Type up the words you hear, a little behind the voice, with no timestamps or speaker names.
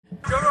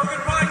Joe Rogan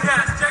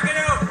Podcast, check it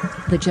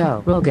out. The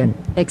Joe Rogan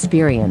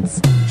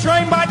Experience.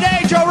 Train by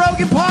day, Joe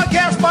Rogan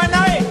Podcast by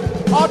night,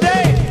 all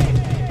day.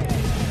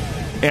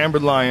 Amber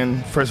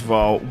Lyon, first of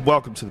all,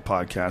 welcome to the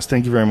podcast.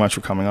 Thank you very much for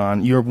coming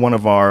on. You're one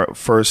of our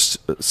first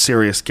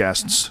serious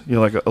guests. You're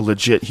like a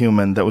legit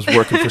human that was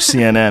working for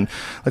CNN.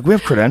 Like, we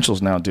have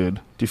credentials now, dude.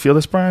 Do you feel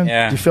this, Brian?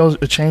 Yeah. Do you feel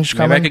a change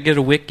coming? Maybe I could get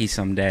a wiki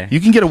someday.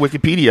 You can get a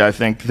Wikipedia, I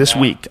think, this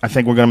week. I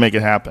think we're going to make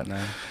it happen.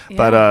 Yeah.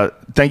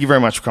 But thank you very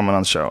much for coming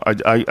on the show.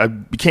 I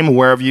became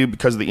aware of you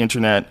because of the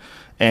internet,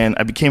 and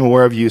I became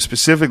aware of you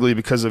specifically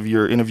because of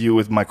your interview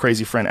with my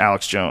crazy friend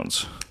Alex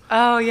Jones.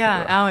 Oh,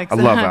 yeah, Alex. I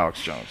love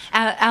Alex Jones.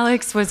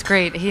 Alex was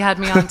great. He had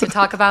me on to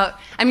talk about,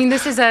 I mean,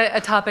 this is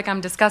a topic I'm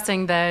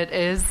discussing that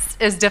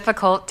is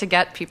difficult to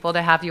get people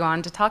to have you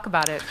on to talk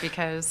about it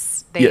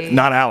because they... Yeah,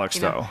 not Alex,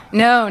 though.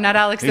 No, not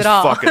Alex He's at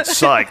all. fucking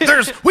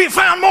psyched. We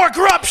found more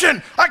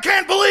corruption. I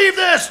can't believe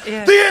this.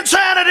 Yeah. The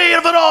insanity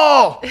of it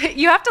all.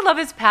 You have to love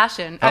his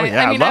passion. Oh,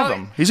 I love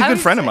him. He's a good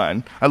friend of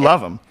mine. I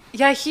love him.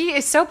 Yeah, he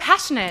is so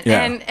passionate,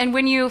 and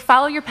when you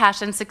follow your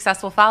passion,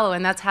 success will follow,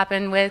 and that's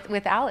happened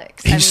with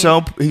Alex. He's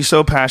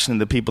so passionate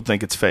that people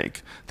think it's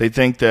fake. They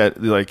think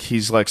that like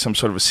he's like some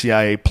sort of a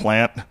CIA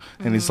plant,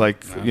 and he's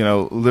like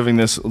living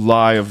this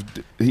lie of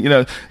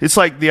it's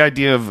like the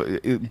idea of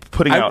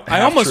putting out.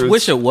 I almost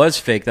wish it was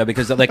fake though,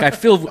 because like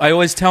I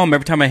always tell him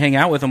every time I hang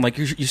out with him, like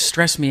you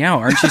stress me out,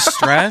 aren't you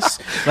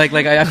stressed? like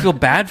I feel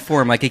bad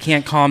for him, like he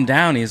can't calm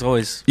down. He's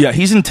always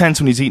he's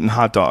intense when he's eating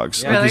hot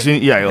dogs. Yeah. Like he's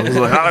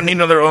like, I don't need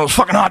another those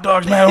fucking hot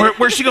dogs, man.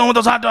 Where's she going with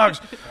those hot dogs?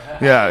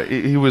 Yeah,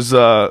 he was.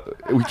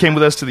 We came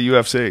with us to the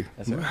UFC.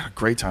 We had a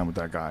great time with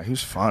that guy. He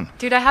was fun.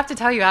 Dude, I have to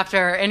tell you,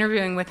 after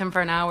interviewing with him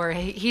for an hour,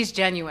 he's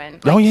genuine.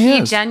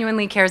 He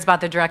genuinely cares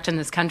about the direction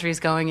this country's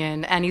going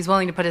in, and he's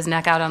willing to put his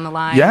neck out on the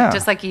line,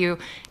 just like you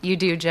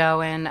do,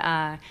 Joe. And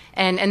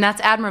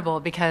that's admirable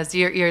because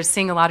you're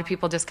seeing a lot of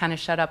people just kind of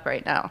shut up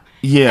right now.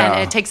 Yeah,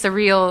 and it takes the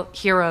real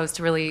heroes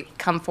to really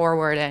come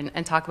forward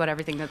and talk about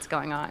everything that's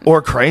going on.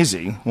 Or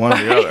crazy, one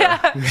or the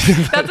other.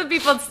 That's what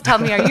people tell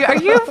me. Are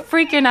you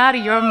freaking out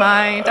of your mind?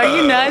 Are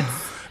you nuts?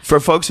 For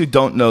folks who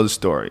don't know the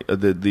story,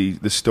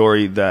 the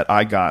story that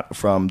I got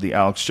from the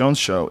Alex Jones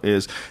show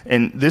is,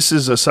 and this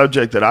is a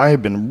subject that I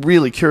have been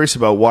really curious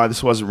about why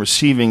this wasn't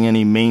receiving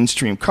any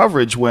mainstream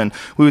coverage when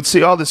we would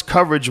see all this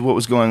coverage of what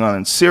was going on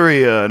in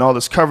Syria and all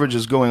this coverage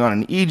is going on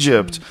in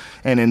Egypt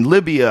and in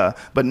Libya,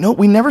 but no,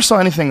 we never saw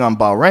anything on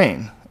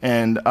Bahrain.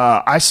 And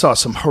I saw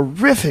some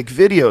horrific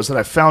videos that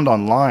I found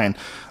online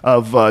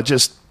of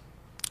just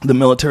the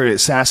military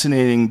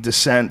assassinating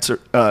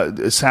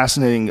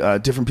assassinating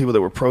different people that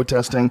were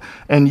protesting.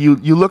 And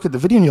you look at the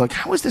video and you're like,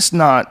 how is this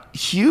not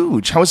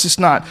huge? How is this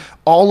not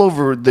all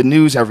over the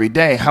news every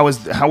day? How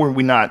are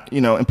we not,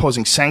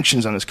 imposing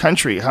sanctions on this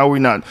country? How are we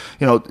not,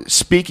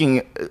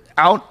 speaking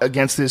out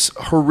against this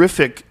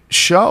horrific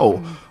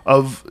show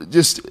of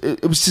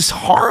it was just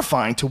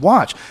horrifying to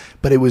watch.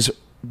 But it was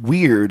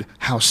weird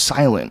how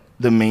silent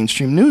the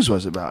mainstream news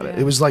was about it.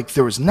 It was like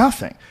there was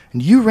nothing.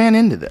 And you ran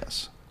into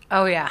this.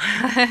 Oh, yeah.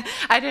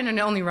 I didn't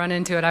only run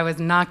into it. I was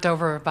knocked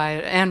over by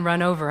it and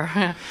run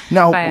over.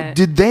 Now,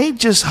 did they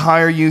just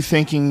hire you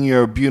thinking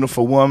you're a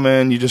beautiful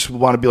woman, you just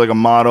want to be like a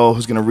model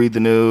who's going to read the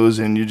news,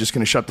 and you're just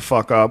going to shut the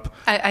fuck up?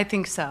 I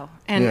think so.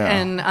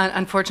 And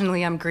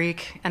unfortunately, I'm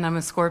Greek, and I'm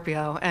a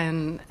Scorpio,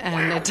 and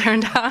it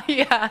turned out,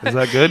 Is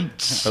that good?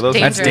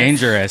 That's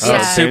dangerous. Yeah.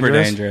 That's super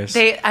dangerous.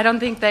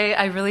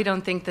 I really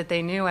don't think that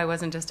they knew I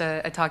wasn't just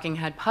a talking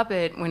head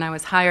puppet when I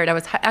was hired. I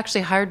was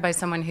actually hired by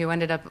someone who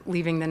ended up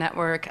leaving the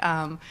network.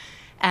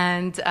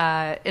 And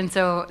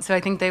so I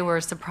think they were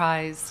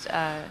surprised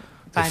by me.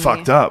 They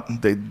fucked up.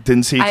 They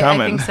didn't see you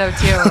coming. I think so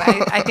too.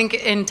 I think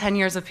in 10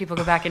 years, if people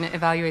go back and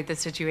evaluate the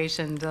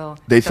situation,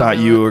 they thought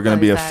you were going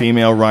to be a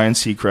female Ryan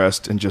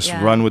Seacrest and just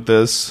run with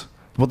this.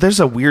 Well, there's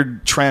a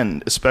weird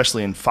trend,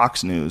 especially in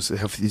Fox News. They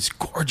have these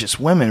gorgeous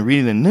women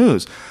reading the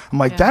news. I'm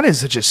like, that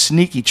is such a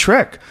sneaky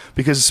trick,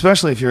 because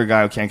especially if you're a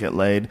guy who can't get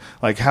laid,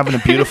 like having a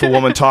beautiful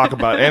woman talk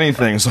about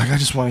anything, it's like, I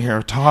just want to hear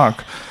her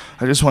talk.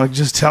 I just want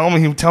to tell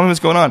me what's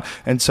going on.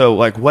 And so,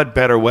 like, what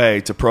better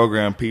way to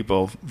program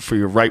people for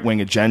your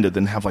right-wing agenda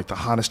than have, like, the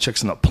hottest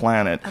chicks on the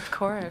planet of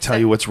course tell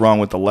you what's wrong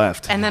with the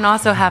left. And then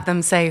also have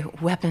them say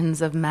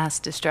weapons of mass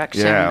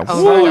destruction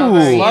over and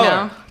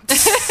over,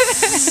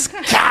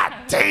 God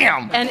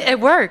damn. And it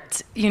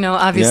worked.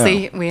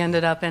 Obviously, we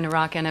ended up in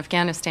Iraq and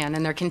Afghanistan,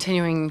 and they're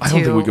continuing to I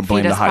don't think we can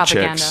blame the hot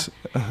propaganda. Chicks.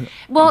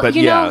 Well, but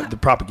the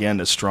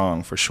propaganda is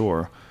strong for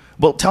sure.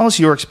 Well, tell us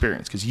your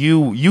experience, because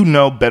you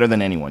know better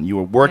than anyone. You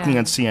were working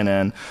at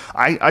CNN.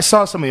 I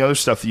saw some of the other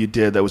stuff that you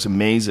did that was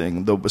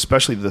amazing,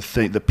 especially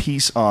the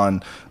piece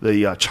on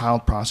the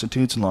child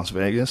prostitutes in Las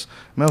Vegas.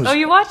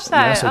 You watched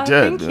that? Yes, I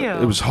did. Thank you.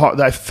 It was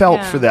hard. I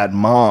felt for that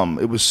mom.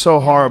 It was so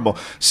horrible.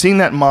 Seeing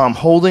that mom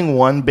holding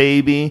one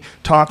baby,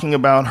 talking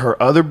about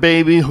her other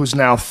baby who's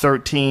now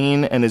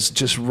 13 and is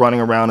just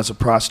running around as a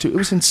prostitute. It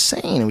was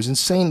insane. It was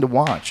insane to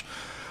watch.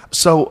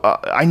 So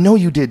I know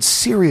you did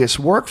serious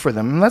work for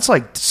them, and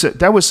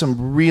that was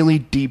some really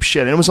deep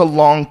shit, and it was a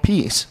long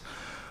piece.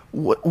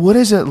 What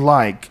is it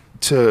like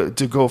to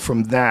go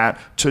from that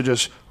to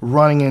just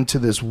running into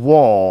this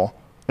wall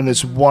and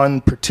this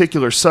one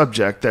particular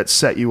subject that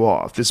set you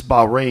off, this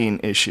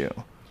Bahrain issue?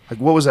 Like,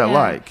 what was that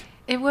like?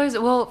 It was,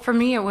 well, for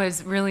me, it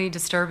was really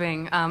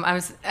disturbing.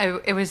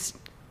 It was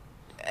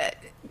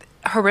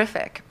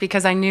horrific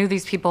because I knew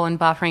these people in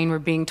Bahrain were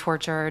being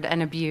tortured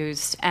and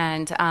abused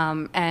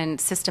and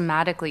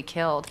systematically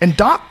killed. And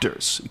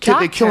doctors.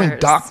 They're killing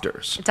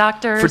doctors.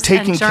 Doctors for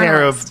taking and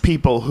care of journalists.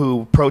 people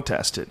who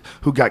protested,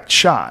 who got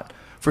shot.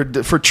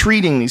 For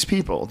treating these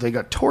people. They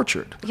got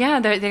tortured. Yeah,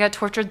 they got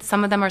tortured.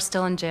 Some of them are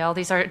still in jail.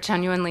 These are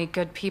genuinely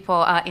good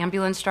people.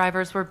 Ambulance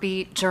drivers were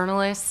beat.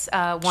 Journalists.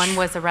 One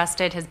was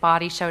arrested. His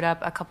body showed up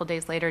a couple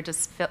days later,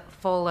 just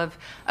full of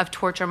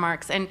torture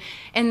marks. And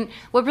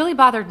what really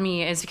bothered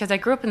me is because I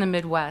grew up in the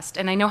Midwest,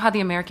 and I know how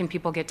the American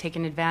people get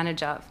taken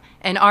advantage of.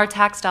 And our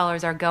tax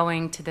dollars are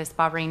going to this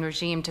Bahrain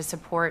regime to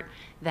support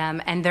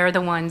them, and they're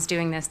the ones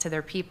doing this to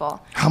their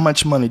people. How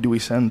much money do we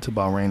send to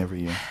Bahrain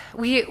every year?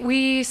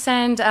 We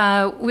send,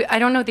 I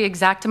don't know the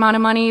exact amount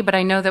of money, but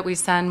I know that we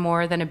send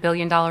more than $1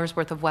 billion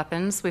worth of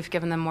weapons. We've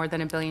given them more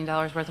than $1 billion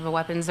worth of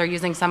weapons. They're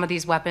using some of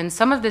these weapons,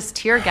 some of this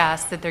tear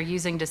gas that they're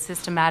using to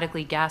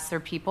systematically gas their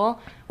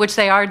people, which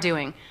they are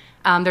doing.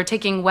 They're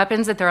taking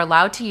weapons that they're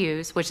allowed to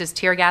use, which is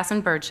tear gas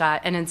and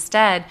birdshot, and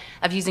instead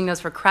of using those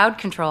for crowd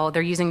control,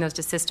 they're using those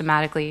to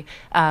systematically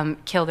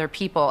kill their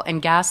people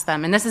and gas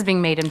them. And this is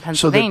being made in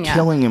Pennsylvania. So they're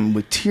killing them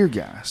with tear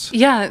gas?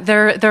 Yeah,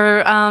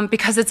 they're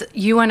because it's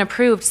UN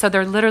approved, so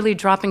they're literally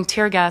dropping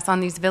tear gas on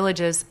these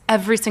villages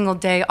every single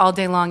day, all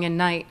day long and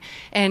night.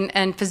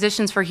 And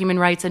Physicians for Human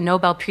Rights, a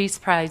Nobel Peace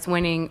Prize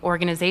winning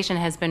organization,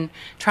 has been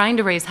trying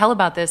to raise hell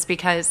about this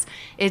because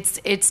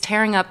it's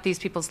tearing up these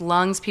people's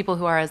lungs. People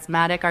who are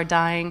asthmatic are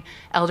dying,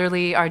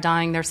 elderly are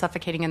dying, they're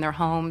suffocating in their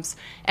homes,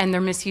 and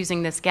they're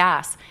misusing this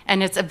gas.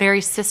 And it's a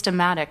very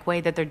systematic way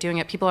that they're doing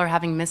it. People are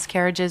having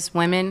miscarriages,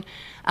 women.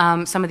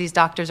 Some of these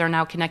doctors are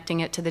now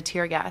connecting it to the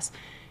tear gas.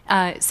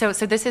 So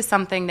this is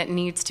something that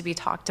needs to be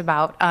talked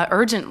about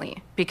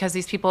urgently because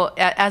these people,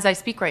 as I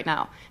speak right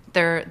now,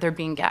 they're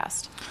being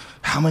gassed.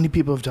 How many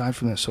people have died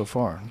from this so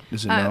far?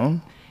 Is it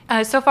known?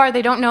 So far,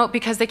 they don't know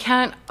because they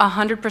can't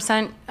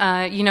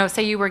 100%,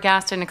 say you were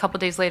gassed and a couple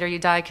days later you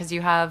die because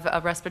you have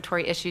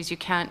respiratory issues. You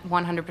can't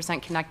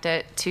 100% connect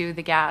it to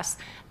the gas.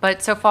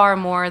 But so far,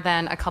 more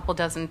than a couple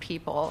dozen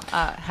people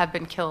have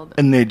been killed.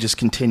 And they just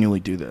continually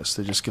do this?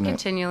 They're just going to...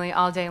 Continually,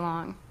 all day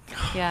long.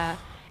 Yeah.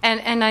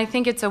 And I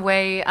think it's a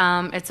way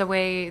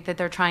that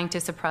they're trying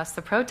to suppress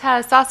the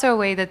protests. Also, a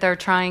way that they're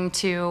trying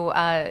to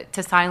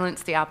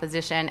silence the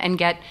opposition and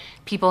get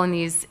people in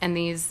these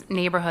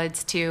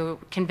neighborhoods to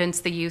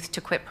convince the youth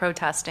to quit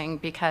protesting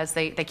because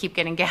they keep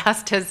getting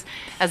gassed as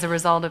a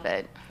result of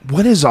it.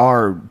 What is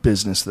our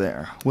business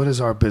there? What is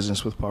our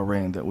business with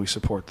Bahrain that we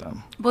support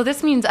them? Well,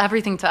 this means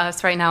everything to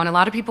us right now. And a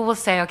lot of people will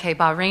say, okay,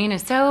 Bahrain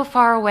is so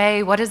far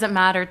away. What does it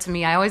matter to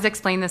me? I always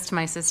explain this to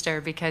my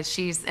sister because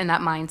she's in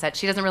that mindset.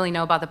 She doesn't really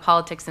know about the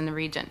politics in the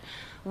region.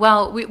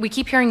 Well, we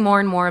keep hearing more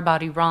and more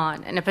about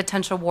Iran and a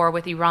potential war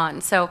with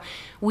Iran. So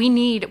we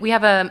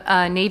have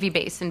a Navy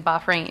base in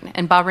Bahrain,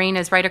 and Bahrain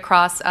is right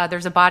across,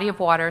 there's a body of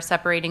water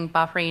separating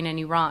Bahrain and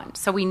Iran.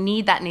 So we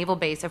need that naval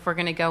base if we're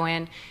going to go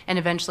in and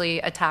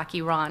eventually attack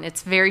Iran.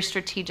 It's very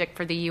strategic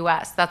for the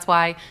U.S. That's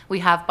why we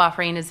have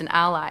Bahrain as an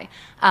ally.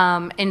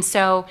 And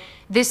so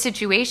this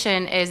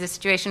situation is a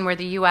situation where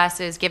the U.S.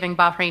 is giving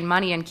Bahrain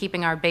money and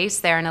keeping our base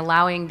there and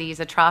allowing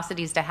these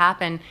atrocities to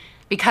happen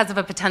because of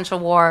a potential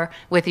war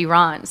with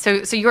Iran.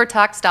 So your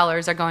tax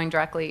dollars are going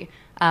directly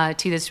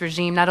to this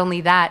regime. Not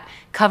only that,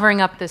 covering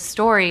up this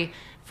story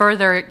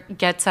further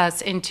gets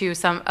us into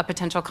a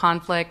potential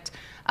conflict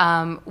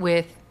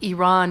with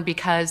Iran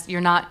because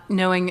you're not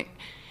knowing.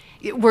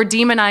 We're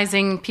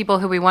demonizing people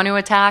who we want to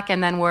attack,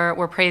 and then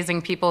we're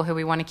praising people who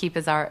we want to keep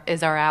as our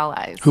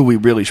allies. Who we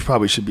really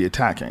probably should be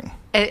attacking.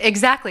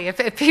 Exactly. If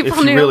people if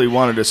you knew, really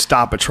wanted to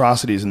stop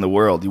atrocities in the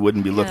world, you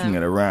wouldn't be looking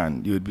at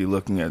Iran. You would be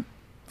looking at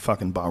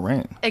fucking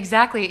Bahrain.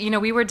 Exactly.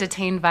 We were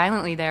detained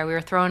violently there. We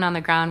were thrown on the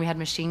ground. We had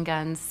machine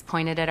guns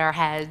pointed at our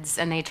heads,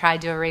 and they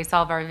tried to erase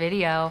all of our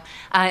video.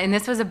 And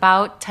this was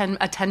about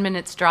a 10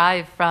 minutes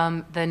drive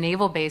from the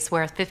naval base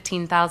where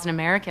 15,000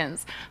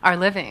 Americans are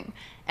living.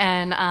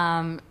 And,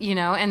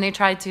 and they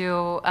tried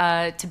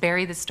to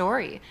bury the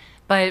story.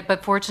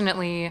 But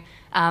fortunately,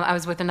 I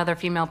was with another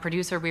female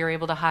producer. We were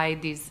able to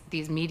hide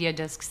these media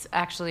discs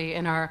actually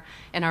in our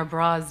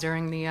bras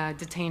during the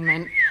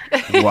detainment.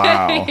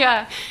 Wow.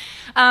 Yeah.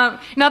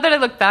 Now that I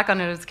look back on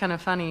it, it's kind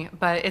of funny.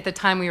 But at the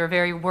time, we were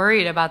very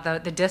worried about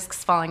the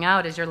discs falling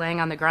out as you're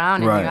laying on the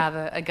ground and you have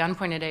a gun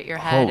pointed at your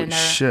head and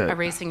they're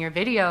erasing your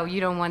video.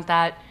 You don't want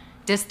that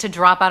disc to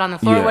drop out on the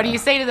floor. Yeah. What do you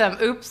say to them?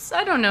 Oops,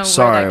 I don't know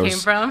Sorry, where that came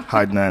from.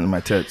 Hiding that in my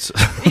tits.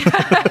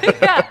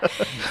 Yeah.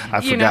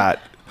 I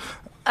forgot.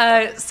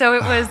 So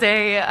it was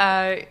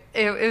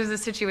it was a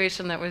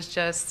situation that was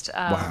just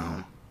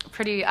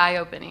pretty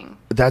eye-opening.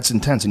 That's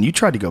intense. And you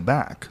tried to go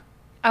back.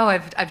 Oh,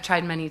 I've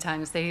tried many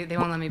times. They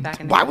won't let me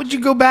back in. Why would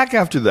you go back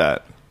after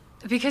that?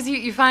 Because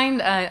you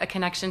find a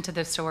connection to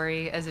the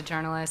story as a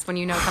journalist when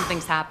you know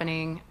something's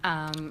happening.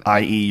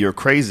 I.e., you're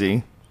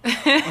crazy.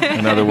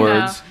 In other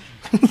words.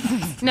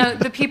 No,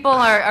 the people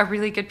are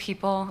really good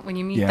people. When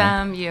you meet Yeah.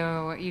 them,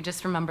 you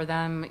just remember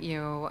them.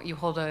 You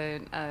hold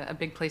a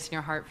big place in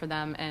your heart for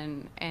them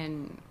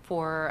and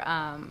for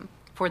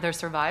their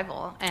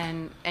survival,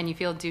 and you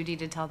feel a duty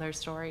to tell their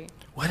story.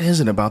 What is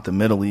it about the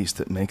Middle East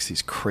that makes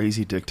these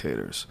crazy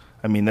dictators?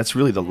 I mean, that's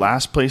really the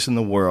last place in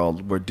the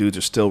world where dudes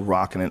are still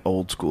rocking it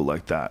old school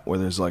like that, where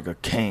there's like a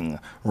king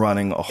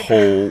running a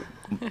whole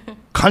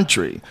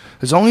country.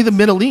 There's only the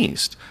Middle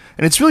East.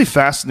 And it's really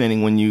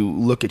fascinating when you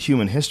look at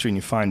human history and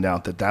you find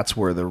out that that's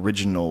where the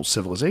original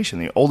civilization,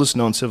 the oldest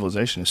known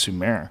civilization is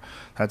Sumer.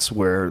 That's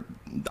where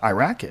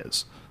Iraq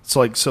is. It's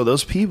like, so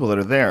those people that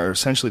are there are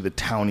essentially the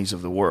townies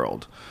of the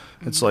world.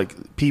 It's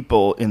like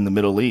people in the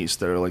Middle East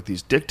that are like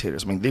these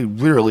dictators. I mean, they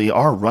really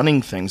are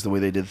running things the way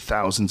they did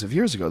thousands of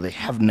years ago. They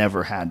have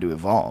never had to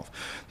evolve.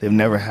 They've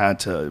never had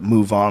to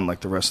move on like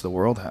the rest of the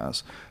world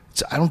has.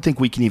 I don't think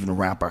we can even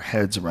wrap our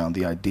heads around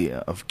the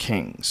idea of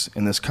kings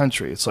in this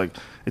country. It's like,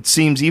 it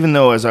seems, even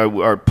though as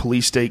our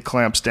police state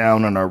clamps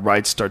down and our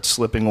rights start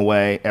slipping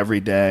away every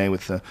day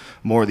with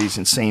more of these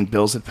insane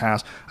bills that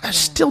pass, I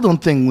still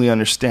don't think we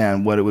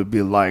understand what it would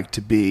be like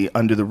to be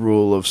under the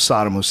rule of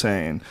Saddam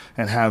Hussein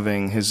and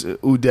having his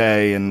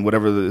Uday and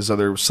whatever his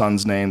other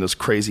son's name, those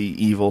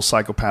crazy, evil,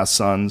 psychopath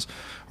sons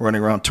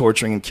running around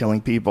torturing and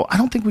killing people. I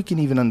don't think we can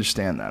even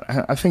understand that.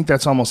 I think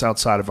that's almost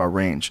outside of our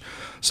range.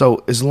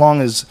 So as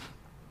long as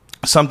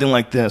something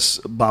like this,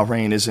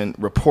 Bahrain, isn't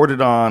reported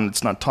on,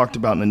 it's not talked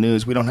about in the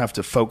news, we don't have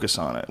to focus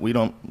on it. We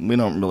don't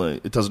really,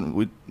 it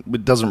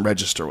doesn't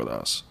register with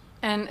us.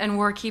 And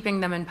we're keeping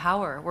them in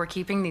power. We're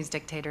keeping these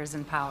dictators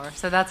in power.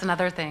 So that's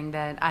another thing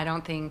that I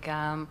don't think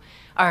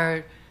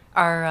our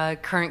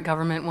current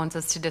government wants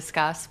us to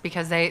discuss,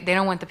 because they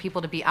don't want the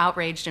people to be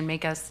outraged and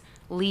make us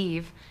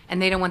leave,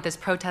 and they don't want this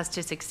protest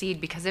to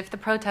succeed, because if the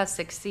protests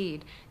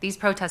succeed, these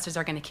protesters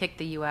are going to kick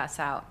the U.S.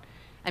 out.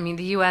 I mean,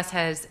 the U.S.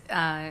 has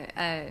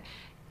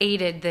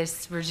aided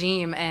this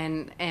regime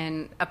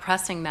and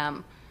oppressing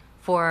them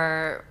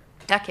for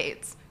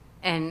decades.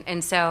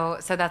 And so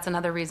that's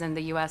another reason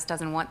the U.S.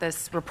 doesn't want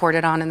this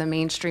reported on in the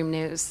mainstream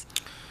news.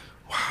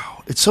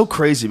 Wow. It's so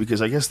crazy,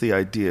 because I guess the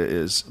idea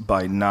is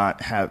by not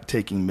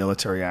taking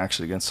military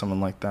action against someone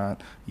like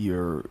that,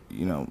 are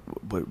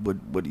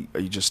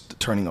you just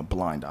turning a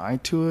blind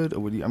eye to it?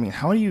 Or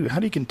how do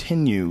you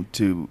continue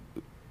to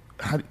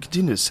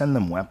send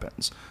them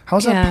weapons? How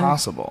is that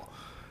possible?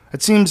 It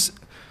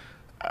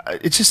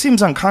just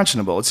seems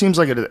unconscionable. It seems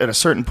like at a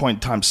certain point in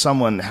time,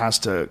 someone has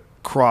to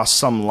cross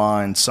some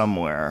line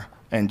somewhere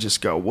and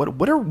just go,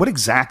 what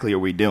exactly are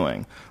we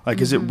doing? Like,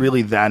 is it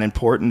really that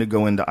important to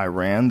go into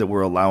Iran that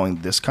we're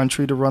allowing this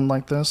country to run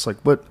like this? Like,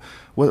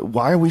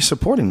 why are we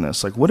supporting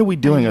this? Like, what are we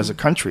doing as a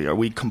country? Are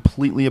we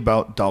completely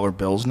about dollar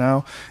bills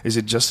now? Is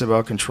it just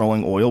about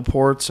controlling oil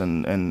ports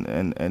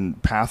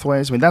and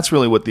pathways? I mean, that's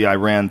really what the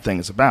Iran thing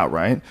is about,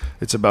 right?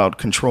 It's about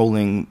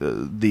controlling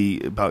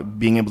about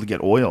being able to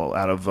get oil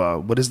out of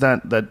what is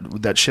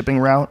that shipping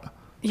route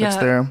that's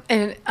there?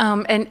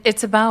 And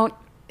it's about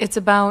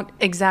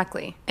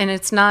exactly. And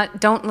it's not,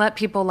 don't let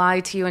people lie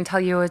to you and tell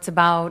you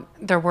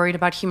they're worried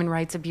about human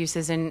rights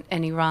abuses in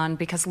Iran,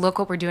 because look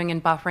what we're doing in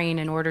Bahrain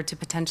in order to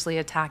potentially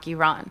attack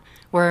Iran.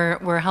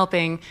 We're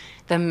helping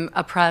them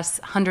oppress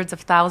hundreds of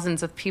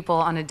thousands of people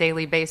on a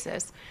daily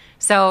basis.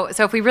 So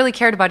if we really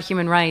cared about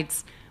human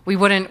rights, we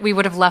would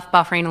have left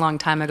Bahrain a long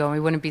time ago, and we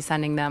wouldn't be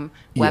sending them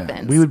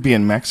weapons. We would be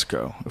in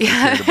Mexico if we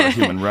cared about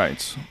human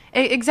rights.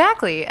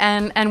 Exactly,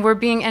 and we're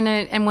being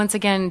and once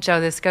again, Joe,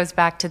 this goes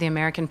back to the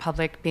American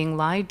public being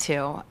lied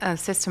to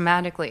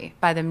systematically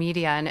by the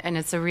media, and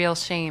it's a real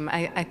shame.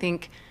 I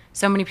think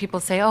so many people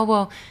say, "Oh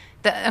well,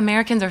 the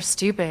Americans are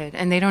stupid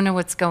and they don't know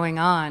what's going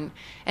on,"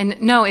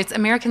 and no, it's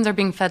Americans are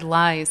being fed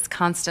lies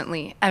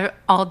constantly,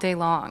 all day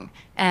long,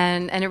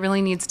 and it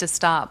really needs to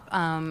stop.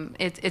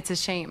 It's a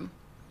shame.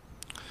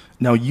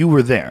 Now, you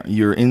were there.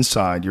 You're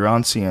inside. You're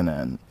on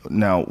CNN.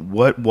 Now,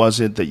 what was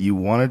it that you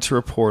wanted to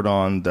report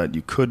on that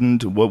you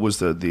couldn't? What was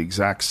the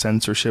exact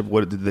censorship?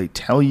 What did they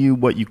tell you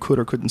what you could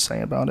or couldn't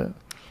say about it?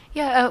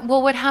 Yeah,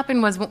 well, what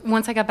happened was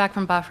once I got back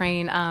from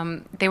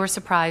Bahrain, they were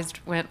surprised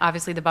when,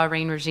 obviously, the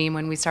Bahrain regime,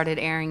 when we started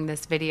airing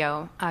this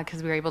video,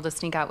 because we were able to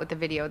sneak out with the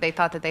video. They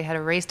thought that they had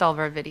erased all of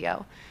our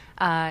video.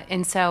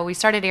 And so we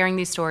started airing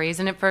these stories,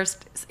 and at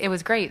first it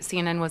was great.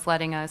 CNN was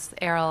letting us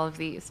air all of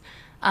these.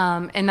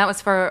 And that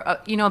was for,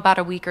 about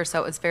a week or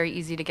so. It was very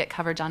easy to get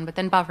coverage on. But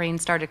then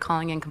Bahrain started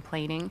calling and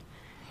complaining.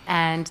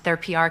 And their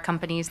PR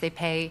companies, they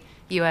pay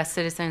U.S.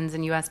 citizens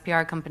and U.S.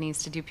 PR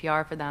companies to do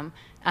PR for them.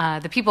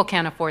 The people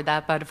can't afford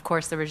that, but of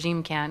course the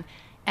regime can.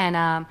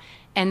 And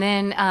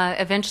then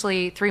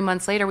eventually, 3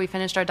 months later, we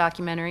finished our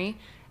documentary.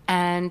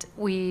 And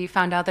we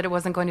found out that it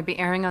wasn't going to be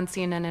airing on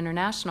CNN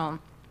International.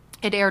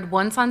 It aired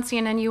once on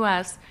CNN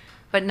U.S.,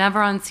 but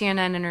never on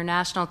CNN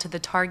International to the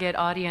target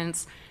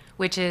audience,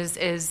 which is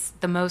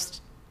the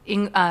most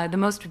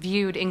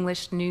viewed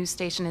English news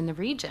station in the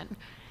region.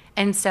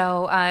 And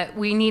so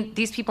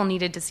these people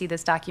needed to see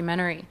this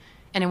documentary,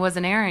 and it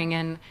wasn't airing.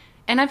 And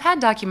And I've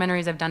had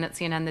documentaries I've done at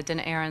CNN that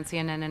didn't air on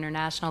CNN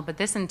International, but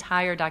this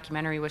entire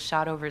documentary was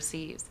shot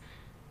overseas.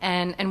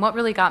 And what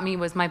really got me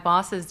was my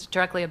bosses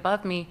directly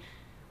above me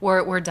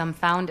were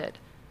dumbfounded.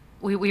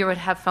 We would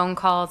have phone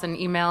calls and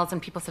emails, and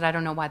people said, I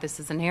don't know why this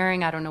isn't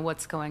airing. I don't know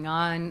what's going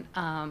on.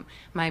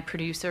 My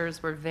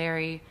producers were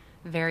very,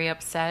 very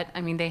upset.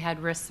 I mean, they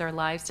had risked their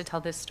lives to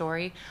tell this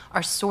story.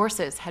 Our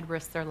sources had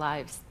risked their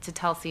lives to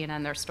tell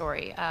CNN their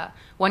story.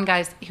 One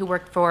guy who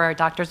worked for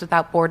Doctors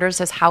Without Borders,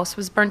 his house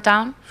was burnt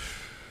down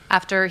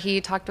after he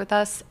talked with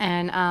us.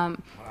 And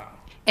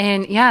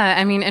yeah,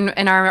 I mean,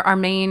 and our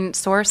main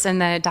source in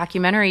the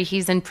documentary,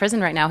 he's in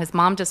prison right now. His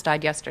mom just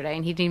died yesterday,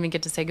 and he didn't even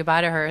get to say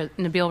goodbye to her.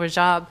 Nabil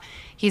Rajab,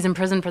 he's in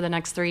prison for the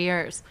next 3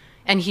 years.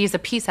 And he's a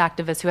peace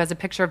activist who has a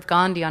picture of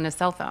Gandhi on his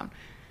cell phone.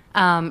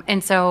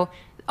 And so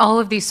all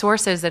of these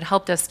sources that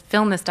helped us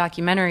film this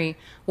documentary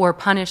were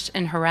punished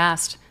and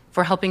harassed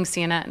for helping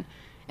CNN.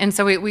 And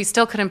so we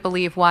still couldn't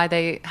believe why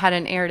they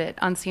hadn't aired it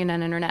on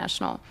CNN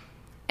International.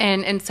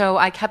 And so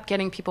I kept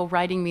getting people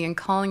writing me and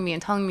calling me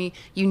and telling me,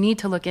 you need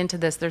to look into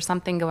this. There's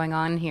something going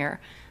on here.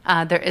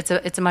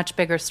 It's a much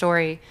bigger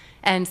story.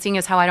 And seeing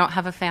as how I don't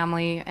have a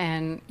family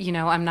and, you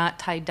know, I'm not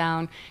tied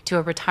down to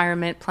a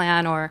retirement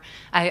plan, or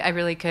I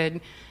really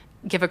could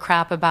give a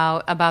crap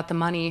about the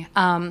money,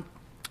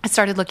 I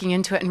started looking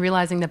into it and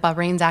realizing that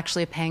Bahrain's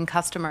actually a paying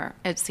customer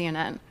at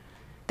CNN.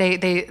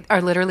 They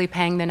are literally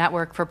paying the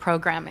network for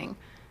programming.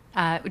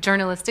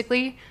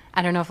 Journalistically,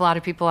 I don't know if a lot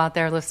of people out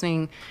there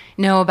listening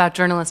know about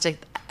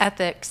journalistic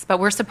ethics, but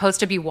we're supposed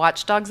to be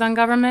watchdogs on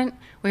government.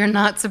 We are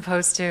not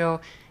supposed to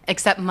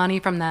accept money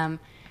from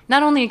them.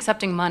 Not only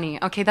accepting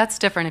money, okay, that's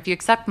different. If you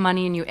accept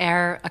money and you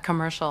air a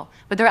commercial,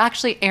 but they're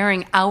actually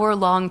airing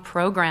hour-long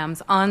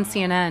programs on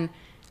CNN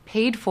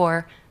paid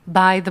for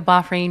by the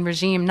Bahrain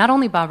regime. Not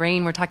only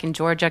Bahrain, we're talking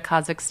Georgia,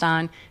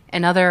 Kazakhstan,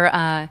 and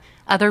other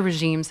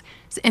regimes.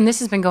 And this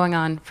has been going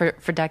on for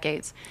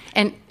decades.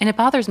 And it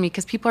bothers me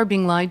because people are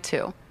being lied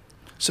to.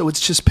 So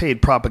it's just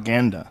paid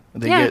propaganda.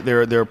 They get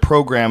they're a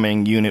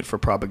programming unit for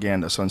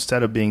propaganda. So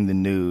instead of being the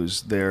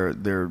news,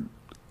 they're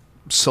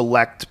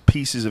select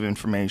pieces of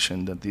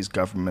information that these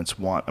governments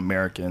want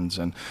Americans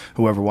and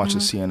whoever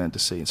watches CNN to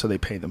see. So they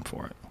pay them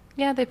for it.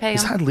 Yeah, they pay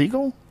them. Is that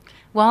legal?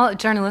 Well,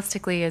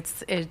 journalistically,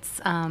 it's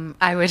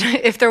I would,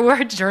 if there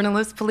were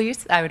journalist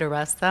police, I would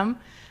arrest them.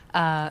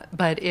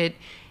 But it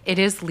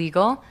is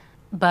legal.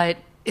 But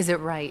is it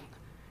right?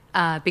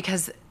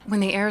 Because when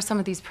they air some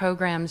of these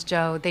programs,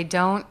 Joe, they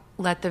don't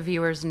let the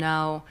viewers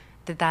know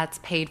that that's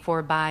paid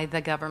for by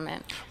the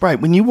government.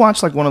 Right. When you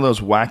watch like one of those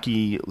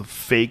wacky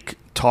fake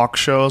talk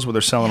shows where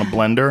they're selling a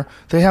blender,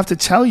 they have to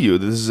tell you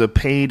that this is a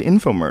paid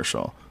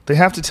infomercial. They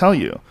have to tell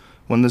you.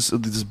 When this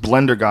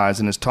blender guy's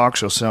in his talk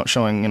show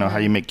showing, you know, how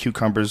you make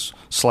cucumbers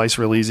slice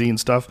real easy and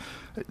stuff,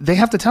 they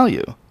have to tell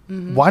you.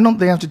 Mm-hmm. Why don't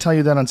they have to tell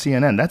you that on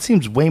CNN? That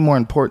seems way more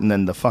important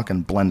than the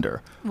fucking blender.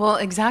 Well,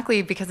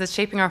 exactly, because it's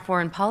shaping our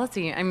foreign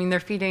policy. I mean,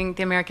 they're feeding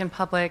the American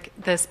public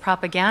this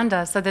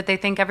propaganda so that they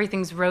think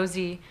everything's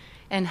rosy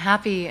and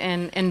happy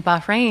in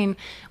Bahrain,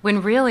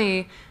 when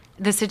really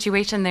the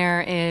situation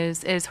there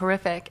is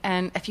horrific.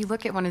 And if you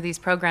look at one of these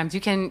programs,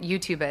 you can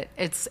YouTube it.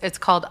 It's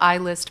called I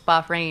List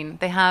Bahrain.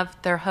 They have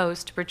their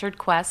host, Richard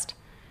Quest.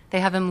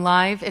 They have him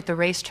live at the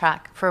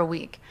racetrack for a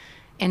week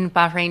in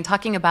Bahrain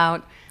talking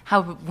about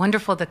how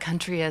wonderful the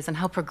country is and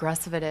how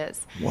progressive it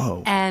is.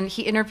 Whoa. And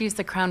he interviews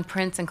the crown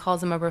prince and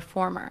calls him a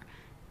reformer.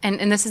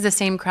 And this is the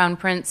same crown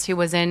prince who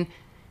was in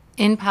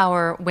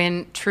power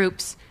when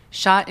troops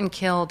shot and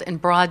killed in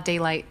broad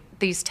daylight.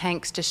 These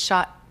tanks just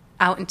shot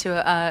out into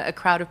a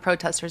crowd of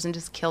protesters and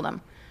just killed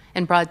them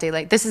in broad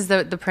daylight. This is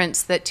the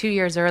prince that 2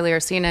 years earlier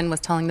CNN was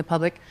telling the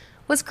public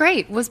was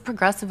great, was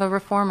progressive, a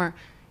reformer.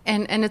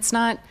 And it's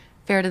not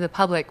fair to the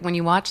public when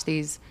you watch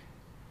these.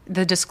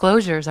 The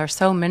disclosures are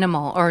so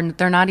minimal, or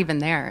they're not even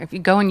there. If you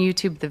go on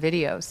YouTube the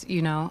videos,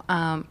 you know,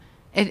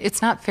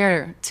 it's not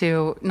fair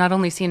to not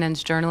only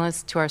CNN's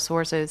journalists, to our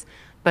sources,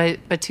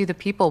 but to the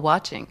people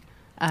watching,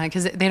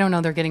 because they don't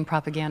know they're getting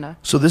propaganda.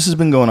 So this has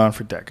been going on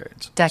for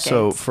decades. Decades.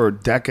 So for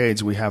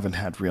decades, we haven't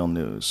had real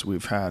news.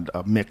 We've had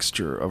a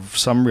mixture of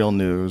some real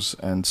news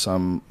and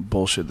some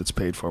bullshit that's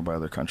paid for by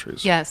other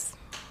countries. Yes.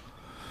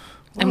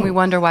 And we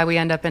wonder why we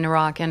end up in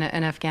Iraq and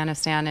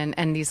Afghanistan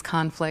and these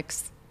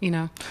conflicts. You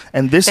know,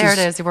 and this there it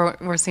is.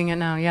 We're seeing it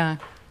now. Yeah.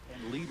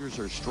 And leaders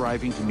are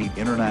striving to meet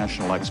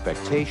international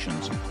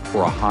expectations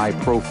for a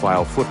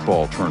high-profile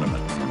football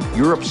tournament.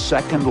 Europe's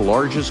second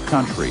largest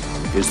country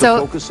is the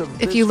focus of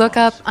this. If you look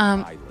up,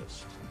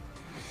 list.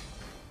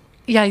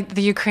 Yeah,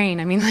 the Ukraine.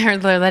 I mean, they're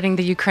letting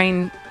the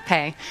Ukraine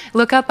pay.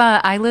 Look up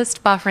I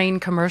List Bahrain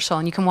commercial,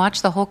 and you can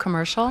watch the whole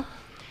commercial,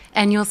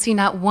 and you'll see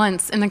not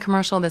once in the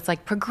commercial that's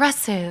like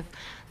progressive,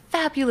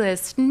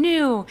 fabulous,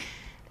 new.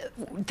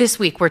 This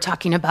week we're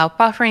talking about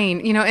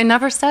Bahrain. You know, it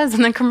never says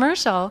in the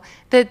commercial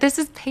that this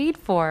is paid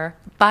for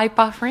by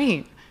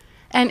Bahrain.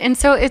 And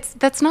so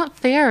that's not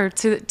fair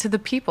to the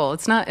people.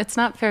 It's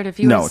not fair to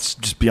viewers. No, it's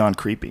just beyond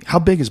creepy. How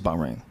big is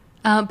Bahrain?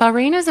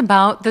 Bahrain is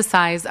about the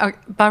size.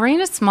 Bahrain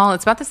is small.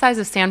 It's about the size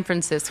of San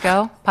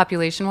Francisco,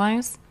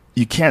 population-wise.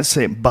 You can't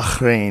say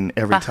Bahrain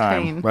every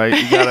time, Bahrain.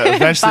 right? You gotta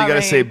eventually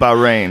gotta say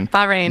Bahrain.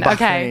 Bahrain,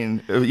 okay.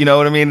 You know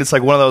what I mean? It's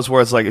like one of those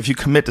words. Like if you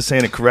commit to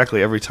saying it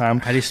correctly every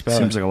time, How do you spell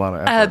seems it? like a lot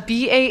of effort.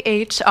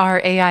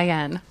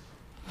 Bahrain.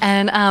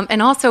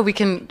 And also you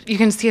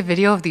can see a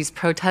video of these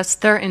protests.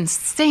 They're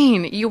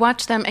insane. You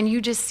watch them and you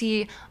just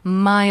see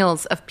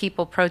miles of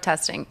people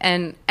protesting,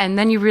 and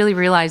then you really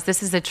realize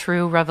this is a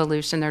true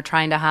revolution they're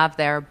trying to have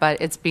there,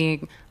 but it's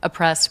being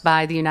oppressed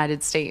by the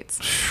United States.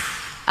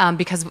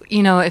 Because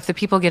if the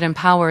people get in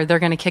power, they're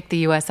going to kick the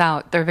U.S.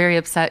 out. They're very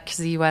upset because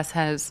the U.S.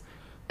 has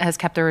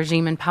kept the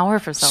regime in power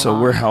for so long.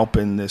 So we're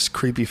helping this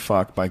creepy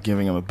fuck by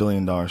giving him $1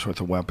 billion worth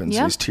of weapons.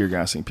 Yep. He's tear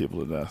gassing people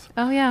to death.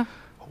 Oh yeah.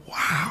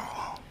 Wow.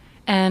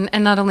 And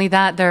not only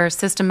that, they're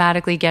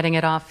systematically getting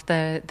it off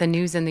the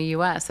news in the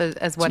U.S.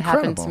 as what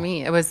happened to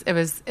me.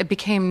 It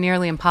became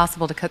nearly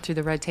impossible to cut through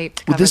the red tape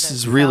to cover This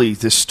is really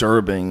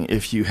disturbing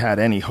if you had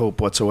any hope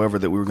whatsoever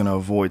that we were going to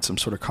avoid some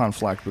sort of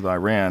conflict with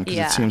Iran,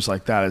 because it seems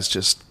like that is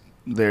just,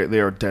 they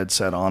are dead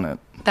set on it.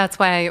 That's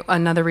why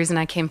another reason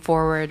I came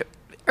forward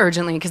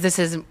urgently, because this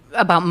is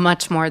about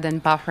much more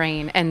than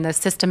Bahrain, and the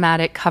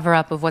systematic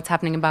cover-up of what's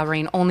happening in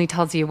Bahrain only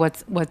tells you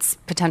what's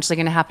potentially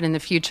going to happen in the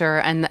future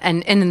and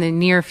in the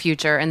near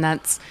future, and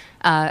that's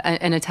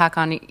an attack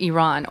on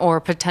Iran,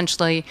 or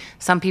potentially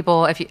some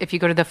people, if you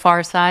go to the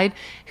far side,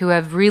 who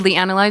have really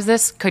analyzed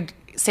this, could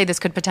say this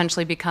could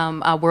potentially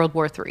become World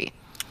War III.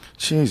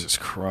 Jesus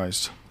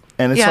Christ.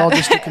 And it's all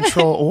just to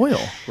control oil,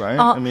 right?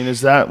 I mean,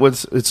 is that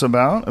what it's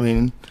about? I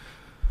mean,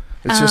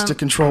 it's just to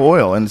control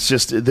oil, and it's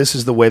just, this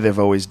is the way they've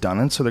always done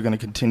it, so they're going to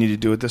continue to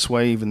do it this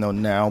way, even though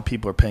now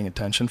people are paying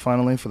attention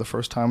finally for the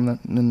first time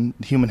in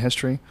human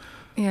history.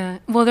 Yeah,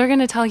 well, they're going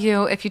to tell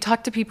you, if you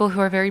talk to people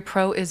who are very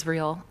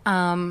pro-Israel,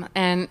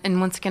 and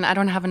once again, I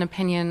don't have an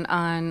opinion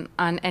on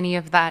any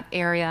of that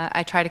area.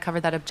 I try to cover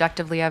that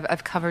objectively.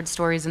 I've covered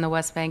stories in the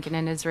West Bank and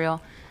in Israel,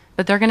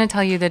 but they're going to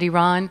tell you that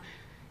Iran,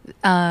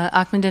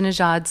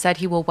 Ahmadinejad said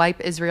he will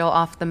wipe Israel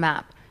off the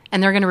map.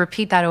 And they're going to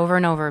repeat that over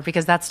and over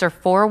because that's their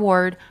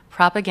forward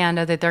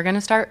propaganda that they're going to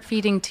start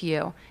feeding to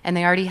you. And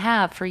they already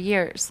have for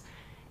years.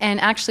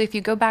 And actually, if you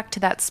go back to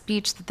that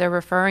speech that they're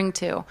referring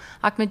to,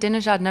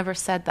 Ahmadinejad never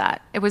said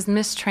that. It was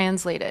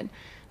mistranslated.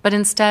 But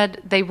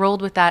instead, they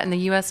rolled with that, and the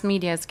U.S.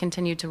 media has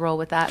continued to roll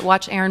with that.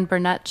 Watch Aaron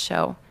Burnett's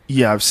show.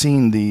 Yeah, I've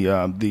seen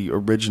the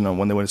original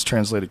when it's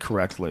translated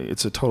correctly.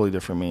 It's a totally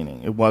different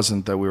meaning. It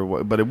wasn't that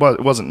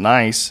it wasn't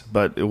nice,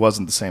 but it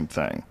wasn't the same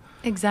thing.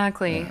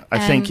 Exactly. Yeah.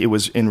 I think it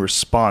was in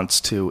response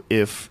to,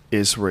 if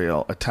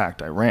Israel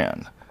attacked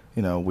Iran,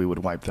 we would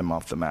wipe them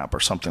off the map or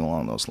something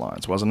along those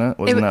lines, wasn't it?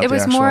 It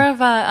was more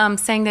of a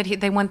saying that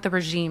they want the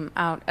regime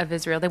out of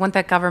Israel. They want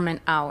that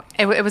government out.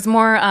 It was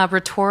more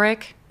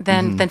rhetoric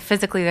than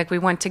physically, like we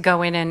want to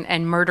go in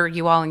and murder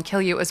you all and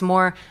kill you. It was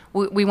more,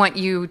 we want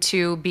you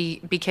to be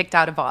kicked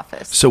out of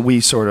office. So we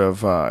sort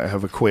of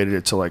have equated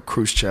it to like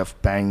Khrushchev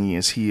banging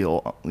his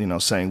heel,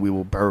 saying we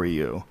will bury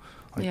you.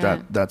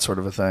 That sort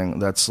of a thing.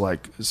 That's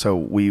like, so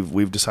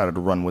we've decided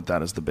to run with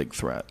that as the big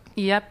threat.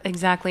 Yep,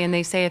 exactly. And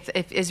they say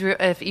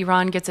if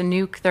Iran gets a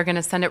nuke, they're going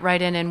to send it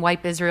right in and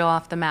wipe Israel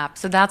off the map.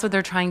 So that's what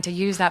they're trying to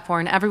use that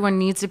for. And everyone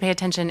needs to pay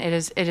attention. It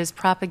is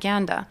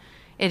propaganda.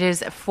 It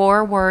is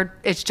forward.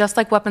 It's just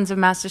like weapons of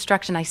mass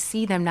destruction. I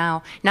see them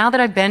now. Now that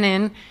I've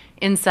been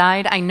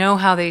inside, I know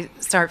how they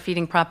start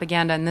feeding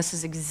propaganda. And this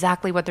is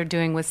exactly what they're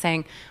doing with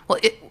saying,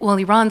 well,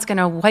 Iran's going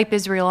to wipe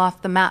Israel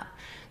off the map.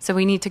 So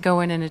we need to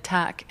go in and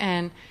attack.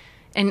 And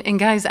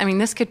guys, I mean,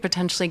 this could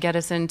potentially get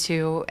us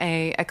into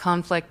a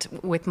conflict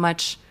with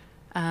much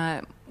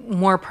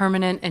more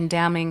permanent and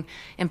damning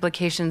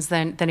implications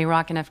than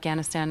Iraq and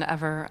Afghanistan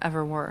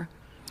ever were.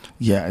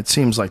 Yeah, it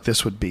seems like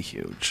this would be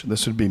huge.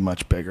 This would be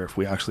much bigger if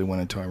we actually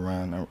went into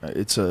Iran.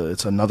 It's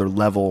another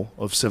level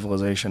of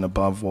civilization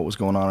above what was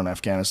going on in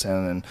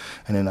Afghanistan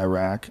and in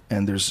Iraq,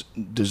 and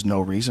there's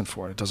no reason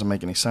for it. It doesn't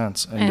make any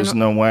sense, and there's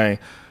no way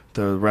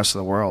the rest of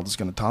the world is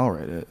going to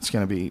tolerate it. It's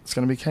going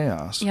to be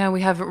chaos. Yeah,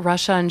 we have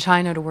Russia and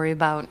China to worry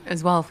about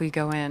as well if we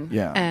go in.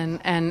 Yeah.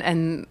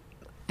 And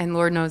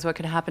Lord knows what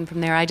could happen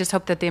from there. I just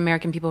hope that the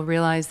American people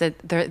realize that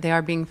they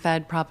are being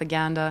fed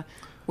propaganda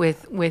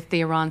with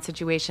the Iran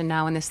situation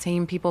now, and the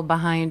same people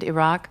behind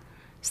Iraq,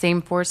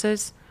 same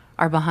forces,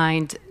 are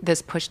behind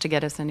this push to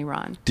get us in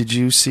Iran. Did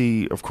you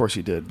see, of course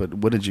you did, but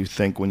what did you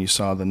think when you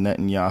saw the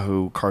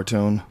Netanyahu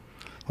cartoon?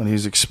 When he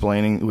was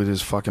explaining with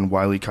his fucking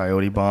Wile E.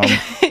 Coyote bomb.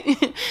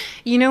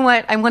 You know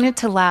what? I wanted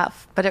to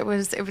laugh, but it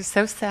was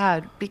so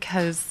sad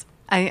because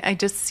I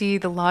just see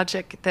the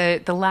logic,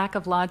 the lack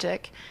of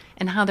logic,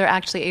 and how they're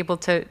actually able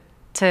to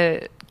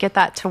get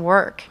that to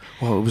work.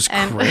 Well, it was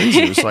crazy.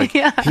 It was like,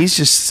 he's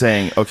just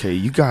saying, okay,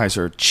 you guys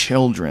are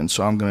children,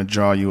 so I'm going to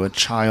draw you a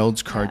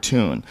child's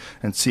cartoon.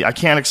 And see, I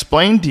can't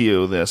explain to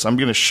you this. I'm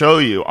going to show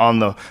you on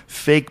the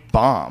fake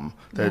bomb.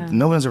 That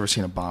no one's ever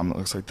seen a bomb that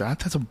looks like that.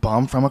 That's a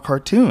bomb from a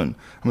cartoon.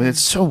 I mean,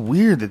 it's so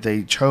weird that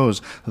they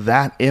chose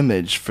that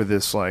image for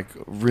this like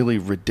really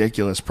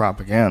ridiculous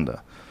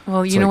propaganda.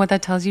 Well, you know what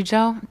that tells you,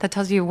 Joe? That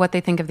tells you what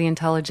they think of the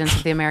intelligence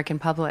of the American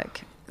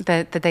public.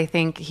 That they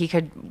think he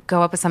could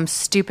go up with some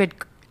stupid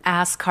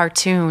ass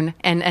cartoon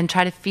and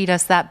try to feed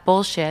us that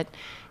bullshit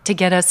to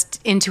get us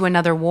into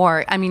another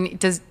war. I mean,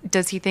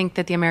 does he think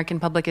that the American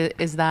public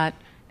is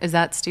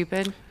that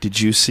stupid? Did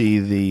you see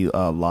the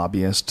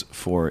lobbyist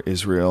for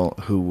Israel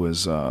who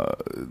was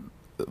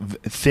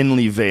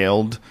thinly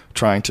veiled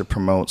trying to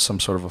promote some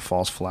sort of a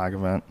false flag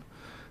event?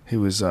 He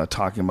was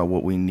talking about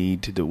what we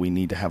need to do. We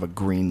need to have a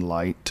green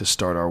light to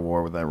start our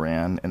war with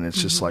Iran. And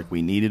it's just like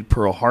we needed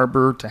Pearl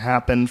Harbor to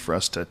happen for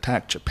us to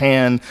attack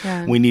Japan.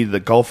 Yeah. We needed the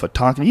Gulf of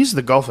Tonkin. He used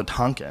the Gulf of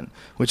Tonkin,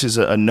 which is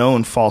a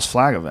known false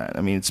flag event.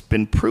 I mean, it's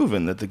been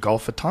proven that the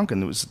Gulf of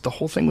Tonkin, the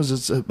whole thing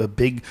was a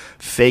big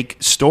fake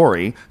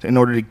story in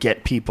order to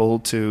get people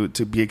to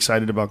be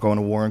excited about going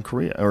to war in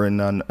Korea or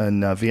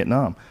in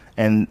Vietnam.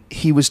 And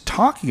he was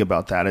talking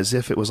about that as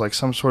if it was like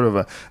some sort of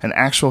an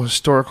actual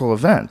historical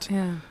event.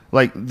 Yeah.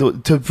 Like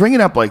to bring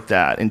it up like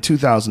that in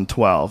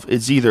 2012,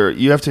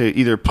 you have to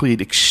either plead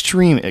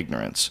extreme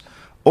ignorance,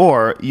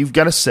 or you've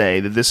got to say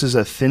that this is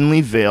a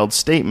thinly veiled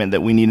statement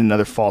that we need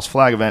another false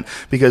flag event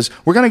because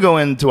we're going to go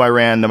into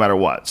Iran no matter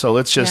what. So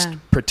let's just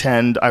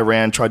pretend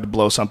Iran tried to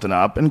blow something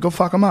up and go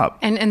fuck them up.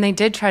 And they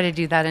did try to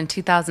do that in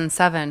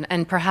 2007.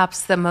 And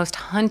perhaps the most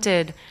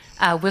hunted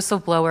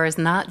whistleblower is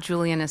not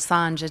Julian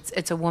Assange.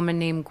 It's a woman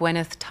named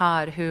Gwyneth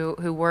Todd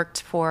who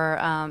worked for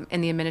in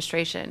the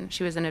administration.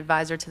 She was an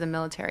advisor to the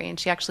military, and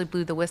she actually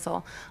blew the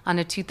whistle on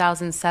a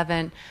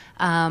 2007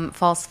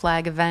 false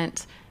flag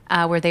event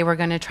where they were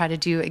going to try to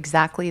do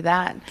exactly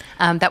that.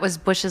 That was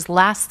Bush's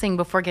last thing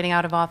before getting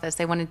out of office.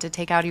 They wanted to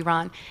take out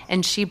Iran,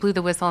 and she blew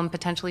the whistle and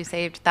potentially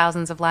saved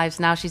thousands of lives.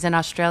 Now she's in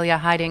Australia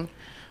hiding.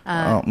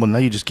 Well, now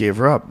you just gave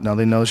her up. Now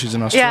they know she's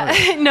in Australia.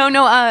 Yeah,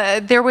 no.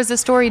 There was a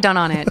story done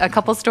on it. A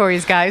couple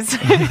stories, guys.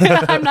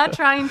 I'm not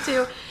trying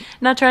to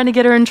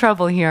get her in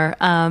trouble here.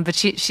 But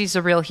she's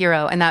a real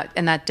hero, and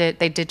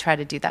they did try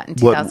to do that in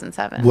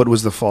 2007. What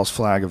was the false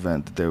flag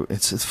event?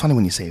 It's funny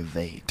when you say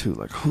they too.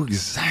 Like, who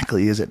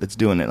exactly is it that's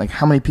doing it? Like,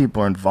 how many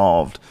people are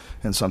involved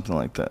in something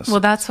like this? Well,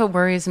 that's what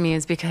worries me,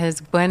 is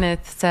because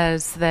Gwyneth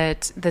says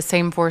that the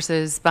same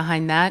forces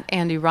behind that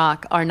and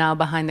Iraq are now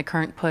behind the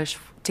current push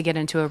to get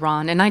into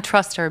Iran. And I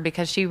trust her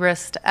because she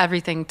risked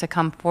everything to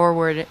come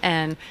forward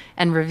and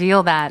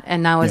reveal that,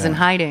 and now is in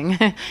hiding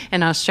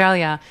in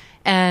Australia.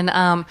 And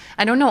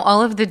I don't know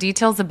all of the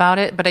details about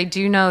it, but I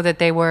do know that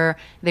they were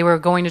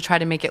going to try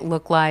to make it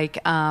look like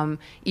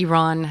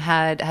Iran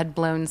had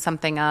blown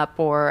something up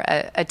or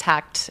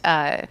attacked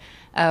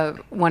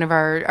one of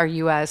our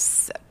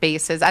U.S.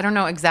 bases. I don't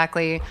know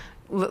exactly.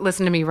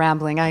 Listen to me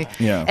rambling.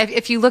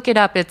 If you look it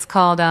up, it's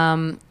called.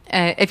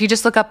 If you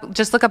just look up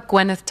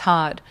Gwyneth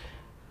Todd.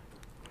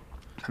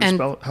 How do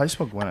you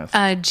spell Gwyneth?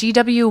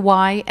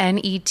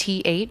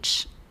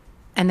 Gwyneth,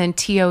 and then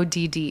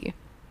TODD.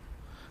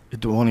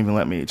 It won't even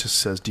let me. It just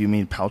says, "Do you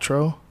mean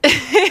Paltrow?"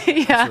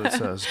 Yeah. That's what it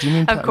says. Do you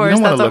mean? Of course,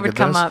 that's what would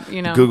come up.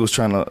 You know, Google's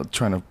trying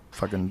to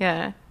fucking.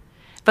 Yeah.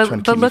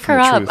 But look her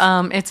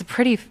up. It's a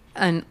pretty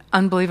an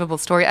unbelievable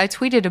story. I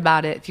tweeted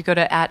about it. If you go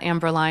to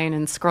 @Amber Lyon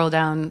and scroll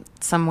down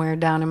somewhere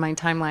down in my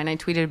timeline, I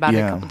tweeted about it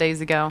a couple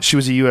days ago. She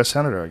was a U.S.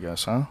 senator, I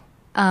guess, huh?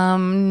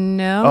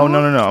 No. Oh, no.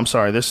 I'm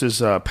sorry. This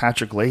is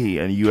Patrick Leahy,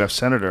 a U.S.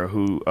 senator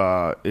who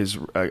is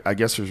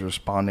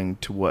responding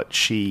to what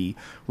she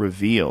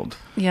revealed.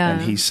 Yeah.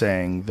 And he's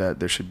saying that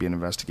there should be an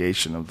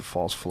investigation of the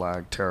false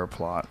flag terror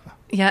plot.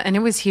 Yeah, and it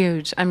was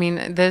huge. I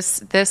mean, this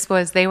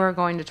was, they were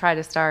going to try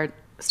to start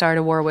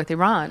a war with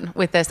Iran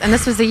with this. And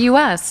this was the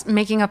U.S.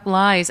 making up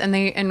lies.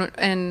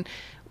 And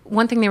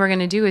one thing they were going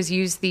to do is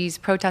use these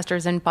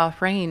protesters in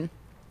Bahrain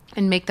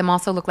and make them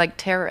also look like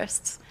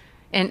terrorists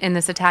in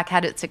this attack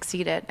had it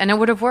succeeded. And it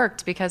would have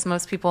worked because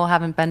most people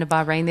haven't been to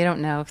Bahrain. They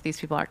don't know if these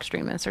people are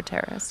extremists or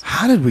terrorists.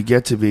 How did we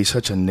get to be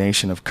such a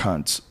nation of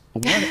cunts?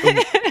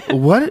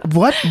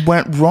 What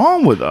went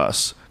wrong with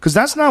us? Because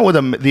that's not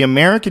what the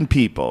American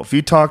people, if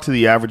you talk to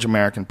the average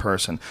American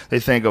person, they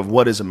think of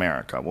what is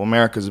America? Well,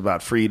 America's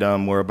about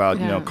freedom. We're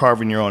about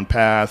carving your own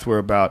path. We're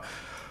about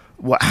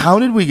how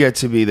did we get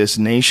to be this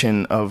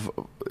nation of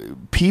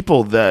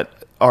people that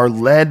are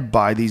led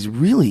by these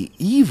really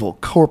evil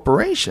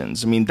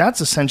corporations? I mean,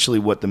 that's essentially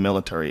what the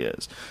military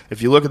is.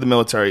 If you look at the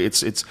military,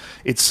 it's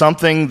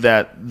something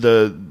that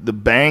the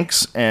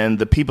banks and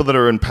the people that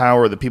are in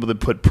power, the people that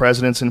put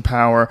presidents in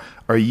power,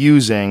 are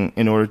using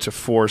in order to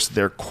force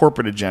their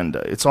corporate agenda.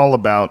 It's all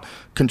about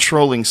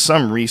controlling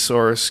some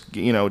resource,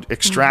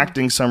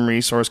 extracting some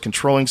resource,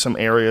 controlling some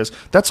areas.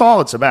 That's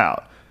all it's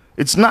about.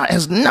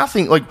 Has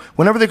nothing, like,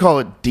 whenever they call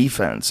it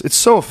defense, it's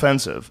so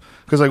offensive.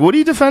 Because, like, what are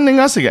you defending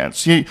us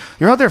against? You're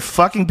out there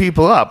fucking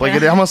people up. Like,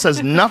 it almost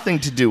has nothing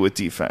to do with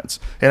defense.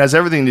 It has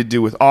everything to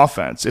do with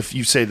offense. If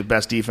you say the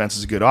best defense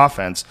is a good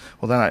offense,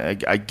 well,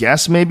 then I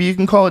guess maybe you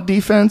can call it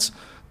defense.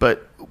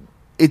 But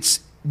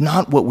it's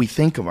not what we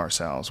think of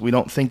ourselves. We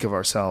don't think of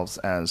ourselves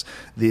as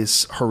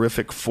this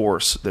horrific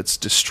force that's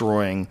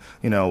destroying,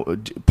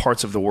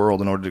 parts of the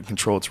world in order to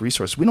control its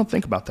resources. We don't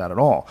think about that at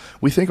all.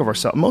 We think of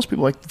ourselves. Most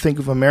people like to think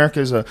of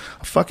America as a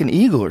fucking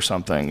eagle or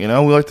something. We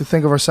like to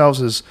think of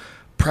ourselves as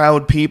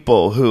proud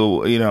people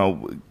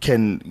who,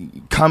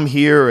 can come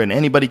here and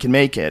anybody can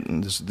make it,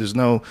 and there's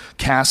no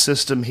caste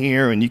system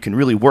here, and you can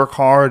really work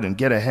hard and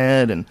get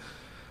ahead. And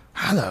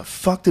how the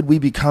fuck did we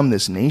become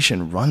this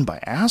nation run by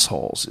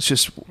assholes?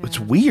 It's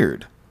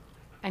weird.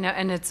 I know,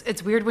 and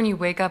it's weird when you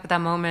wake up at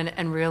that moment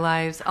and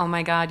realize, oh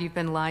my God, you've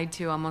been lied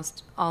to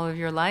almost all of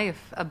your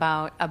life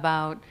about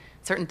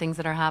certain things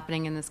that are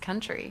happening in this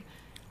country.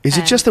 Is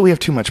it just that we have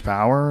too much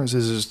power?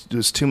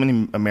 There's too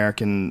many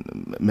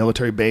American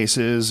military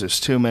bases? There's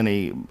too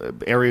many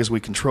areas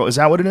we control? Is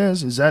that what it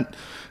is? Is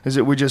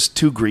it we're just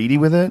too greedy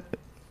with it?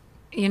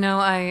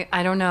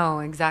 I don't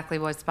know exactly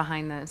what's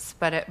behind this,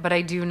 but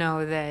I do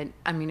know that,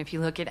 if you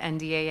look at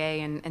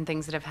NDAA and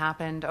things that have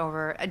happened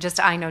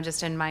I know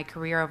just in my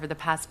career over the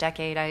past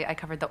decade, I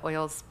covered the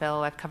oil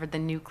spill, I've covered the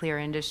nuclear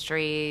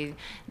industry,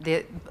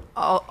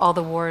 all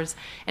the wars,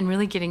 and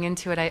really getting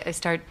into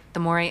it, the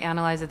more I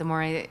analyze it, the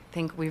more I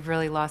think we've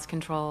really lost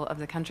control of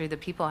the country the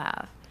people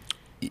have.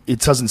 It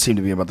doesn't seem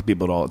to be about the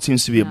people at all. It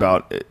seems to be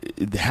about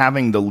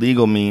having the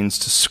legal means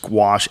to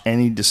squash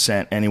any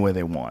dissent any way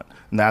they want.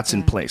 And that's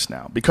in place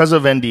now. Because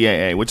of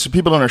NDAA, which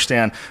people don't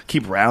understand,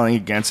 keep rallying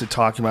against it,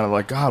 talking about it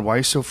like, God, why are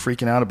you so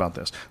freaking out about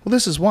this? Well,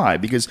 this is why.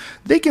 Because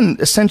they can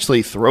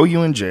essentially throw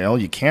you in jail.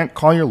 You can't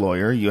call your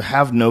lawyer. You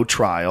have no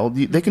trial.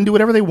 They can do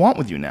whatever they want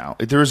with you now.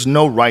 There is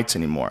no rights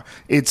anymore.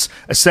 It's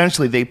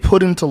essentially they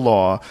put into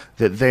law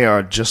that they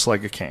are just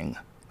like a king.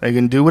 They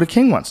can do what a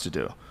king wants to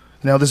do.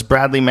 Now, this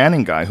Bradley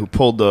Manning guy who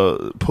pulled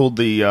the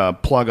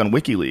plug on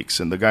WikiLeaks,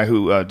 and the guy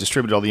who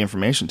distributed all the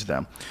information to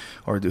them,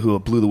 or who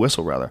blew the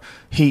whistle, rather,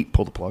 he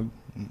pulled the plug.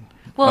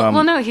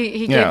 No,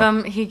 he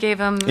gave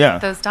him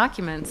those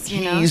documents.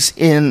 He's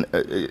in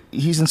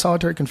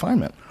solitary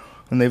confinement,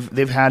 and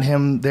they've had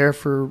him there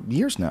for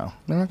years now.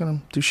 They're not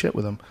going to do shit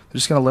with him. They're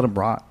just going to let him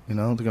rot. They're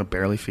going to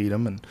barely feed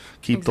him and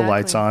keep the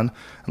lights on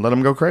and let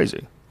him go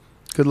crazy.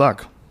 Good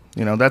luck.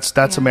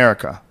 That's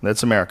America.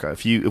 That's America.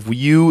 If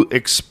you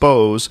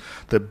expose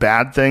the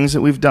bad things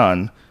that we've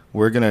done,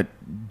 we're going to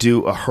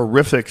do a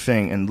horrific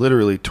thing and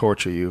literally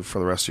torture you for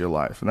the rest of your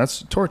life. And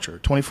that's torture.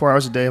 24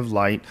 hours a day of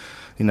light,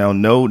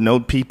 no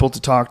people to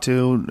talk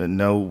to,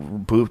 no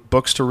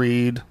books to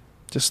read,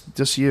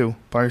 just you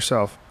by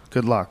yourself.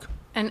 Good luck.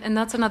 And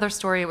that's another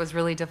story. It was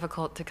really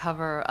difficult to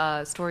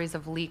cover stories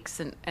of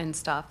leaks and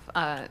stuff.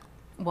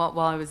 While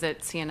I was at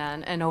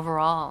CNN and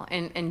overall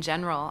in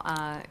general,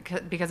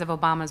 because of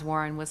Obama's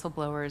war on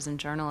whistleblowers and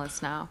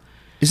journalists now.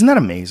 Isn't that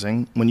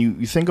amazing? When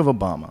you think of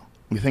Obama,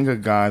 you think of a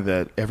guy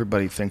that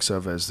everybody thinks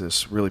of as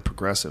this really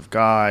progressive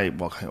guy.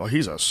 Well,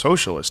 he's a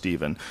socialist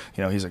even.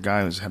 He's a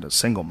guy who's had a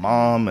single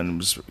mom and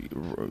was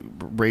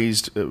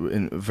raised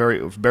in a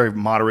very, very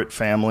moderate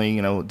family,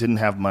 didn't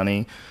have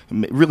money,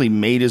 really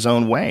made his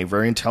own way,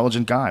 very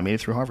intelligent guy, made it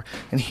through Harvard.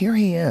 And here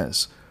he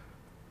is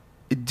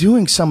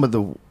doing some of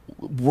the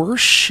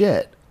worst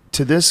shit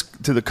to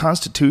the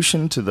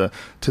Constitution, to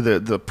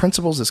the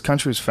principles this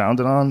country is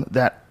founded on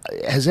that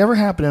has ever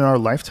happened in our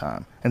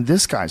lifetime. And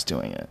this guy's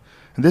doing it.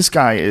 And this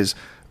guy is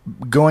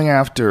going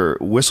after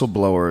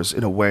whistleblowers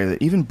in a way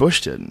that even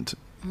Bush didn't.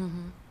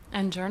 Mm-hmm.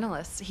 And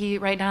journalists.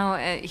 Right now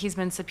he's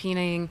been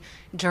subpoenaing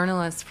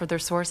journalists for their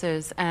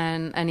sources,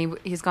 and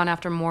he's gone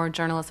after more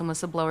journalists and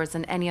whistleblowers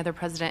than any other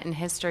president in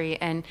history,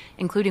 and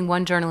including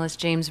one journalist,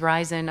 James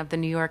Risen of the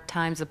New York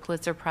Times, a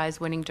Pulitzer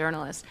Prize-winning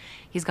journalist.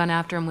 He's gone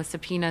after him with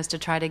subpoenas to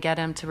try to get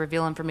him to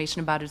reveal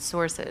information about his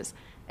sources.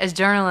 As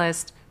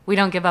journalists, we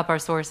don't give up our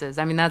sources.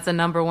 That's the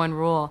number one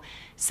rule.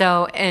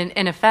 So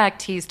in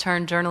effect, he's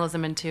turned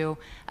journalism into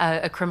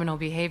a criminal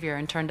behavior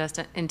and turned us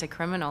into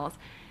criminals.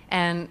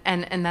 And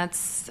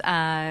that's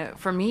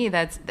for me,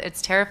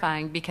 it's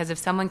terrifying, because if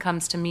someone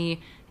comes to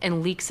me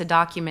and leaks a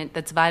document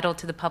that's vital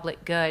to the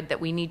public good that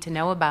we need to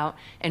know about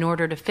in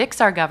order to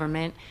fix our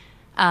government,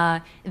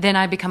 then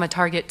I become a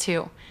target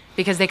too,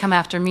 because they come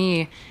after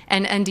me.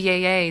 And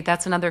NDAA,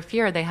 that's another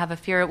fear. They have a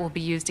fear it will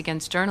be used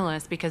against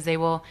journalists, because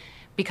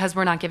because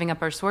we're not giving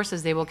up our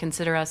sources, they will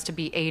consider us to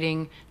be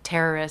aiding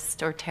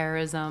terrorists or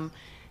terrorism,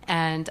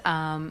 and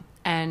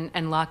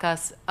lock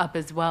us up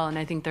as well. And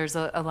I think there's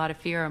a lot of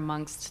fear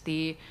amongst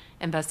the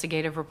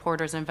investigative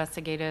reporters,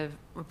 investigative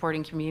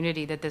reporting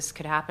community that this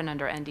could happen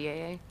under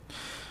NDAA.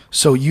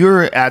 So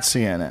you're at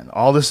CNN.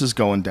 All this is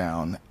going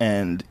down,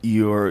 and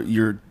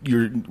you're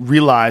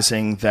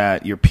realizing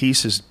that your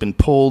piece has been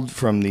pulled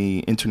from the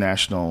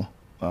international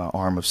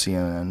arm of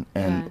CNN.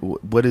 And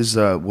what is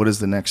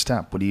the next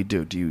step? What do you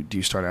do? Do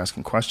you start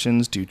asking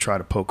questions? Do you try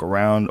to poke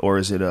around, or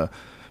is it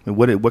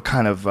what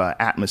kind of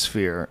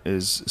atmosphere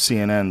is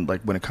CNN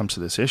like when it comes to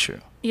this issue?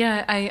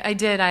 Yeah, I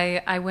did.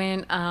 I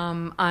went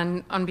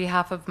on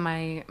behalf of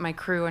my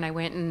crew, and I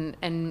went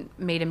and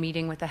made a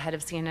meeting with the head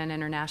of CNN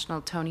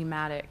International, Tony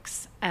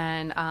Maddox,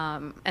 and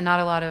not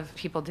a lot of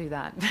people do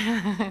that.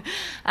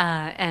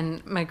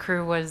 And my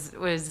crew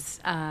was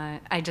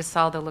I just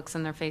saw the looks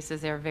on their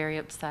faces. They were very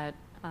upset.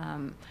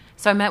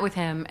 So I met with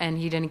him, and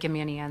he didn't give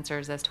me any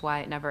answers as to why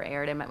it never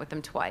aired. I met with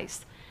him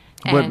twice.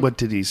 What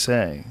did he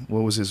say?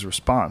 What was his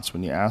response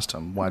when you asked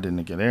him why didn't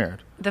it get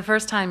aired? The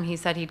first time he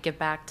said he'd get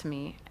back to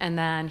me, and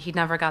then he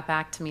never got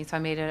back to me, so I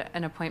made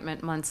an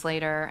appointment months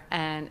later,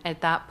 and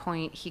at that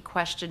point he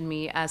questioned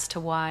me as to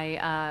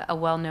why a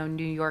well-known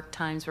New York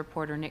Times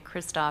reporter, Nick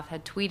Kristof,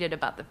 had tweeted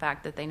about the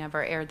fact that they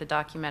never aired the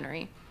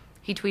documentary.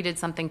 He tweeted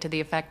something to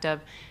the effect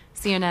of,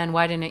 CNN,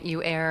 why didn't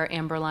you air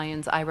Amber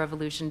Lyon's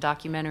iRevolution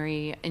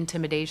documentary,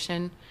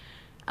 Intimidation?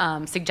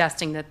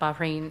 Suggesting that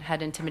Bahrain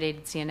had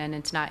intimidated CNN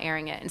into not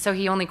airing it. And so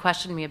he only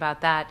questioned me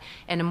about that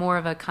in a more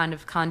of a kind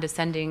of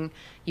condescending,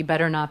 you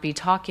better not be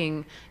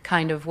talking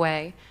kind of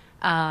way.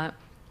 And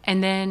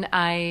then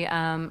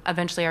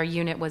eventually our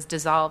unit was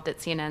dissolved at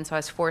CNN, so I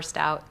was forced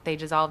out. They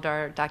dissolved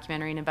our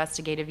documentary and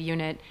investigative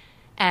unit.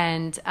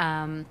 And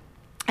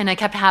I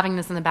kept having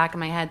this in the back of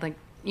my head, like,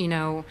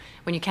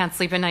 when you can't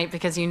sleep at night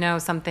because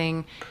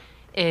something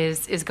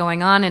is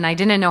going on, and I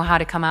didn't know how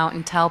to come out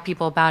and tell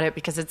people about it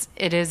because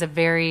it is a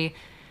very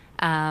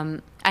I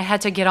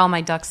had to get all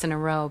my ducks in a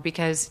row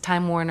because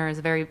Time Warner is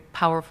a very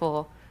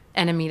powerful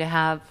enemy to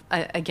have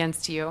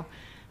against you,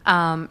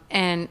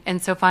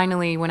 and so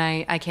finally when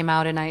I came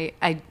out and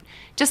I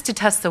just to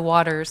test the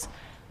waters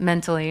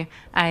mentally,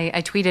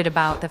 I tweeted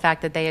about the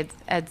fact that they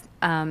had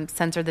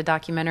censored the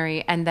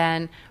documentary, and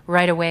then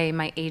right away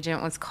my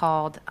agent was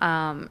called,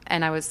 and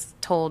I was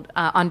told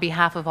on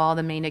behalf of all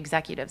the main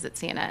executives at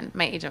CNN,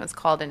 my agent was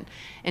called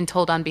and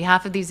told on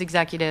behalf of these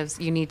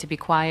executives, you need to be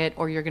quiet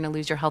or you're going to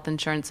lose your health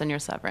insurance and your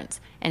severance.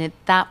 And at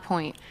that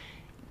point,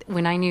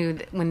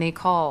 when they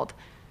called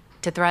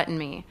to threaten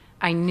me,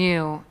 I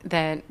knew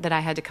that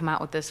I had to come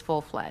out with this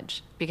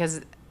full-fledged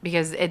because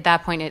at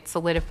that point it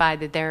solidified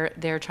that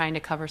they're trying to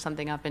cover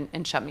something up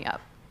and shut me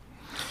up.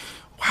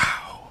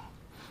 Wow.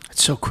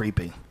 It's so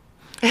creepy.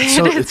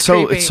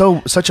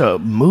 It's such a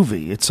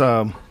movie. It's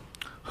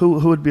who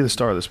would be the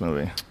star of this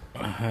movie?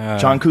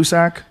 John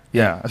Cusack?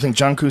 Yeah, I think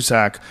John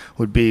Cusack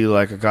would be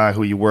like a guy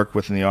who you work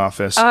with in the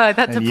office. Oh, I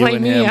thought to play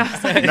me. No. Yeah,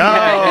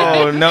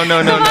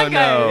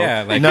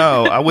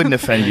 no, I wouldn't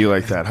offend you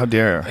like that. How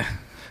dare?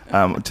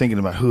 I'm thinking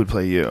about who would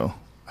play you.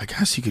 I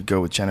guess you could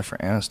go with Jennifer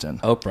Aniston.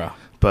 Oprah.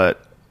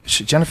 But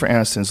Jennifer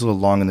Aniston's a little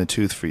long in the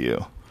tooth for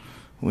you.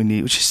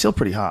 She's still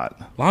pretty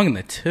hot. Long in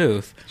the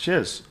tooth? She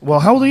is. Well,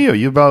 how old are you?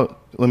 You about,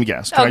 let me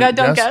guess. Oh, God,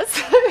 don't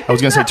guess. I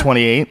was going to say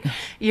 28.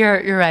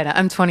 You're right.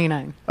 I'm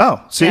 29.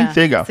 Oh, see? Yeah,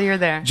 there you go. So you're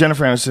there.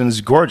 Jennifer Aniston's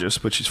gorgeous,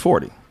 but she's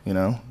 40.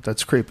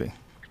 That's creepy.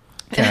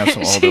 Can't have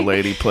some older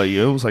lady play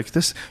you. It was like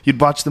this.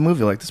 You'd watch the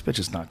movie like, this bitch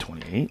is not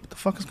 28. What the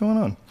fuck is going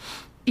on?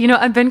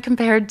 I've been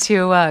compared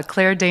to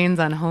Claire Danes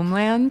on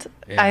Homeland.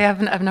 Yeah.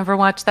 I've never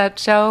watched that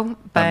show.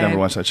 But I've never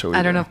watched that show either.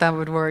 I don't know if that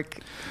would work.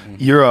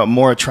 You're a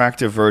more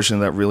attractive version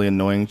of that really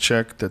annoying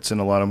chick that's in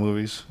a lot of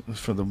movies.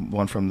 For the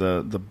one from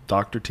the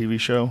Doctor TV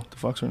show. The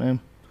fuck's her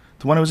name?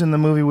 The one who was in the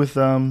movie with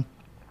Seth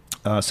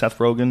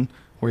Rogen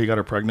where he got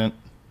her pregnant.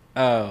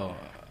 Oh,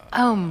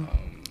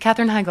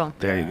 Katherine Heigl.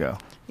 There you go.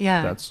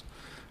 Yeah.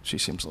 She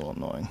seems a little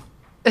annoying.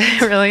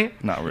 Really?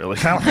 Not really.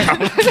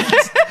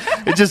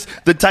 It's just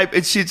the type.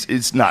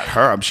 It's not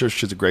her. I'm sure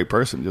she's a great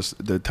person.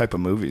 Just the type of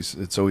movies.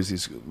 It's always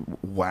these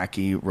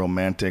wacky,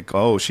 romantic.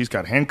 Oh, she's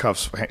got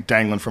handcuffs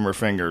dangling from her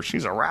finger.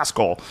 She's a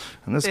rascal.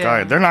 And this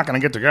guy, they're not going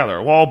to get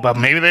together. Well, but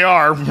maybe they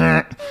are.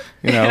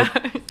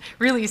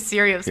 Really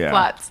serious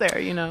plots there.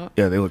 Yeah,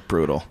 they look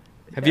brutal.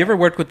 Have you ever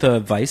worked with the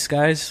Vice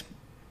guys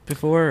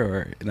before,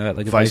 or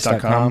like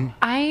Vice.com?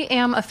 I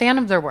am a fan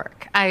of their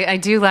work. I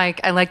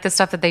like the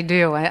stuff that they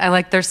do. I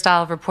like their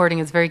style of reporting.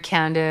 It's very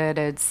candid.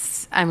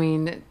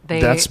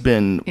 That's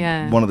been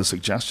one of the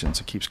suggestions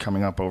that keeps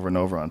coming up over and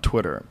over on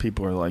Twitter.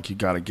 People are like, you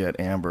got to get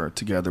Amber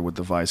together with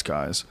the Vice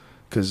guys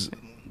because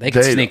they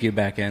can sneak you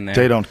back in there.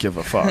 They don't give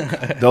a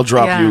fuck. They'll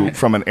drop you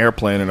from an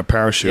airplane in a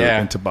parachute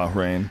into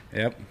Bahrain.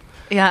 Yep.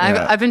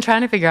 Yeah, I've been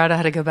trying to figure out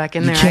how to go back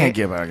in there. You can't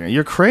get back in.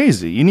 You're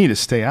crazy. You need to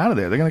stay out of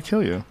there. They're going to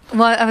kill you.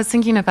 Well, I was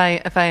thinking if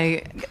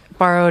I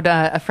borrowed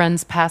a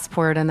friend's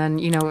passport and then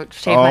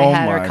shave my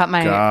head or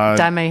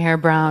dye my hair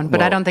brown,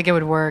 but I don't think it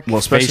would work. Well,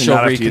 especially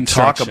not if you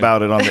talk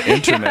about it on the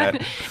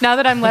internet. Now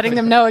that I'm letting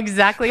them know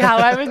exactly how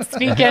I would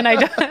sneak in, I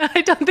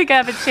don't think I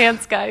have a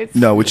chance, guys.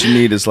 No, what you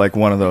need is like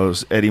one of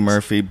those Eddie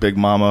Murphy Big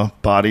Mama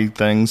body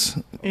things.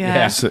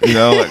 Yeah. So,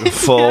 like a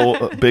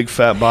full big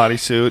fat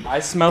bodysuit. I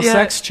smell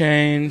sex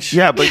change.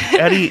 Yeah, but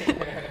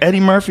Eddie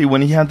Murphy,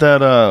 when he had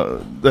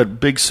that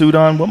big suit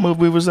on, what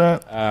movie was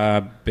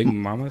that? Big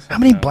Mama. How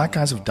many black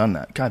guys have done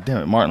that? God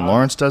damn it. Martin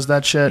Lawrence does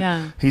that shit.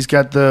 Yeah. He's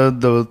got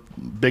the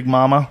Big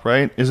Mama,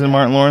 right? Isn't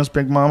Martin Lawrence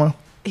Big Mama?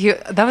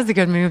 That was a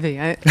good movie.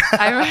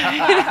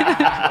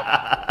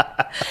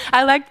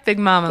 I liked Big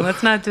Mama.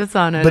 Let's not diss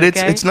on it. But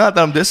it's not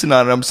that I'm dissing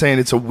on it. I'm saying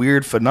it's a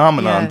weird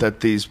phenomenon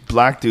that these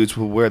black dudes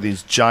will wear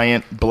these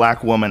giant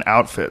black woman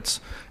outfits,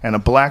 and a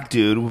black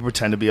dude will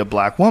pretend to be a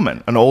black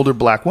woman, an older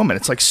black woman.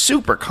 It's like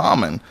super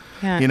common.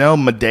 Yeah.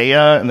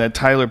 Medea and that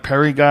Tyler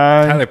Perry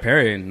guy. Tyler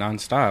Perry,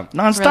 nonstop.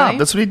 Really?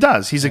 That's what he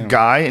does. He's a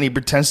guy, and he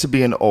pretends to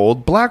be an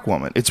old black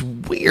woman. It's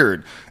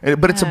weird,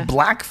 but it's a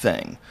black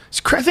thing.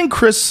 I think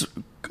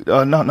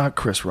not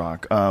Chris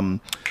Rock. I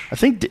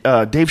think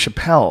Dave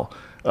Chappelle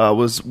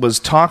was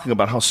talking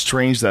about how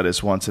strange that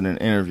is once in an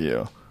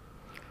interview.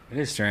 It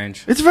is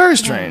strange. It's very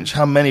strange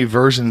how many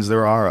versions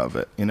there are of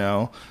it, you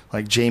know?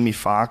 Like Jamie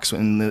Foxx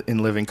in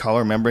Living Color.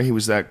 Remember? He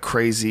was that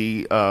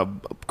crazy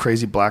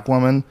black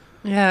woman.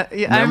 Yeah,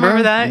 I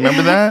remember that.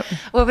 Remember that?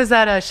 What was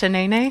that,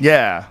 Shanae?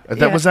 Yeah.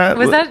 Was that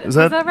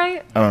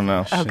right? I don't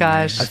know. Oh,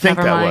 gosh. I think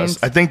Never mind.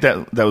 was. I think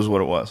that was what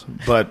it was.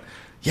 But,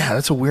 yeah,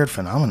 that's a weird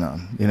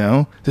phenomenon, you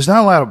know? There's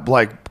not a lot of,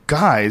 like,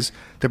 guys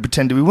that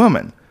pretend to be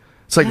women.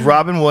 It's like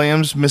Robin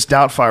Williams, Miss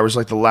Doubtfire was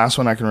like the last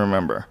one I can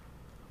remember.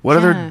 What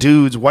other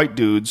dudes, white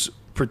dudes,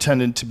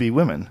 pretended to be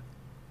women?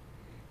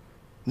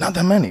 Not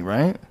that many,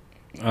 right?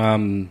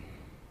 Robin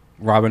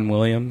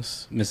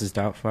Williams, Mrs.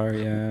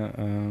 Doubtfire, yeah.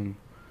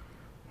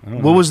 I don't know.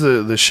 What was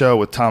the show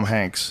with Tom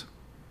Hanks?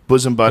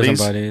 Bosom Buddies?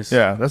 Bosom Buddies.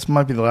 Yeah, that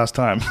might be the last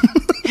time.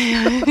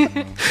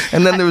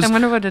 And then there was I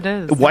wonder what it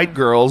is. white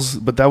girls,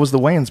 but that was the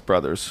Wayans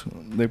brothers.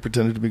 They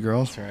pretended to be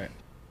girls. That's right.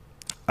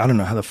 I don't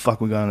know how the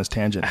fuck we got on this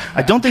tangent.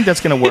 I don't think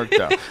that's going to work,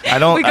 though. I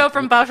don't. We go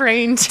from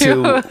Bahrain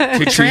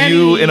to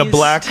you in a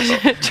black,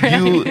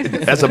 you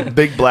as a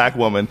big black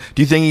woman.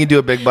 Do you think you can do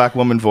a big black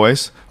woman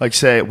voice? Like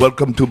say,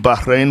 "Welcome to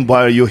Bahrain.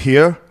 Why are you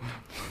here?"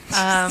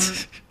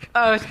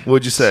 Oh,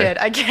 what'd you say? Shit,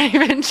 I can't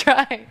even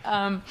try.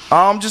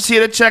 I'm just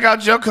here to check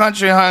out your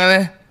country,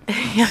 honey.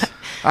 Yeah.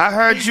 I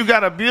heard you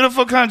got a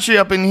beautiful country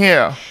up in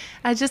here.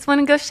 I just want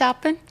to go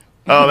shopping.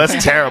 Oh,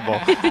 that's terrible.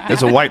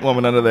 There's a white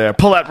woman under there.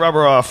 Pull that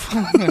rubber off.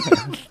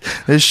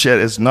 This shit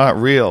is not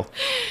real.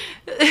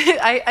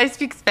 I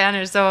speak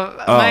Spanish, so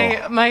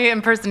my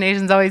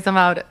impersonations always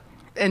somehow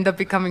end up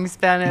becoming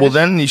Spanish. Well,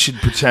 then you should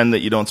pretend that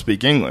you don't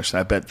speak English.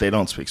 I bet they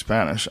don't speak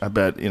Spanish. I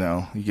bet,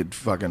 you could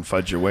fucking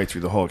fudge your way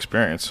through the whole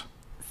experience.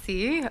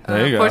 Sí,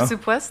 There you por go.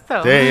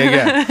 supuesto.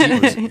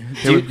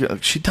 There you go.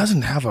 She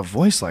doesn't have a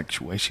voice like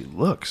the way she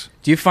looks.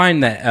 Do you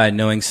find that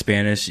knowing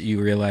Spanish, you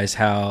realize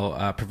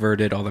how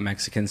perverted all the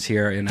Mexicans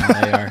here in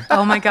LA are?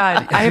 Oh my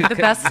God, I have the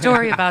best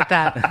story about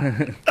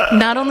that.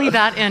 Not only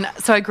that,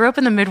 so I grew up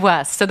in the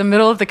Midwest, so the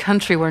middle of the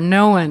country where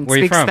no one Where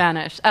are you speaks from?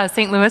 Spanish.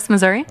 St. Louis,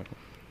 Missouri.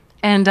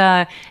 And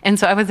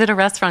so I was at a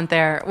restaurant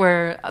there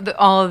where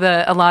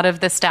a lot of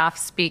the staff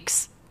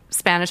speaks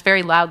Spanish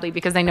very loudly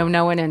because they know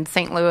no one in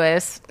St.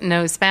 Louis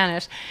knows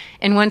Spanish.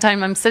 And one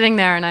time I'm sitting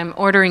there and I'm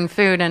ordering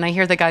food and I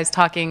hear the guys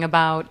talking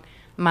about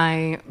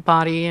my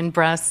body and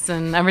breasts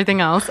and everything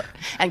else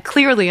and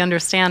clearly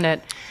understand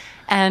it.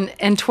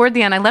 And toward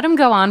the end, I let them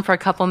go on for a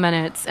couple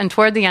minutes. And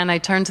toward the end, I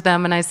turned to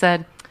them and I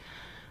said,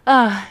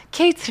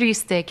 qué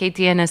triste que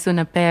tienes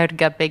una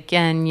perga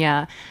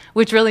pequeña,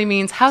 which really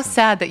means how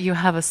sad that you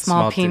have a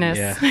small penis.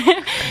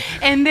 Yeah.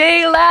 And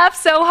they laughed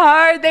so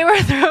hard. They were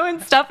throwing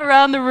stuff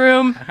around the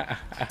room.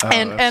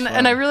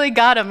 And I really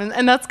got them.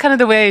 And that's kind of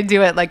the way I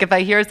do it. Like if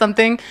I hear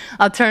something,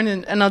 I'll turn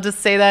and I'll just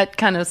say that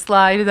kind of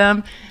sly to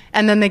them.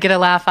 And then they get a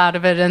laugh out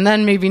of it. And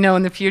then maybe know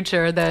in the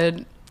future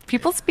that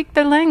people speak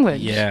their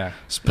language. Yeah.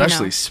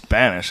 Especially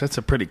Spanish. That's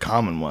a pretty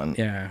common one.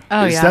 Yeah.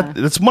 Oh, yeah.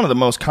 That's one of the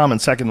most common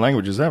second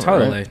languages ever.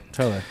 Totally. Right?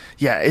 Totally.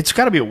 Yeah, it's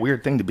got to be a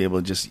weird thing to be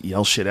able to just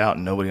yell shit out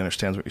and nobody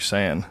understands what you're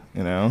saying,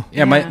 you know?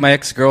 Yeah, my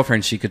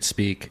ex-girlfriend, she could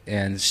speak,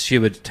 and she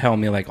would tell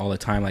me, like, all the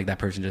time, like, that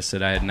person just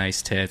said I had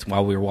nice tits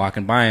while we were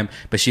walking by him,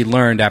 but she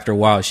learned after a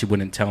while she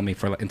wouldn't tell me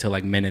until,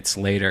 like, minutes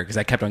later, because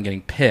I kept on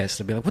getting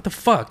pissed. I'd be like, what the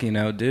fuck,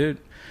 dude?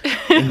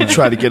 You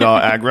try to get all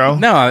aggro?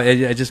 No,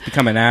 I just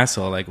become an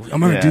asshole. Like, I'm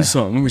going to do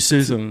something. I'm going to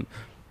say something.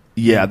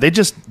 Yeah,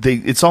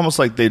 it's almost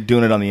like they're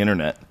doing it on the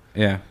internet.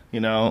 Yeah.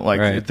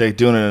 Right. They're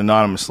doing it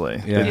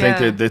anonymously.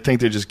 Yeah. They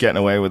think they're just getting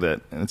away with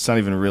it, and it's not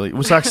even really. It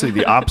was actually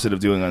the opposite of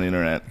doing it on the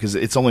internet because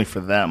it's only for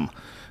them.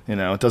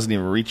 It doesn't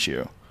even reach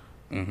you.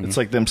 Mm-hmm. It's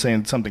like them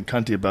saying something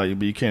cunty about you,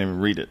 but you can't even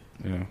read it.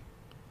 Yeah.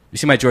 You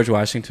see my George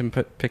Washington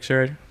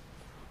picture?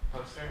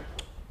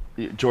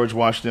 George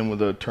Washington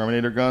with a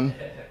Terminator gun.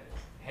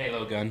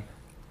 Halo gun.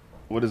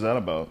 What is that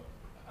about?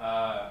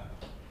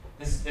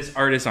 This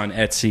artist on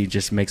Etsy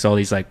just makes all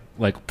these like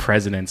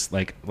presidents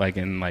like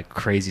in like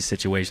crazy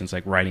situations,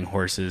 like riding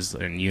horses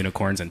and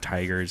unicorns and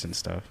tigers and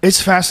stuff. It's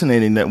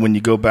fascinating that when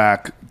you go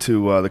back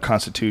to the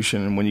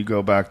Constitution and when you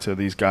go back to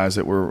these guys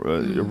that were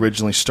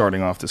originally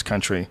starting off this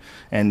country,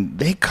 and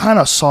they kind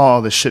of saw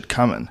the shit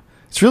coming.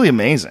 It's really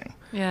amazing.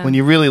 Yeah. When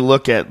you really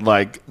look at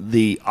like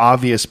the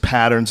obvious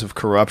patterns of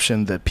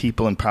corruption that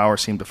people in power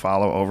seem to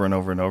follow over and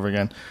over and over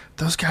again,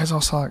 those guys all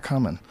saw it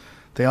coming.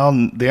 They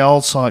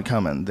all saw it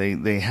coming.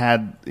 They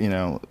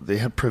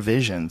had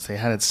provisions. They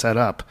had it set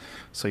up.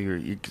 So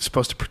you're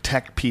supposed to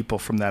protect people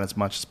from that as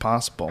much as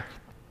possible.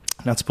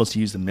 You're not supposed to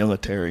use the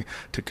military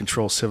to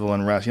control civil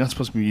unrest. You're not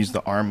supposed to use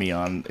the army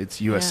on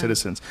its U.S.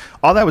 citizens.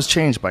 All that was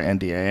changed by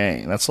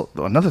NDAA. And that's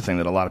another thing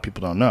that a lot of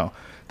people don't know.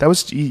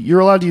 You're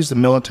allowed to use the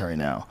military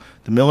now.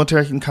 The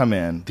military can come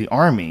in, the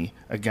army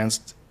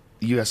against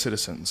U.S.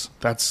 citizens.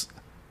 That's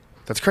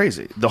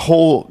crazy. The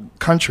whole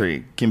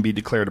country can be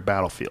declared a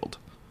battlefield.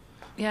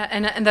 Yeah,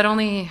 and that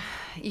only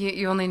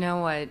you only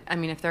know what I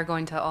mean if they're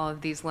going to all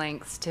of these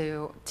lengths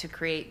to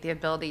create the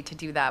ability to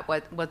do that.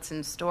 What's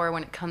in store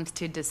when it comes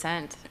to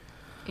dissent?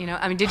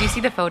 I mean, did you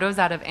see the photos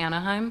out of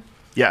Anaheim?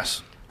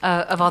 Yes.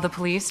 of all the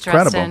police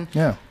dressed Incredible. in.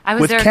 Yeah. I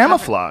was With there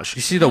camouflage.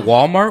 You see the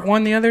Walmart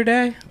one the other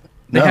day?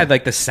 They No. had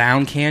like the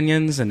sound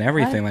canyons and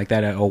everything What? like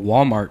that at a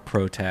Walmart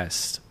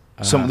protest.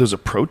 There's a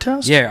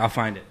protest? Yeah, I'll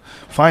find it.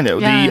 Find it.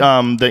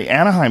 Yeah. The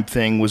Anaheim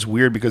thing was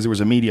weird because there was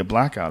a media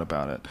blackout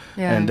about it,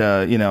 Yeah. and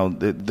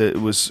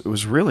it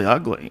was really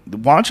ugly.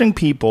 Watching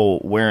people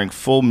wearing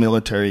full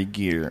military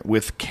gear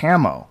with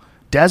camo,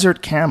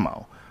 desert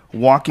camo,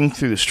 walking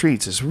through the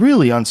streets is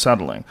really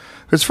unsettling.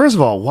 Because first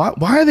of all,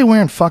 why are they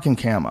wearing fucking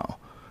camo?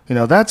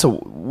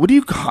 What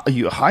are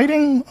you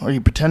hiding? Are you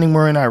pretending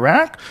we're in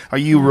Iraq? Are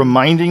you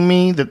reminding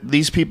me that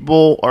these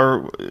people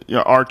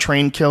are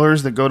trained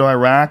killers that go to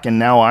Iraq and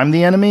now I'm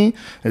the enemy?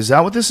 Is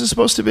that what this is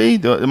supposed to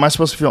be? Am I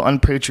supposed to feel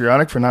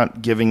unpatriotic for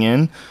not giving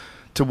in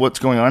to what's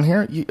going on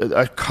here?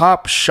 A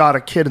cop shot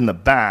a kid in the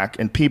back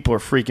and people are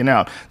freaking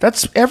out.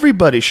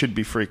 Everybody should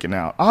be freaking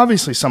out.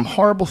 Obviously some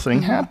horrible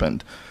thing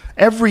happened.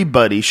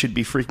 Everybody should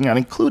be freaking out,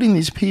 including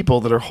these people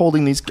that are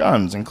holding these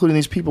guns, including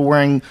these people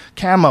wearing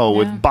camo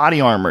with body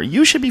armor.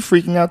 You should be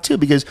freaking out too,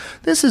 because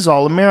this is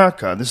all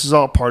America. This is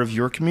all part of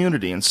your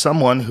community, and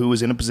someone who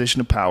is in a position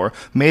of power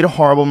made a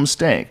horrible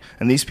mistake,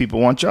 and these people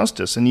want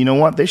justice. And you know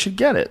what? They should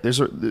get it.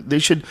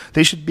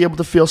 They should be able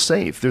to feel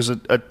safe. There's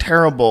a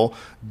terrible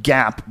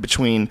gap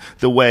between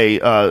the way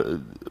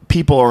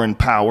people are in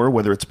power,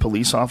 whether it's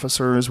police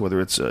officers,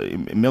 whether it's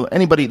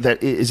anybody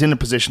that is in a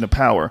position of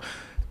power,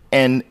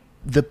 and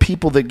the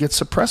people that get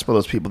suppressed by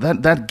those people.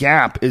 That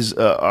gap is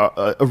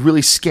a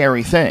really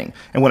scary thing.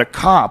 And when a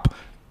cop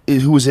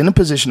who is in a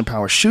position of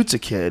power shoots a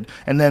kid,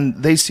 and then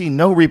they see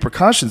no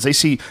repercussions, they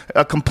see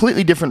a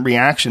completely different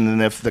reaction than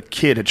if the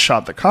kid had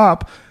shot the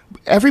cop,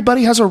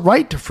 everybody has a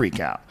right to freak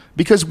out.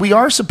 Because we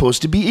are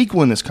supposed to be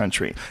equal in this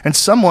country. And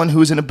someone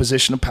who is in a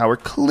position of power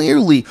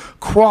clearly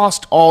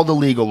crossed all the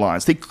legal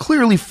lines. They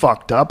clearly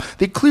fucked up.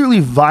 They clearly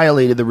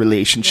violated the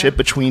relationship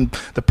between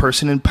the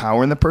person in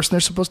power and the person they're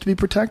supposed to be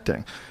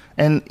protecting.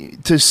 And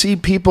to see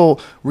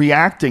people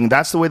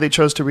that's the way they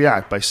chose to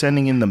react, by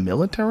sending in the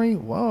military?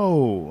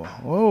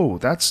 Whoa,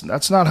 that's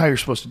not how you're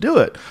supposed to do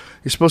it.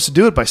 You're supposed to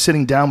do it by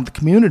sitting down with the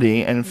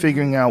community and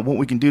figuring out what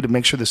we can do to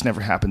make sure this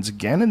never happens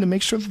again, and to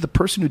make sure that the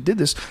person who did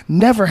this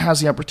never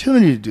has the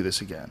opportunity to do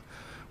this again.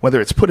 Whether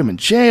it's put them in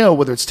jail,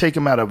 whether it's take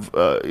them out of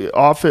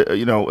office,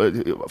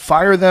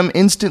 fire them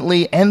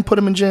instantly and put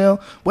them in jail,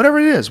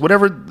 whatever it is,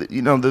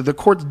 the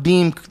courts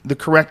deem the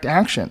correct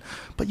action.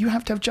 But you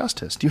have to have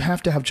justice. You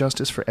have to have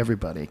justice for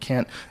everybody. It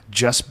can't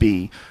just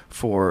be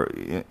for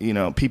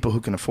people who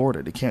can afford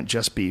it. It can't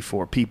just be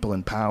for people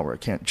in power.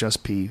 It can't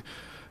just be.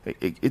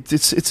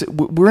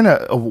 We're in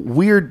a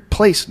weird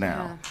place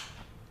now.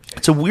 Yeah.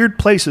 It's a weird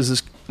place.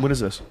 What is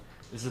this?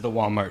 This is the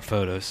Walmart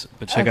photos.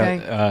 But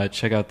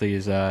check out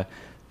these.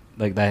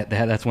 Like that.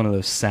 That's one of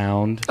those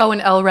sound. Oh, an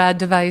LRAD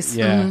device.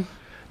 Yeah. Mm-hmm.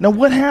 Now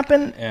what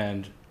happened?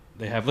 And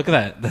they have. Look at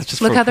that. That's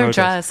just. Look for how they're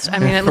protest. dressed.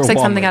 I mean, it looks like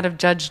something Walmart. out of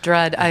Judge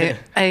Dredd.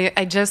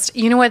 I just,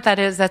 you know what that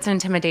is? That's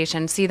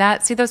intimidation. See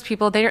that? See those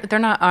people? They're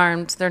not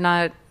armed. They're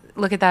not.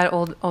 Look at that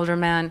older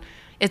man.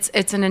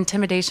 It's an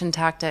intimidation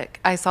tactic.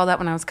 I saw that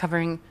when I was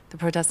covering the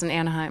protests in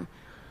Anaheim.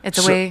 It's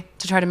a way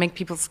to try to make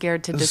people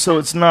scared to dissent. So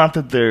it's not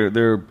that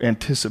they're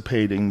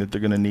anticipating that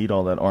they're going to need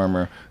all that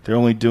armor. They're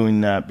only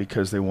doing that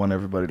because they want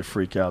everybody to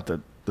freak out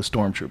that the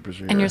stormtroopers are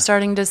here. And you're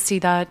starting to see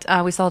that.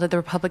 We saw it at the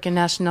Republican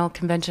National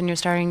Convention. You're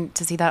starting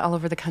to see that all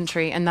over the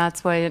country. And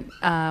that's what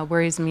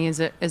worries me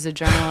as a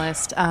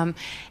journalist.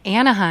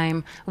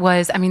 Anaheim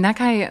that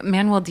guy,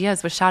 Manuel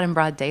Diaz, was shot in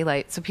broad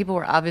daylight. So people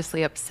were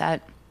obviously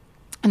upset.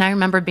 And I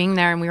remember being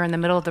there, and we were in the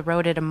middle of the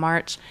road at a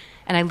march.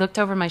 And I looked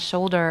over my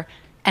shoulder,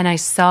 and I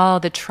saw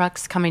the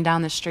trucks coming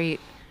down the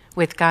street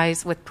with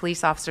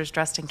police officers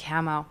dressed in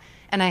camo.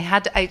 And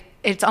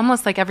it's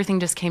almost like everything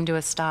just came to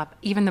a stop.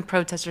 Even the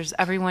protesters,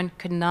 everyone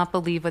could not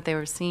believe what they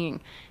were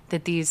seeing,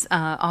 that these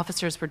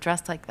officers were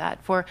dressed like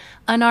that for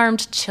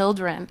unarmed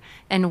children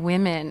and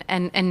women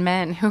and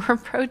men who were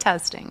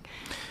protesting.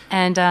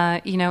 And,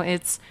 I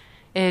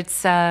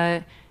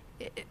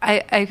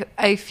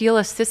feel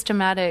a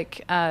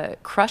systematic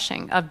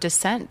crushing of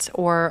dissent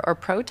or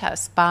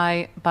protests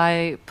by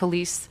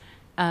police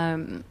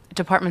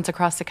departments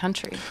across the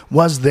country.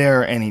 Was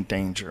there any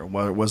danger?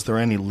 Was there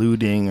any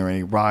looting or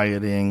any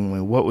rioting? I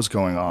mean, what was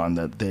going on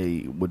that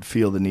they would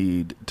feel the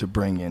need to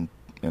bring in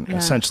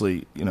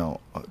essentially,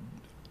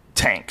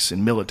 tanks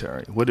and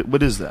military?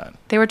 What is that?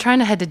 They were trying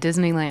to head to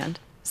Disneyland.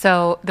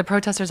 So the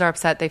protesters are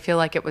upset. They feel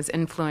like it was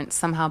influenced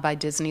somehow by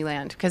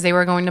Disneyland because they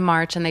were going to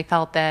march and they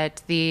felt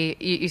that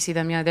you see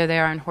them, there they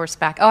are on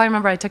horseback. Oh, I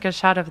remember I took a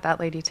shot of that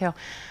lady too.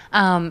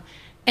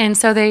 And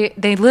so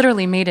they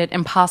literally made it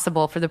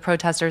impossible for the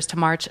protesters to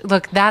march.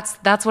 Look,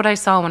 that's what I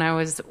saw when I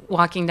was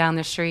walking down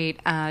the street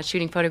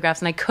shooting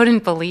photographs, and I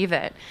couldn't believe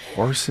it.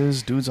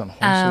 Horses, dudes on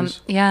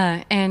horses.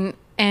 Yeah, and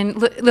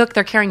look,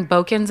 they're carrying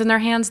bokens in their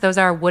hands. Those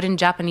are wooden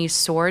Japanese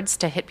swords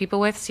to hit people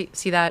with.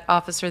 See that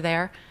officer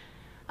there?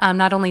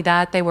 Not only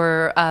that, they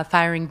were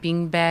firing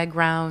beanbag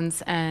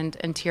rounds and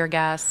tear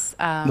gas.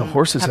 The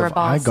horses have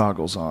balls. eye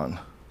goggles on.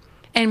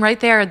 And right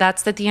there,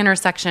 that's at the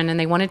intersection, and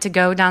they wanted to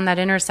go down that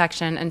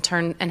intersection and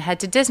turn and head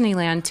to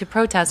Disneyland to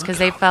protest because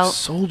they felt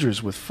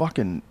soldiers with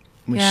fucking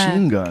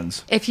machine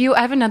guns. I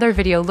have another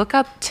video. Look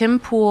up Tim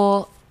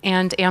Pool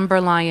and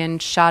Amber Lyon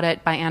shot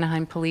at by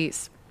Anaheim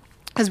police,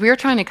 because we were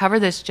trying to cover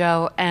this,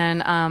 Joe,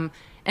 and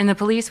the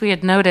police, we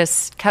had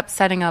noticed, kept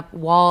setting up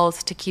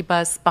walls to keep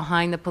us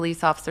behind the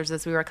police officers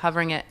as we were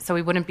covering it, so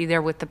we wouldn't be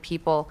there with the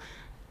people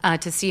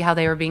to see how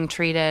they were being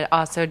treated,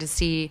 also to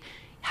see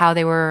how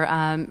they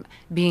were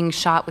being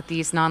shot with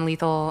these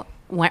non-lethal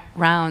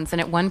rounds.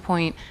 And at one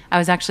point, I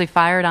was actually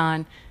fired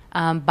on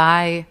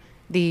by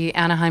the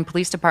Anaheim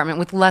Police Department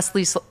with less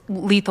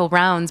lethal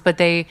rounds, but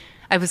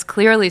I was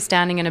clearly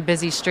standing in a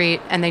busy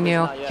street, and they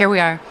knew, here we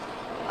are.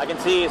 I can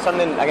see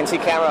something. I can see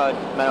camera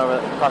men over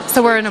across the street.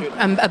 So we're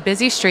in a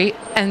busy street,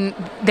 and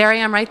there I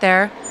am right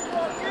there.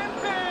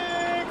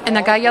 And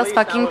that guy yells,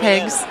 "Fucking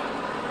pigs!"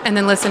 And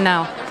then listen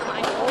now.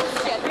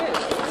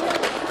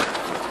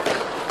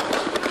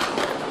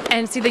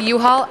 And see the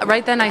U-Haul?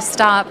 Right then I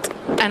stopped,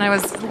 and I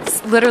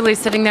was literally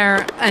sitting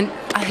there and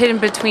hidden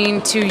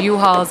between two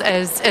U-Hauls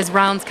as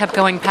rounds kept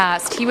going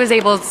past. He was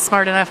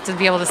smart enough to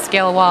be able to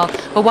scale a wall.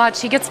 But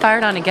watch, he gets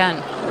fired on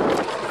again.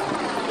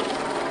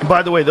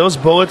 By the way, those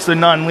bullets, they're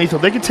non-lethal.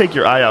 They can take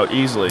your eye out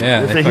easily.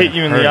 Yeah, if they hit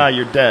you in the eye,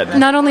 you're dead.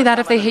 Not only that,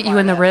 if they hit you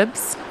in the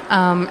ribs,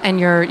 and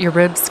your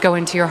ribs go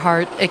into your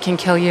heart, it can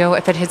kill you.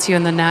 If it hits you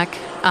in the neck,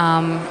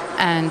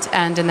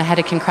 and in the head,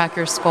 it can crack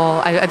your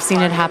skull. I've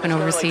seen it happen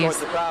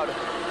overseas.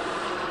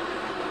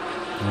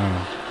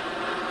 Wow.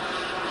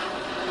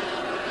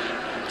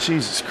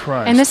 Jesus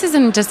Christ. And this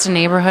isn't just a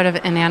neighborhood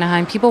in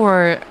Anaheim. People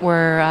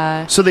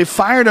were so they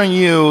fired on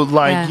you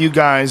like you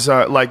guys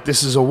are, like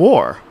this is a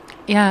war.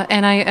 Yeah,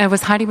 and I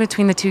was hiding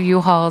between the two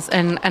U-Hauls,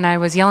 and I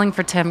was yelling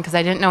for Tim because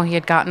I didn't know he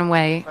had gotten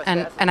away,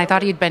 and I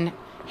thought he'd been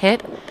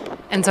hit,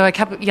 and so I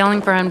kept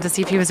yelling for him to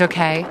see if he was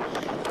okay.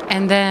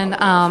 And then,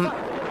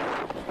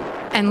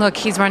 and look,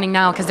 he's running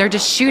now because they're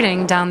just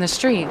shooting down the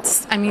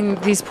streets. I mean,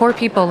 these poor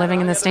people living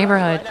in this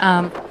neighborhood.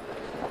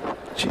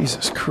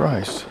 Jesus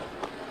Christ.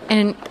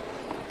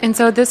 And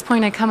so at this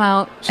point, I come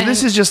out. So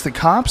this is just the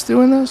cops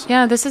doing this?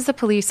 Yeah, this is the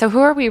police. So who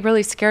are we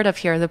really scared of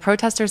here? The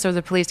protesters or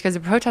the police? Because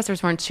the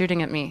protesters weren't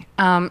shooting at me.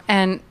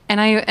 And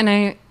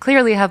I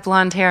clearly have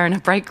blonde hair and a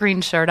bright green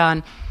shirt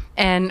on,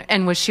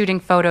 and was shooting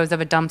photos of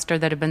a dumpster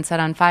that had been set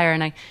on fire.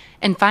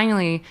 And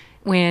finally,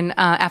 when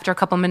after a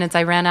couple minutes,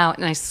 I ran out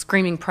and I was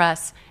screaming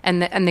press,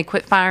 and they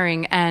quit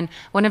firing. And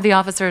one of the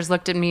officers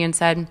looked at me and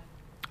said,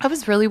 "I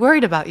was really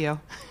worried about you."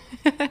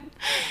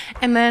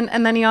 And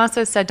then he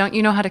also said, "Don't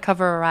you know how to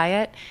cover a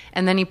riot?"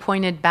 And then he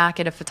pointed back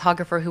at a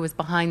photographer who was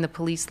behind the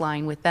police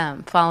line with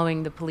them,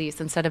 following the police,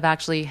 instead of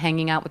actually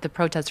hanging out with the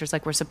protesters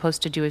like we're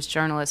supposed to do as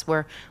journalists.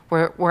 We're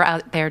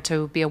out there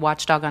to be a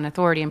watchdog on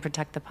authority and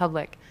protect the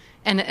public.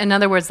 And in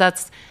other words,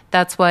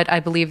 that's what I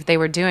believe they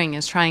were doing,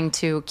 is trying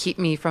to keep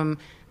me from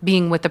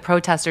being with the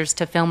protesters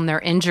to film their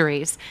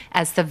injuries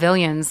as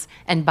civilians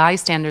and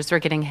bystanders were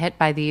getting hit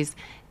by these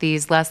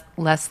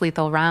less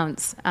lethal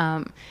rounds.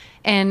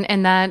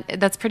 And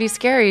that's pretty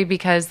scary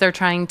because they're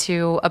trying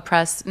to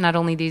oppress not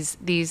only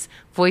these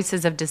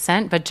voices of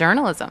dissent, but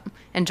journalism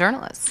and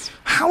journalists.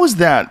 How is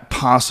that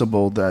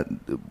possible that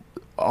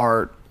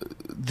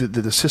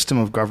the system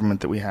of government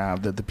that we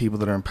have, that the people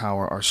that are in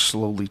power are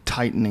slowly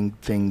tightening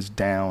things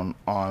down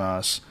on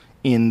us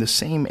in the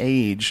same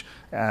age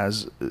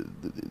as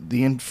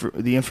the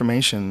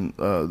information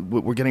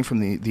we're getting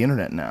from the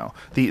internet now,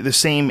 the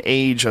same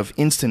age of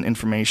instant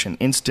information,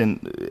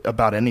 instant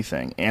about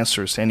anything,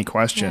 answers to any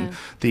question,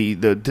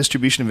 the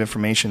distribution of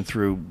information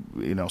through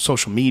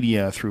social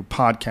media, through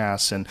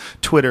podcasts and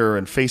Twitter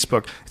and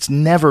Facebook, it's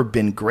never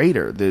been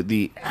greater.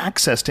 The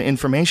access to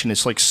information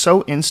is like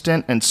so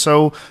instant and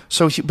so,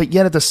 but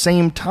yet at the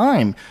same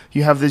time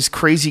you have these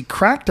crazy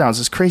crackdowns,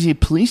 this crazy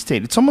police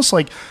state. It's almost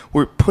like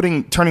we're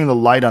turning the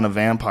light on a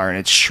vampire and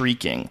it's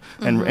shrieking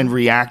and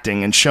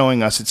reacting and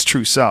showing us its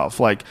true self.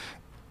 Like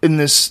in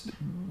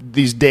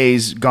these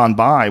days gone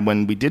by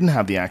when we didn't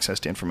have the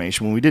access to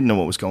information, when we didn't know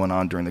what was going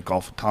on during the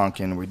Gulf of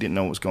Tonkin, we didn't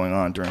know what was going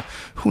on during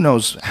who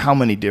knows how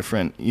many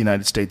different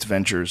United States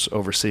ventures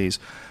overseas.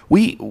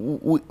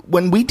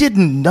 When we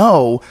didn't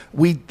know,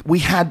 we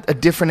had a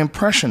different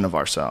impression of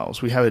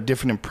ourselves. We had a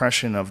different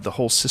impression of the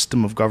whole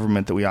system of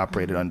government that we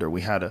operated under.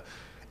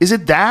 Is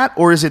it that,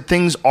 or is it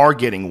things are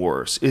getting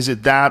worse? Is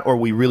it that, or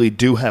we really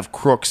do have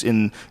crooks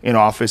in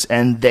office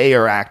and they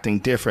are acting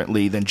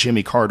differently than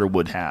Jimmy Carter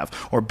would have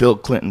or Bill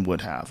Clinton would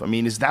have? I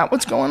mean, is that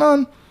what's going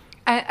on?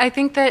 I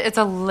think that it's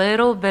a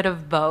little bit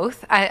of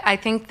both. I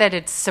think that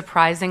it's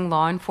surprising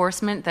law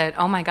enforcement that,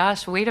 oh my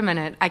gosh, wait a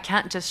minute, I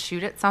can't just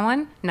shoot at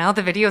someone. Now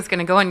the video is going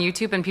to go on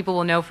YouTube and people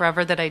will know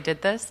forever that I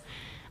did this.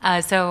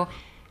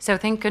 So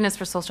thank goodness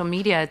for social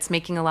media. It's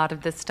making a lot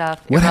of this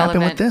stuff What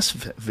irrelevant. happened with this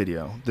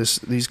video?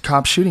 These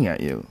cops shooting at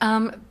you?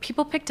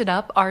 People picked it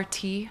up.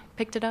 RT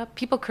picked it up.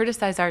 People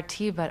criticize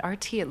RT, but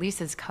RT at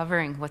least is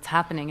covering what's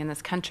happening in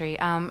this country.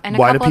 And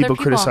Why do people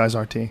criticize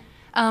RT?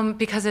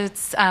 Because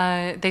it's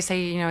they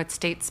say it's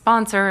state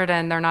sponsored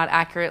and they're not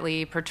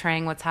accurately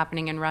portraying what's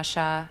happening in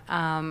Russia.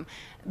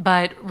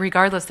 But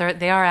regardless,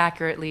 they are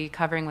accurately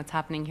covering what's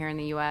happening here in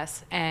the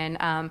U.S. And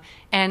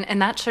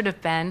that should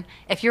have been,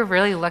 if you're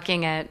really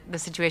looking at the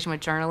situation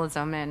with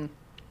journalism and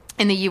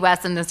in the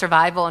U.S. and the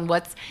survival and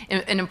what's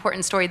an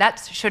important story,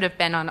 that should have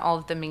been on all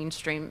of the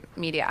mainstream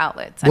media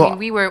outlets. I mean,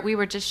 we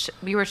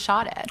were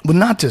shot at. Well,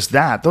 not just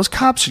that; those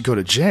cops should go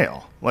to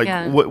jail. Like,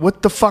 Yeah.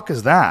 what the fuck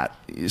is that?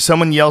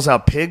 Someone yells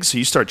out "pigs," so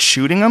you start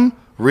shooting them?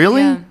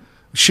 Really? Yeah.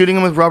 Shooting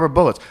them with rubber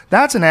bullets.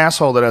 That's an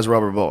asshole that has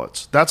rubber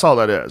bullets. That's all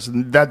that is.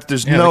 That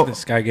there's Yeah, no. look at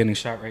this guy getting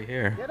shot right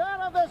here. Get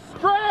out of the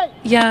street!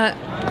 Yeah.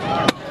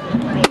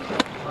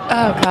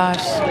 Oh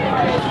gosh.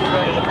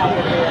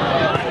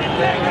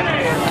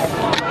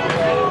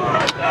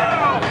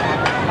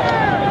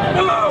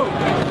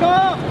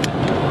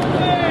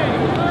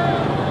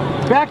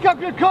 Back up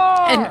your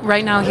car! And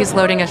right now he's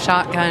loading a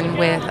shotgun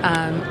with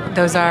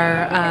those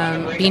are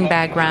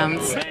beanbag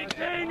rounds.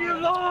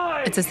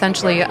 It's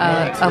essentially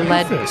a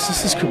lead.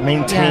 This is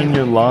maintain Yeah.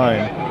 your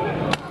line.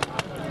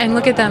 And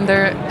look at them.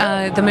 They're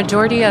the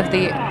majority of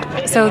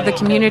the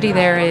community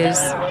there is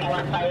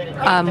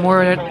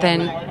more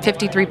than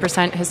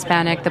 53%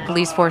 Hispanic. The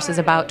police force is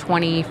about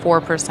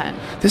 24%.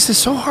 This is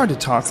so hard to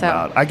talk So,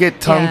 about. I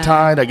get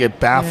tongue-tied. I get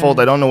baffled.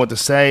 Yeah. I don't know what to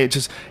say.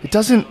 It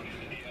doesn't.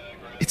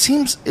 It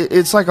seems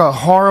it's like a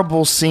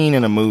horrible scene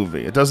in a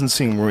movie. It doesn't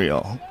seem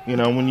real. You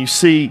know, when you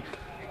see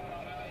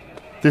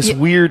this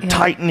weird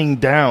tightening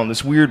down,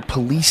 this weird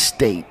police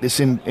state, this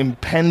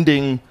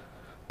impending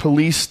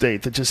police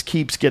state that just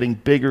keeps getting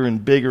bigger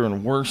and bigger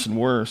and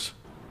worse.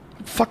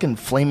 Fucking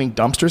flaming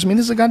dumpsters. I mean,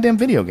 this is a goddamn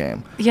video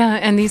game. Yeah,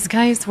 and these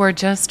guys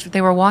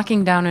they were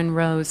walking down in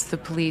rows, the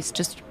police,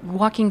 just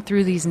walking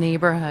through these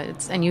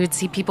neighborhoods, and you would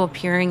see people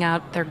peering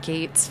out their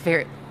gates.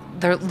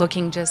 They're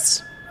looking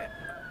just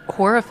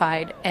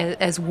horrified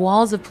as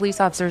walls of police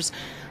officers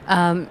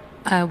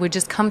would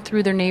just come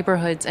through their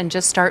neighborhoods and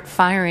just start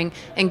firing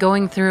and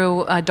going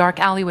through dark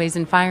alleyways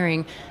and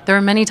firing. There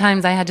were many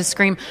times I had to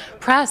scream,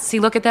 "Press, see,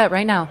 look at that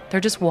right now." They're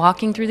just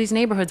walking through these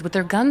neighborhoods with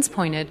their guns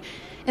pointed.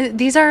 And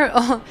these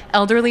are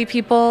elderly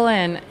people,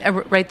 and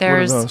right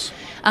there's What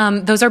are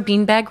those are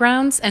beanbag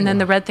rounds, and then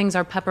the red things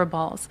are pepper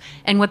balls.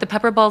 And what the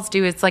pepper balls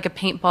do is like a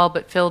paintball,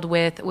 but filled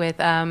with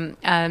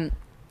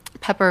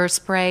pepper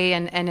spray,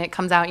 and it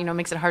comes out,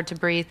 makes it hard to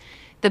breathe.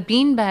 The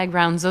beanbag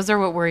rounds, those are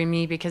what worry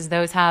me, because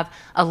those have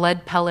a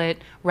lead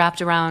pellet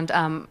wrapped around,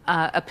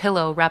 a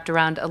pillow wrapped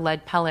around a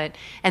lead pellet,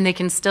 and they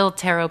can still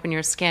tear open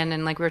your skin.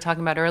 And like we were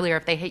talking about earlier,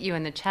 if they hit you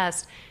in the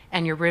chest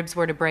and your ribs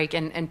were to break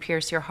and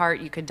pierce your heart,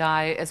 you could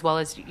die, as well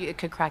as it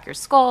could crack your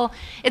skull.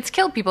 It's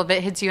killed people if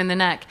it hits you in the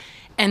neck.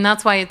 And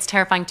that's why it's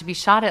terrifying to be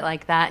shot at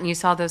like that. And you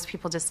saw those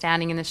people just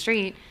standing in the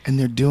street. And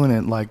they're doing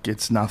it like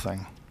it's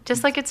nothing.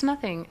 Just like it's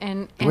nothing.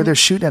 And Where they're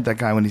shooting at that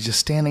guy when he's just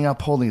standing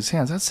up holding his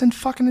hands. That's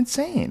fucking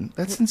insane.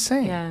 That's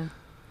insane. Yeah.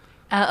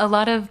 A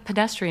lot of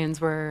pedestrians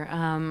were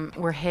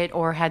hit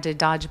or had to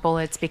dodge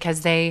bullets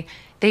because they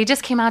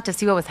just came out to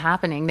see what was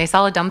happening. They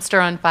saw a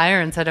dumpster on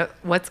fire and said,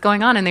 "What's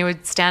going on?" And they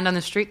would stand on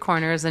the street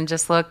corners and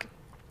just look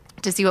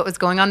to see what was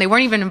going on. They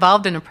weren't even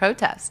involved in a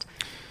protest,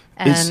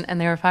 and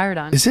they were fired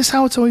on. Is this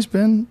how it's always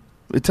been?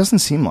 It doesn't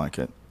seem like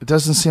it. It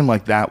doesn't seem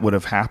like that would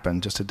have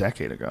happened just a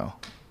decade ago.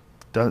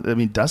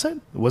 Does it?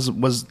 Was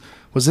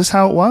this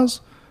how it was?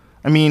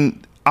 I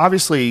mean,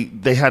 obviously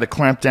they had to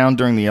clamp down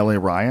during the LA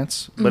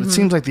riots, but it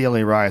seems like the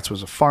LA riots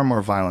was a far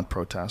more violent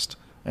protest.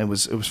 It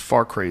was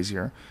far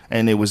crazier,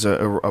 and it was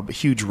a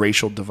huge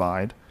racial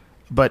divide.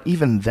 But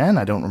even then,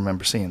 I don't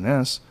remember seeing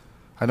this.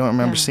 I don't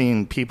remember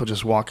seeing people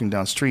just walking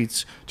down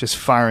streets, just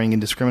firing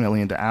indiscriminately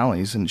into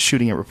alleys and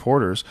shooting at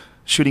reporters,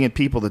 shooting at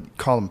people that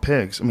call them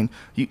pigs. I mean,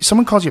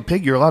 someone calls you a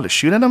pig, you're allowed to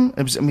shoot at them?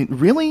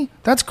 Really?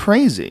 That's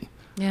crazy.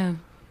 Yeah.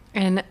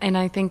 And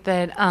I think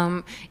that,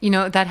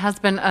 that has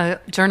been,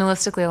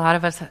 journalistically, a lot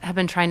of us have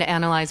been trying to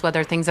analyze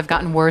whether things have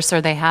gotten worse or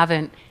they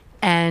haven't.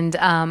 And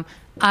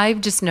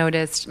I've just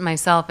noticed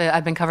myself,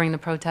 I've been covering the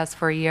protests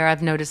for a year,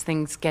 I've noticed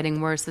things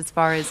getting worse as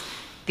far as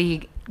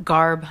the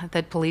garb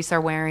that police are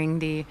wearing,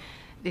 the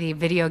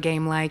video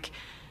game-like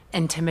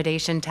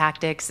intimidation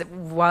tactics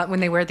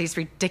when they wear these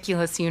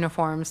ridiculous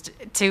uniforms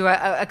to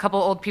a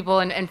couple old people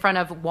in front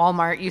of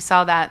Walmart. You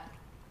saw that.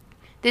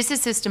 This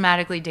is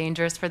systematically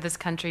dangerous for this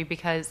country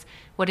because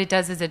what it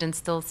does is it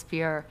instills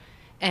fear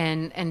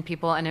in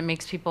people, and it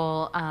makes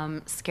people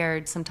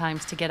scared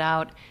sometimes to get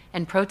out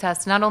and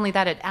protest. Not only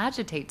that, it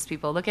agitates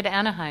people. Look at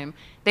Anaheim.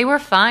 They were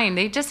fine.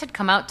 They just had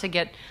come out to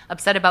get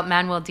upset about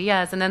Manuel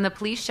Diaz, and then the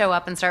police show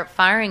up and start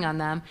firing on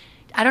them.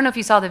 I don't know if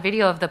you saw the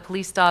video of the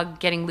police dog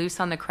getting loose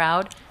on the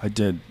crowd. I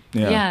did,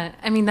 yeah. Yeah,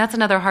 I mean, that's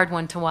another hard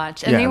one to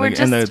watch. And yeah, they were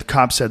and the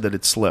cop said that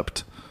it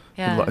slipped.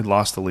 Yeah. It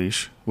lost the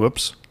leash.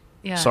 Whoops.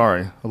 Yeah.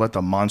 Sorry, I let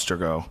the monster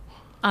go.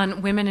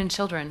 On women and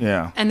children.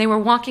 Yeah. And they were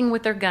walking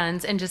with their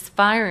guns and just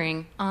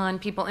firing on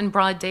people in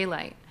broad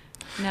daylight.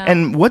 No.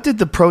 And what did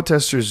the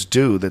protesters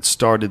do that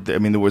started?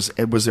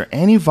 Was there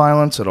any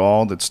violence at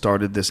all that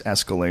started this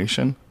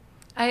escalation?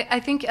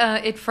 I think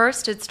at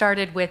first it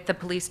started with the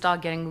police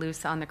dog getting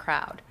loose on the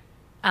crowd.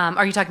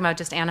 Are you talking about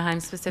just Anaheim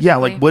specifically? Yeah,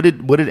 like what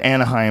did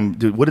Anaheim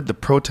do? What did the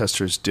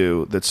protesters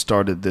do that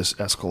started this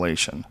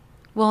escalation?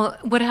 Well,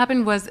 what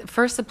happened was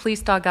first the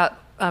police dog got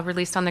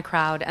released on the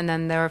crowd, and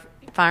then they were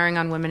firing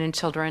on women and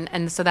children,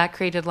 and so that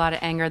created a lot of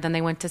anger. Then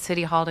they went to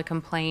City Hall to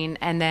complain,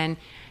 and then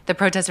the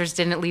protesters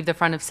didn't leave the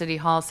front of City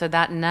Hall. So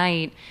that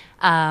night,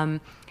 I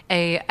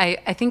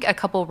think a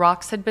couple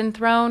rocks had been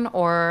thrown,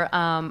 or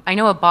I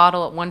know a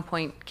bottle at one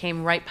point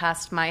came right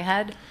past my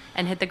head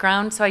and hit the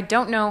ground. So I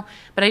don't know,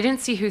 but I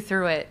didn't see who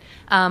threw it.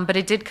 But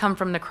it did come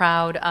from the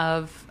crowd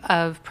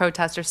of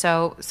protesters.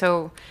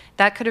 So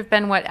that could have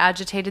been what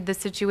agitated the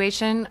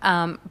situation.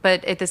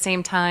 But at the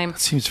same time, it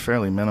seems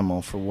fairly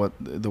minimal for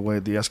the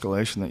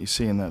escalation that you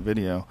see in that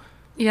video.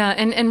 Yeah,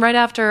 and right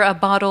after a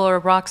bottle or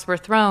rocks were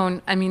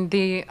thrown, I mean,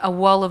 a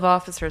wall of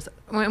officers.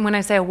 When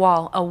I say a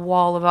wall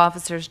of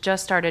officers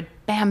just started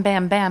bam,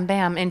 bam, bam,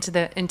 bam into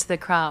the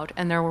crowd,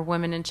 and there were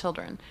women and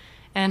children.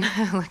 And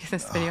look at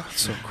this video.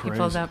 It's so crazy. He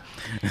pulled up.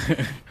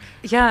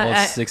 Yeah, All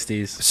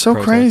 60s. So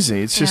protest.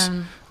 crazy. It's just.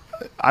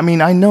 I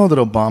mean, I know that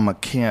Obama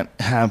can't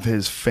have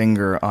his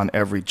finger on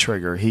every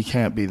trigger. He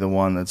can't be the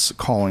one that's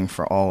calling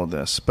for all of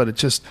this. But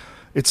it's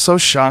so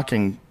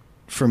shocking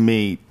for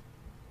me.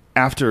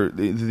 After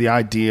the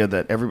idea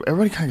that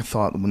everybody kind of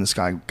thought when this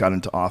guy got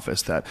into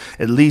office that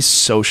at least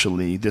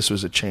socially this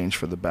was a change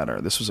for the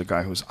better. This was a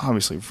guy who was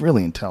obviously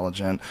really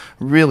intelligent,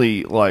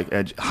 really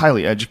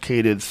highly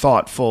educated,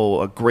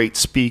 thoughtful, a great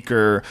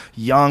speaker,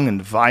 young and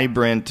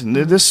vibrant. And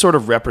this sort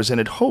of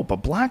represented hope, a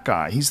black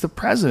guy. He's the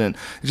president.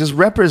 It just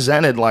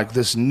represented like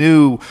this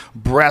new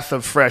breath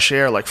of fresh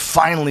air. Like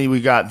finally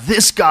we got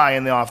this guy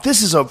in the office.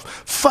 This is a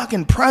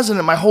fucking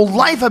president. My whole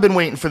life I've been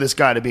waiting for this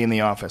guy to be in the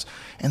office.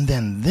 And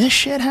then this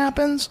shit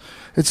happens.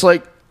 It's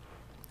like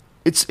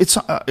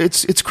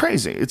it's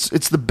crazy. It's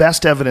the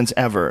best evidence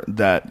ever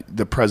that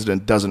the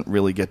president doesn't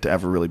really get to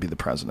ever really be the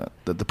president.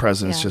 That the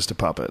president's just a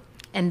puppet.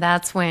 And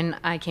that's when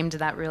I came to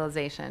that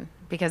realization,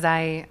 because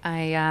I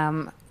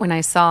when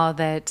I saw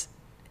that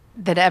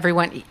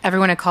everyone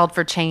had called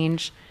for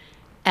change,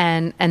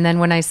 and then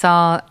when I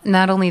saw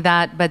not only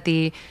that, but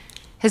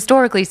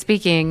historically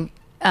speaking,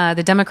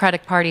 the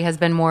Democratic Party has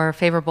been more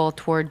favorable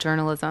toward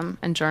journalism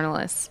and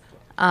journalists.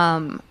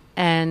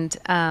 And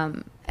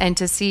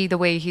to see the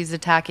way he's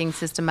attacking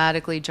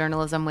systematically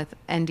journalism with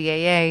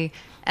NDAA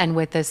and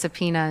with the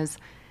subpoenas,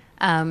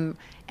 and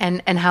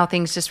how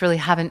things just really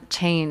haven't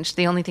changed.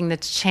 The only thing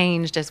that's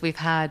changed is we've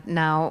had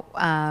now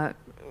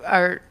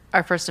our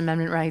First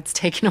Amendment rights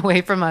taken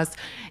away from us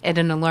at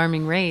an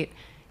alarming rate.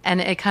 And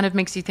it kind of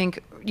makes you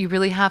think you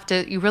really have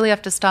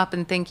to stop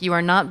and think you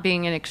are not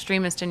being an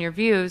extremist in your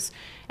views,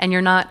 and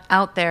you're not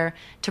out there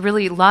to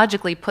really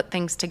logically put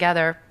things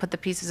together, put the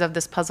pieces of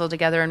this puzzle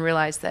together, and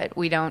realize that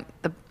we don't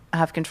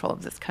have control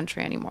of this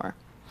country anymore.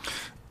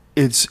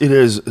 It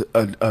is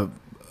a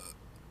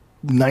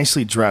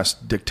nicely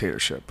dressed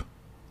dictatorship.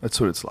 That's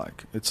what it's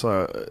like. It's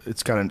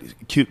got a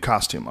cute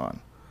costume on.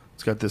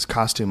 It's got this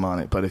costume on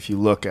it, but if you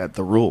look at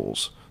the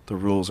rules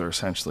are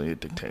essentially a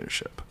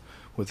dictatorship.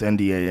 With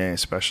NDAA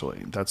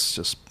especially, that's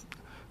just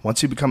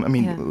once you become. I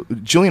mean,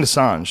 Julian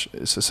Assange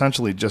is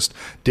essentially just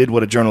did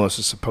what a journalist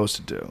is supposed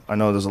to do. I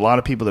know there's a lot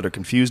of people that are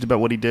confused about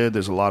what he did.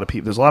 There's a lot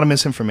of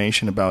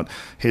misinformation about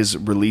his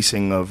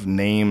releasing of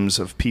names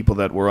of people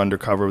that were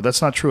undercover. But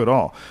that's not true at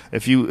all.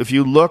 If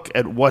you look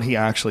at what he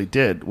actually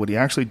did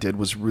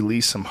was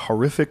release some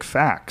horrific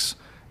facts.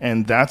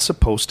 And that's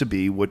supposed to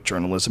be what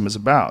journalism is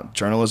about.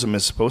 Journalism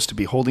is supposed to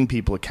be holding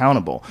people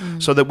accountable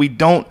so that we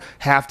don't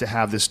have to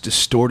have this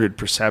distorted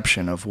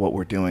perception of what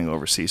we're doing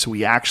overseas. So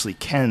we actually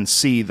can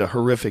see the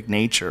horrific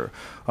nature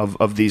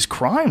of these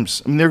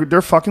crimes. I mean,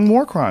 they're fucking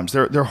war crimes.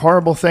 They're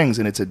horrible things,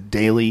 and it's a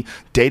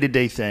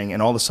day-to-day thing,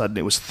 and all of a sudden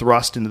it was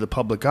thrust into the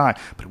public eye.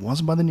 But it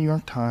wasn't by the New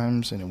York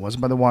Times, and it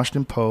wasn't by the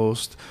Washington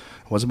Post.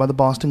 It wasn't by the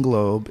Boston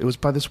Globe. It was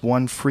by this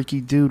one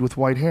freaky dude with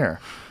white hair.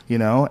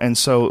 And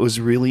so it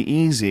was really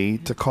easy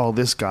to call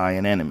this guy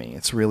an enemy.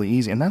 It's really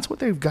easy. And that's what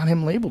they've got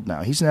him labeled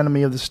now. He's an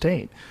enemy of the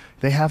state.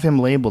 They have him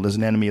labeled as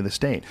an enemy of the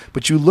state.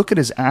 But you look at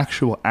his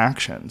actual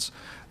actions,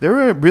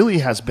 there really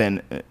has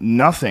been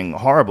nothing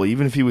horrible.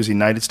 Even if he was a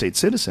United States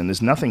citizen,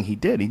 there's nothing he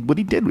did. What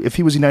he did, if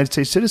he was a United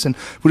States citizen,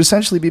 would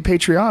essentially be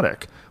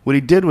patriotic. What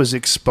he did was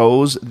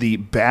expose the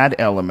bad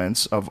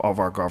elements of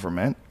our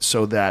government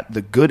so that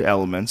the good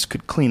elements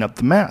could clean up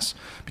the mess.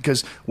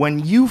 Because when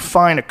you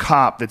find a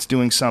cop that's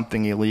doing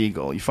something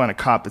illegal, you find a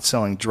cop that's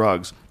selling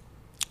drugs,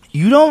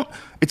 you're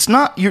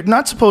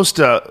not supposed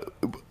to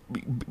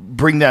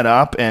bring that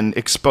up and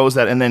expose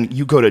that and then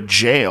you go to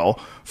jail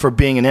for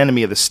being an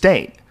enemy of the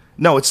state.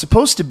 No, it's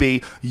supposed to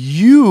be,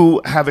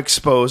 you have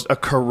exposed a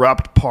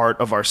corrupt part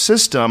of our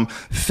system.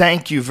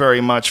 Thank you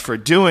very much for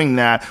doing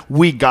that.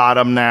 We got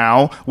him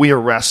now. We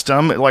arrest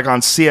him. Like on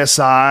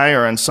CSI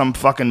or in some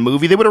fucking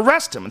movie, they would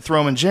arrest him and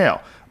throw him in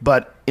jail.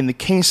 But in the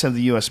case of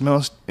the U.S.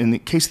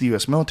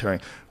 military,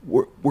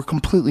 we're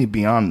completely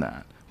beyond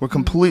that. We're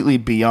completely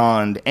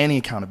beyond any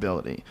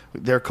accountability.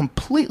 They're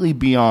completely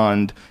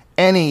beyond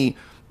any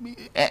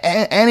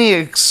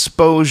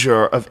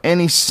exposure of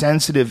any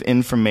sensitive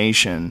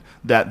information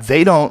that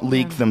they don't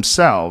leak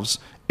themselves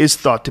is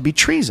thought to be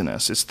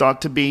treasonous. It's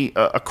thought to be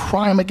a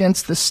crime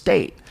against the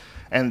state.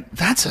 And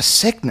that's a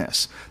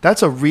sickness.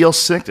 That's a real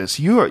sickness.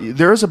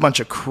 There's a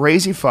bunch of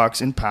crazy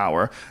fucks in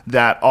power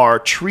that are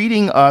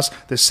treating us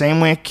the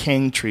same way a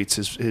king treats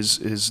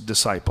his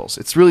disciples.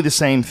 It's really the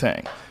same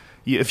thing.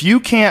 If you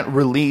can't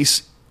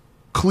release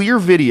clear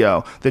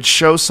video that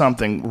shows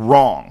something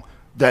wrong,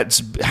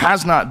 that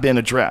has not been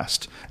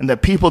addressed and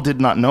that people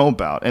did not know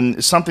about,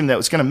 and something that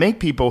was going to make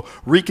people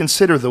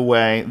reconsider the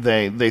way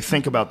they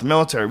think about the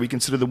military,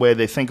 reconsider the way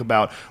they think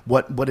about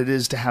what it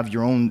is to have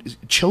your own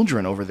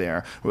children over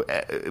there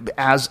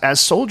as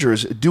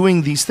soldiers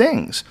doing these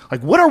things.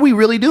 Like, what are we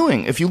really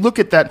doing? If you look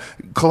at that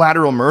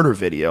collateral murder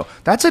video,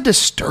 that's a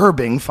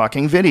disturbing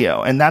fucking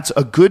video, and that's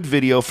a good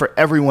video for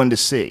everyone to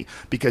see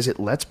because it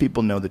lets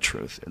people know the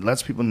truth. It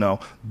lets people know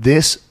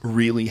this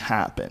really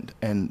happened,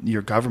 and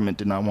your government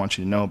did not want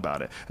you to know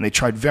about it, and they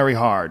tried very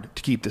hard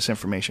to keep this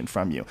information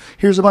from you.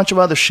 Here's a bunch of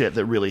other shit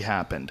that really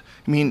happened.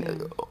 I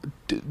mean,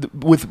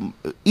 with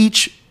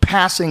each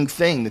passing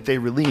thing that they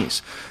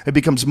release, it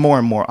becomes more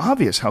and more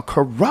obvious how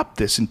corrupt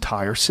this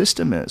entire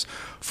system is,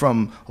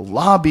 from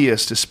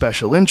lobbyists to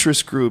special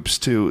interest groups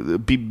to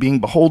being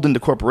beholden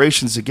to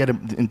corporations to get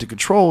into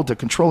control, to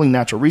controlling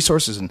natural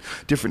resources in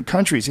different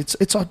countries.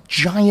 It's a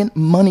giant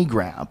money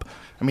grab.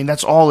 I mean,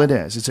 that's all it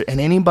is.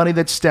 And anybody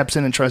that steps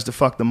in and tries to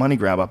fuck the money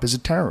grab up is a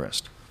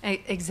terrorist.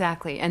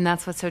 Exactly, and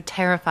that's what's so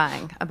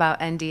terrifying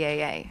about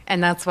NDAA,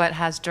 and that's what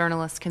has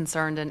journalists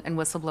concerned and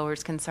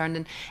whistleblowers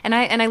concerned. And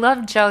I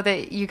love, Joe,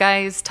 that you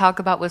guys talk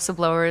about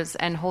whistleblowers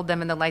and hold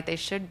them in the light they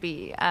should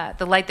be,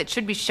 the light that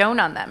should be shown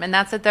on them, and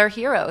that's that they're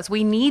heroes.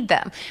 We need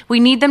them. We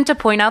need them to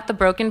point out the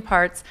broken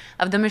parts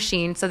of the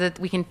machine so that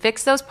we can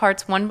fix those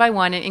parts one by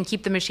one and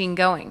keep the machine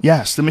going.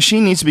 Yes, the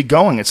machine needs to be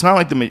going. It's not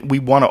like we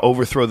want to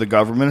overthrow the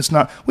government. It's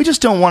not. We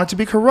just don't want it to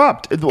be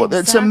corrupt. Exactly.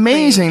 It's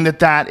amazing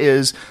that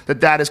is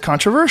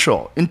controversial.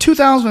 In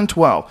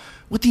 2012,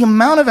 with the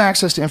amount of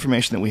access to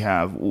information that we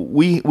have,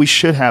 we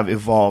should have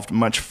evolved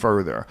much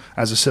further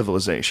as a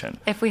civilization.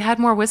 If we had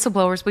more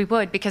whistleblowers, we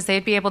would, because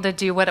they'd be able to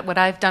do what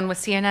I've done with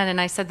CNN, and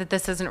I said that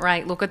this isn't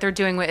right. Look what they're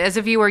doing. As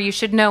a viewer, you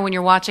should know when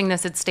you're watching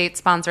this, it's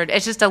state-sponsored.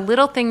 It's just a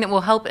little thing that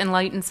will help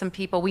enlighten some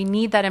people. We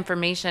need that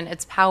information.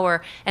 It's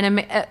power.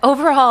 And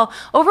overall,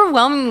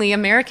 overwhelmingly,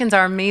 Americans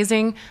are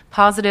amazing,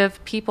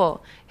 positive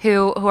people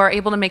who are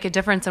able to make a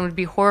difference and would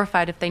be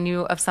horrified if they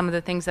knew of some of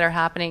the things that are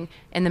happening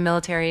in the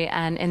military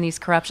and in these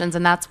corruptions.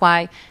 And that's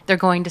why they're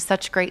going to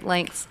such great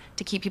lengths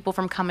to keep people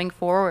from coming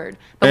forward.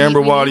 But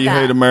Amber, why do you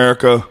hate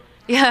America?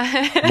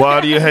 Yeah.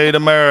 Why do you hate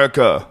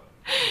America?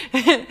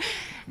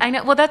 I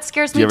know. Well, that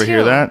scares me too. Do you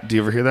ever hear that? Do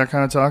you ever hear that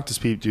kind of talk?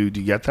 Do you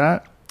get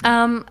that?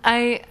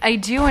 I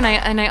do,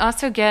 and I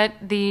also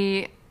get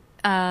the.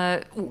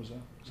 What was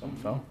that? Something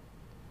fell.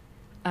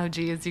 Oh,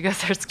 geez, you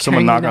guys are scaring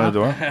Someone knock me now. on the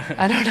door?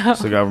 I don't know.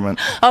 It's the government.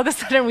 All of a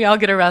sudden, we all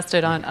get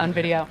arrested on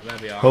video. That'd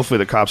be awesome. Hopefully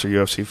the cops are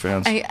UFC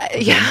fans.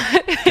 Yeah.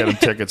 Get them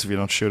tickets if you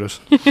don't shoot us.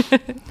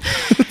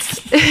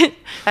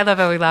 I love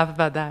how we laugh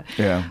about that.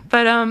 Yeah.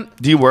 But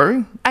do you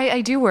worry? I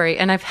do worry,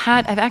 and I've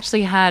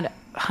actually had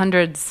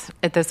hundreds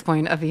at this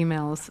point of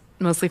emails,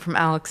 mostly from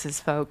Alex's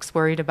folks,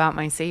 worried about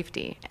my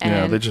safety. And,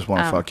 yeah, they just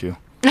want to fuck you.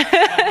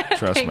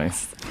 Trust me.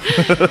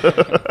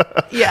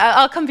 Yeah,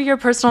 I'll come be your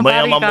personal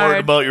bodyguard. Ma'am, I'm worried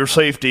about your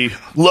safety.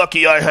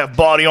 Lucky I have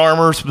body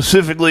armor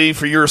specifically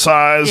for your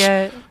size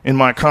in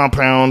my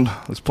compound.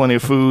 There's plenty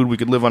of food. We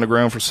could live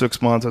underground for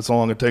 6 months. That's how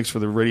long it takes for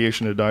the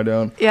radiation to die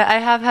down. Yeah, I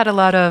have had a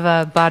lot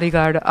of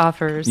bodyguard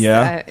offers.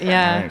 Yeah?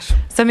 Yeah. Nice.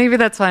 So maybe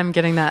that's why I'm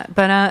getting that.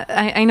 But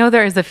I know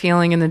there is a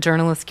feeling in the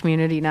journalist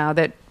community now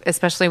that,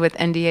 especially with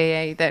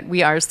NDAA, that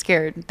we are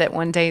scared that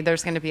one day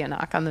there's going to be a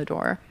knock on the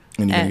door.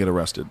 And you're going to get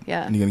arrested.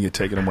 Yeah. And you're going to get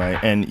taken away.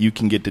 And you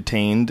can get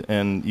detained,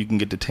 and you can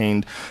get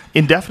detained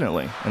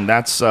indefinitely. And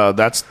that's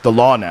the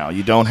law now.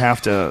 You don't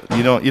have to.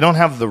 You don't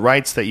have the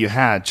rights that you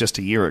had just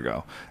a year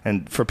ago.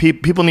 And for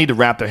people need to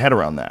wrap their head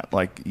around that.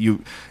 Like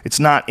it's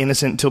not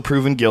innocent until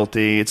proven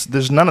guilty.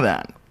 There's none of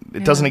that.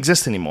 It doesn't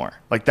exist anymore.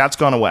 Like, that's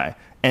gone away.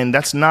 And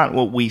that's not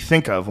what we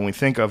think of when we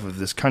think of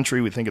this country.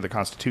 We think of the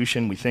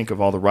Constitution. We think of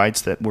all the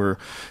rights that we're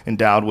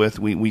endowed with.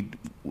 We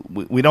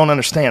don't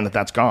understand that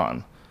that's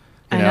gone.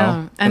 I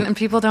know. And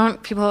people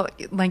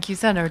like you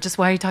said, are just,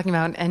 why are you talking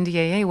about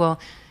NDAA? Well,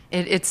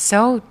 it's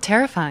so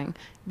terrifying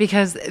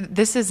because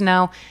this is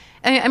now,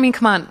 I mean,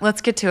 come on,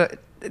 let's get to it,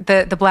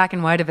 the black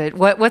and white of it.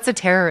 What's a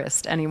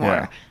terrorist anymore?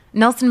 Yeah.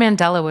 Nelson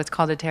Mandela was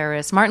called a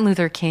terrorist. Martin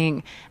Luther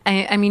King.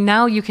 I mean,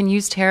 now you can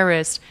use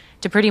terrorist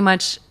to pretty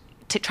much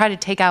try to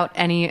take out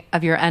any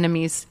of your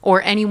enemies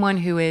or anyone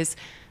who is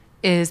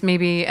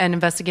maybe an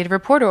investigative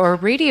reporter or a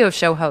radio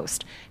show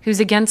host who's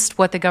against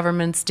what the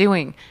government's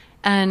doing.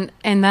 And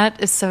that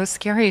is so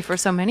scary for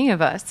so many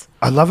of us.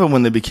 I love it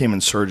when they became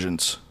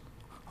insurgents.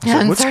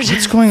 So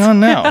what's going on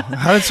now?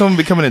 How did someone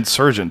become an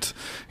insurgent?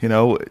 You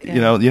know,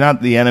 you're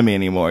not the enemy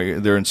anymore.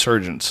 They're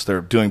insurgents.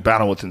 They're doing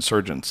battle with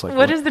insurgents. Like,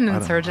 what is an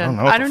insurgent?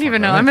 I don't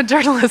even know. I'm a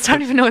journalist. I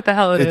don't even know what the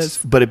hell it is.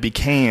 But it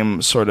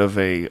became sort of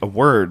a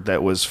word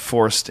that was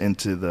forced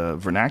into the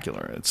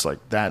vernacular. It's like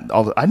that.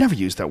 I never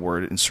used that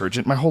word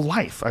insurgent my whole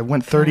life. I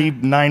went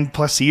 39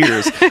 plus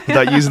years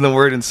without using the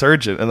word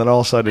insurgent, and then all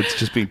of a sudden it's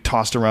just being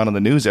tossed around on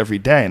the news every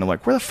day. And I'm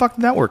like, where the fuck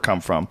did that word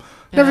come from?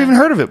 Never even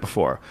heard of it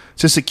before.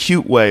 It's just a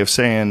cute way of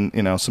saying,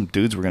 some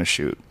dudes we're going to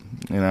shoot.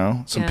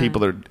 Some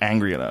people that are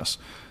angry at us,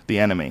 the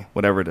enemy,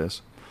 whatever it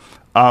is.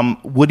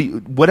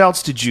 What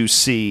else did you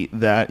see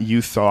that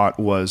you thought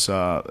was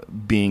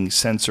being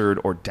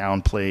censored or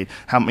downplayed?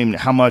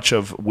 How much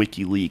of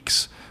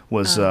WikiLeaks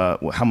was?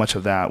 How much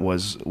of that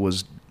was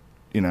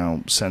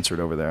censored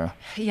over there?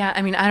 Yeah,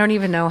 I don't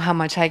even know how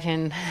much I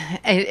can.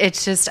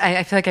 It's just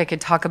I feel like I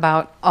could talk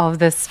about all of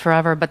this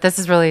forever, but this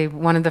is really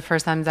one of the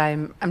first times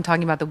I'm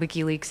talking about the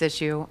WikiLeaks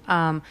issue.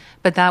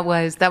 But that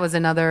was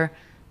another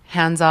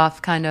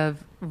hands-off kind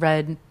of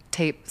red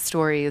tape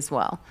story as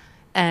well,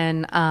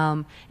 and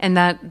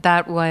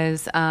that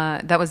was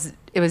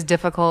it was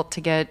difficult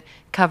to get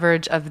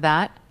coverage of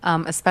that,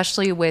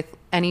 especially with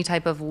any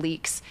type of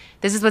leaks.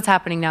 This is what's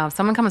happening now. If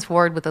someone comes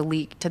forward with a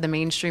leak to the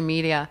mainstream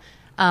media.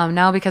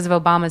 Now, because of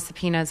Obama's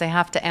subpoenas, they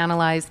have to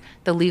analyze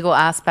the legal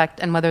aspect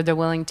and whether they're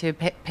willing to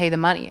pay the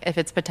money if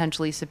it's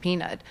potentially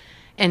subpoenaed.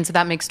 And so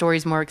that makes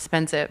stories more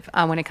expensive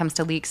when it comes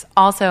to leaks.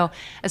 Also,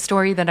 a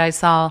story that I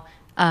saw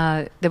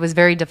that was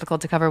very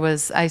difficult to cover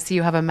was, I see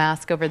you have a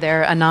mask over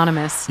there,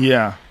 Anonymous.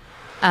 Yeah.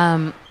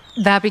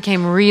 That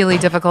became really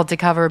difficult to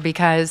cover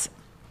because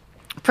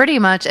pretty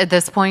much at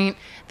this point,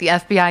 the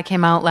FBI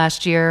came out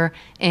last year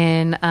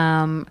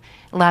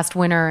last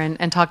winter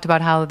and talked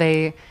about how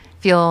they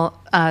feel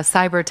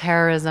cyber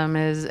terrorism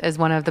is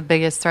one of the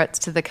biggest threats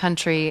to the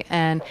country.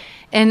 And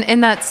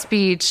in that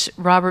speech,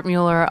 Robert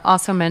Mueller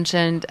also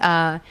mentioned,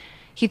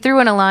 he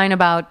threw in a line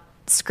about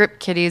script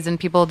kiddies and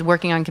people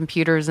working on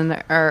computers in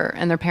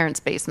their parents'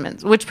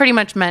 basements, which pretty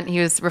much meant he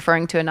was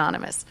referring to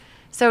Anonymous.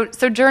 So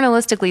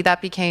journalistically,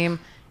 that became,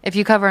 if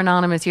you cover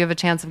Anonymous, you have a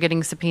chance of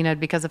getting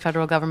subpoenaed because the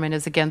federal government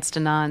is against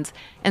Anons.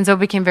 And so it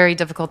became very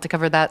difficult to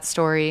cover that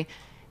story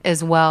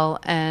as well,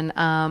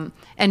 and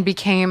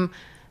became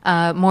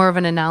more of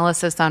an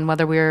analysis on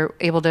whether we were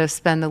able to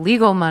spend the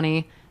legal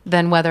money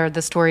than whether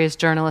the story is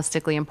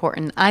journalistically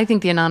important. I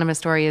think the Anonymous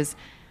story is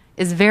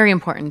very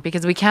important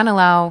because we can't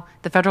allow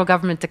the federal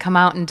government to come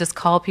out and just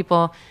call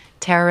people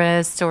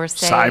terrorists or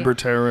say cyber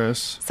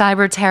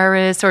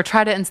terrorists or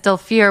try to instill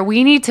fear.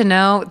 We need to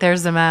know,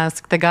 there's the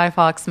mask, the Guy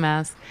Fawkes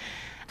mask.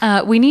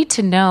 We need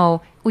to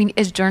know,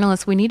 as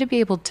journalists, we need to be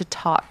able to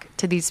talk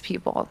to these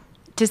people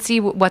to see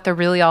what they're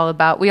really all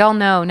about. We all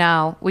know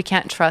now we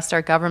can't trust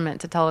our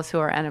government to tell us who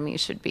our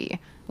enemies should be.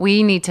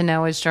 We need to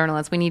know as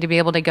journalists. We need to be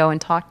able to go and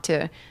talk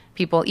to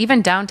people,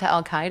 even down to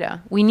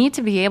Al-Qaeda. We need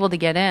to be able to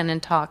get in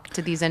and talk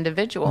to these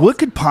individuals. What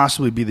could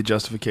possibly be the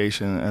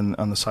justification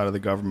on the side of the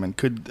government?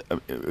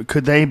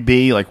 Could they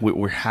be like,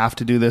 we have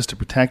to do this to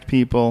protect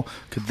people?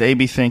 Could they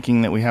be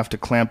thinking that we have to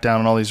clamp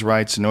down on all these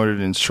rights in order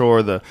to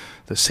ensure the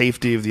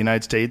safety of the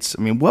United States?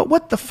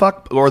 What the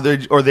fuck? Or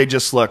they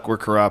just, look, we're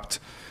corrupt.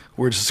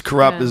 We're just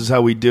corrupt. Yeah. This is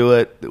how we do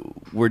it.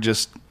 We're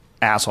just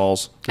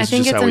assholes. I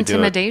think it's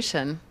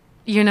intimidation,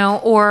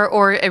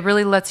 or it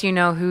really lets you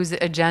know whose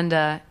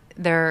agenda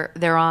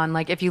they're on.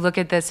 Like if you look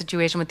at the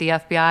situation with the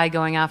FBI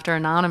going after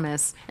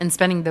Anonymous and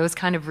spending those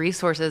kind of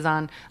resources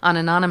on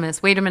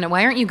Anonymous, wait a minute,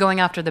 why aren't you going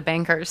after the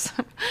bankers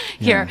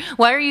here? Yeah.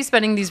 Why are you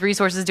spending these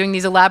resources doing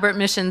these elaborate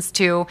missions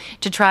to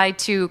try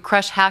to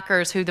crush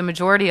hackers who the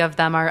majority of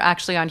them are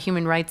actually on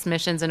human rights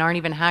missions and aren't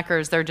even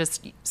hackers? They're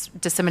just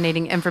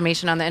disseminating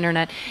information on the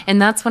internet. And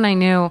that's when I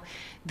knew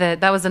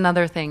that was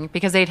another thing,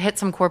 because they'd hit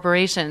some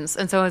corporations.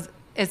 And so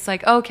it's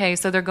like, okay,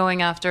 so they're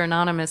going after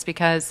Anonymous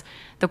because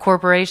the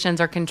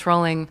corporations are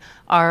controlling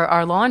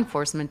our law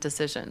enforcement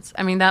decisions.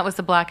 That was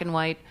the black and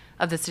white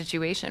of the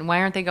situation.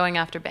 Why aren't they going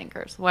after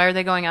bankers? Why are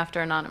they going after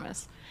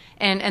Anonymous?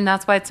 And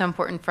that's why it's so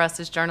important for us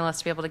as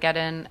journalists to be able to get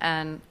in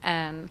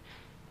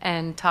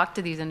and talk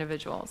to these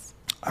individuals.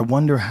 I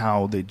wonder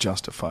how they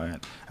justify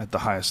it at the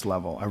highest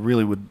level. I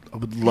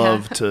would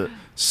love to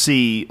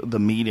see the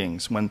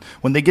meetings when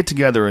they get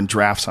together and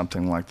draft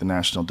something like the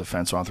National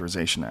Defense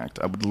Authorization Act.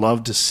 I would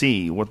love to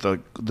see what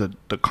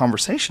the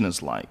conversation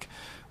is like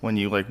when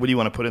you what do you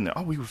want to put in there?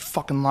 Oh, we would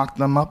fucking lock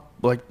them up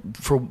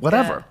for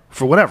whatever,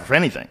 for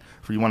anything.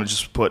 For you want to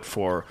just put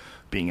for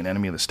being an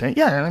enemy of the state?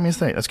 Yeah, enemy of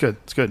the state. That's good.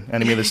 It's good.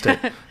 Enemy of the state,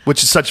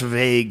 which is such a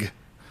vague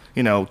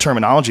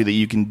terminology that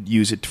you can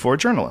use it for a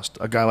journalist,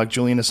 a guy like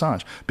Julian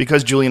Assange,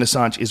 because Julian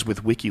Assange is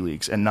with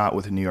WikiLeaks and not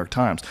with the New York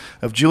Times.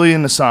 If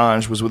Julian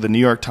Assange was with the New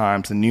York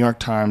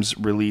Times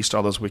released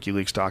all those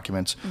WikiLeaks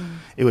documents,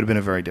 it would have been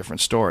a very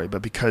different story.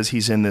 But because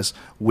he's in this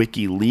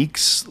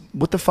WikiLeaks,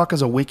 what the fuck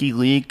is a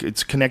WikiLeak?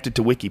 It's connected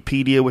to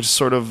Wikipedia, which is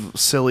sort of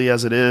silly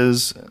as it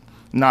is,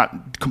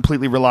 not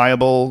completely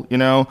reliable,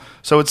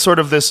 So it's sort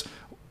of this...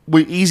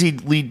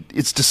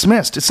 it's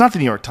dismissed. It's not the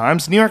New York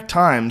Times. The New York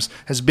Times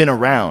has been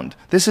around.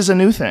 This is a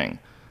new thing.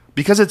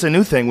 Because it's a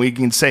new thing, we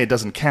can say it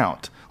doesn't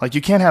count. Like,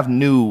 you can't have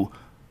new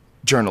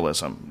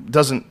journalism.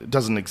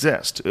 Doesn't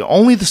exist.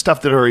 Only the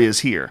stuff that already is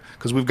here,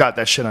 because we've got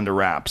that shit under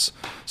wraps.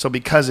 So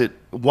because it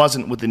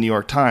wasn't with the New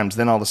York Times,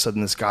 then all of a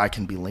sudden this guy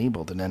can be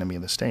labeled an enemy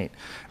of the state.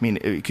 I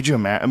mean, could you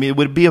imagine? I mean, it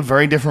would be a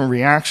very different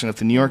reaction if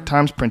the New York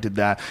Times printed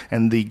that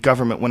and the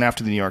government went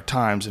after the New York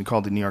Times and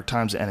called the New York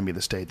Times the enemy of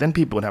the state. Then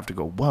people would have to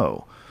go,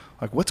 whoa,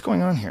 like, what's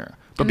going on here?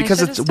 But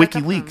because it's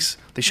WikiLeaks,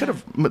 they should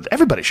have.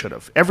 Everybody should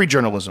have. Every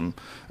journalism,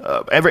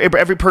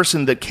 every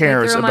person that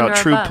cares about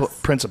true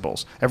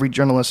principles, every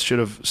journalist should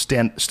have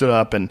stood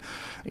up and.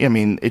 I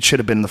mean, it should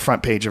have been the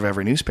front page of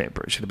every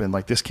newspaper. It should have been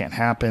like, this can't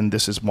happen.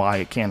 This is why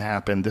it can't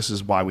happen. This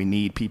is why we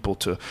need people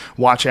to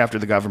watch after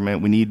the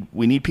government. We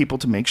need people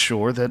to make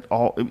sure that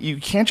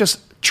you can't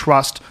just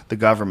trust the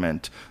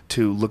government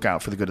to look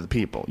out for the good of the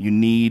people. You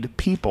need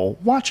people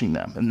watching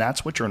them, and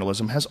that's what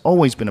journalism has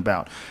always been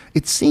about.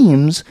 It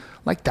seems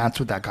like that's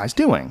what that guy's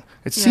doing.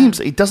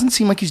 It doesn't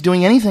seem like he's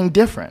doing anything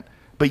different,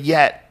 but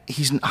yet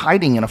he's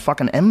hiding in a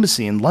fucking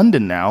embassy in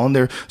London now, and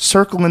they're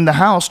circling the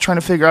house trying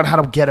to figure out how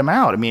to get him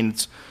out. I mean,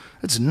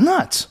 it's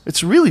nuts.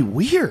 It's really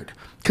weird.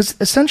 Because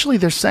essentially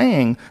they're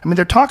saying, I mean,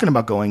 they're talking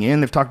about going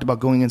in. They've talked about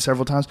going in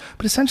several times.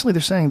 But essentially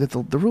they're saying that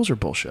the rules are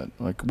bullshit.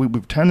 Like, we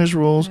pretend there's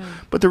rules,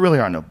 but there really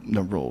are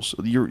no rules.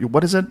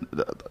 What is it?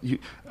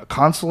 A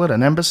consulate,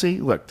 an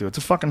embassy? Look, dude, it's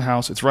a fucking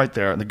house. It's right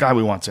there. And the guy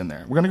we want's in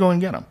there. We're going to go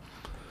and get him.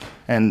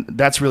 And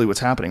that's really what's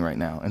happening right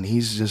now. And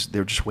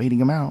they're just waiting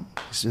him out.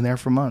 He's in there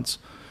for months,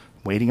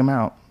 waiting him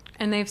out.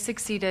 And they've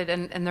succeeded,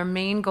 and their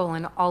main goal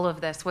in all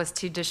of this was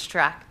to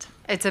distract.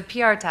 It's a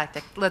PR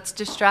tactic. Let's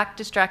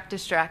distract.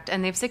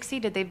 And they've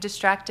succeeded. They've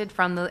distracted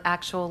from the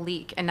actual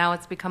leak. And now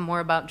it's become more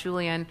about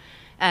Julian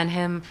and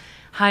him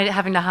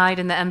having to hide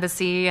in the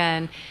embassy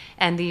and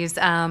these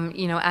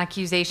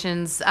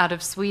accusations out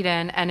of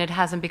Sweden. And it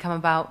hasn't become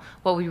about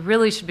what we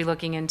really should be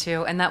looking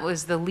into, and that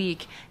was the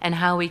leak and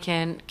how we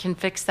can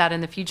fix that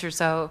in the future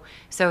so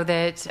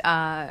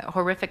that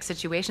horrific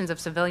situations of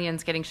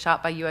civilians getting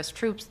shot by U.S.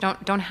 troops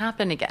don't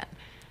happen again.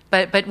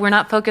 But we're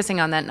not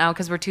focusing on that now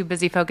because we're too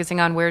busy focusing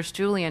on where's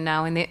Julian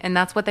now, and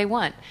that's what they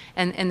want,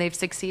 and they've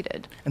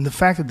succeeded. And the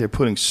fact that they're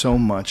putting so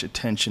much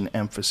attention,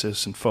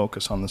 emphasis, and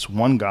focus on this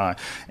one guy,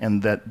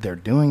 and that they're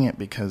doing it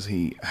because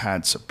he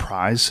had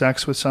surprise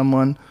sex with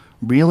someone,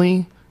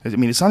 really? I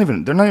mean,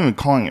 they're not even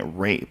calling it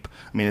rape.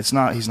 I mean, he's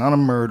not a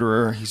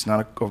murderer, he's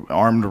not an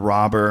armed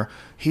robber.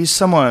 He's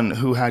someone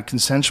who had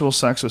consensual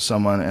sex with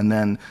someone, and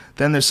then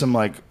there's some,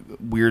 like,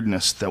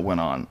 weirdness that went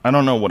on. I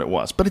don't know what it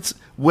was, but it's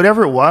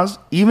whatever it was,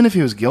 even if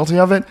he was guilty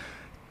of it,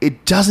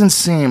 it doesn't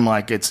seem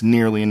like it's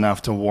nearly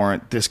enough to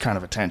warrant this kind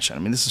of attention. I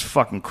mean, this is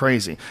fucking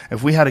crazy.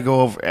 If we had to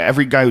go over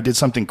every guy who did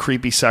something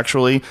creepy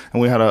sexually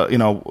and we had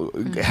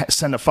to,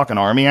 send a fucking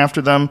army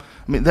after them,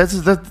 I mean,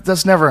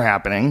 that's never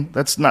happening.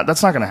 That's not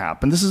going to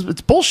happen.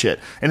 It's bullshit.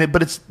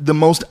 But it's the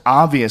most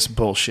obvious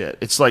bullshit.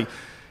 It's like,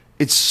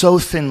 it's so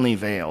thinly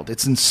veiled.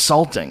 It's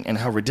insulting and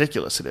how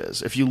ridiculous it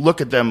is. If you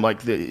look at them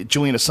like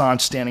Julian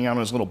Assange standing out on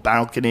his little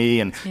balcony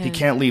and he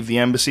can't leave the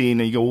embassy, and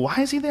you go, why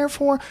is he there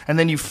for? And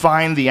then you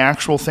find the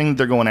actual thing that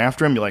they're going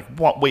after him. You're like,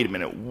 what? Wait a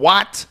minute.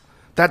 What?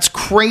 That's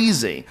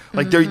crazy.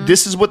 Like,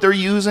 this is what they're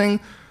using?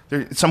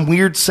 Some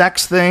weird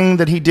sex thing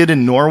that he did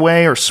in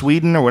Norway or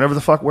Sweden or whatever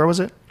the fuck. Where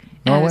was it?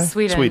 Norway?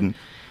 Sweden.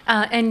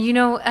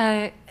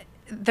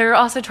 They're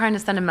also trying to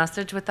send a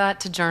message with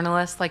that to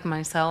journalists like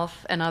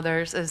myself and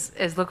others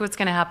is look what's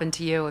going to happen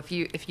to you if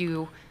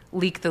you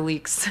leak the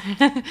leaks.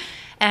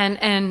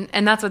 and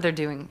that's what they're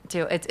doing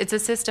too. It's a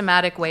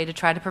systematic way to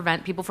try to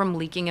prevent people from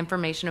leaking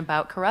information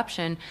about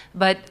corruption,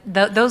 but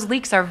those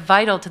leaks are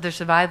vital to the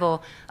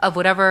survival of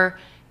whatever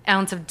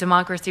ounce of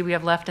democracy we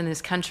have left in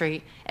this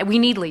country. And we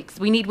need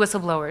leaks. We need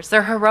whistleblowers.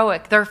 They're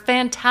heroic. They're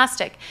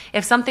fantastic.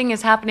 If something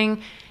is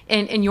happening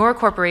in your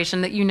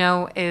corporation that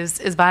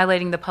is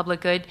violating the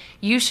public good,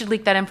 you should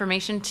leak that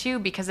information too,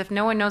 because if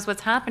no one knows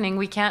what's happening,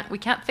 we can't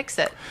fix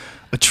it.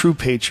 A true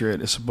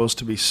patriot is supposed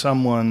to be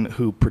someone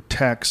who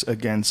protects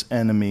against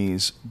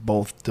enemies,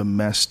 both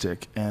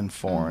domestic and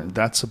foreign.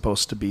 That's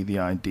supposed to be the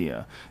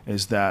idea,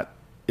 is that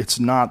it's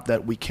not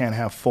that we can't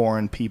have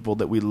foreign people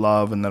that we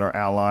love and that are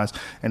allies,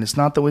 and it's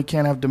not that we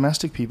can't have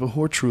domestic people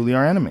who are truly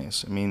our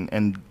enemies. I mean,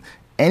 and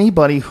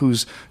anybody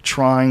who's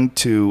trying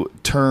to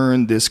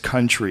turn this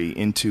country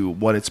into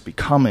what it's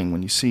becoming,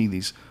 when you see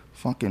these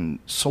fucking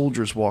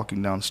soldiers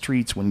walking down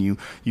streets, when you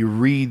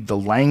read the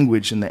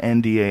language in the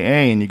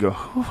NDAA and you go,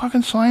 who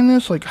fucking signed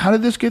this? Like, how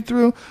did this get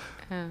through?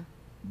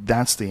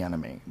 That's the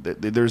enemy.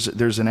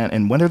 There's an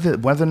and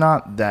whether or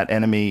not that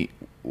enemy,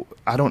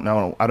 I don't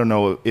know. I don't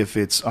know if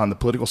it's on the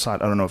political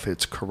side. I don't know if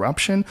it's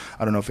corruption.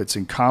 I don't know if it's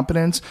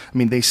incompetence. I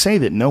mean, they say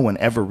that no one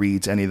ever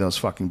reads any of those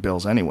fucking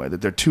bills anyway,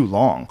 that they're too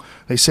long.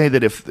 They say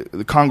that if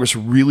the Congress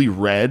really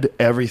read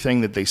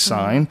everything that they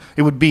sign,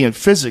 it would be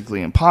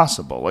physically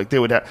impossible. Like, they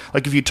would have,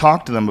 like, if you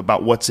talk to them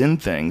about what's in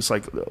things,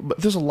 like, but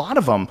there's a lot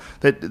of them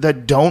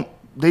that don't,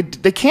 they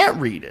can't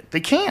read it.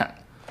 They can't.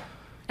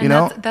 And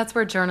that's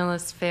where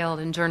journalists failed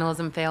and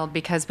journalism failed,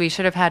 because we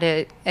should have had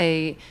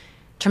a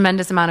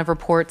tremendous amount of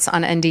reports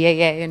on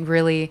NDAA and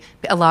really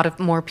a lot of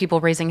more people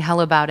raising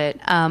hell about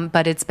it.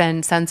 But it's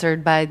been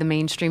censored by the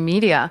mainstream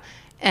media.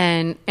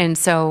 And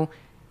so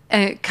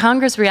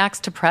Congress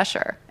reacts to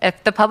pressure.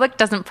 If the public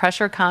doesn't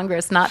pressure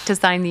Congress not to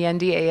sign the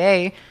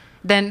NDAA,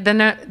 then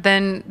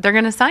they're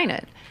going to sign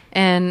it.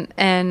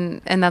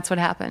 And that's what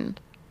happened.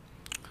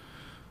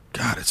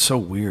 God, it's so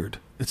weird.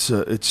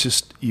 It's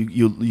just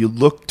you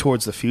look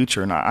towards the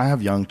future, and I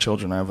have young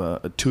children. I have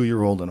a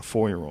 2-year-old and a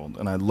 4-year-old,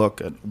 and I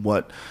look at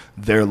what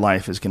their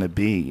life is going to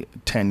be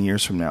 10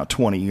 years from now,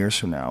 20 years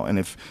from now, and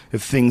if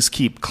things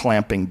keep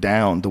clamping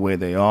down the way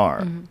they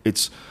are,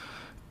 it's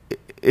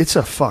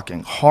a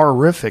fucking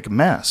horrific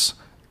mess.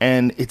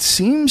 And it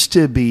seems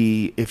to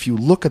be, if you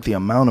look at the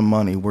amount of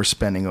money we're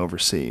spending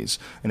overseas,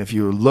 and if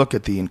you look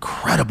at the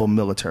incredible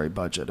military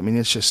budget, I mean,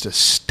 it's just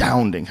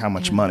astounding how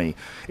much money.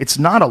 It's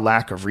not a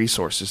lack of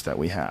resources that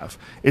we have.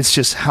 It's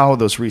just how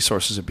those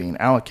resources are being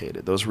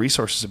allocated. Those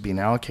resources are being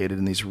allocated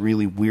in these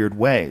really weird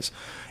ways.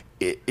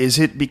 Is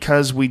it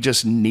because we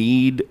just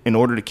need, in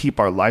order to keep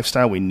our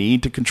lifestyle, we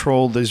need to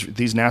control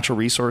these natural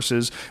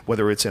resources,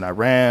 whether it's in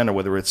Iran or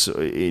whether it's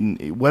in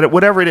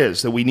whatever it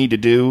is that we need to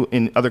do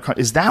in other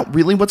countries? Is that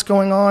really what's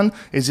going on?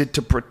 Is it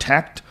to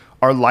protect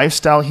our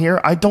lifestyle here?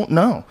 I don't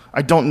know.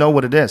 I don't know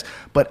what it is.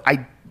 But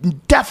I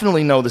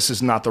definitely know this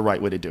is not the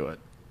right way to do it.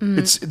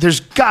 There's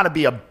got to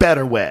be a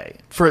better way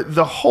for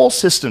the whole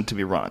system to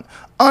be run,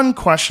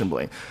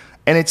 unquestionably.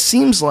 And it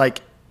seems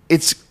like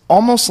it's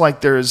almost like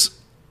there's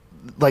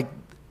like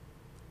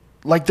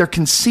they're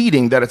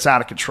conceding that it's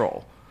out of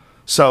control.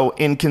 So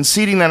in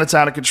conceding that it's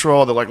out of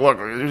control, they're like, look,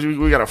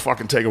 we got to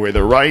fucking take away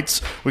their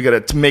rights. We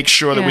got to make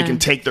sure that we can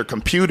take their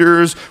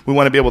computers. We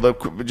want to be able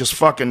to just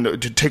fucking to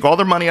take all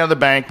their money out of the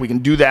bank. We can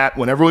do that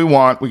whenever we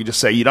want. We can just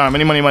say, you don't have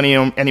any money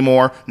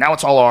anymore. Now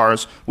it's all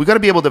ours. We got to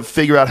be able to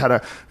figure out how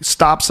to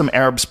stop some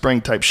Arab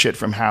Spring type shit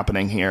from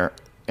happening here.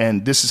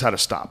 And this is how to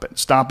stop it.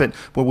 Stop it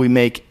where we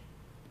make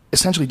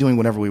essentially doing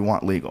whatever we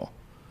want legal.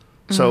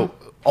 So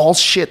all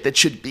shit that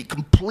should be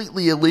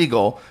completely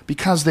illegal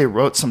because they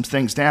wrote some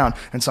things down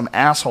and some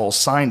asshole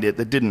signed it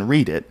that didn't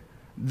read it,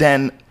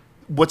 then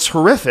what's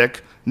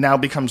horrific now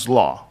becomes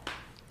law.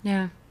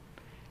 Yeah.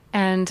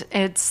 And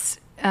it's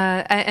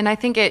and I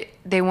think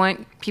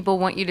people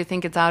want you to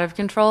think it's out of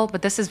control,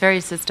 but this is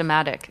very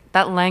systematic.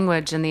 That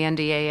language in the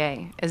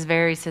NDAA is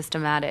very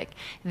systematic.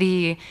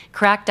 The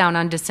crackdown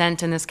on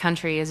dissent in this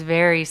country is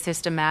very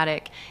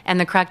systematic, and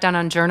the crackdown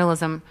on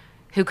journalism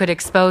who could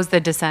expose the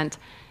dissent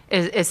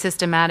is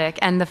systematic.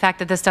 And the fact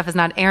that this stuff is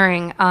not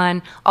airing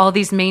on all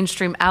these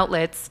mainstream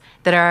outlets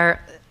that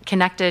are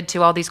connected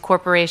to all these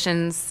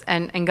corporations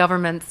and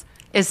governments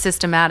is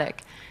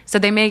systematic. So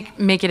they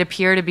make it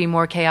appear to be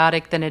more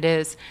chaotic than it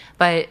is,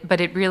 but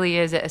it really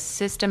is a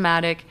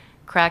systematic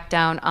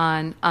crackdown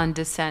on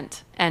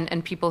dissent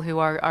and people who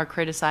are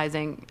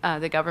criticizing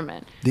the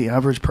government. The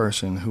average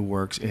person who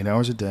works 8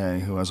 hours a day,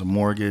 who has a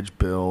mortgage,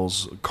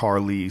 bills, car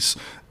lease,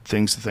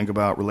 things to think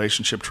about,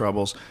 relationship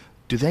troubles,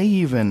 do they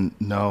even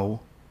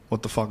know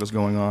what the fuck is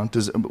going on?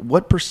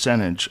 What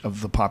percentage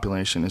of the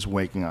population is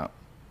waking up?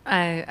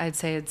 I'd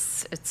say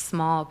it's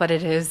small, but there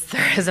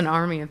is an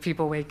army of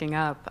people waking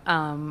up.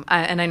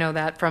 And I know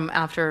that from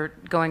after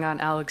going on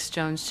Alex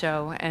Jones'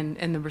 show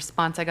and the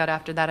response I got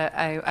after that,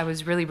 I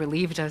was really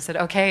relieved. I said,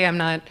 okay, I'm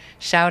not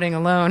shouting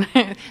alone.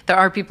 There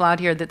are people out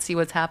here that see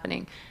what's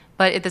happening.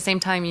 But at the same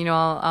time,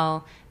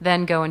 I'll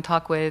then go and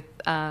talk with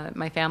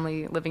my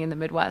family living in the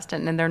Midwest,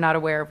 and they're not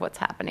aware of what's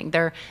happening.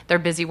 They're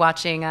busy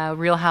watching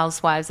Real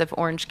Housewives of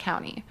Orange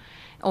County,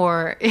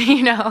 or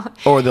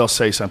or they'll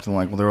say something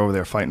like, "Well, they're over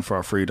there fighting for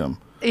our freedom."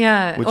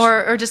 Yeah,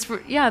 or just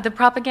the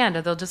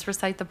propaganda. They'll just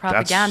recite the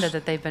propaganda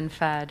that they've been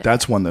fed.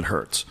 That's one that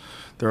hurts.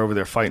 They're over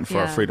there fighting for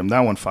our freedom.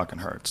 That one fucking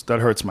hurts. That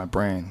hurts my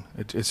brain.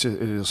 It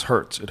just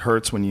hurts. It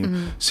hurts when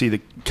you see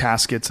the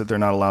caskets that they're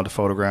not allowed to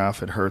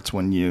photograph. It hurts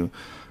when you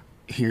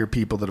hear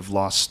people that have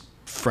lost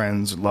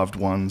friends, loved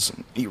ones.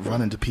 You run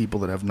into people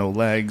that have no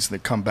legs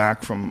that come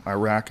back from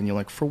Iraq, and you're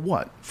like, for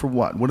what? For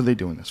what? What are they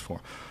doing this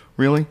for?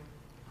 Really?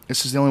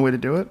 This is the only way to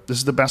do it? This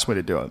is the best way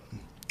to do it.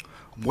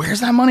 Where's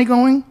that money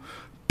going?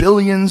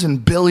 Billions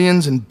and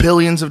billions and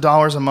billions of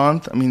dollars a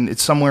month. I mean,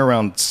 it's somewhere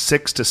around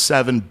 $6 to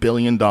 $7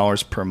 billion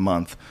per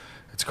month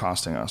it's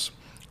costing us.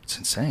 It's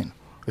insane.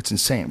 It's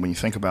insane when you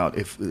think about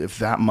if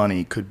that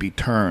money could be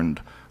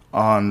turned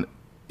on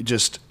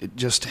just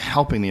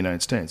helping the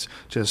United States,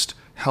 just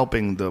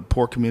helping the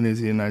poor communities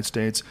of the United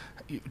States,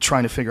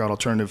 trying to figure out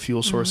alternative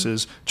fuel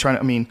sources,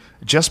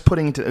 just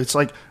putting into, it's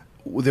like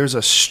there's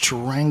a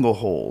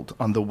stranglehold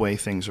on the way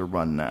things are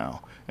run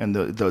now, and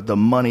the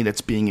money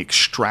that's being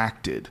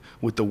extracted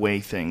with the way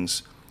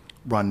things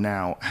run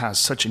now has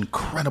such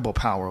incredible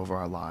power over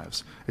our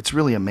lives. It's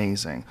really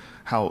amazing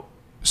how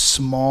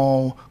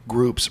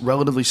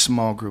relatively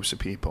small groups of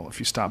people, if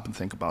you stop and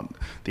think about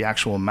the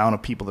actual amount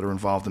of people that are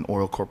involved in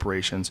oil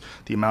corporations,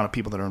 the amount of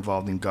people that are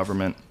involved in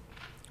government,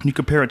 you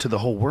compare it to the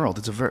whole world,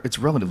 it's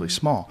relatively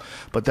small.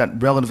 But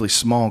that relatively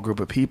small group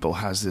of people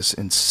has this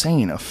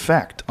insane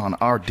effect on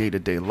our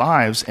day-to-day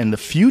lives and the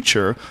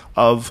future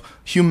of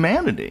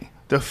humanity.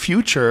 the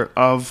future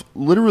of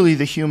literally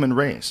the human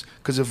race.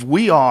 Because if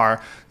we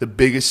are the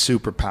biggest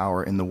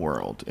superpower in the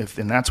world,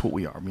 and that's what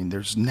we are, I mean,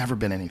 there's never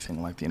been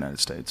anything like the United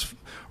States.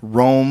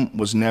 Rome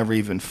was never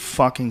even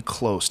fucking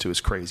close to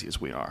as crazy as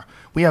we are.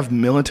 We have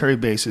military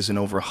bases in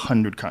over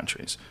 100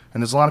 countries.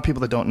 And there's a lot of people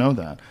that don't know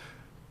that.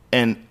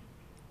 And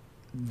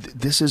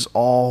this is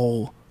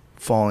all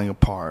falling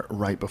apart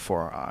right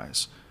before our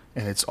eyes.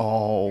 And it's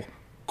all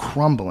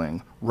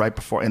crumbling right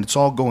before, and it's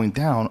all going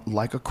down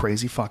like a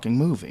crazy fucking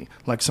movie,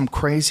 like some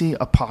crazy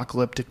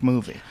apocalyptic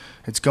movie.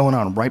 It's going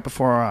on right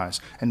before our eyes,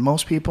 and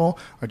most people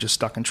are just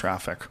stuck in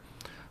traffic.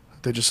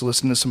 They're just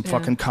listening to some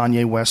fucking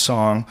Kanye West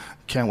song,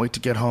 can't wait to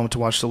get home to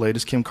watch the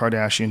latest Kim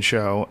Kardashian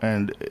show,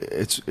 and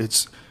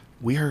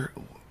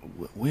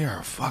we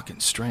are fucking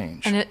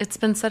strange. And it's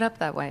been set up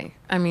that way.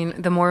 I mean,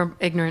 the more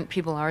ignorant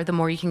people are, the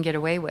more you can get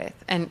away with.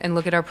 And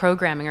look at our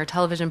programming, our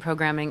television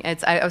programming.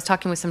 I was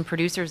talking with some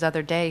producers the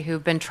other day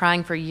who've been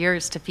trying for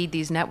years to feed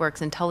these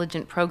networks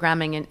intelligent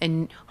programming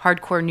and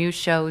hardcore news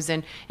shows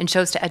and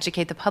shows to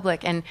educate the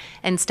public. And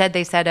instead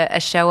they said a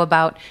show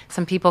about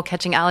some people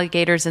catching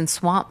alligators in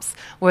swamps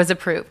was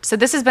approved. So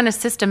this has been a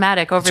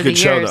systematic over the years.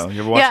 It's a good show, though.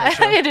 You ever watch that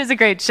show? It is a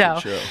great show.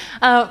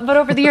 But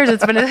over the years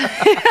it's been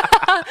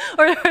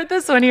or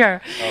this one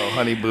here. Oh,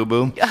 Honey Boo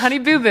Boo. Honey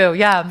Boo Boo,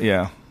 yeah.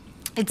 Yeah.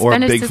 It's or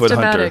been a Bigfoot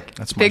systematic. Hunter.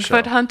 That's my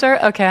Bigfoot show. Hunter?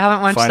 Okay, I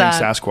haven't watched Finding that.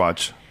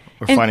 Sasquatch.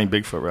 Or And- Finding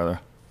Bigfoot,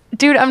 rather.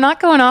 Dude, I'm not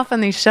going off on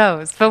these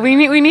shows, but we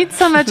need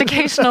some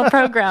educational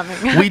programming.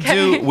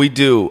 Okay? We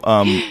do.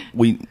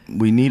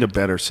 We need a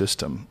better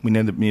system. We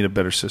need a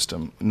better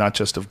system, not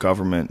just of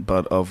government,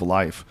 but of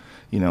life.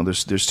 You know,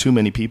 there's too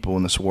many people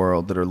in this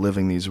world that are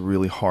living these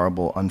really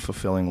horrible,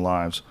 unfulfilling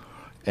lives.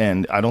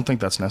 And I don't think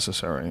that's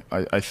necessary.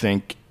 I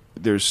think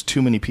there's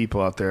too many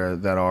people out there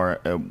that are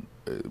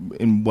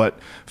in what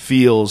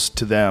feels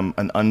to them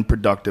an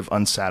unproductive,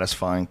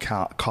 unsatisfying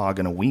cog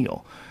in a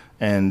wheel.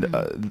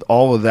 And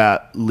all of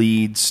that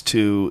leads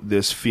to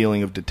this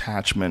feeling of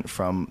detachment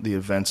from the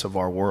events of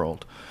our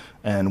world.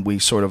 And we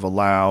sort of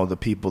allow the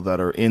people that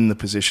are in the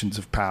positions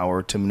of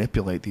power to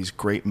manipulate these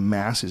great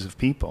masses of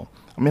people.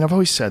 I mean, I've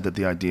always said that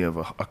the idea of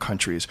a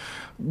country is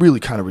really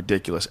kind of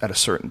ridiculous at a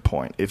certain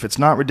point. If it's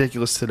not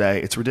ridiculous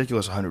today, it's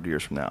ridiculous 100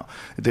 years from now.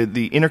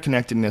 The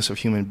interconnectedness of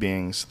human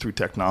beings through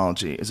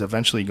technology is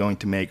eventually going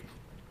to make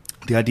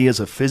the ideas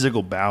of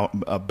physical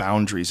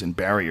boundaries and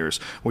barriers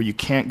where you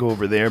can't go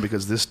over there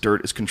because this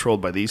dirt is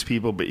controlled by these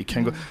people, but you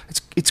can go.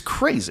 It's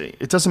crazy.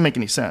 It doesn't make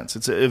any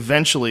sense.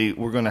 Eventually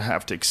we're going to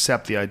have to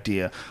accept the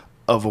idea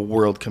of a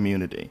world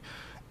community.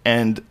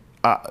 And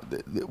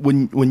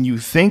when you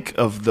think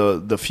of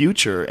the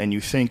future and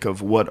you think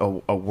of what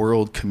a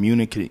world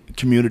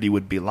community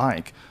would be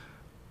like,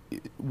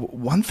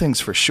 one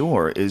thing's for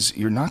sure is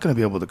you're not going to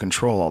be able to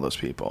control all those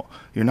people.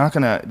 You're not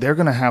going to. They're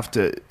going to have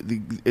to.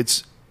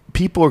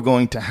 People are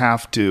going to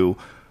have to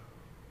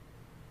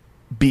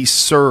be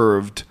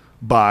served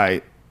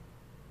by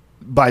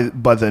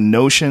the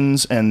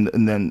notions and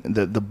then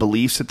the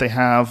beliefs that they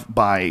have,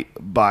 by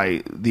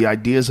the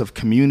ideas of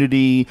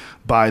community,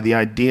 by the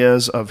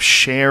ideas of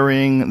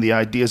sharing, the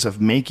ideas of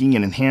making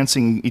and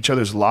enhancing each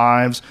other's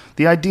lives,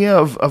 the idea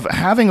of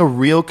having a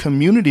real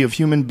community of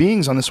human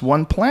beings on this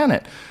one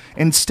planet.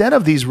 Instead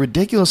of these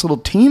ridiculous little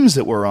teams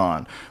that we're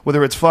on,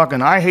 whether it's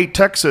fucking I hate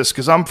Texas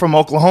because I'm from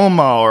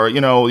Oklahoma, or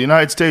the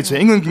United States,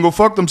 England can go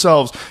fuck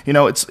themselves.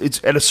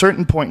 It's at a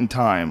certain point in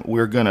time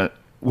we're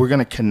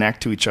gonna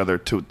connect to each other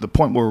to the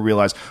point where we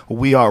realize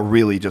we are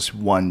really just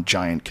one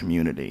giant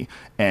community.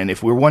 And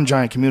if we're one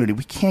giant community,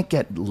 we can't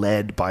get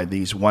led by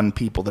these one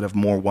people that have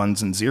more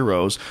ones and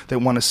zeros that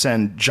want to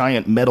send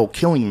giant metal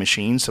killing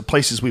machines to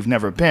places we've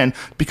never been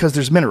because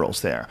there's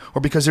minerals there,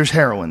 or because there's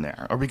heroin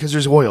there, or because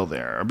there's oil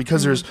there, or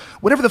because there's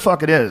whatever the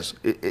fuck it is.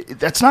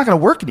 That's not going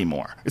to work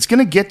anymore. It's going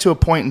to get to a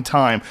point in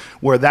time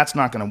where that's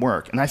not going to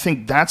work. And I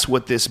think that's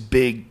what this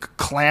big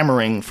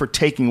clamoring for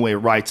taking away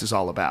rights is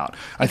all about.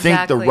 I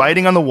think the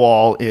writing on the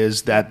wall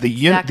is that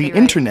the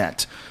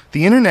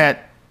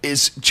internet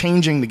is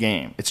changing the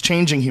game. It's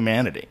changing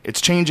humanity.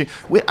 It's changing.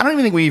 I don't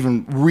even think we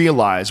even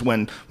realize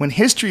when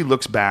history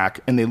looks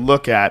back and they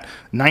look at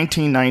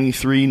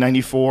 1993,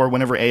 94,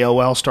 whenever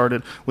AOL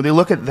started, when they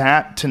look at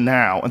that to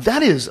now, and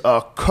that is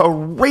a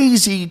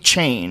crazy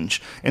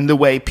change in the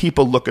way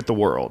people look at the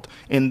world.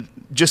 And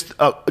just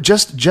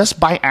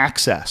by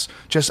access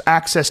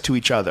to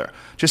each other,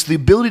 just the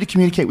ability to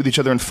communicate with each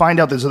other and find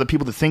out there's other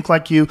people that think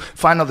like you,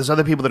 find out there's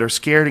other people that are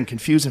scared and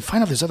confused, and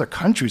find out there's other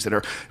countries that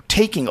are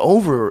taking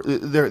over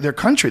their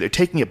country. They're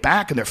taking it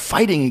back and they're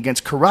fighting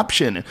against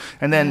corruption.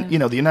 And then,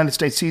 the United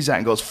States sees that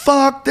and goes,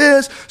 fuck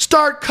this,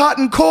 start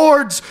cutting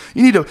cords.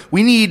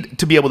 We need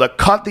to be able to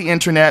cut the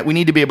internet. We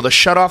need to be able to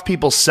shut off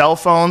people's cell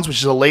phones, which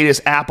is the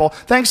latest Apple.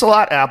 Thanks a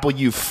lot, Apple,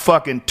 you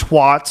fucking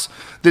twats.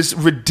 This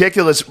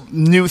ridiculous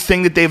new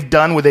thing that they've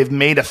done where they've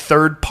made a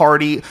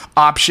third-party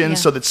option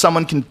so that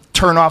someone can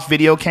turn off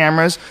video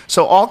cameras.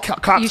 So all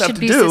cops have to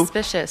do... You should be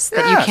suspicious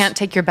that you can't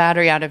take your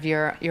battery out of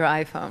your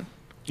iPhone.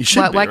 You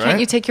should Why be, can't right?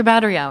 you take your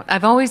battery out?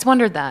 I've always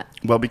wondered that.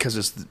 Well, because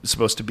it's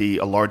supposed to be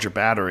a larger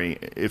battery.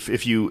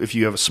 If you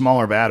have a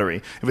smaller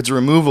battery, if it's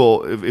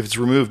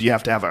removed, you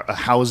have to have a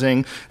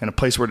housing and a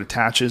place where it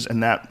attaches,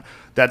 and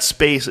that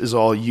space is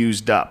all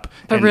used up.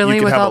 But and really,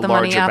 you could with have all a the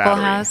money larger Apple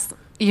battery. has,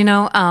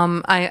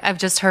 I've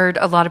just heard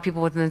a lot of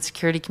people within the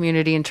security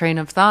community and train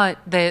of thought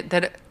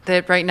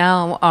that right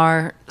now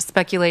are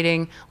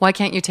speculating, why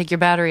can't you take your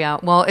battery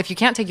out? Well, if you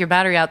can't take your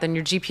battery out, then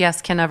your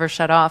GPS can never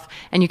shut off,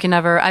 and you can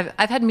never.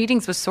 I've had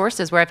meetings with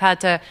sources where I've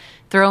had to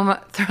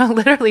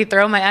literally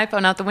throw my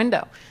iPhone out the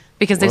window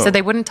because they said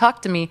they wouldn't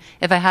talk to me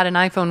if I had an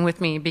iPhone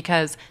with me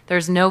because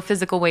there's no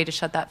physical way to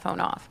shut that phone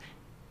off.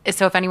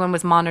 So if anyone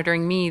was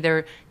monitoring me,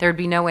 there would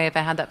be no way if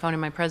I had that phone in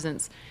my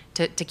presence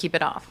to keep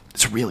it off.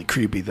 It's really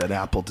creepy that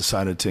Apple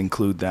decided to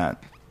include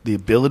that. The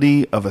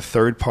ability of a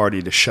third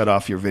party to shut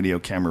off your video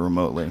camera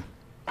remotely.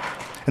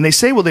 And they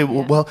say,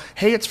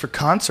 hey, it's for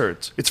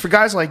concerts. It's for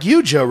guys like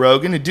you, Joe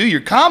Rogan, to do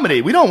your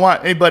comedy. We don't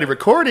want anybody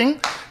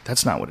recording.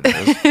 That's not what it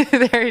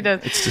is. There he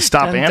does. It's to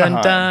stop dun, Anaheim.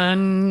 Dun,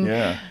 dun.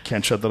 Yeah,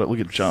 can't shut that up. Look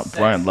at Jump.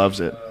 Brian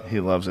loves it. He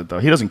loves it, though.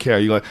 He doesn't care.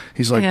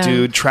 He's like,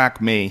 dude, track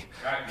me.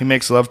 He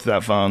makes love to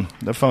that phone.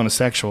 That phone is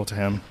sexual to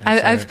him.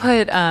 I've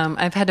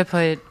had to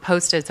put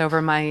Post-its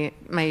over my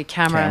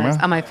cameras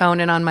on my phone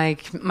and on my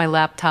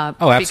laptop.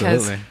 Oh, absolutely.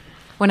 Because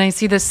when I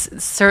see the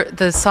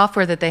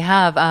software that they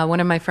have, one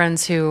of my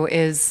friends who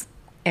is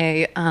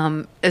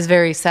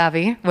very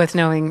savvy with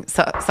knowing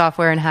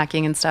software and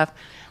hacking and stuff,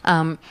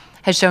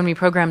 has shown me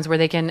programs where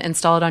they can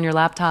install it on your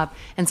laptop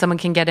and someone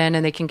can get in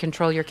and they can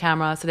control your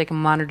camera so they can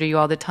monitor you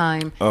all the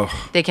time. Oh.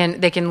 They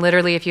can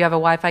literally, if you have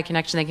a Wi-Fi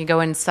connection, they can go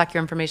and suck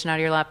your information out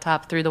of your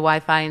laptop through the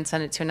Wi-Fi and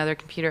send it to another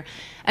computer.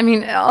 I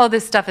mean, all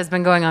this stuff has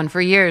been going on for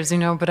years,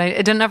 but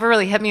it didn't ever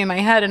really hit me in my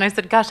head. And I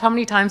said, gosh, how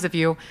many times have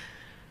you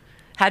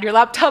had your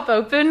laptop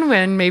open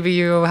when maybe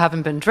you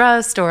haven't been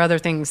dressed or other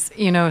things,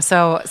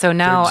 So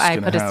now I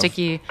put a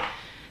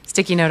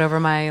sticky note over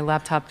my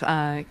laptop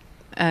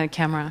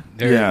camera.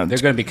 They're going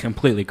to be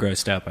completely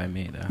grossed out by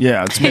me, though.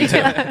 Yeah, it's me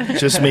too.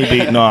 Just me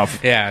beating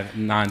off. Yeah,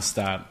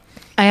 nonstop.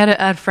 I had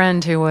a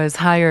friend who was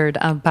hired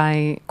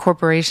by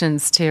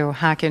corporations to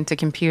hack into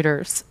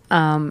computers,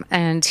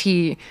 and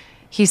he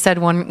said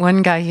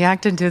one guy, he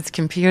hacked into his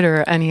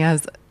computer and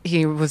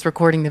he was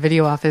recording the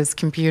video off his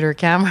computer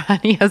camera,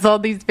 and he has all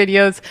these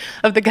videos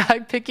of the guy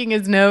picking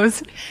his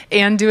nose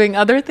and doing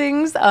other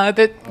things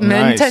that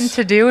men tend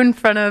to do in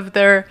front of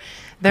their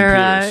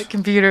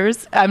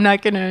computers. I'm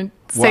not going to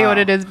say what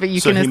it is, but you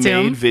can assume.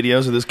 So he made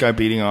videos of this guy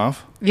beating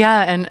off?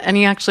 Yeah, and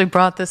he actually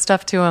brought this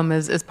stuff to him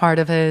as part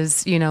of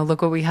his,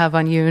 look what we have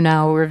on you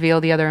now,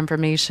 reveal the other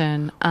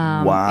information.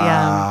 Wow.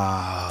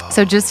 Yeah.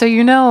 So just so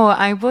you know,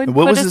 I would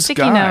put a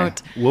sticky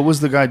note. What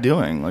was the guy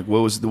doing? Like,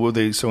 what were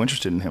they so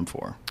interested in him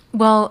for?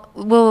 Well,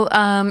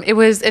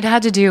 it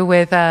had to do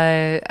with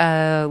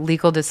a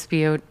legal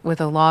dispute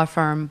with a law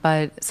firm,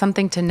 but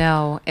something to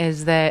know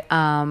is that,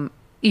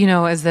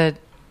 is that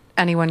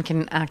anyone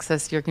can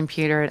access your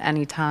computer at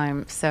any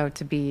time. So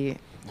to be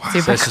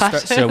super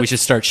cautious. So we should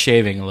start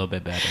shaving a little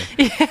bit better.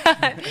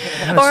 That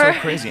is so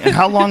crazy. And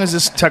how long has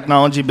this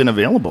technology been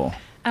available?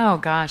 Oh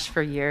gosh,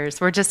 for years.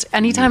 We're just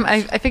anytime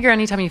I figure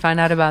anytime you find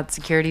out about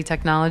security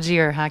technology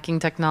or hacking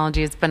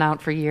technology, it's been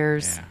out for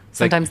years,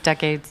 sometimes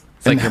decades.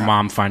 It's like your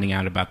mom finding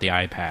out about the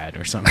iPad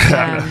or something.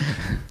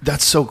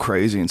 That's so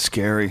crazy and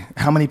scary.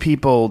 How many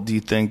people do you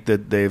think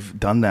that they've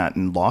done that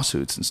in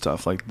lawsuits and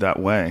stuff like that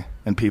way?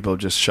 And people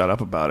just shut up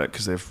about it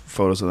because they have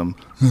photos of them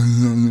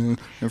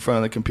in front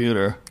of the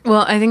computer.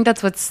 Well, I think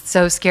that's what's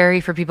so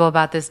scary for people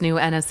about this new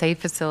NSA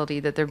facility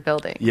that they're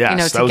building.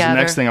 Yes, that was the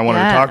next thing I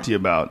wanted to talk to you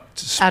about.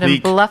 Out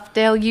in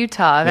Bluffdale,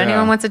 Utah. If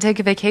anyone wants to take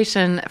a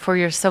vacation for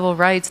your civil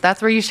rights,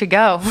 that's where you should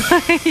go.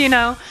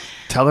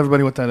 Tell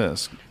everybody what that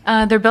is.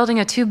 They're building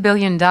a $2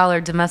 billion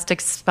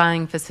domestic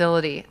spying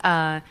facility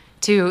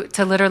to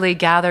literally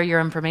gather your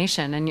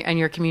information and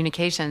your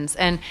communications.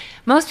 And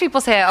most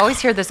people say, I always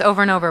hear this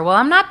over and over, well,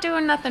 I'm not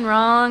doing nothing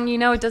wrong.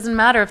 It doesn't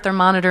matter if they're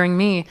monitoring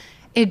me.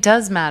 It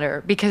does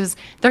matter because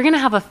they're going to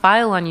have a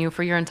file on you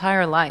for your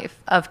entire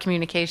life of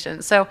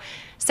communication. So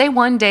say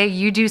one day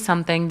you do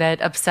something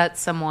that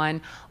upsets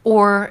someone,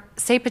 or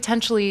say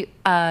potential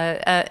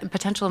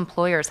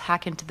employers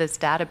hack into this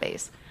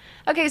database.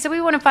 Okay, so we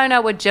want to find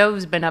out what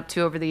Joe's been up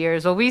to over the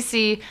years. Well, we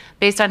see,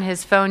 based on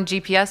his phone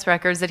GPS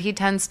records, that he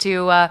tends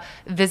to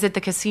visit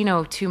the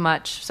casino too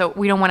much. So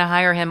we don't want to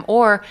hire him.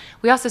 Or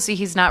we also see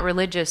he's not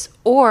religious.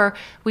 Or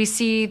we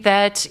see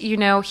that,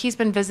 he's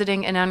been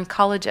visiting an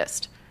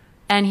oncologist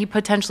and he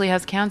potentially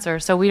has cancer.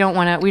 So we don't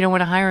want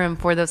to hire him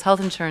for those health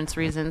insurance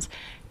reasons.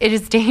 It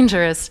is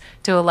dangerous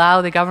to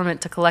allow the government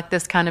to collect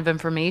this kind of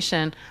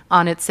information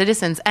on its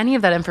citizens. Any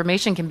of that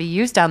information can be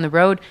used down the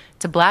road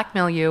to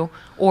blackmail you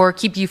or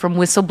keep you from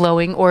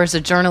whistleblowing, or as a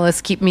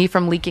journalist, keep me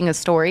from leaking a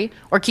story,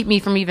 or keep me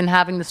from even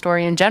having the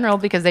story in general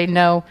because they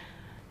know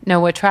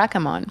what track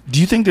I'm on.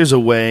 Do you think there's a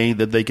way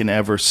that they can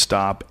ever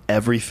stop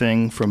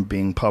everything from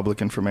being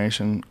public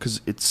information? Because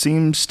it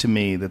seems to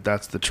me that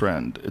that's the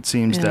trend. It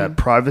seems that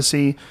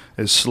privacy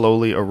is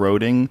slowly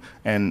eroding,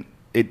 and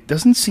it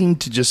doesn't seem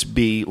to just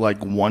be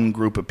like one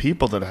group of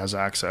people that has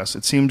access.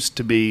 It seems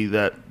to be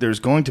that there's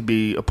going to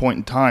be a point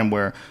in time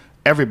where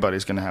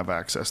everybody's going to have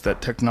access,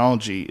 that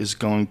technology is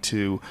going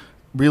to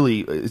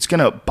really, it's going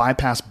to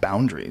bypass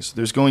boundaries.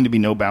 There's going to be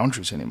no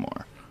boundaries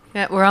anymore.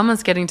 Yeah, we're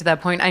almost getting to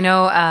that point. I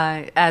know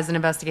as an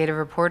investigative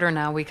reporter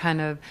now,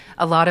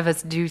 a lot of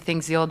us do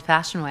things the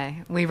old-fashioned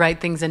way. We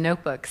write things in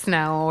notebooks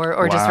now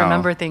or just Wow.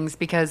 remember things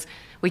because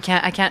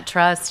I can't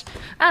trust.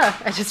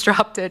 I just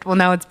dropped it. Well,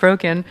 now it's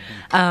broken.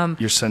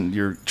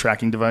 Your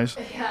tracking device?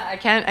 Yeah,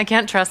 I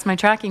can't trust my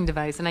tracking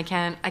device, and I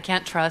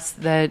can't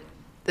trust that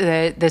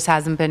this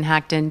hasn't been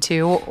hacked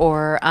into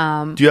or.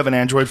 Do you have an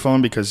Android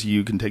phone because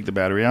you can take the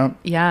battery out?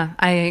 Yeah,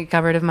 I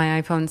got rid of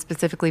my iPhone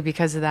specifically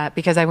because of that.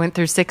 Because I went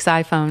through 6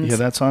 iPhones. You hear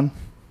that, son?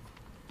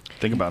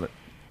 Think about it.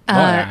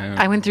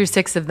 I went through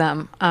 6 of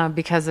them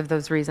because of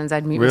those reasons.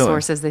 I'd meet with Really?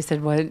 sources. They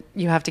said, "Well,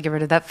 you have to get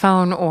rid of that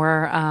phone,"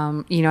 or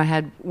I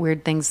had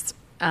weird things.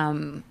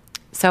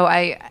 So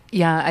I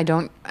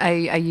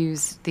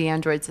use the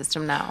Android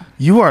system now.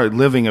 You are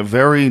living a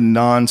very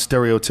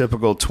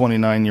non-stereotypical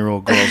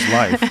 29-year-old girl's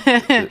life.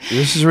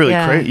 This is really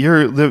Yeah. crazy.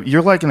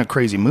 You're like in a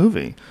crazy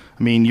movie.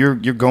 I mean, you're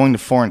going to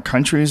foreign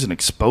countries and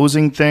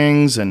exposing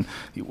things and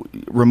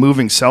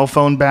removing cell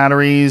phone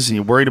batteries, and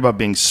you're worried about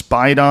being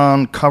spied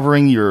on,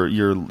 covering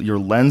your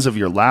lens of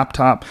your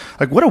laptop.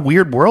 Like, what a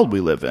weird world we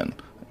live in.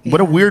 What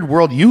a weird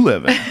world you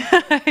live in.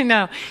 I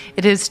know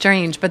it is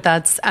strange, but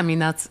that's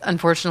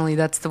unfortunately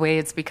that's the way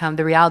it's become.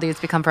 The reality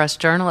it's become for us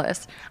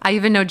journalists. I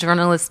even know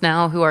journalists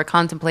now who are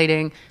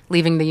contemplating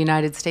leaving the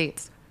United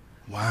States.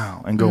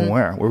 Wow. And going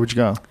where? Where would you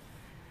go?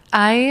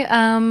 I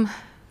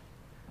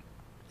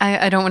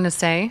don't want to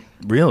say.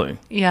 Really?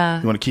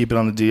 Yeah. You want to keep it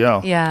on the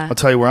DL? Yeah. I'll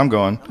tell you where I'm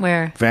going.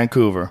 Where?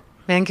 Vancouver.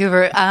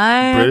 Vancouver.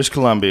 British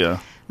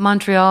Columbia.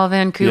 Montreal,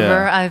 Vancouver.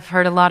 Yeah. I've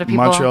heard a lot of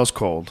people. Montreal's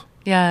cold.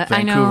 Yeah,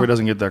 I know. Vancouver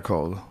doesn't get that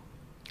cold.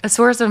 A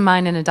source of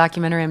mine in a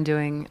documentary I'm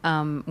doing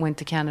went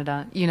to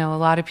Canada. A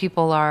lot of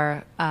people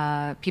are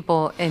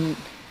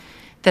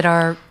that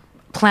are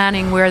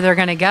planning where they're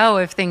going to go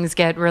if things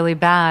get really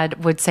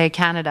bad would say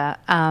Canada.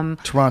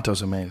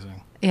 Toronto's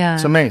amazing. Yeah.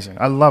 It's amazing.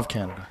 I love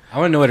Canada. I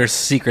want to know what her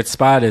secret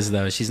spot is,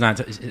 though. She's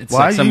not. It's Why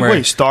like are you somewhere.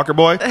 wait, stalker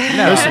boy?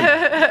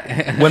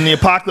 Listen, when the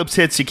apocalypse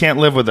hits, you can't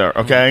live with her,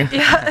 okay?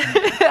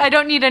 I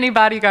don't need any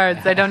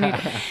bodyguards. I don't need.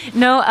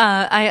 No,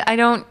 I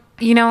don't.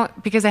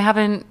 Because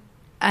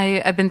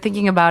I've been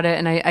thinking about it,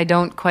 and I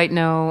don't quite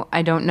know.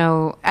 I don't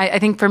know. I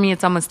think for me,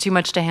 it's almost too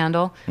much to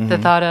handle. The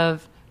thought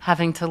of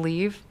having to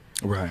leave.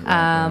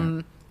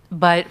 Right.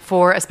 But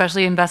for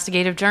especially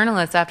investigative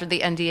journalists, after the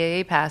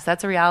NDAA passed,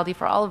 that's a reality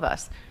for all of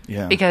us.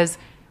 Yeah. Because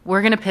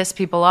we're going to piss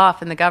people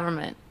off in the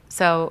government.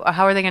 So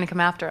how are they going to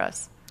come after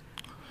us?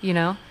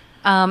 And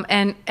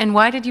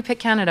why did you pick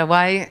Canada?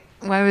 Why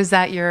was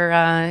that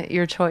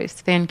your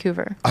choice,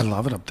 Vancouver? I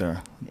love it up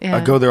there. Yeah.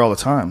 I go there all the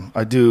time.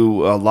 I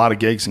do a lot of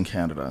gigs in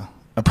Canada.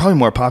 I'm probably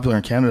more popular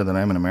in Canada than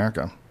I am in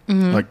America.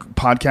 Like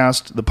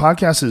the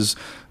podcast is,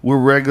 we're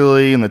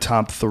regularly in the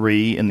top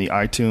 3 in the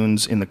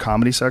iTunes in the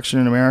comedy section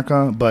in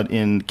America, but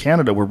in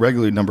Canada we're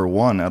regularly number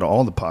 1 out of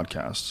all the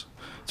podcasts.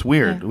 It's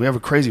weird. Yeah. We have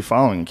a crazy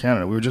following in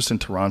Canada. We were just in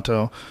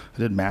Toronto. I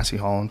did Massey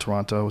Hall in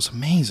Toronto. It was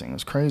amazing. It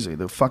was crazy.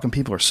 The fucking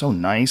people are so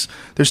nice.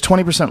 There's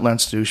 20%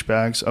 less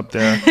douchebags up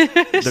there.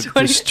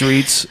 The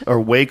streets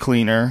are way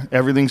cleaner.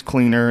 Everything's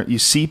cleaner. You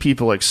see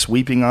people like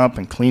sweeping up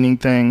and cleaning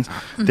things.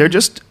 They're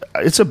just,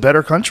 it's a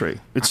better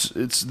country.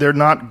 They're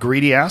not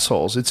greedy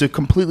assholes. It's a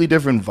completely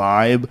different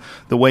vibe.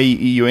 The way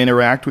you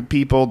interact with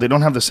people, they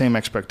don't have the same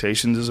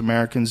expectations as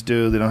Americans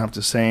do. They don't have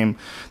the same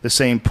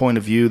point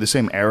of view, the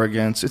same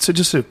arrogance. It's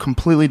just a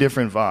completely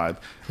different vibe.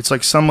 It's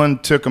like someone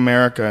took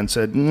America and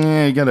said,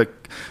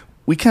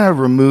 we kind of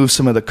remove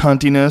some of the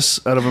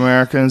cuntiness out of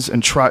Americans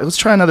and let's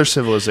try another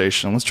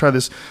civilization. Let's try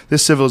this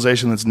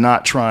civilization that's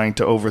not trying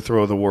to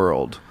overthrow the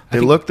world. They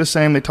look the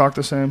same. They talk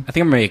the same. I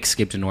think I'm going to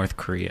escape to North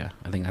Korea.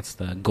 I think that's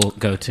the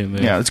go-to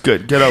move. Yeah, it's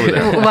good. Get over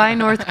there. Why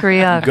North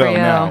Korea? Go for you?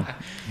 now.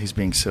 He's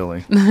being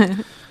silly.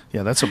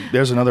 Yeah,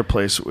 there's another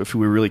place if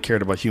we really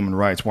cared about human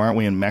rights. Why aren't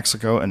we in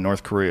Mexico and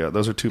North Korea?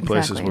 Those are 2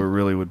 places Exactly. where we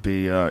really would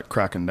be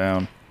cracking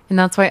down. And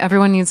that's why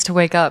everyone needs to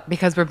wake up,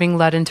 because we're being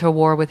led into a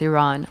war with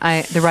Iran.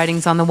 The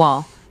writing's on the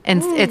wall.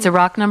 And it's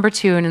Iraq number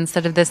 2, and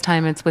instead of this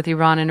time, it's with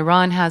Iran. And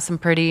Iran has some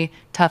pretty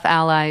tough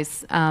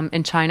allies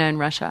in China and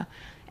Russia.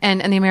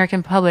 And the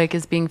American public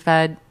is being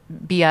fed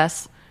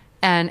BS,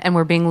 and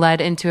we're being led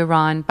into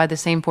Iran by the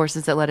same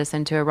forces that led us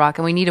into Iraq.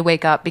 And we need to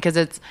wake up, because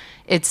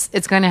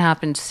it's going to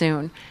happen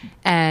soon.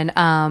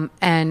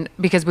 And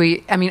because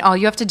all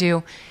you have to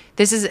do,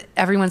 this is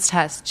everyone's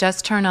test.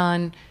 Just turn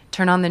on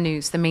the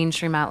news, the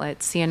mainstream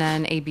outlets,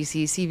 CNN,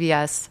 ABC,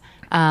 CBS,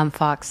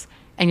 Fox,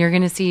 and you're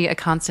going to see a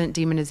constant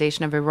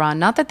demonization of Iran.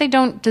 Not that they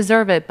don't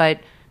deserve it,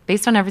 but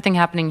based on everything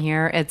happening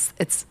here,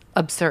 it's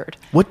absurd.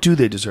 What do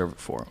they deserve it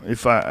for?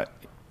 If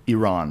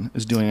Iran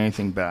is doing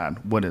anything bad,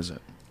 what is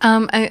it?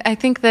 I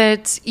think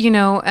that, you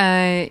have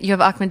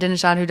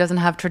Ahmadinejad, who doesn't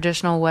have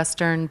traditional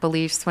Western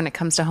beliefs when it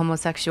comes to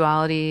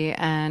homosexuality.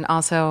 And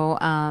also,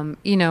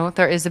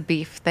 there is a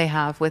beef they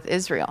have with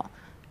Israel.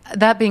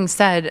 that being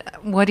said,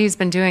 what he's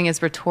been doing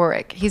is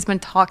rhetoric. He's been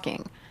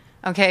talking.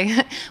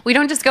 Okay, we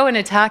don't just go and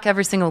attack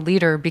every single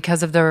leader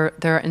because of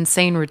their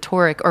insane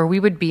rhetoric, or we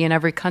would be in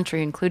every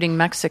country, including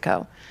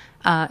Mexico,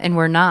 and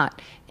we're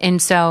not. And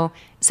so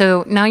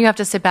now you have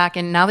to sit back,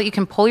 and now that you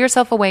can pull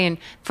yourself away, and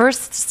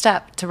first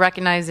step to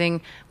recognizing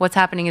what's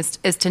happening is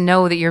to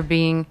know that you're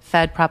being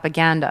fed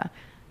propaganda.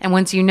 And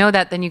once you know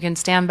that, then you can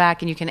stand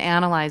back and you can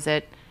analyze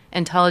it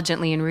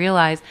intelligently and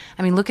realize,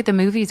 I mean, look at the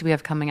movies we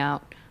have coming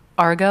out.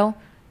 Argo.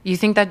 You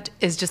think that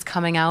is just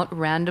coming out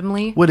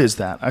randomly? What is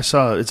that? I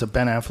saw it's a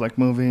Ben Affleck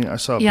movie. I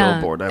saw a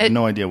billboard. I have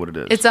no idea what it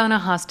is. It's on a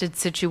hostage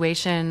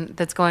situation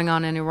that's going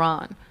on in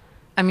Iran.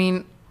 I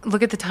mean,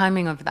 look at the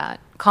timing of that.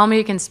 Call me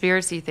a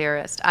conspiracy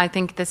theorist. I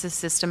think this is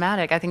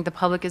systematic. I think the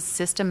public is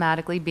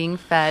systematically being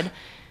fed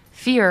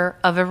fear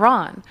of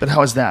Iran. But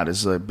how is that?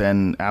 Is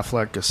Ben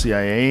Affleck a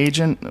CIA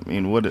agent? I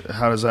mean,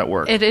 how does that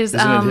work? It is.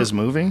 Isn't it his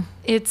movie?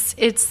 It's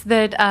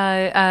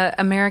that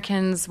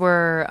Americans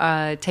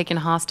were taken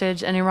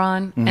hostage in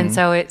Iran, and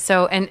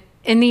and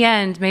in the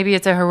end, maybe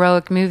it's a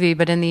heroic movie,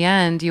 but in the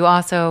end, you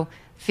also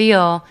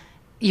feel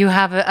you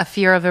have a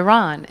fear of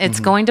Iran. It's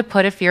going to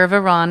put a fear of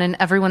Iran in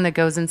everyone that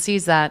goes and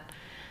sees that.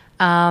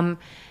 But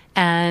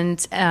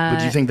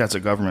do you think that's a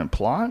government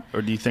plot,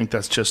 or do you think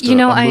that's just a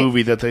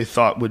movie that they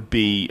thought would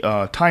be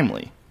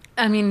timely?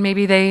 I mean,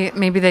 maybe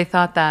they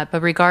thought that,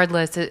 but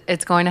regardless,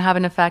 it's going to have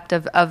an effect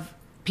of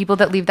people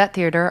that leave that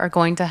theater are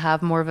going to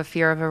have more of a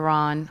fear of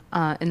Iran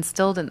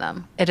instilled in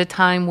them at a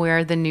time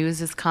where the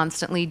news is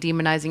constantly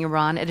demonizing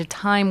Iran, at a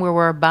time where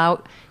we're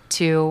about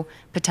to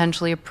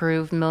potentially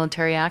approve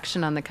military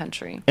action on the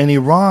country. And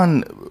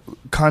Iran,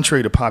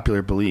 contrary to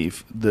popular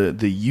belief,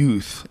 the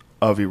youth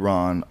of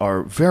Iran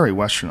are very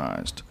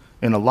westernized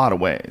in a lot of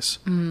ways.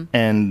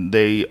 And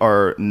they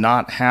are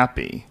not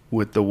happy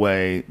with the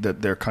way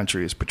that their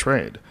country is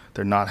portrayed.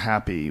 They're not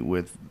happy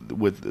with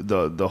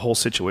the whole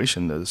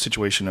situation, the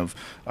situation of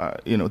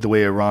the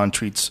way Iran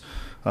treats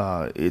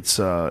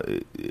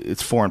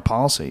its foreign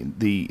policy.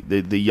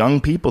 The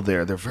young people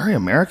there, they're very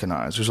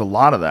Americanized. There's a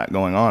lot of that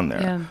going on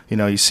there.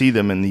 Yeah. You see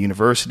them in the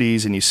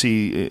universities, and you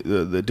see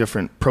the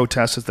different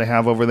protests that they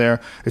have over there.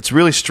 It's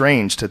really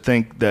strange to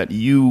think that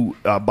you,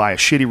 by a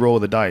shitty roll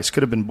of the dice,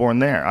 could have been born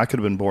there. I could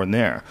have been born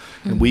there.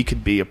 And we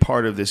could be a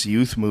part of this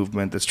youth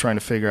movement that's trying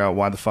to figure out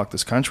why the fuck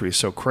this country is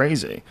so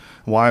crazy.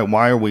 Why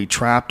are we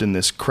trapped in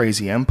this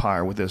crazy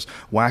empire with this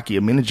wacky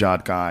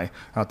Ahmadinejad guy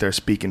out there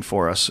speaking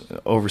for us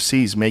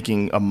overseas,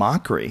 making a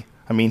mockery?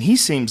 I mean, he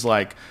seems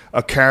like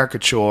a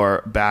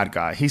caricature bad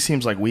guy. He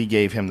seems like we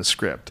gave him the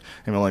script.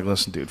 And we're like,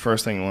 listen, dude,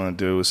 first thing you want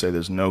to do is say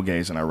there's no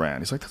gays in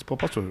Iran. He's like, that's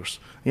preposterous.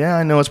 Yeah,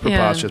 I know it's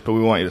preposterous, but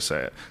we want you to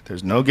say it.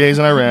 There's no gays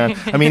in Iran.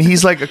 I mean,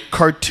 he's like a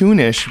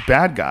cartoonish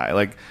bad guy.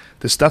 Like,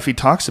 the stuff he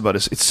talks about,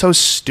 it's so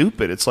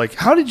stupid. It's like,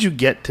 how did you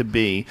get to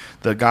be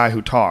the guy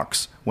who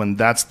talks when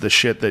that's the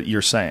shit that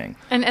you're saying?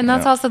 And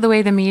that's also the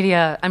way the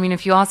media, I mean,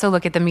 if you also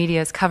look at the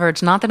media's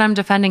coverage, not that I'm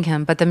defending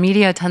him, but the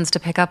media tends to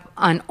pick up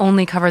on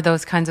only cover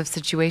those kinds of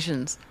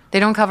situations.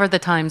 They don't cover the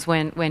times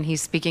when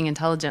he's speaking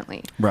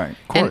intelligently. Right,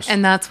 of course.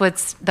 And that's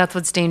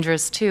what's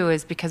dangerous too,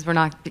 is because we're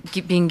not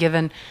being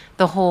given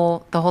the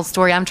whole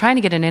story. I'm trying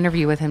to get an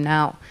interview with him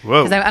now.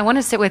 Because I want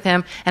to sit with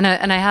him,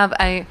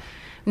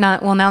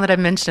 now that I've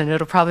mentioned it,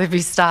 it'll probably be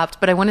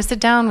stopped, but I want to sit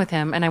down with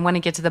him, and I want to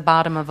get to the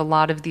bottom of a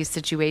lot of these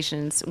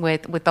situations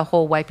with the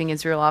whole wiping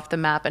Israel off the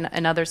map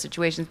and other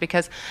situations,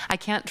 because I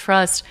can't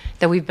trust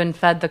that we've been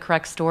fed the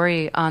correct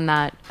story on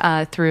that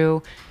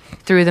through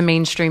the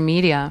mainstream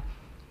media.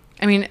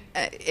 I mean,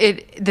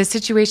 the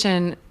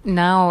situation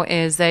now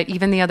is that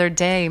even the other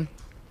day,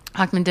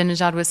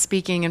 Ahmadinejad was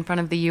speaking in front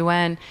of the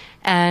UN,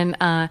 and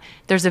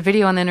there's a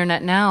video on the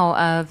internet now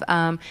of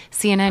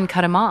CNN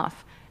cut him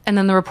off. And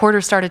then the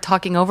reporter started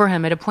talking over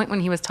him at a point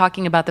when he was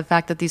talking about the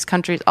fact that these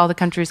countries, all the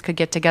countries could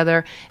get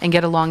together and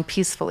get along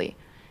peacefully.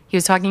 He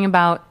was talking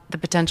about the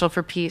potential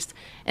for peace.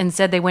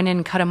 Instead, they went in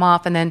and cut him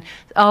off, and then,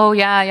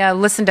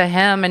 listen to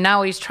him, and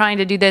now he's trying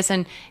to do this,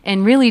 and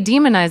really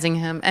demonizing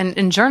him. And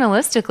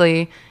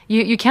journalistically,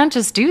 you can't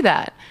just do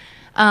that.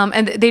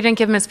 And they didn't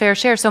give him his fair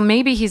share. So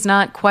maybe he's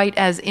not quite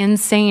as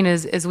insane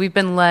as we've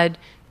been led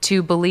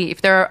to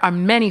believe. There are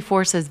many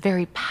forces,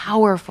 very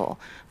powerful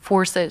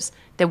forces,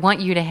 that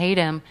want you to hate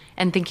him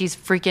and think he's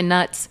freaking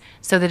nuts,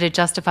 so that it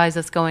justifies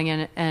us going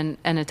in and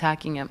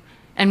attacking him.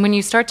 And when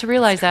you start to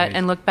realize that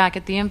and look back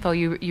at the info,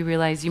 you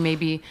realize you may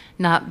be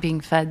not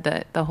being fed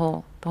the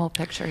whole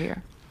picture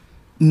here.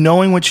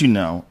 Knowing what you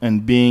know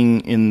and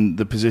being in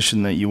the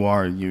position that you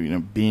are,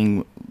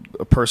 being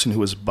a person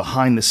who is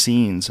behind the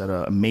scenes at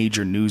a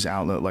major news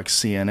outlet like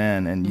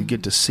CNN, and you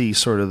get to see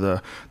sort of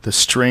the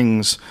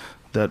strings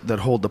that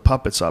hold the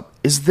puppets up.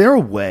 Is there a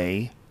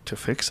way to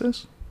fix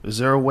this? Is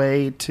there a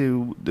way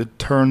to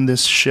turn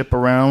this ship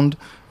around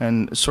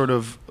and sort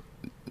of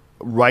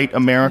right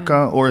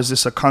America, or is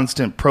this a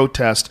constant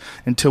protest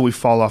until we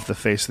fall off the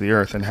face of the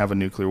earth and have a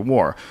nuclear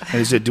war?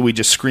 And do we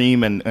just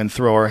scream and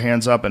throw our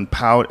hands up and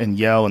pout and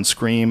yell and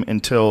scream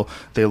until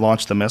they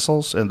launch the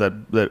missiles and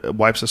that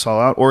wipes us all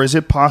out? Or is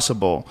it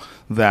possible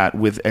that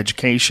with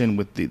education,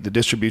 with the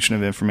distribution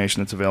of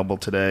information that's available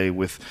today,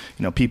 with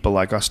people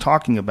like us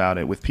talking about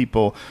it, with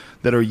people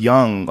that are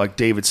young like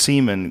David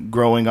Seaman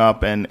growing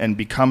up and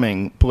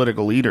becoming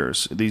political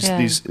leaders,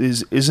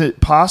 is it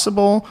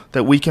possible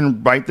that we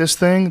can write this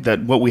thing,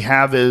 that what we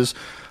have is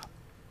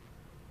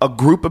a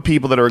group of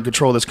people that are in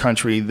control of this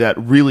country that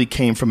really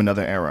came from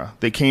another era?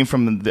 They came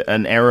from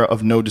an era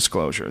of no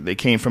disclosure. They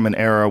came from an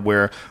era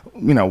where,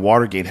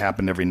 Watergate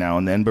happened every now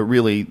and then, but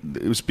really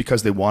it was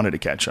because they wanted to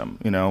catch them.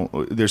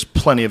 There's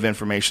plenty of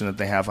information that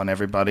they have on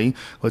everybody.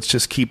 Let's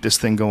just keep this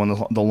thing going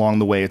along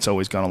the way it's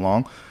always gone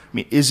along. I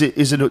mean, is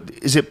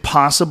it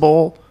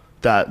possible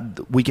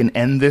that we can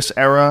end this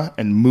era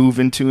and move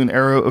into an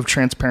era of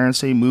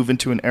transparency, move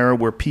into an era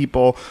where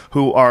people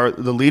who are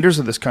the leaders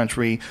of this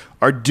country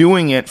are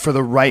doing it for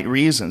the right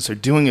reasons? They're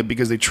doing it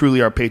because they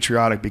truly are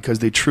patriotic, because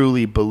they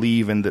truly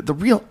believe in the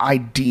real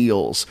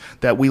ideals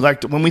that we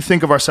like to, when we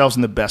think of ourselves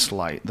in the best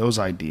light, those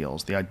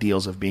ideals, the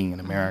ideals of being an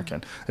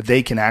American, that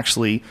they can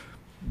actually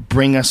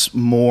bring us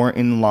more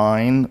in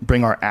line,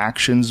 bring our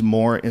actions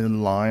more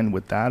in line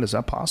with that. Is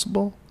that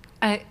possible?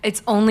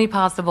 It's only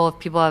possible if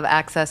people have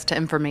access to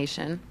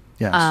information,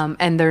 yes.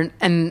 And they're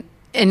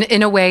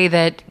in a way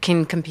that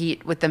can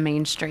compete with the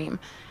mainstream,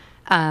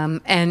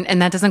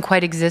 and that doesn't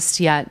quite exist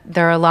yet.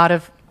 There are a lot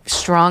of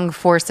strong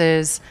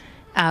forces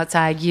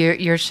outside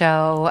your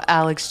show,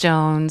 Alex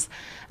Jones,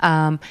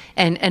 and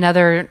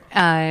other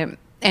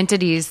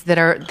entities that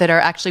are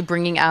actually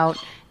bringing out,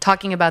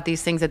 talking about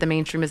these things that the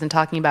mainstream isn't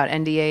talking about,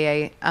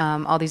 NDAA,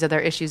 all these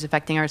other issues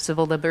affecting our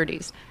civil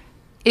liberties.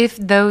 If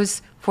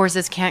those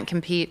forces can't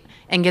compete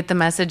and get the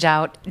message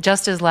out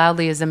just as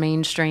loudly as the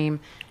mainstream,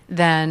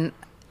 then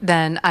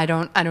I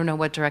don't know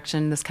what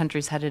direction this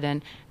country's headed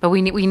in. But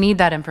we need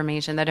that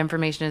information. That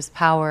information is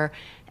power,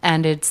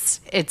 and it's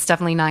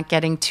definitely not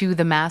getting to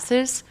the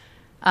masses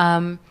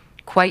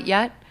quite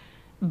yet.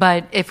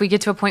 But if we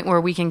get to a point where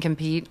we can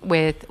compete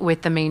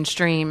with the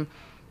mainstream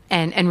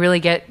and really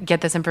get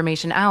this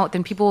information out,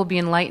 then people will be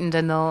enlightened,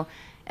 and they'll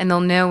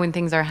know when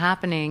things are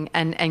happening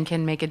and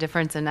can make a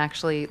difference and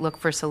actually look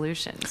for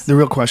solutions. The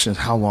real question is,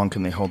 how long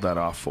can they hold that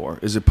off for?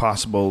 Is it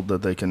possible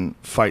that they can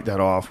fight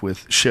that off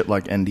with shit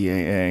like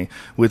NDAA,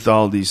 with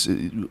all these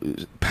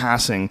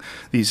passing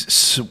these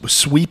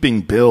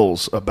sweeping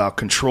bills about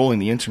controlling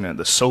the internet,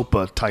 the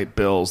SOPA-type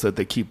bills that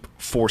they keep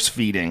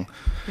force-feeding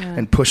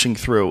and pushing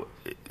through?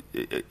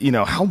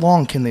 How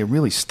long can they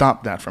really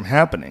stop that from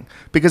happening?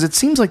 Because it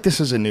seems like this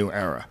is a new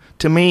era.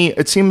 To me,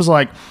 it seems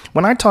like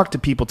when I talk to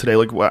people today,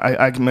 like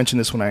I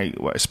mentioned this when I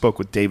spoke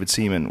with David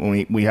Seaman,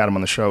 when we had him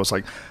on the show. It's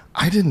like,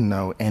 I didn't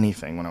know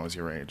anything when I was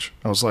your age.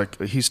 I was like,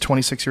 he's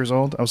 26 years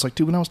old. I was like,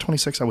 dude, when I was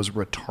 26, I was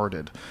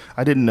retarded.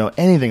 I didn't know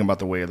anything about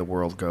the way the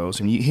world goes.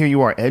 And here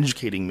you are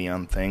educating me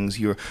on things.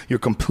 You're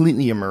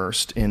completely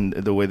immersed in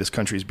the way this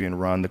country is being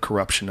run, the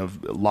corruption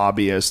of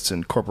lobbyists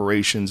and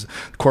corporations,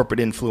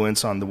 corporate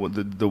influence on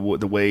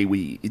the way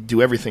we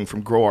do everything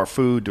from grow our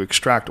food to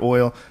extract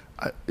oil.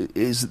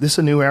 Is this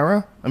a new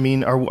era? I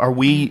mean, are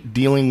we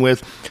dealing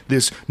with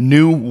this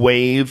new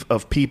wave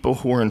of people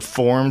who are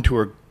informed, who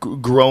are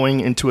growing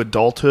into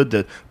adulthood,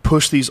 that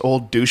push these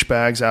old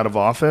douchebags out of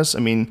office? I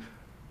mean,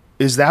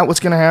 is that what's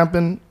going to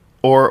happen?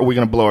 Or are we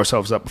going to blow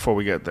ourselves up before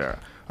we get there?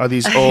 Are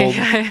these old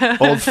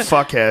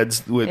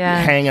fuckheads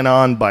hanging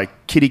on by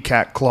kitty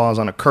cat claws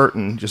on a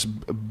curtain, just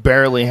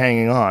barely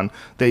hanging on?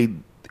 They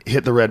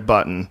hit the red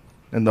button,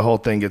 and the whole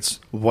thing gets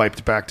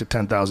wiped back to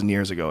 10,000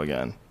 years ago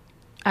again.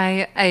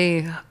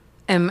 I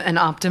am an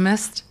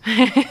optimist,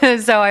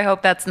 so I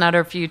hope that's not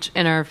our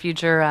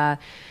future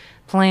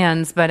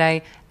plans. But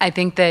I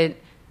think that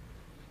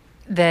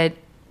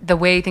the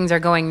way things are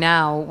going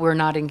now, we're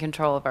not in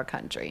control of our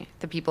country.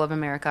 The people of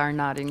America are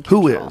not in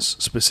control. Who is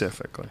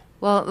specifically?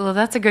 Well,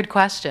 that's a good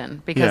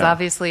question, because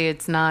obviously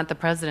it's not the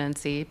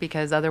presidency,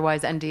 because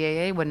otherwise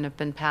NDAA wouldn't have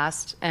been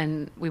passed,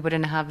 and we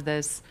wouldn't have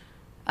this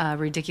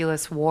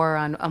ridiculous war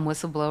on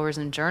whistleblowers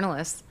and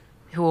journalists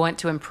who want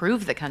to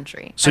improve the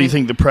country. So you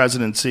think the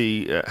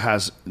presidency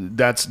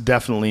that's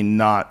definitely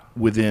not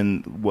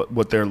within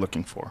what they're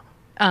looking for?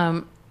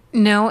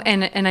 No,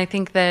 and I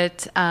think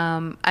that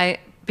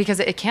because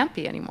it can't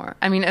be anymore.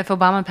 I mean, if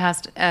Obama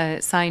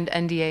signed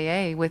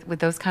NDAA with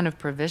those kind of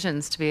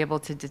provisions to be able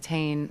to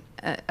detain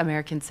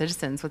American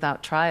citizens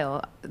without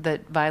trial,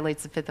 that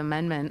violates the Fifth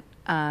Amendment,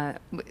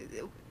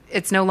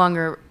 it's no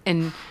longer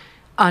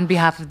on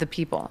behalf of the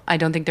people. I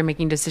don't think they're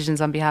making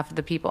decisions on behalf of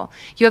the people.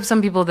 You have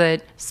some people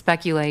that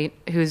speculate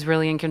who's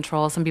really in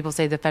control. Some people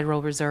say the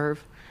Federal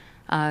Reserve.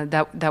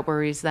 That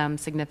worries them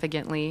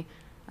significantly.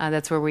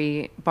 That's where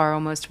we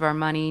borrow most of our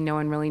money. No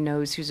one really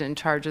knows who's in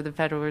charge of the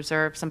Federal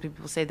Reserve. Some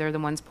people say they're the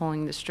ones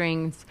pulling the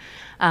strings.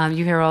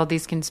 You hear all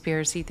these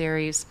conspiracy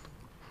theories.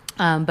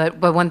 But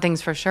one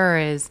thing's for sure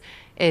is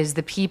is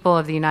the people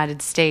of the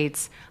United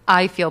States.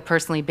 I feel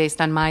personally,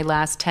 based on my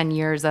last 10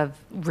 years of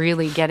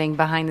really getting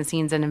behind the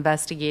scenes and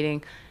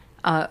investigating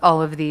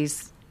all of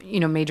these,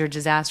 major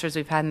disasters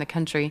we've had in the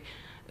country,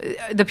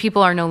 the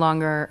people are no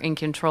longer in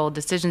control.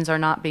 Decisions are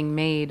not being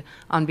made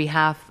on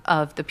behalf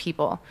of the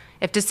people.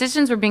 If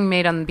decisions were being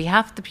made on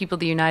behalf of the people of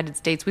the United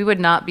States, we would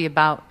not be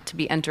about to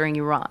be entering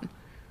Iran.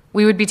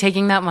 We would be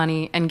taking that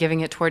money and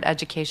giving it toward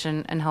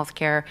education and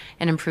healthcare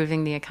and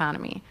improving the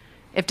economy.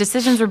 If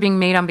decisions were being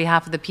made on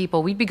behalf of the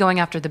people, we'd be going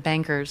after the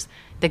bankers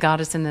that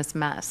got us in this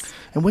mess.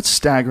 And what's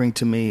staggering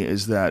to me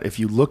is that if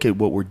you look at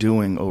what we're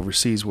doing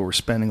overseas, where we're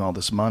spending all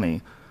this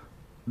money,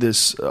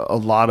 a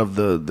lot of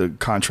the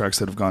contracts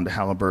that have gone to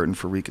Halliburton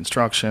for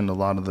reconstruction, a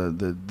lot of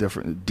the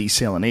different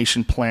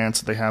desalination plants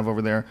that they have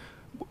over there,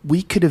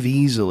 we could have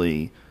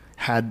easily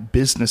had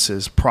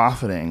businesses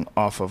profiting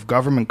off of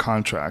government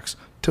contracts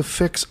to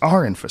fix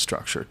our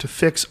infrastructure, to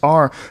fix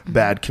our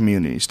bad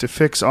communities, to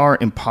fix our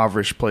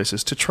impoverished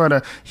places, to try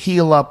to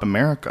heal up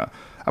America.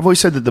 I've always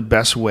said that the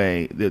best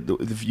way,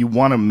 if you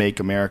want to make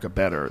America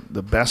better,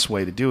 the best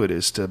way to do it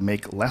is to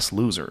make less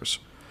losers,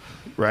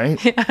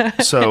 right? Yeah.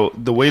 So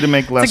the way to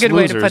make less losers... That's a good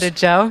way to put it,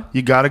 Joe.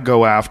 You got to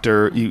go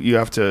after, you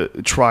have to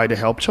try to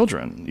help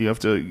children. You have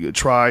to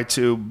try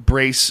to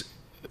brace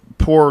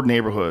poor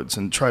neighborhoods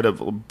and try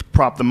to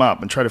prop them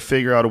up and try to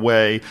figure out a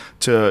way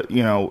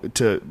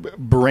to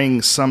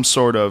bring some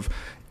sort of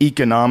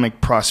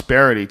economic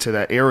prosperity to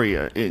that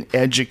area. In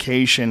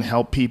education,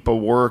 help people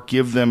work,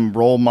 give them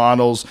role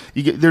models.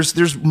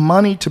 There's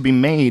money to be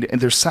made, and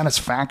there's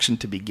satisfaction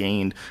to be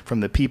gained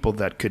from the people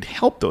that could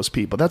help those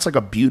people. That's like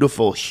a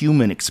beautiful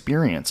human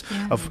experience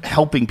of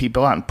helping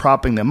people out and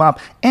propping them up,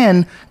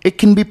 and it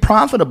can be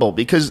profitable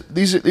because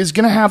there's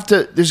going to have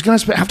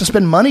to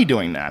spend money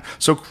doing that.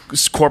 So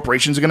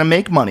corporations are going to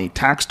make money.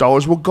 Tax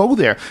dollars will go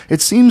there.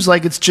 It seems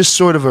like it's just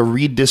sort of a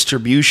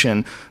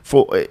redistribution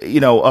for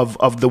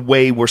of the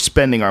way we're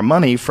spending our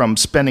money, from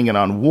spending it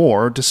on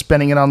war to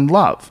spending it on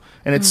love.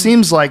 And it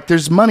seems like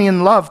there's money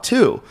in love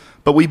too,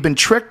 but we've been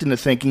tricked into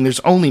thinking there's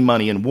only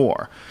money in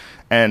war.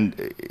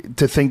 And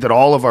to think that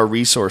all of our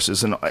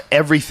resources and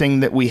everything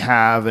that we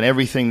have and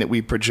everything that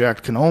we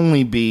project can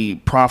only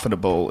be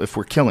profitable if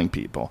we're killing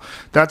people.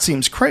 That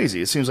seems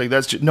crazy. It seems like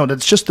that's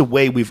just the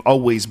way we've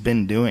always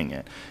been doing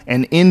it.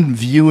 And in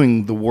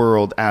viewing the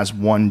world as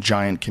one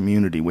giant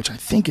community, which I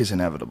think is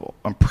inevitable,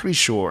 I'm pretty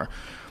sure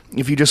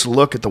if you just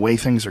look at the way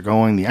things are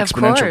going, the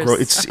exponential growth,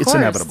 it's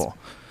inevitable.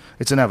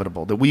 It's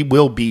inevitable that we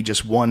will be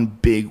just one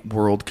big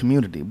world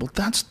community. Well,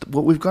 that's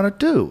what we've got to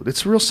do.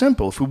 It's real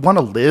simple. If we want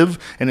to live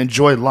and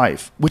enjoy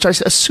life, which I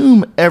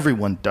assume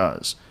everyone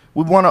does,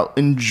 we want to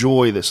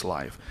enjoy this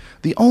life.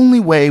 The only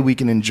way we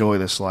can enjoy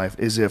this life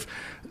is if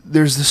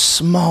there's the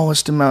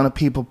smallest amount of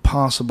people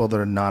possible that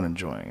are not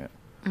enjoying it.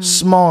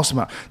 Smallest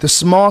amount. The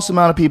smallest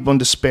amount of people in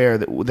despair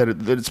that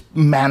it's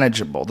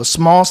manageable. The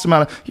smallest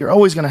amount of, you're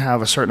always going to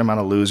have a certain amount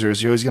of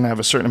losers. You're always going to have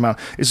a certain amount.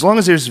 As long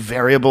as there's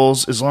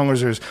variables, as long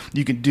as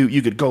you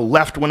could go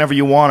left whenever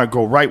you want or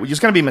go right. There's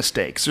going to be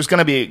mistakes. There's going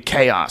to be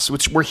chaos,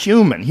 which we're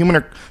human.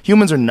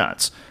 Humans are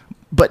nuts.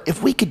 But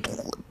if we could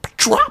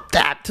drop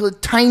that to a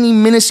tiny,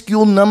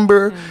 minuscule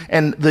number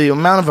and the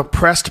amount of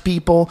oppressed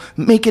people,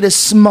 make it as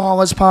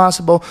small as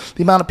possible.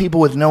 The amount of people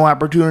with no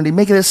opportunity,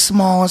 make it as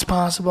small as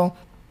possible.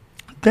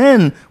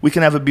 Then we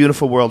can have a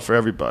beautiful world for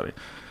everybody.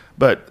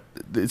 But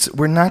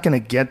we're not going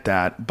to get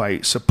that by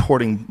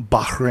supporting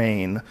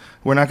Bahrain.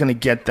 We're not going to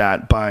get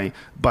that by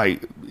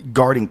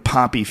guarding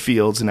poppy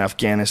fields in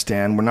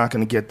Afghanistan. We're not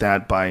going to get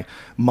that by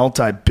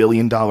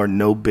multi-billion-dollar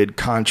no-bid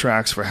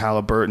contracts for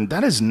Halliburton.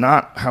 That is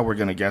not how we're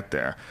going to get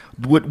there.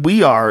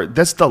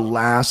 That's the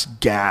last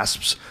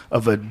gasps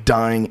of a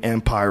dying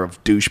empire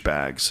of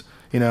douchebags.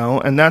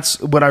 And that's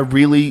what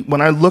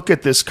when I look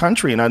at this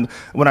country and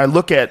when I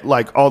look at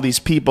like all these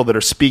people that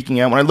are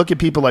speaking out, when I look at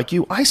people like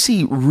you, I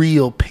see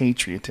real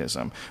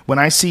patriotism. When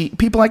I see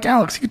people like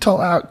Alex, you could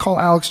call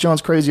Alex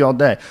Jones crazy all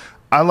day.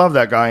 I love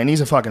that guy, and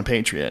he's a fucking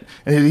patriot.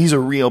 And he's a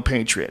real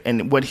patriot.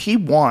 And what he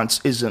wants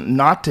is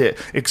not to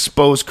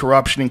expose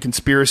corruption and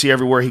conspiracy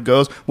everywhere he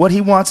goes. What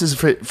he wants is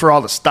for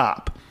all to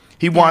stop.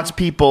 He wants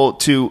people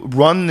to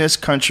run this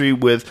country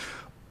with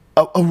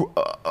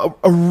a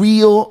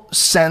real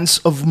sense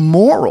of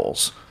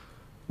morals.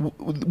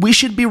 We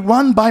should be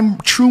run by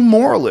true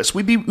moralists.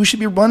 We should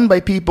be run by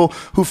people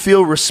who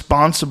feel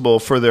responsible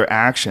for their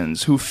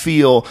actions, who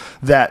feel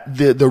that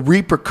the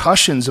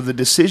repercussions of the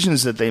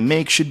decisions that they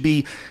make should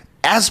be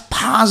as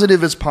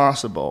positive as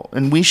possible.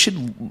 And we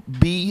should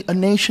be a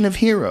nation of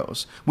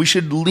heroes. We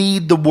should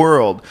lead the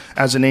world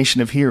as a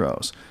nation of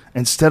heroes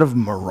instead of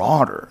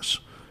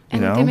marauders.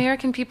 And the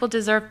American people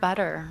deserve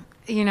better.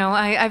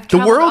 I've the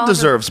world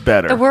deserves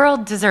better. The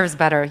world deserves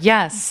better.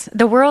 Yes,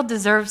 the world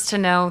deserves to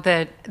know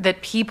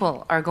that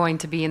people are going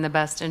to be in the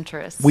best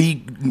interest. We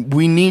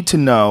need to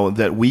know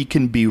that we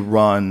can be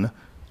run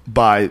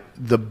by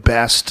the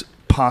best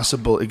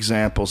possible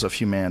examples of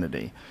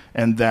humanity,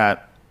 and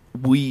that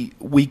we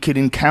could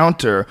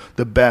encounter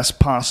the best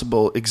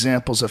possible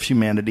examples of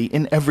humanity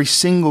in every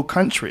single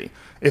country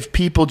if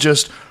people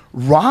just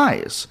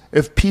rise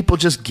if people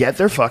just get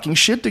their fucking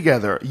shit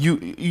together.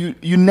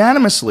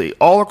 Unanimously,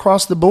 all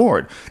across the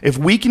board. If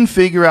we can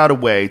figure out a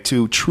way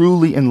to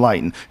truly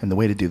enlighten, and the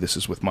way to do this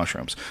is with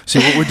mushrooms. See,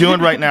 what we're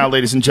doing right now,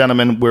 ladies and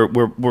gentlemen,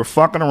 we're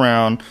fucking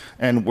around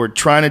and we're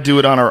trying to do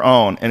it on our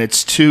own, and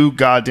it's too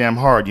goddamn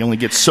hard. You only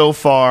get so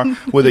far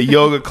with a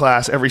yoga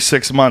class every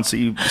 6 months that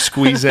you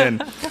squeeze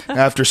in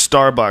after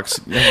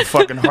Starbucks. You have a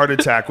fucking heart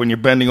attack when you're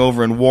bending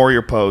over in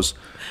warrior pose.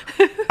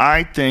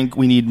 I think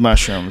we need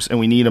mushrooms, and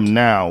we need them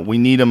now. We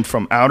need them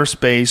from outer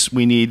space.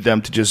 We need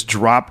them to just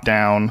drop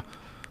down.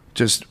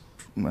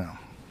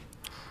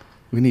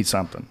 We need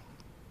something.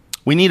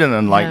 We need an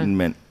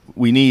enlightenment. Yeah.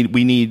 We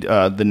need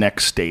the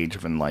next stage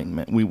of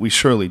enlightenment. We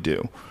surely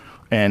do.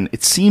 And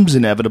it seems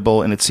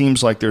inevitable, and it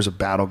seems like there's a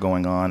battle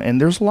going on. And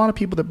there's a lot of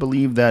people that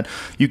believe that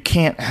you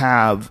can't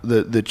have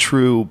the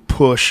true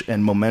push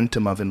and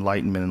momentum of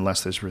enlightenment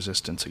unless there's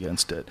resistance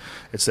against it.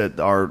 It's that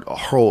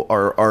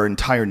our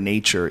entire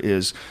nature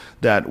is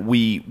that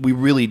we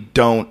really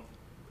don't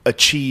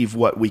achieve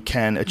what we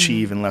can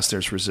achieve unless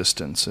there's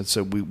resistance. And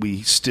so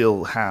we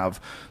still have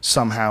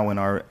somehow in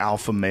our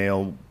alpha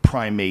male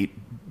primate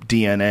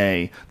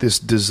DNA this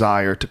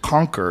desire to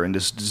conquer, and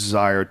this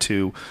desire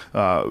to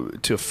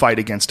fight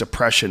against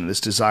oppression, this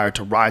desire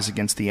to rise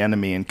against the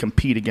enemy and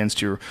compete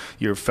against your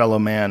fellow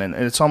man. And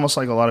it's almost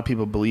like a lot of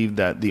people believe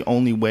that the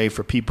only way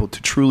for people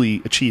to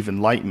truly achieve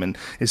enlightenment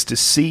is to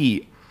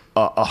see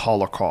a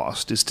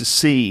Holocaust, is to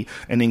see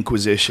an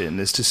Inquisition,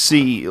 is to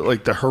see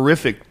like the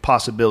horrific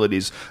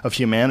possibilities of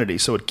humanity.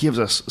 So it gives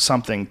us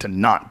something to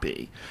not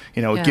be.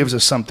 It gives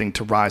us something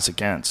to rise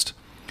against.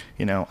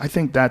 I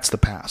think that's the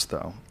past,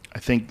 though. I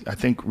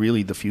think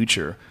really the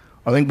future.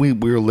 I think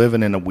we're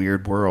living in a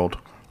weird world.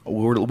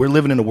 We're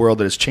living in a world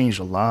that has changed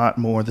a lot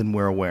more than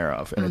we're aware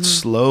of, and it's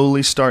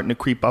slowly starting to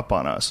creep up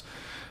on us.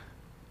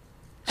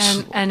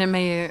 And it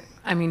may,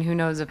 who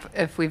knows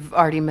if we've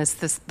already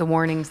missed the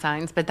warning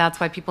signs, but that's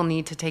why people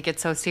need to take it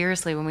so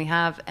seriously when we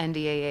have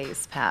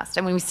NDAAs passed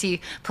and when we see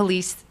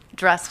police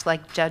dressed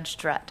like Judge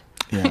Dredd.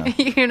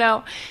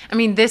 Yeah.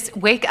 This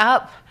wake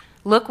up.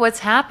 Look what's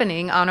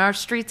happening on our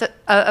streets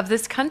of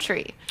this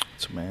country.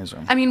 It's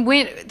amazing.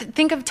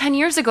 Think of 10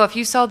 years ago if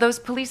you saw those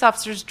police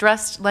officers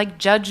dressed like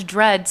Judge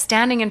Dredd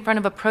standing in front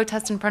of a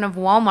protest in front of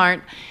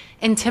Walmart,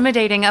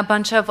 intimidating a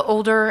bunch of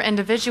older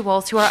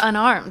individuals who are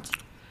unarmed.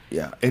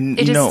 Yeah, and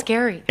it is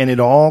scary. And it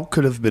all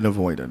could have been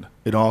avoided.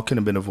 It all could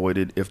have been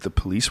avoided if the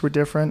police were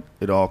different.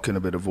 It all could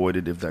have been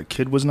avoided if that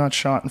kid was not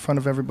shot in front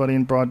of everybody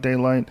in broad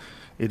daylight.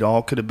 It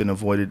all could have been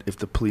avoided if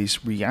the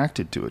police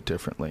reacted to it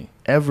differently.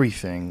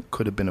 Everything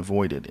could have been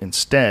avoided.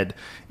 Instead,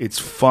 it's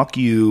fuck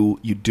you,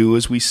 you do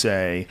as we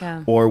say,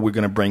 or we're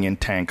going to bring in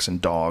tanks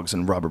and dogs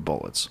and rubber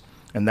bullets.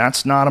 And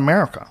that's not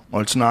America.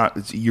 Well, it's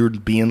not. You're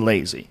being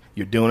lazy.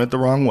 You're doing it the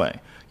wrong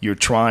way. You're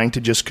trying to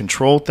just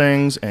control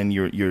things, and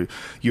you're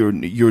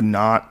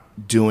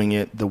not doing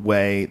it the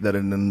way that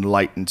an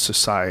enlightened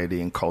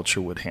society and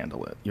culture would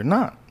handle it. You're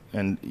not.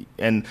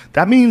 And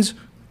that means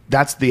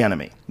that's the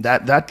enemy.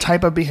 That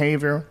type of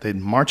behavior, the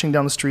marching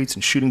down the streets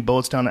and shooting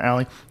bullets down the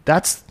alley,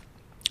 that's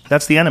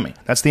the enemy.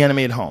 That's the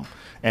enemy at home.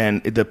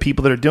 And the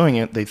people that are doing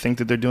it, they think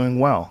that they're doing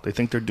well. They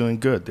think they're doing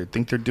good. They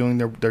think they're doing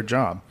their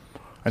job.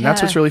 And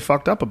that's what's really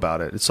fucked up about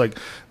it. It's like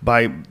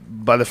by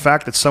the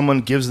fact that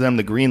someone gives them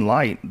the green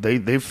light,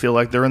 they feel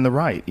like they're in the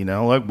right.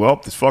 Like, well,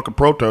 these fucking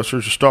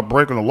protesters just stop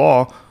breaking the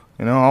law.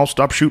 I'll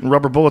stop shooting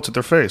rubber bullets at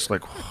their face.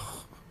 Like,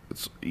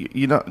 it's,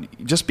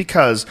 just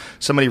because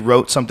somebody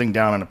wrote something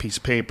down on a piece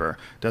of paper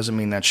doesn't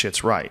mean that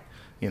shit's right.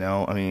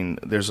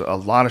 There's a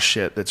lot of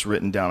shit that's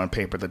written down on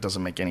paper that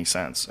doesn't make any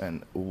sense.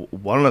 And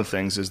one of the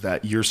things is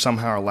that you're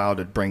somehow allowed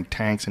to bring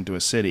tanks into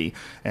a city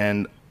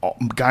and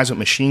guys with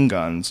machine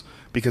guns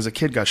because a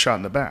kid got shot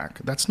in the back.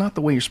 That's not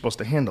the way you're supposed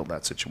to handle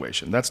that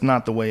situation. That's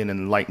not the way an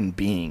enlightened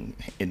being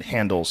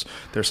handles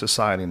their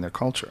society and their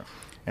culture.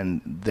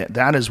 And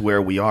that is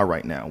where we are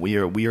right now. We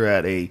are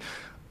at a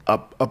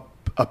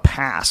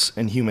pass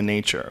in human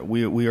nature.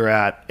 We are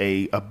at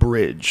a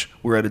bridge.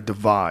 We're at a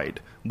divide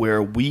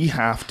where we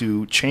have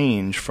to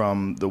change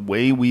from the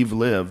way we've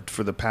lived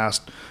for the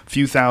past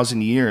few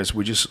thousand years.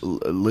 We just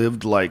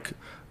lived like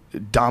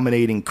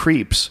dominating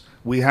creeps.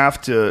 We have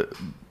to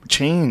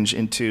change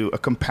into a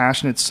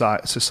compassionate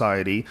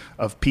society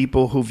of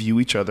people who view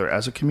each other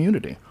as a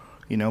community.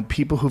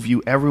 People who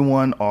view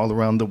everyone all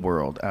around the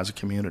world as a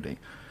community.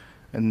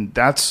 And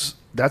that's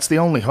the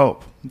only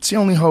hope. It's the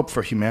only hope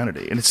for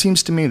humanity. And it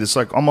seems to me there's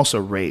like almost a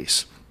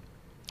race.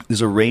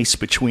 There's a race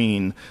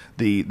between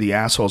the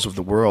assholes of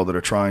the world that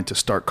are trying to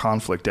start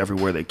conflict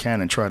everywhere they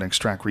can and try to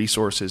extract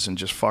resources and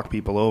just fuck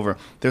people over.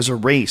 There's a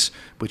race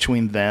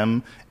between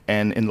them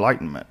and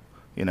enlightenment,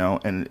 and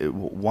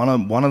one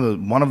of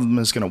them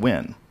is going to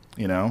win,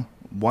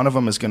 One of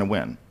them is going to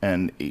win.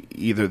 And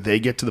either they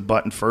get to the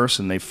button first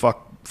and they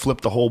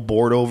flip the whole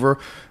board over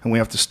and we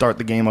have to start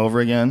the game over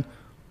again,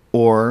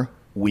 or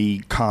we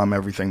calm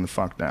everything the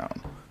fuck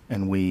down.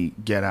 and we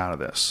get out of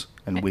this.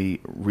 And we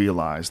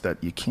realize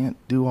that you can't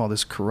do all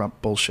this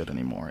corrupt bullshit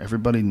anymore.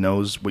 Everybody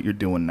knows what you're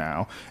doing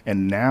now.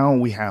 And now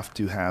we have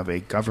to have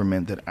a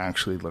government that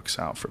actually looks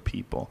out for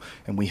people.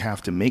 And we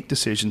have to make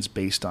decisions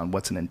based on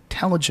what's an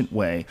intelligent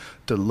way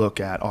to look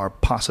at our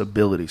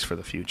possibilities for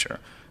the future.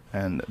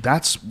 And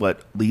that's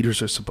what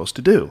leaders are supposed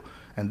to do.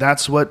 And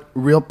that's what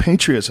real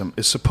patriotism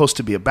is supposed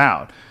to be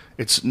about.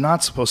 It's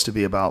not supposed to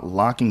be about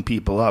locking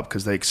people up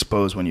because they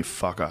expose when you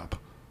fuck up.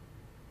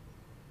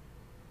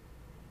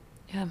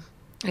 Yeah.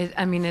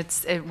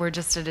 We're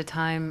just at a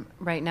time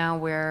right now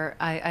where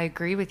I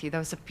agree with you. That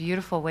was a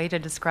beautiful way to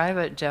describe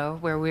it, Joe,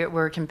 where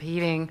we're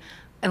competing.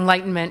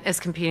 Enlightenment is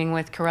competing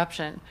with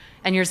corruption.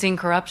 And you're seeing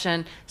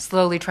corruption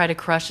slowly try to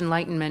crush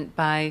enlightenment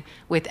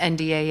with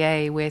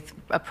NDAA, with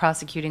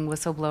prosecuting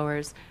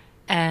whistleblowers.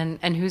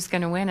 And who's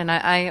going to win? And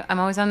I'm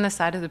always on the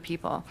side of the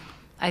people.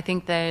 I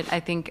think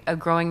a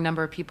growing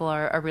number of people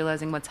are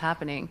realizing what's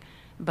happening.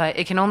 But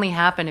it can only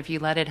happen if you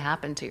let it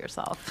happen to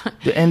yourself.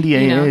 The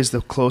NDAA is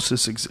the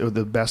closest or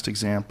the best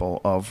example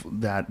of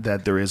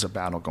that there is a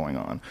battle going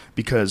on.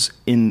 Because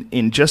in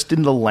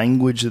the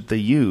language that they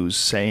use,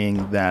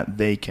 saying that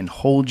they can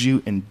hold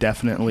you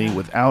indefinitely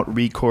without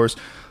recourse,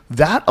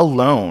 that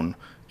alone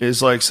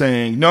is like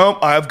saying, nope,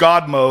 I have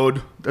God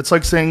mode. That's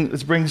like saying,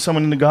 let's bring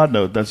someone into God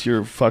mode. That's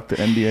your fuck the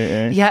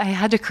NDAA. Yeah, I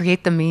had to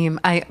create the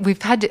meme.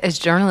 We've had to, as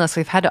journalists,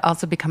 we've had to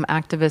also become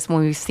activists when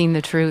we've seen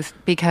the truth,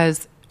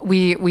 because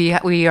we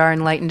are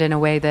enlightened in a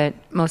way that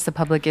most of the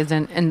public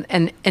isn't,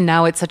 and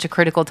now it's such a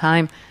critical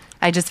time.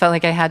 I just felt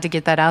like I had to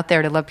get that out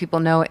there to let people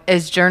know.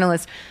 As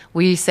journalists,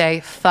 we say,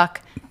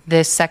 fuck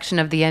this section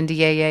of the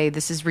NDAA.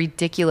 This is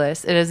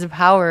ridiculous. It has the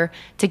power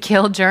to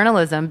kill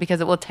journalism because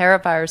it will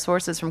terrify our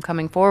sources from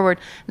coming forward.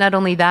 Not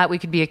only that, we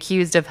could be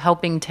accused of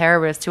helping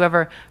terrorists,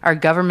 whoever our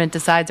government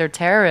decides are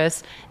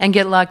terrorists, and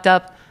get locked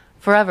up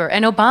forever.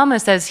 And Obama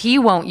says he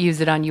won't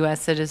use it on U.S.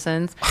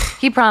 citizens.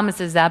 He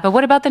promises that. But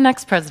what about the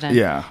next president?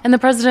 Yeah. And the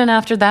president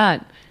after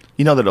that?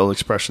 You know that old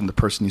expression, the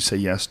person you say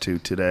yes to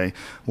today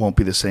won't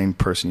be the same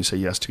person you say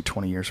yes to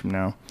 20 years from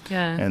now.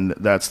 Yeah. And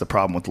that's the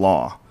problem with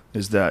law,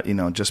 is that,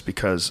 just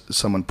because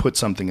someone puts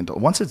something into,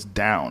 once it's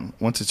down,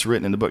 once it's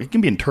written in the book, it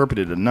can be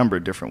interpreted a number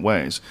of different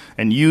ways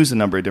and used a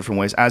number of different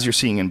ways, as you're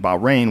seeing in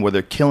Bahrain, where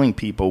they're killing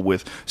people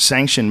with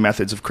sanctioned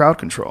methods of crowd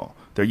control.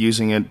 They're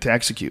using it to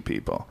execute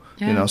people.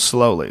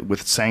 Slowly,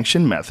 with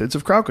sanctioned methods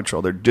of crowd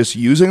control. They're just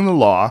using the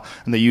law,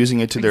 and they're using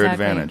it to their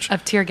advantage.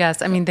 Of tear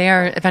gas. I mean, they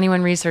are, if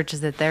anyone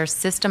researches it, they're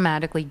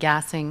systematically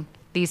gassing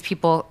these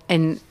people.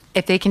 And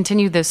if they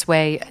continue this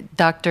way,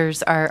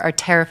 doctors are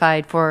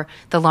terrified for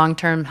the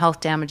long-term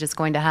health damage it's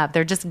going to have.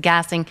 They're just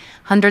gassing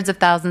hundreds of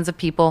thousands of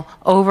people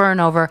over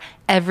and over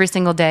every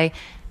single day.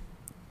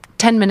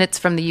 10 minutes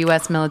from the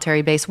U.S.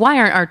 military base. Why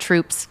aren't our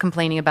troops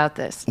complaining about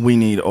this? We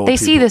need old They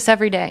people. see this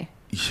every day.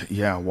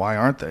 Yeah, why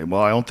aren't they?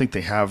 Well, I don't think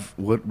they have.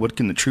 What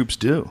can the troops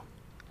do?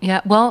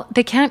 Yeah, well,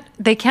 they can't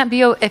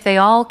be, if they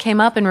all came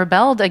up and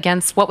rebelled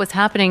against what was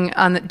happening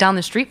down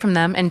the street from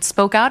them and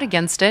spoke out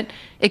against it,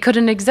 it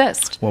couldn't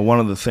exist. Well, one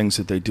of the things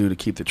that they do to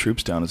keep the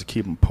troops down is to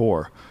keep them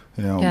poor.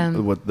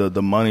 What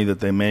the money that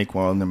they make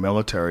while in the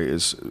military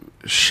is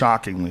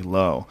shockingly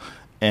low.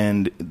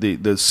 And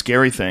the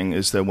scary thing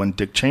is that when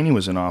Dick Cheney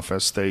was in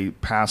office, they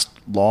passed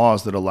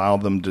laws that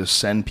allowed them to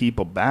send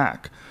people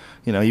back.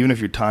 Even if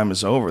your time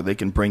is over, they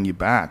can bring you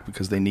back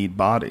because they need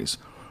bodies.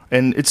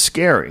 And it's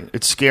scary.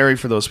 It's scary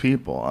for those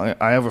people.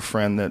 I have a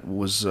friend that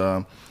was,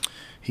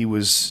 he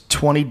was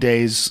 20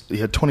 days, he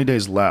had 20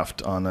 days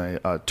left on a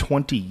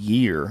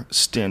 20-year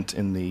stint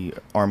in the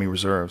Army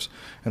Reserves,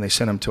 and they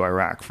sent him to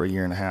Iraq for a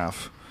year and a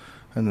half.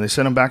 And they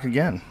sent him back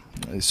again.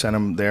 They sent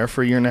him there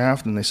for a year and a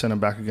half, and then they sent him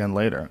back again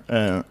later.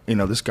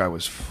 This guy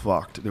was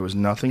fucked. There was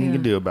nothing he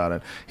could do about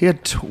it. He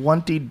had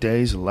 20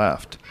 days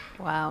left.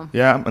 Wow.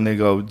 Yeah, and they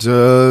go,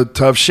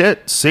 tough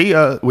shit. See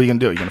ya. What are you going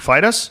to do? Are you going to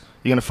fight us?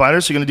 You're going to fight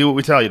us? You're going to do what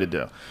we tell you to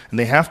do. And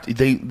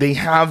they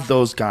have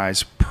those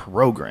guys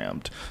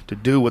programmed to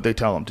do what they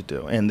tell them to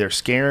do. And they're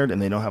scared,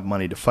 and they don't have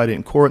money to fight it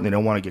in court, and they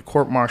don't want to get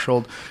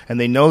court-martialed. And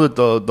they know that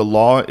the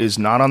law is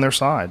not on their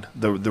side.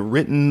 The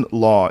written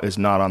law is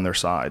not on their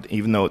side,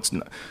 even though it's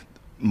not.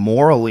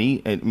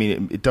 Morally,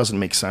 it doesn't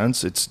make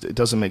sense. It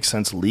doesn't make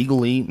sense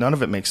legally. None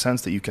of it makes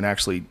sense that you can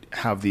actually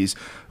have these.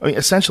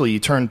 Essentially, you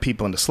turn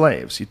people into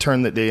slaves. You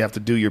turn that they have to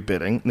do your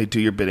bidding. And they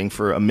do your bidding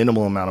for a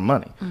minimal amount of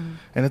money,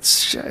 and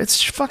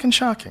it's fucking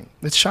shocking.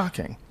 It's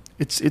shocking.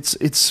 It's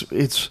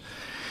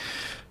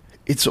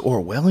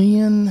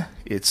Orwellian.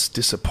 It's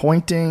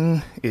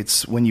disappointing.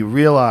 It's when you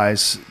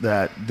realize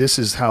that this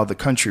is how the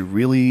country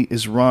really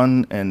is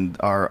run, and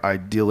our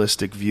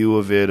idealistic view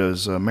of it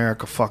as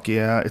America, fuck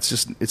yeah.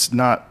 It's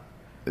not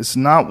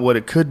what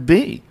it could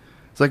be.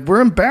 It's like,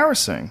 we're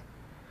embarrassing.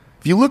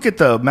 If you look at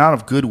the amount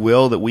of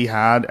goodwill that we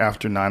had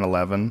after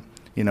 9/11,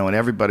 and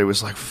everybody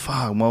was like,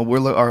 fuck,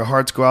 well, our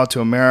hearts go out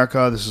to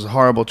America. This is a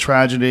horrible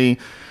tragedy.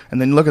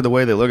 And then look at the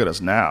way they look at us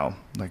now.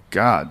 Like,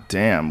 God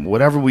damn,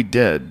 whatever we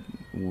did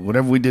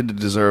to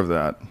deserve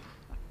that,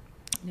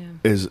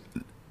 it's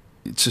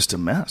just a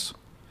mess.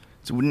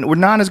 So we're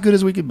not as good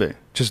as we could be.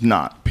 Just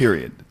not,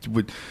 period.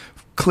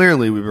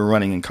 Clearly, we've been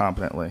running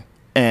incompetently.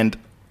 And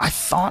I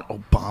thought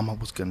Obama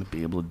was going to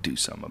be able to do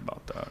something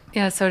about that.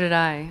 Yeah, so did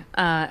I.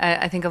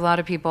 I think a lot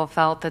of people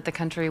felt that the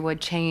country would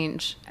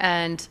change.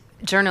 And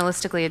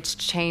journalistically, it's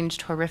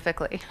changed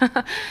horrifically.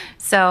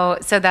 So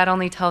that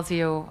only tells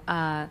you,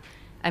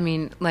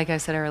 like I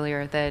said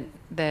earlier, that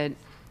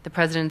the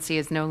presidency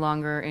is no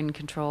longer in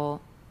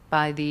control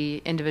by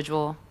the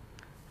individual.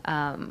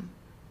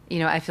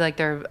 I feel like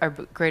there are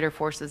greater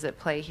forces at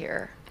play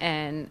here,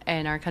 and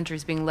our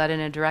country's being led in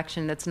a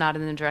direction that's not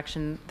in the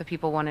direction the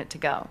people want it to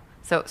go.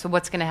 So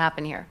what's going to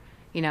happen here?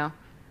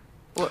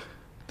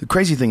 The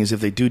crazy thing is,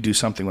 if they do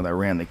something with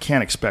Iran, they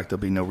can't expect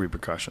there'll be no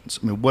repercussions.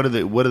 I mean, what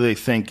do they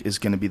think is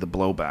going to be the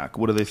blowback?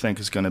 What do they think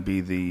is going to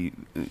be the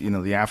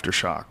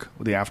aftershock,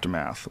 the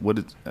aftermath?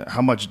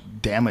 How much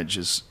damage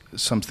is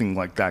something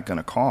like that going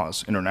to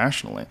cause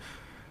internationally?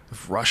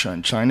 If Russia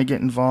and China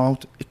get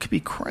involved, it could be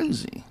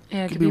crazy.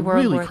 Yeah, it could be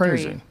World War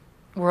III.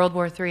 World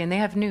War III, and they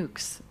have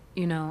nukes,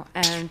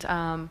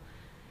 and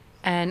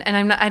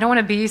I don't want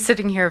to be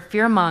sitting here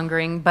fear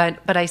mongering, but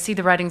I see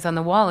the writings on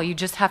the wall. You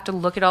just have to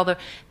look at all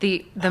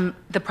the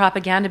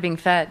propaganda being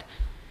fed,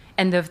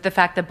 and the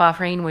fact that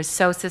Bahrain was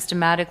so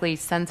systematically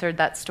censored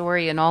that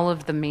story in all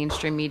of the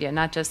mainstream media,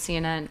 not just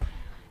CNN.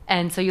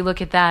 And so you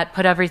look at that,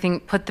 put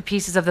the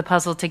pieces of the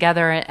puzzle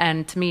together,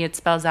 and to me, it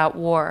spells out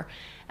war.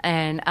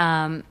 And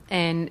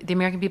the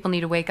American people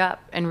need to wake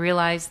up and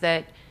realize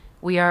that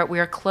we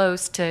are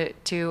close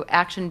to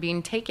action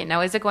being taken.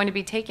 Now, is it going to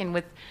be taken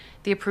with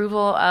the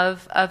approval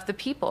of the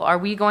people? Are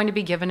we going to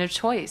be given a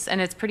choice? And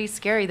it's pretty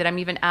scary that I'm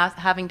even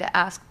having to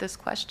ask this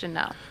question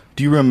now.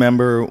 Do you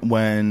remember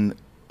when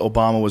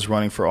Obama was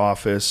running for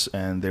office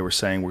and they were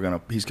saying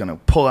he's going to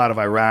pull out of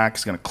Iraq,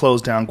 he's going to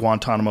close down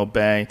Guantanamo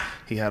Bay?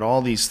 He had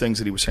all these things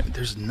that he was saying.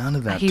 There's none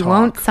of that He talk.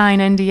 won't sign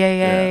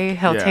NDAA.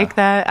 He'll take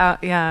that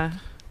out. Yeah.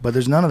 But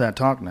there's none of that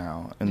talk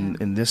now.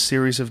 In this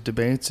series of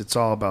debates, it's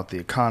all about the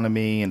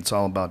economy, and it's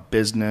all about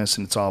business,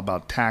 and it's all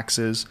about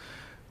taxes.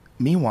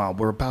 Meanwhile,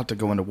 we're about to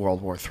go into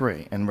World War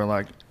III, and we're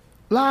like,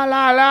 la,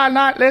 la, la,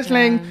 not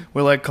listening. Yeah.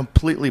 We're like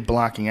completely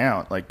blocking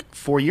out. Like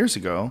 4 years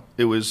ago,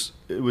 it was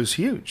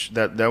huge.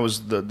 That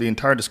was the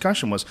entire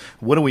discussion was,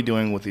 what are we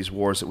doing with these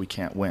wars that we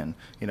can't win?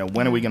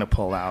 When are we going to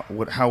pull out?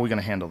 How are we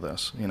going to handle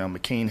this?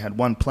 McCain had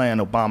one plan,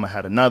 Obama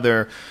had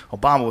another.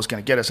 Obama was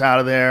going to get us out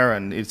of there,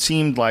 and it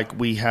seemed like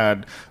we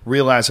had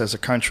realized as a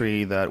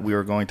country that we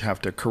were going to have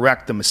to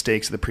correct the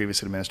mistakes of the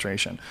previous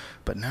administration.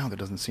 But now there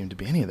doesn't seem to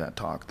be any of that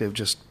talk. They've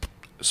just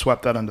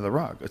swept that under the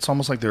rug. It's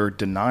almost like they're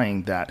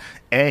denying that,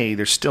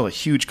 there's still a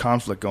huge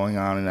conflict going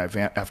on in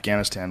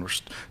Afghanistan. We're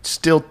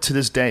still, to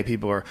this day,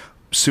 people are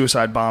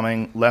suicide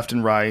bombing left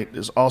and right.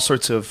 There's all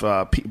sorts of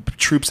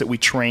troops that we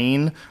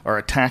train are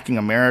attacking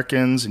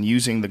Americans and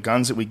using the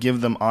guns that we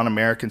give them on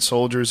American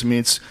soldiers. I mean,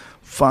 it's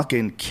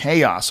fucking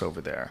chaos over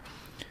there.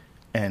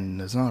 And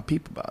there's not a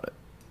peep about it.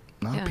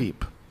 Not a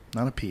peep.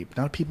 Not a peep.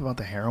 Not a peep about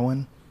the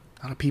heroin.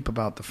 Not a peep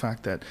about the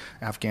fact that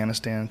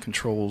Afghanistan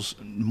controls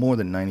more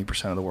than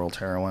 90% of the world's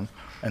heroin,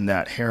 and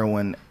that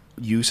heroin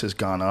use has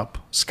gone up,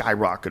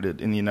 skyrocketed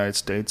in the United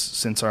States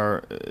since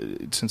our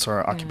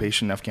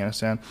occupation in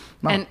Afghanistan.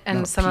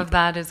 And some of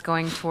that is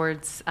going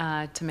towards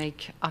to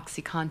make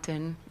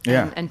OxyContin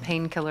and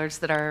painkillers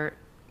that are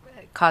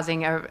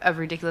causing a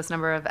ridiculous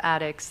number of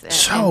addicts in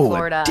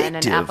Florida addictive. And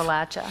in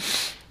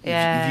Appalachia.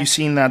 Yeah. Have you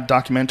seen that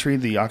documentary,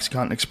 the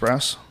OxyContin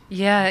Express?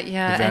 Yeah.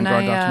 The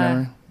Vanguard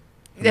documentary?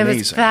 It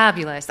was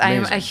fabulous.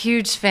 I'm a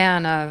huge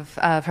fan of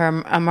her.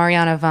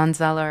 Mariana von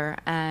Zeller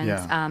and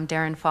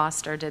Darren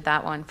Foster did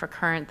that one for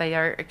Current. They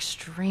are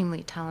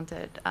extremely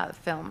talented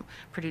film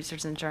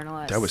producers and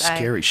journalists. That was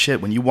scary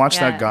shit. When you watch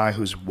that guy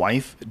whose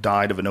wife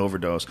died of an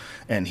overdose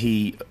and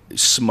he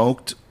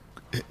smoked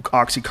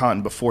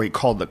OxyContin before he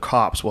called the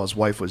cops while his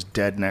wife was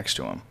dead next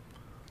to him.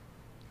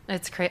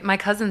 It's crazy. My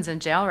cousin's in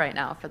jail right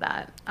now for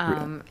that.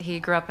 Really? He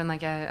grew up in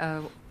like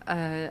a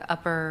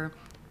upper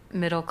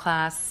middle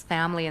class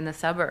family in the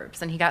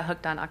suburbs, and he got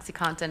hooked on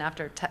OxyContin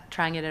after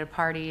trying it at a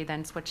party,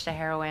 then switched to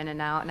heroin, and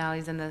now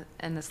he's in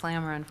the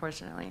slammer,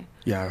 unfortunately.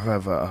 Yeah, I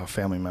have a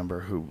family member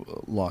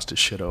who lost his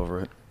shit over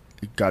it.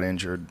 He got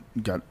injured,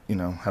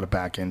 had a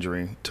back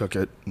injury, took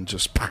it, and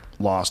just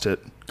lost it,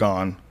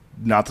 gone.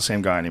 Not the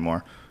same guy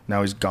anymore.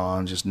 Now he's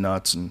gone, just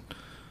nuts, and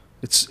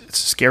it's a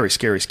scary,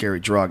 scary, scary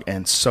drug,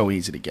 and so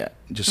easy to get,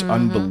 just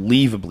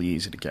unbelievably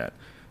easy to get.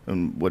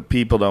 And what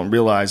people don't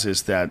realize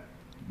is that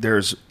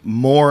there's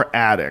more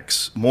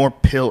addicts, more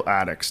pill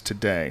addicts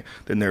today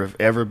than there have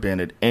ever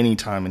been at any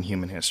time in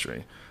human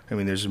history. I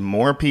mean, there's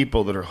more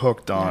people that are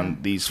hooked on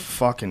these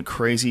fucking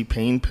crazy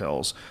pain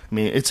pills. I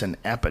mean, it's an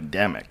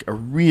epidemic, a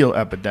real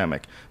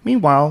epidemic.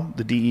 Meanwhile,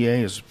 the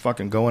DEA is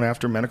fucking going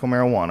after medical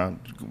marijuana,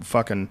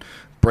 fucking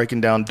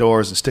breaking down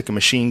doors and sticking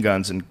machine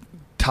guns in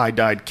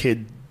tie-dyed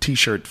kid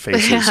T-shirt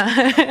faces.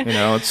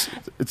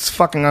 It's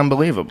fucking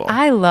unbelievable.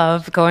 I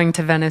love going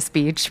to Venice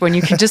Beach when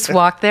you can just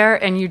walk there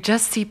and you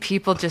just see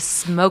people just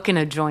smoking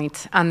a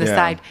joint on the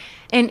side,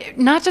 and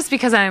not just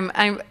because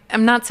I'm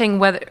not saying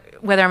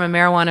whether I'm a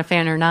marijuana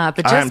fan or not.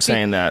 But I'm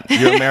saying that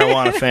you're a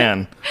marijuana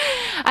fan.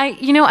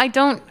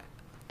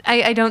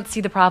 I don't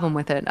see the problem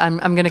with it. I'm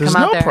going to come There's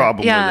out no there.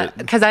 problem yeah, with it.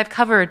 because I've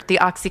covered the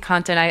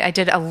OxyContin. I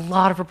did a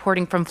lot of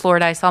reporting from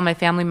Florida. I saw my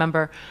family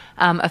member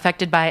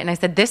affected by it, and I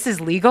said, "This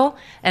is legal,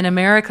 and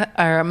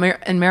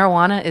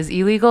marijuana is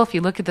illegal." If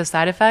you look at the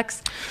side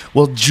effects.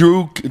 Well,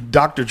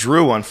 Dr.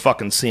 Drew on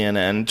fucking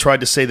CNN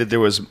tried to say that there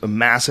was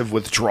massive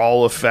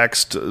withdrawal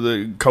effects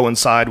to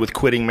coincide with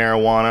quitting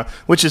marijuana,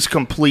 which is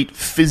complete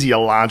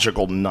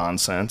physiological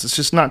nonsense. It's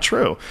just not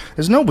true.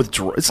 There's no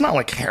withdrawal. It's not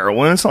like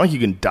heroin. It's not like you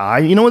can die.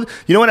 You know what?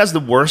 You know what has the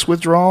worst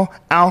withdrawal?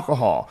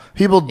 Alcohol.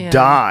 People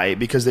die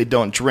because they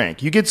don't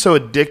drink. You get so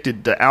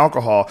addicted to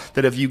alcohol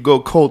that if you go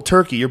cold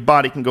turkey, your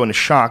body can go into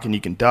shock and you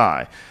can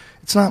die.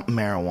 It's not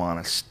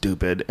marijuana,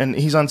 stupid. And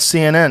he's on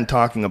CNN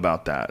talking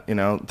about that,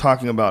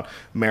 talking about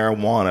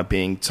marijuana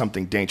being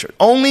something dangerous.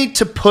 Only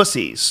to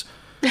pussies.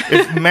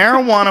 If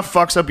marijuana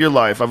fucks up your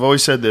life, I've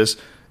always said this,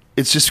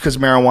 it's just because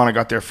marijuana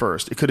got there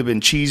first. It could have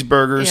been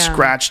cheeseburgers,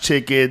 scratch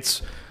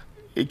tickets.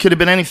 It could have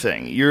been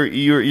anything.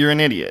 You're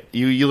an idiot.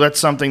 You let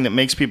something that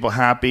makes people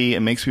happy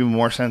and makes people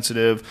more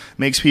sensitive,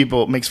 makes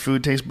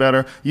food taste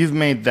better. You've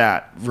made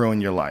that ruin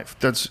your life.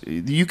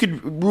 You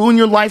could ruin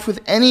your life with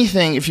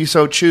anything if you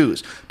so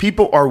choose.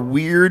 People are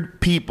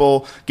weird.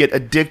 People get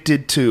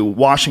addicted to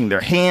washing their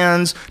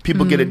hands.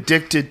 People get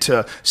addicted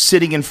to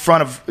sitting in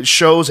front of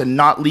shows and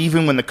not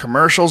leaving when the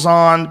commercial's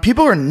on.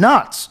 People are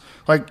nuts.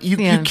 Like you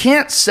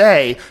can't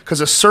say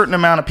because a certain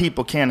amount of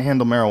people can't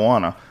handle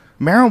marijuana.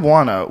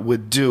 Marijuana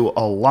would do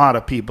a lot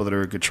of people that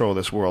are in control of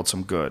this world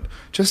some good.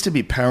 Just to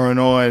be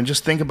paranoid and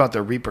just think about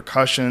the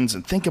repercussions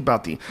and think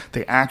about the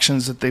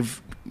actions that they've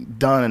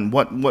done and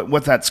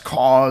what that's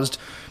caused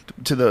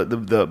to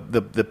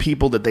the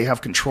people that they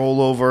have control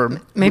over.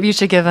 Maybe you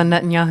should give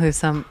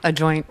Netanyahu a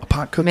joint. A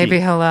pot cookie. Maybe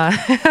he'll pot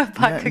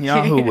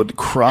Netanyahu cookie. would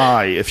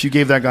cry if you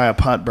gave that guy a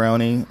pot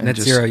brownie. And Net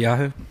zero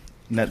Yahoo.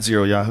 Net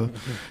Zero Yahoo.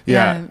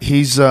 Yeah.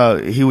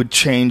 He would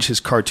change his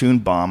cartoon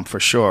bomb for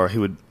sure. He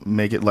would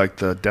make it like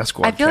the Death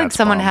Squad. I feel like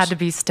someone had to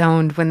be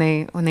stoned when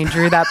they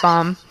drew that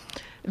bomb.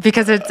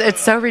 Because it's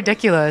so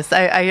ridiculous.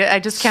 I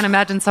just can't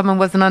imagine someone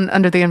wasn't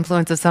under the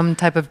influence of some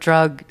type of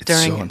drug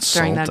during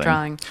that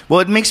drawing. Well,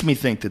 it makes me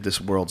think that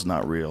this world's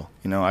not real.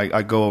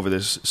 I go over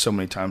this so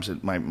many times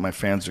that my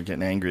fans are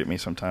getting angry at me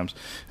sometimes.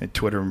 They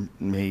Twitter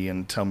me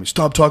and tell me,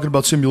 stop talking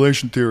about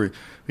simulation theory.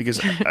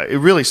 Because it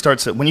really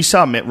starts when you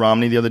saw Mitt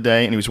Romney the other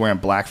day and he was wearing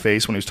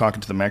blackface when he was talking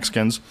to the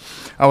Mexicans,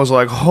 I was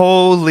like,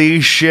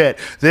 holy shit,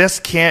 this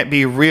can't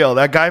be real.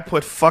 That guy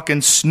put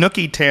fucking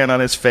Snooky tan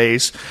on his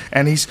face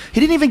and he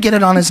didn't even get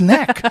it on his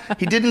neck.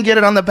 He didn't get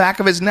it on the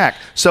back of his neck.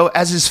 So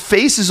as his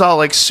face is all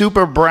like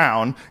super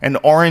brown and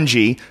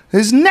orangey,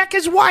 his neck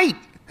is white.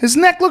 His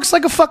neck looks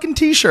like a fucking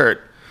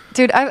t-shirt.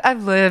 Dude,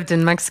 I've lived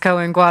in Mexico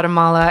and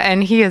Guatemala,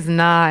 and he is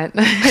not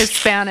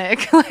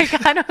Hispanic.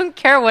 Like, I don't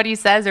care what he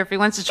says or if he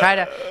wants to try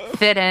to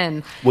fit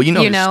in. Well,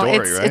 his story,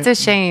 right? It's a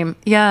shame.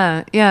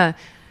 Yeah.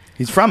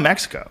 He's from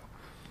Mexico.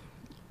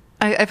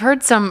 I've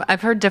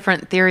heard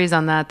different theories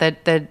on that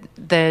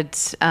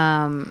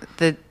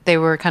they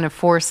were kind of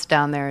forced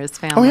down there as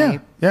family. Oh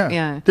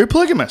yeah. They're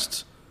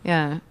polygamists.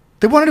 Yeah.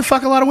 They wanted to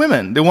fuck a lot of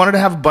women. They wanted to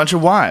have a bunch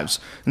of wives.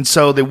 And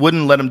so they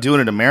wouldn't let them do it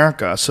in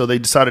America, so they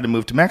decided to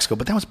move to Mexico.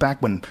 But that was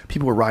back when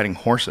people were riding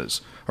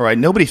horses. All right,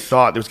 nobody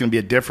thought there was going to be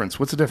a difference.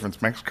 What's the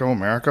difference? Mexico,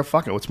 America?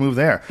 Fuck it, let's move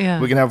there. Yeah.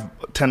 We can have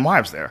 10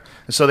 wives there.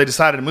 And so they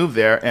decided to move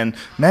there, and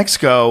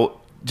Mexico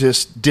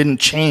just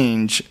didn't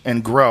change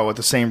and grow at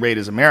the same rate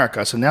as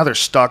America. So now they're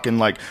stuck in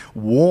like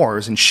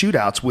wars and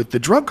shootouts with the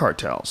drug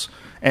cartels.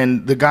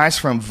 And the guys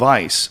from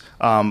Vice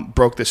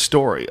broke this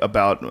story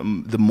about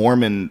the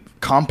Mormon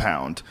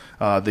compound,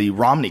 the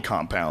Romney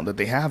compound that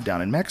they have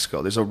down in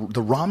Mexico.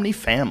 The Romney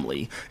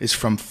family is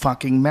from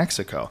fucking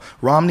Mexico.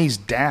 Romney's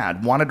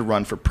dad wanted to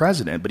run for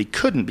president, but he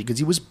couldn't because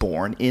he was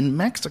born in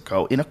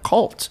Mexico in a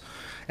cult.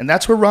 And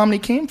that's where Romney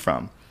came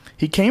from.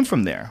 He came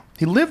from there.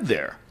 He lived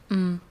there.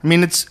 I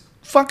mean, it's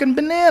fucking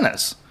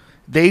bananas.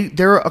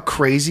 They're a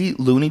crazy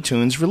Looney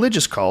Tunes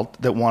religious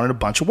cult that wanted a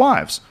bunch of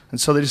wives.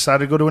 And so they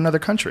decided to go to another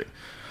country.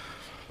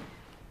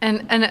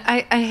 And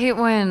I hate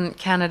when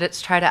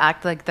candidates try to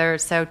act like they're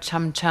so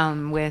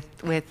chum-chum with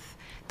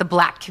the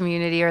black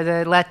community or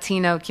the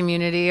Latino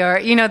community, or,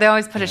 they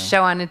always put a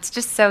show on. It's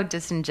just so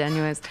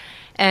disingenuous.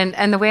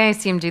 And the way I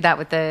see him do that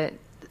with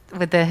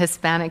the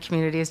Hispanic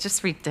community is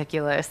just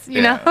ridiculous.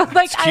 You know,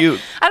 like it's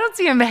cute. I don't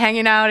see him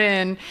hanging out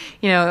in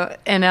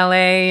LA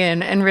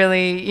and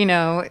really,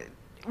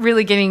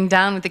 really getting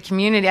down with the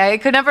community. I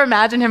could never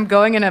imagine him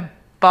going in a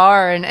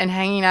bar and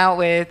hanging out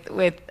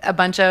with a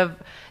bunch of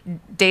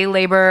day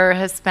labor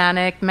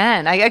Hispanic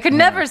men. I could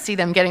never see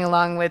them getting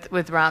along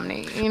with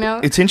Romney.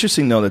 It's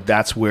interesting though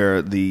that's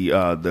where the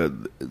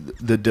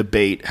the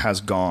debate has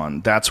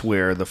gone. That's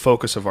where the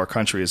focus of our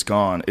country has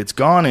gone. It's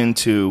gone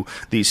into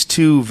these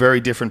two very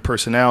different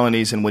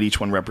personalities and what each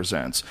one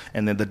represents.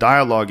 And then the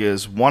dialogue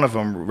is, one of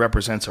them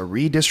represents a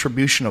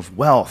redistribution of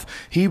wealth.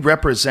 He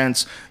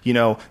represents,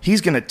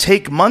 he's going to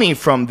take money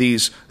from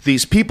these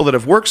people that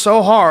have worked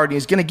so hard, and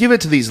he's going to give it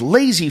to these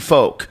lazy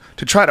folk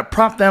to try to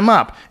prop them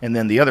up. And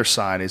then the other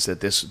side is that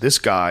this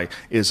guy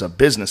is a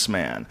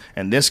businessman,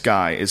 and this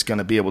guy is going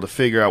to be able to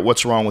figure out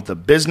what's wrong with the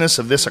business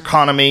of this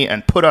economy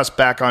and put us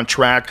back on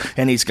track,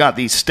 and he's got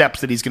these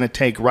steps that he's going to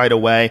take right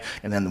away.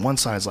 And then one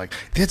side is like,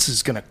 this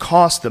is going to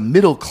cost the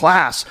middle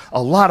class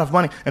a lot of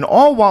money. And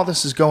all while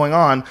this is going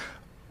on,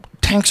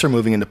 tanks are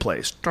moving into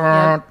place.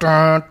 Yep.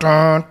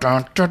 And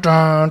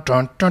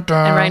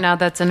right now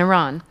that's in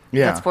Iran.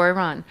 Yeah. That's for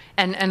Iran.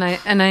 And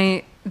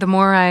I the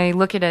more I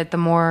look at it, the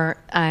more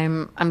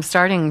I'm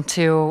starting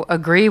to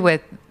agree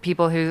with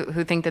people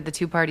who think that the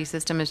two-party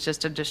system is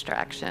just a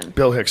distraction.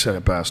 Bill Hicks said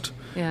it best.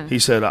 Yeah. He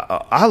said,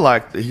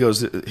 he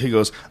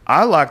goes,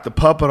 I like the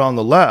puppet on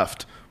the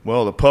left.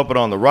 Well, the puppet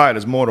on the right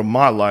is more to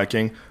my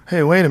liking.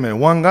 Hey, wait a minute,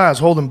 one guy's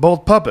holding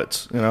both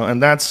puppets,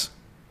 and that's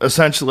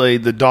essentially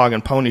the dog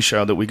and pony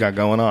show that we got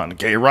going on.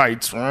 Gay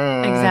rights.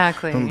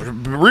 Exactly.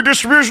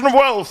 Redistribution of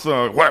wealth.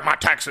 What are my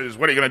taxes?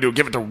 What are you going to do?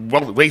 Give it to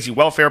lazy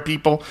welfare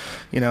people?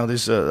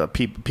 There's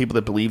people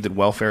that believe that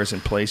welfare is in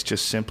place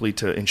just simply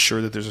to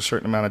ensure that there's a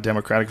certain amount of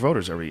Democratic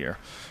voters every year.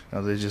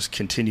 They just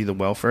continue the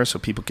welfare so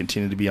people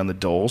continue to be on the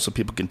dole, so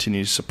people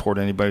continue to support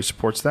anybody who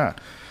supports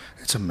that.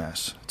 It's a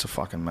mess. It's a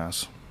fucking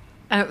mess.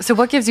 So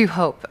what gives you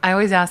hope? I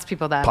always ask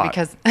people that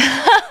because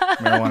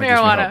Marijuana. Gives me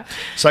hope.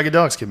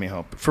 Psychedelics give me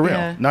hope. For real.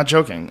 Yeah. Not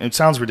joking. It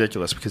sounds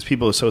ridiculous because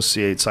people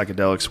associate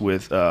psychedelics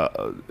with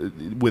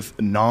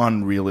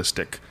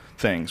non-realistic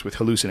things, with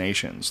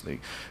hallucinations.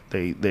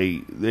 They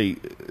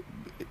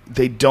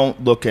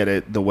don't look at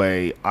it the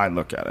way I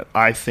look at it.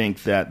 I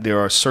think that there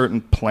are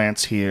certain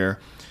plants here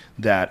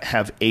that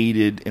have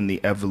aided in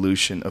the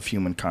evolution of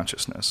human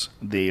consciousness.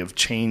 They have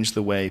changed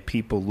the way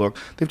people look.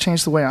 They've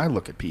changed the way I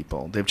look at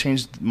people. They've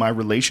changed my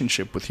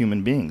relationship with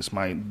human beings.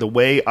 The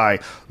way I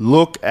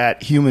look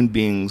at human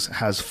beings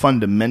has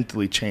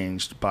fundamentally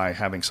changed by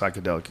having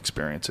psychedelic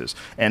experiences,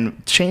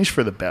 and changed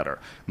for the better.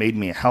 Made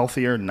me a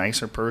healthier,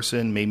 nicer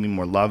person, made me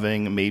more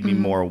loving, made me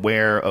more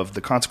aware of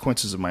the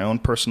consequences of my own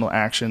personal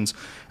actions.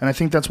 And I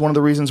think that's one of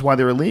the reasons why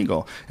they're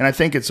illegal. And I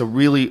think it's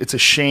a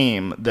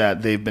shame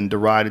that they've been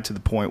derided to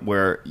the point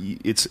where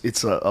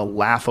it's a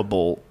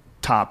laughable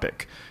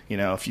topic.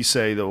 If you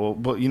say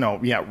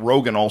that,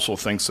 Rogan also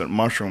thinks that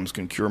mushrooms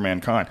can cure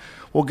mankind.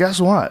 Well,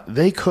 guess what?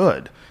 They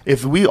could.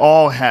 If we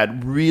all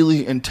had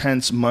really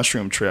intense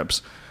mushroom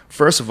trips,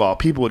 first of all,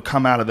 people would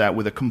come out of that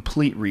with a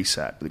complete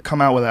reset. They'd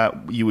come out with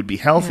that, you would be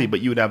healthy, but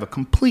you would have a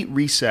complete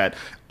reset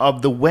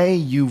of the way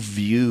you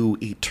view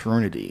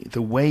eternity,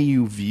 the way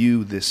you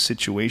view this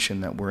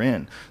situation that we're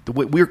in. The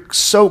way we're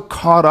so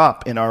caught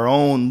up in our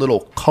own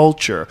little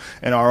culture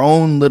and our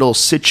own little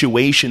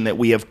situation that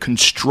we have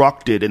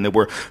constructed and that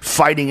we're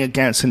fighting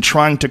against and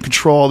trying to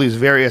control these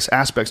various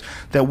aspects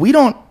that we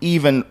don't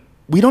even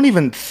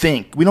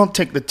think, we don't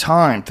take the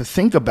time to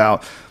think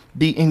about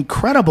the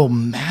incredible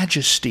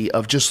majesty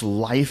of just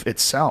life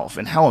itself,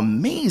 and how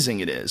amazing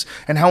it is,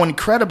 and how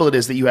incredible it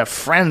is that you have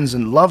friends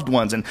and loved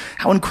ones, and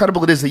how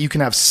incredible it is that you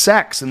can have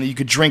sex, and that you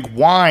could drink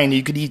wine, and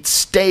you could eat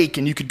steak,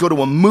 and you could go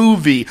to a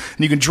movie, and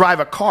you can drive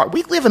a car.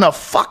 We live in a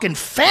fucking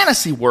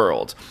fantasy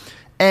world.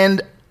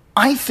 And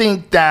I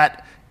think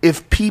that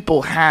if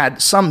people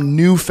had some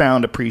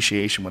newfound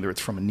appreciation, whether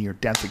it's from a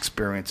near-death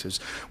experiences,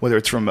 whether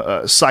it's from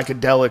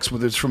psychedelics,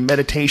 whether it's from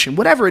meditation,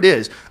 whatever it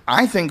is,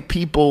 I think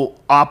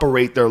people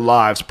operate their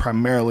lives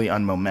primarily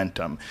on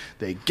momentum.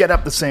 They get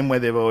up the same way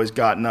they've always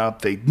gotten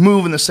up. They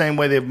move in the same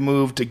way they've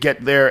moved to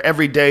get there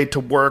every day to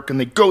work, and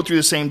they go through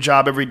the same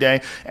job every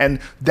day. And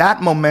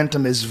that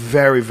momentum is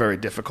very, very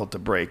difficult to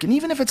break. And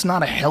even if it's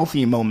not a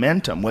healthy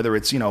momentum, whether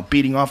it's,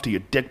 beating off till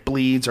your dick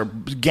bleeds or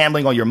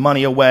gambling all your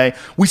money away,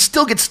 we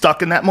still get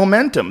stuck in that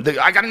momentum.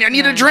 I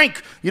need a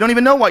drink. You don't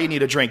even know why you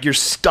need a drink. You're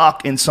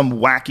stuck in some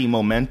wacky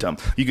momentum.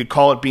 You could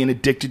call it being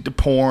addicted to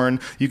porn.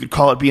 You could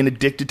call it being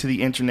addicted to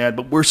the internet,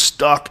 but we're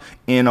stuck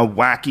in a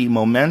wacky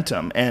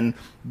momentum. And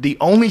the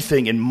only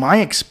thing in my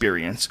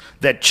experience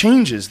that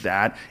changes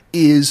that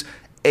is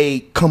a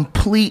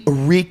complete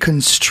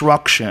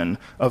reconstruction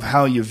of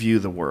how you view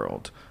the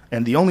world.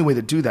 And the only way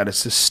to do that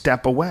is to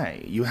step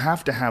away. You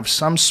have to have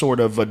some sort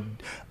of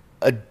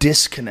a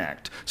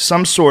disconnect,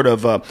 some sort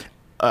of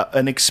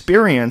an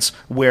experience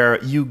where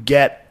you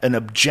get an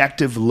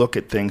objective look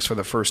at things for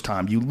the first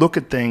time. You look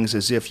at things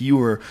as if you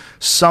were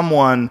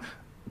someone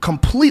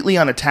completely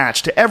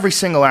unattached to every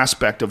single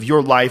aspect of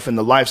your life and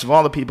the lives of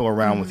all the people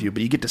around with you,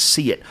 but you get to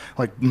see it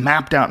like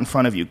mapped out in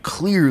front of you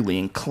clearly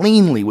and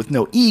cleanly, with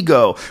no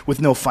ego, with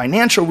no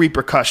financial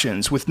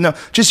repercussions,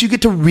 you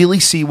get to really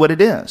see what it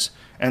is.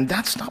 And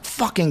that's not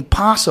fucking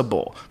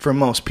possible for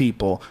most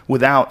people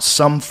without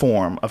some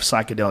form of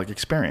psychedelic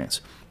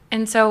experience.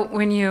 And so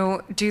when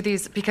you do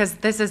these, because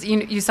this is,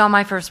 you saw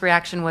my first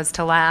reaction was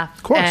to laugh.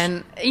 Of course.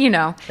 And,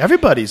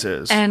 Everybody's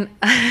is. And,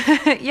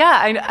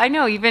 yeah, I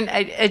know. Even,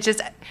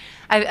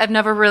 I've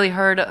never really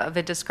heard of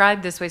it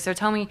described this way. So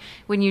tell me,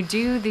 when you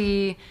do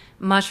the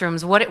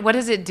mushrooms, what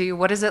does it do?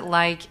 What is it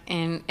like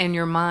in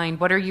your mind?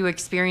 What are you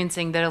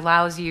experiencing that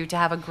allows you to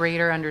have a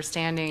greater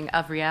understanding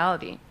of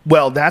reality?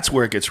 Well, that's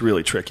where it gets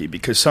really tricky,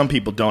 because some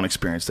people don't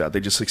experience that. They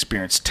just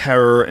experience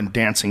terror and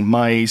dancing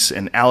mice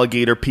and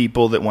alligator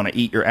people that want to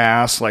eat your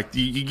ass. Like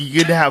you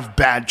could have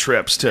bad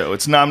trips too.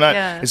 It's not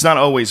It's not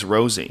always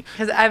rosy.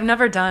 Because I've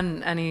never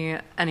done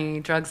any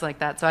drugs like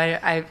that. So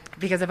I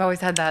because I've always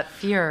had that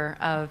fear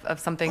of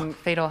something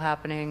fatal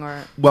happening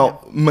or.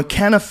 Well,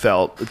 McKenna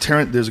felt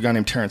there's a guy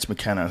named Terrence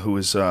McKenna who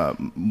is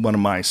one of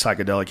my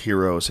psychedelic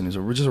heroes, and he's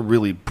just a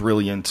really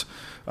brilliant,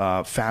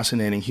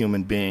 fascinating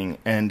human being.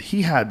 And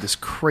he had this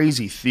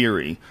crazy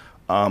theory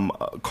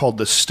called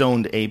the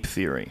stoned ape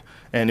theory.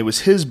 And it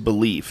was his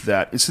belief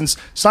that since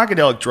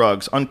psychedelic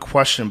drugs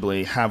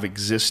unquestionably have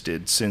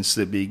existed since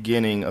the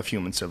beginning of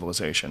human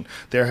civilization,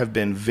 there have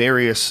been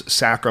various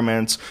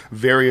sacraments,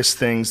 various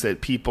things that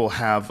people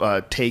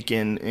have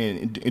taken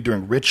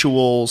during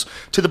rituals,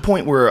 to the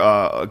point where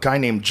a guy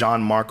named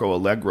John Marco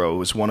Allegro, who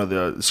was one of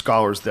the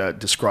scholars that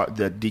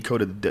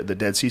decoded the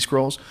Dead Sea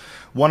Scrolls,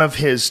 one of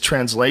his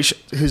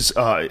translations,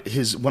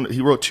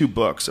 he wrote 2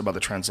 books about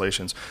the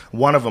translations.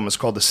 One of them is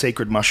called The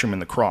Sacred Mushroom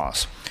and the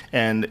Cross.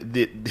 And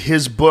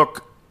his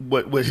book,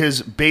 what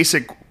his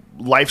basic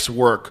life's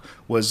work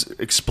was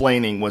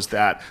explaining was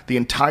that the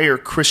entire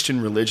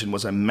Christian religion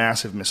was a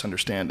massive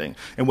misunderstanding.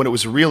 And what it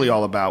was really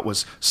all about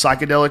was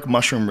psychedelic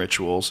mushroom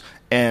rituals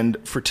and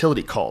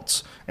fertility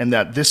cults. And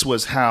that this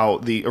was how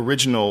the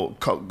original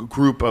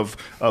group of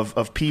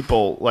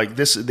people like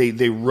this,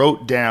 they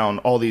wrote down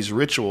all these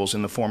rituals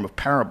in the form of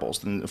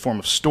parables, in the form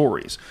of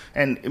stories.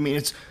 And I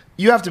mean,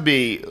 you have to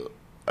be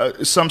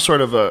some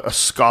sort of a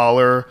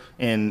scholar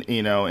in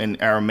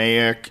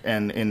Aramaic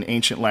and in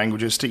ancient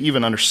languages to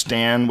even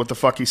understand what the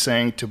fuck he's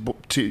saying,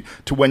 to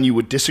when you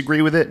would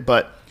disagree with it.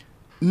 But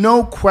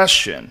no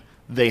question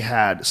they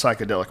had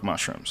psychedelic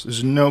mushrooms.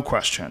 There's no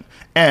question.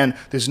 And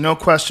there's no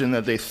question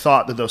that they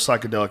thought that those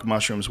psychedelic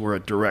mushrooms were a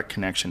direct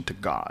connection to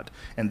God.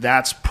 And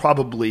that's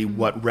probably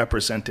what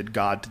represented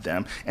God to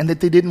them, and that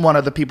they didn't want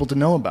other people to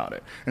know about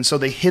it. And so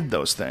they hid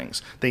those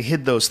things. They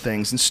hid those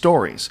things in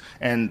stories.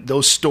 And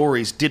those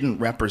stories didn't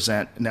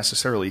represent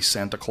necessarily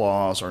Santa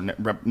Claus or,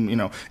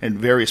 and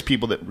various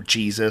people that were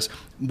Jesus.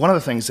 One of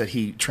the things that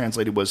he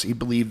translated was he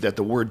believed that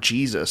the word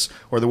Jesus,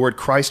 or the word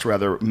Christ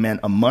rather,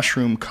 meant a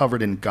mushroom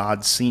covered in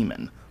God's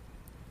semen.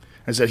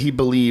 Is that he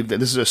believed that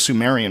this is a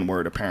Sumerian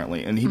word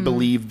apparently, and he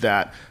believed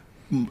that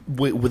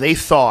they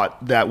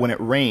thought that when it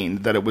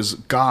rained that it was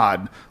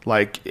God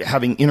like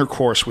having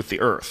intercourse with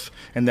the earth,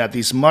 and that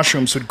these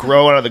mushrooms would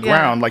grow out of the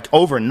ground like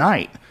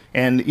overnight.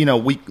 And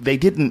they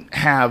didn't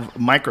have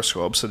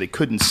microscopes, so they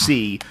couldn't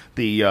see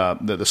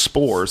the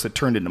spores that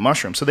turned into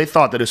mushrooms. So they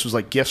thought that this was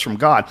like gifts from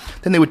God.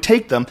 Then they would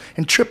take them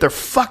and trip their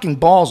fucking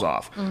balls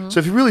off. So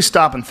if you really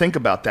stop and think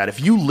about that,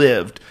 if you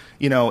lived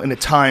in a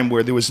time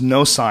where there was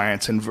no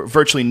science and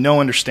virtually no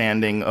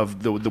understanding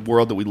of the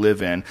world that we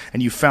live in,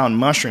 and you found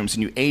mushrooms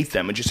and you ate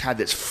them and just had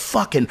this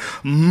fucking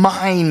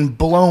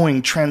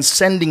mind-blowing,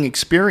 transcending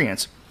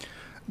experience,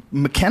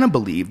 McKenna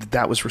believed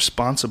that was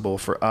responsible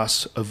for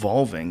us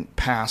evolving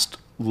past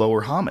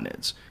lower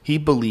hominids. He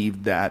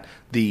believed that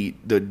the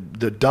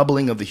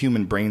doubling of the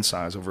human brain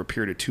size over a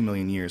period of 2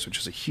 million years, which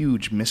is a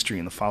huge mystery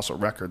in the fossil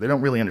record, they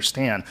don't really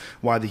understand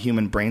why the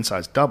human brain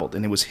size doubled.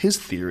 And it was his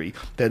theory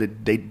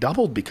that they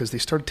doubled because they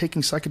started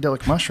taking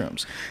psychedelic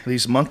mushrooms.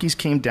 These monkeys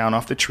came down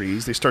off the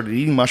trees. They started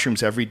eating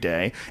mushrooms every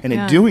day. And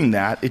in doing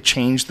that, it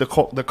changed the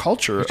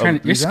culture of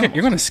these animals.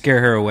 You're going to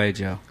scare her away,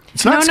 Joe.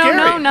 It's not scary.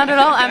 No, not at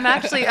all.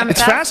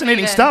 It's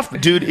fascinating stuff,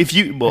 dude. I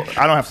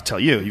don't have to tell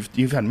you.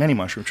 You've had many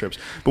mushroom trips,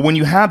 but when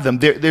you have them,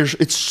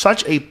 it's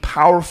such a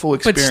powerful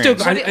experience. But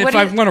still, if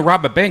I'm going to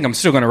rob a bank, I'm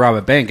still going to rob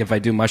a bank if I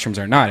do mushrooms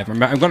or not. If I'm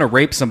going to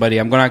rape somebody,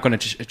 I'm not going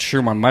to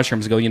shroom on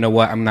mushrooms and go, you know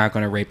what? I'm not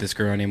going to rape this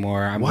girl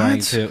anymore. I'm going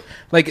to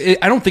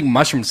I don't think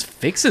mushrooms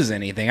fixes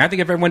anything. I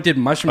think if everyone did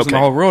mushrooms in the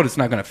whole world, it's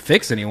not going to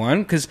fix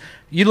anyone because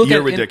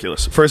you're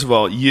ridiculous. First of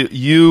all,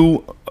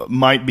 you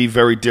might be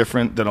very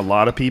different than a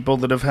lot of people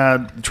that have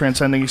had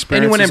transcending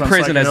experiences. Anyone in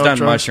prison has done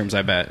drugs. Mushrooms,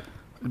 I bet.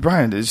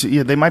 Brian,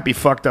 they might be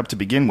fucked up to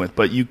begin with,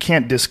 but you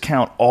can't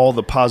discount all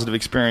the positive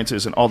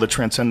experiences and all the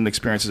transcendent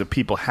experiences that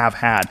people have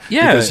had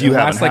because you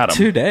haven't had them.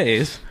 2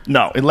 days.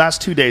 No, it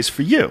lasts 2 days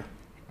for you.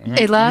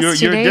 It lasts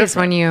 2 days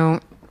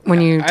different.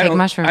 when you take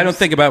mushrooms. I don't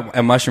think about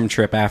a mushroom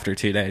trip after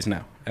 2 days,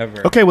 no.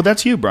 ever. Okay, well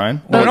that's you,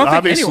 Brian. Well, I don't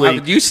obviously, think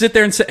anyone. You sit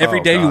there and say,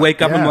 every day you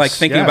wake up and like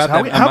thinking about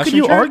that. How can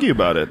you argue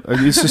about it?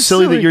 It's so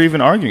silly that you're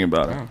even arguing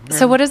about it.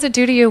 So what does it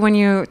do to you when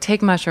you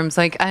take mushrooms?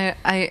 Like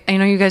I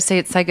know you guys say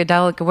it's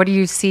psychedelic. What do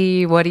you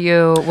see? What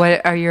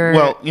are your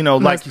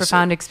most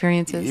profound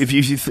experiences?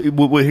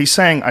 What he's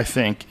saying, I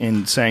think,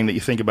 in saying that you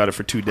think about it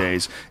for 2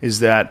 days, is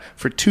that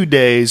for 2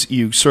 days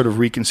you sort of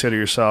reconsider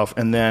yourself,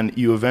 and then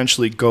you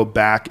eventually go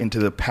back into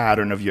the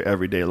pattern of your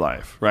everyday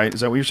life. Right?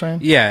 Is that what you're saying?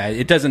 Yeah,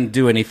 it doesn't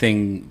do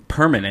anything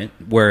permanent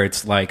where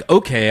it's like,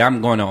 okay,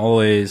 I'm going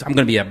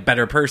to be a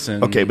better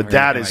person. Okay, but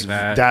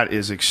that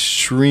is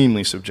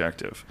extremely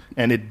subjective,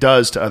 and it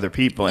does to other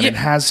people, and it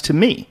has to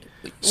me.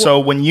 So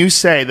when you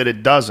say that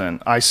it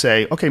doesn't, I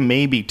say, okay,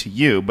 maybe to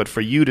you, but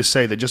for you to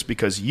say that just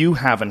because you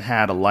haven't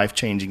had a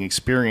life-changing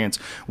experience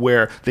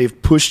where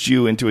they've pushed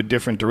you into a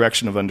different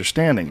direction of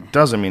understanding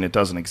doesn't mean it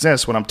doesn't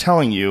exist. When I'm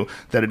telling you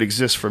that it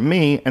exists for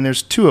me, and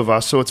there's 2 of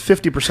us, so it's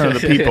 50%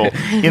 of the people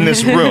in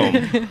this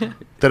room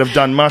that have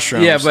done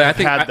mushrooms. Yeah, but I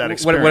think had that what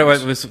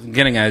experience. I was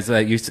getting at is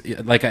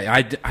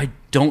that I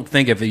don't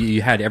think if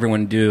you had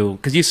everyone do,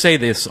 because you say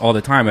this all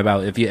the time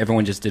about if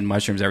everyone just did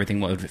mushrooms, everything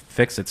would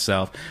fix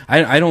itself.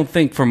 I don't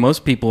think for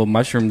most people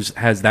mushrooms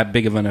has that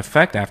big of an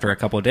effect after a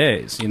couple of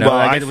days. You know, well,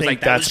 I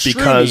think that's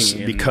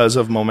because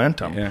of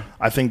momentum. Yeah.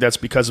 I think that's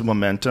because of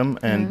momentum,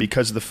 and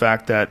because of the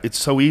fact that it's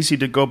so easy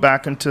to go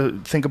back and to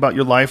think about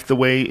your life the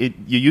way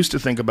you used to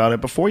think about it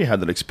before you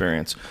had that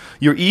experience.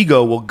 Your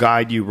ego will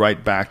guide you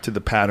right back to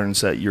the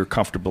patterns that you're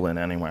comfortable in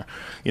anywhere,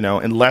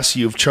 unless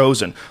you've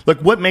chosen. Look,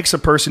 what makes a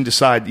person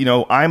decide,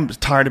 I'm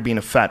tired of being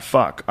a fat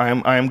fuck.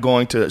 I am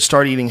going to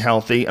start eating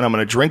healthy, and I'm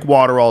going to drink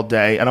water all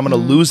day, and I'm going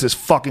to lose this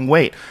fucking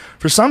weight.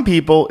 For some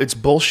people, it's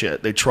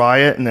bullshit. They try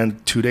it, and then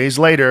 2 days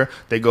later,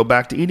 they go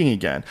back to eating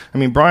again. I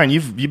mean, Brian,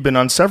 you've been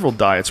on several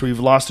diets where you've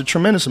lost a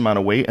tremendous amount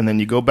of weight, and then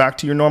you go back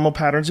to your normal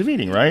patterns of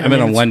eating, right? I've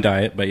been on one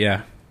diet, but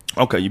yeah.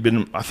 Okay, you've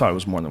been. I thought it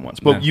was more than once,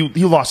 but you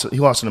lost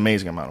an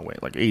amazing amount of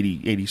weight, like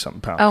 80 something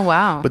pounds. Oh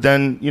wow! But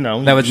then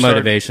that was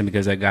motivation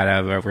because I got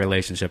out of a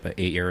relationship, an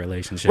 8-year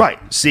relationship. Right.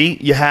 See,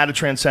 you had a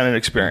transcendent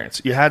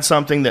experience. You had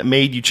something that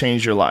made you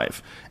change your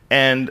life.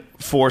 And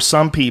for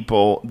some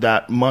people,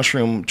 that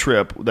mushroom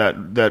trip,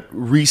 that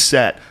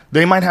reset,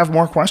 they might have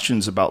more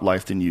questions about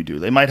life than you do.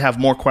 They might have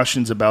more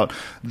questions about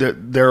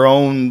their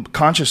own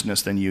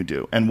consciousness than you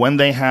do. And when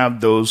they have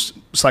those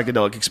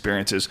psychedelic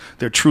experiences,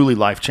 they're truly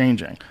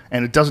life-changing.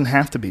 And it doesn't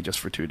have to be just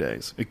for 2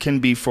 days. It can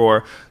be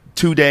for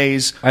 2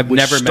 days,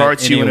 which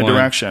starts you in a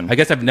direction. I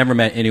guess I've never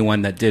met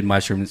anyone that did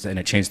mushrooms and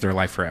it changed their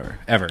life forever,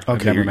 ever.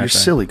 Okay, you're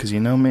silly because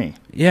you know me.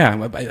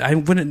 Yeah, I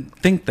wouldn't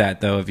think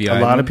that though. A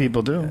lot of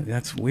people do.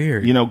 That's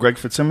weird. You know, Greg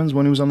Fitzsimmons,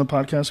 when he was on the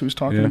podcast, he was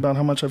talking about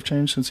how much I've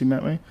changed since he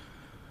met me.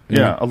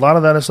 Yeah, a lot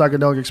of that is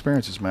psychedelic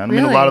experiences, man.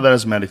 Really? I mean, a lot of that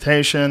is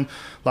meditation.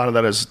 A lot of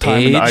that is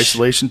time in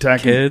isolation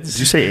technique. Kids. Did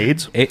you say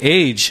AIDS?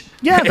 Age.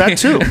 Yeah, that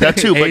too.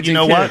 But you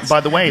know what? Kids. By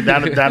the way,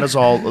 that is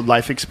all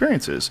life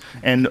experiences.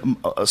 And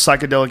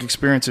psychedelic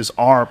experiences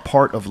are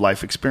part of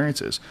life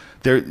experiences.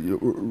 They're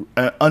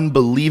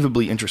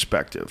unbelievably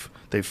introspective.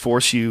 They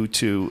force you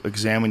to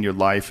examine your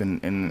life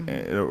in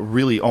a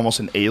really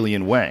almost an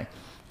alien way.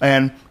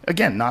 And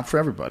again, not for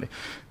everybody.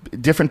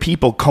 Different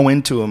people go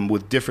into them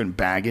with different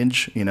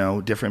baggage.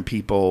 Different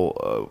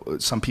people.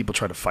 Some people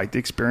try to fight the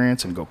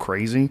experience and go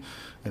crazy.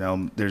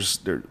 There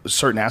are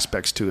certain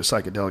aspects to a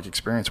psychedelic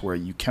experience where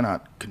you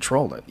cannot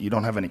control it. You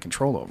don't have any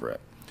control over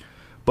it.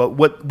 But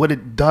what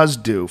it does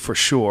do for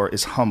sure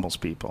is humbles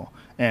people,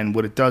 and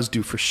what it does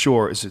do for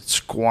sure is it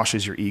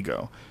squashes your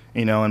ego.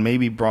 And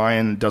maybe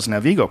Brian doesn't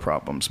have ego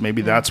problems.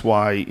 Maybe that's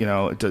why,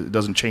 it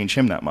doesn't change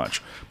him that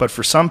much. But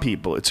for some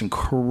people, it's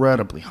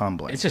incredibly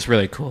humbling. It's just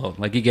really cool.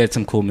 Like, you get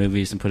some cool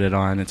movies and put it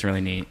on. It's really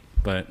neat.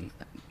 But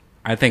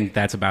I think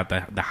that's about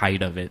the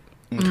height of it.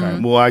 Okay.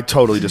 Well, I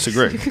totally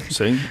disagree.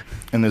 See?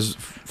 And there's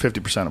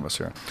 50% of us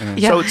here.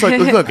 Yeah. So it's like,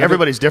 look,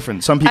 everybody's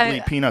different. Some people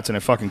eat peanuts and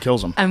it fucking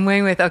kills them. I'm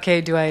weighing with,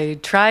 okay, do I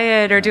try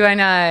it or do I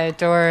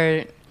not?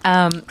 Or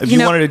if you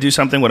wanted to do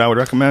something, what I would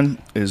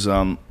recommend is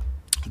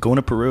going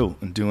to Peru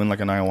and doing like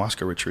an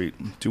ayahuasca retreat.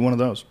 Do one of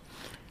those.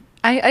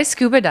 I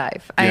scuba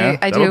dive. Yeah,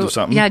 I that'll do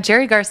something. Yeah,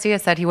 Jerry Garcia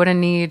said he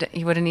wouldn't need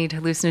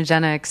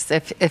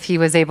hallucinogenics if he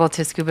was able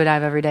to scuba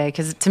dive every day.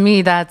 Because to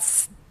me,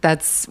 that's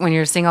when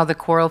you're seeing all the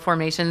coral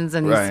formations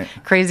and these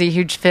crazy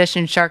huge fish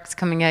and sharks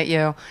coming at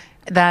you.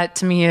 That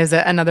to me is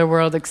another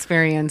world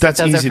experience. That's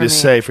easy to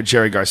say for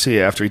Jerry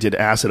Garcia after he did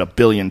acid 1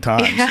 billion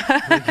times.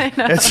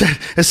 At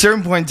a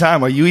certain point in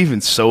time, are you even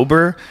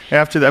sober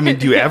after that? I mean,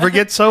 do you ever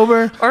get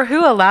sober? Or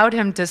who allowed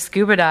him to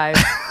scuba dive?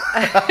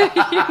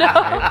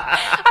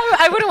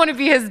 I wouldn't want to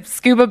be his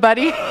scuba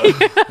buddy.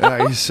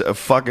 He's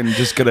fucking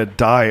just gonna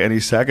die any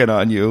second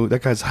on you.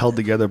 That guy's held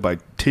together by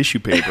tissue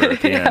paper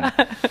at the end.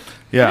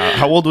 Yeah.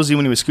 How old was he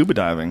when he was scuba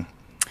diving?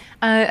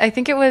 I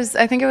think it was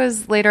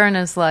later in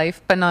his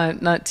life, but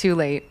not too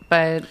late.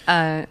 But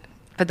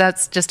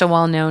that's just a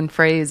well-known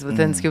phrase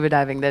within scuba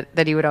diving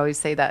that he would always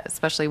say that,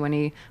 especially when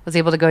he was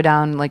able to go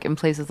down like in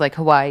places like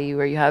Hawaii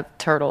where you have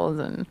turtles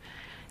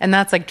And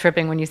that's like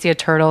tripping when you see a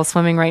turtle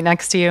swimming right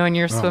next to you and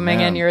you're swimming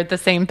man. and you're at the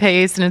same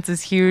pace and it's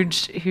this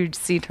huge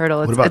sea turtle.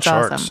 What about it's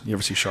sharks? Awesome. You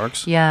ever see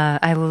sharks? Yeah,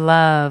 I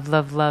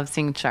love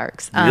seeing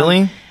sharks.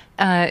 Really?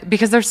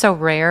 Because they're so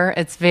rare.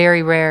 It's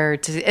very rare.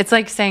 It's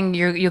like saying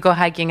you go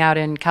hiking out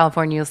in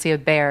California, you'll see a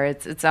bear.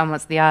 It's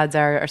almost, the odds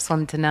are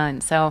slim to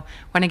none. So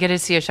when I get to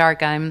see a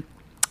shark, I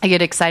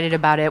get excited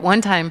about it.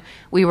 One time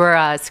we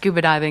were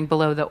scuba diving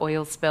below the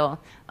oil spill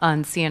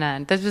on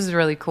CNN. This was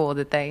really cool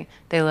that they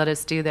let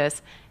us do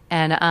this.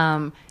 And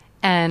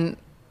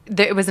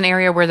it was an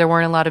area where there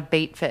weren't a lot of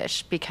bait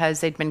fish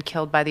because they'd been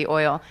killed by the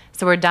oil.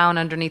 So we're down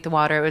underneath the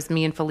water. It was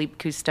me and Philippe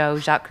Cousteau.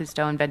 Jacques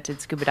Cousteau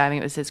invented scuba diving.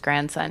 It was his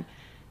grandson.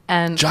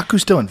 And Jacques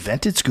Cousteau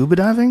invented scuba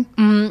diving?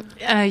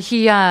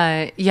 he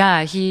helped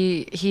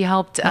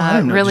I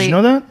didn't know. really. Did you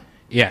know that?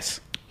 Yes.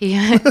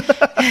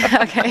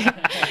 Okay.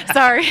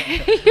 Sorry.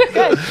 You're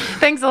good.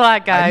 Thanks a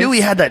lot, guys. I knew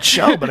he had that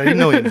show, but I didn't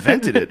know he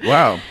invented it.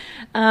 Wow.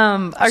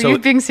 Are So- you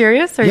being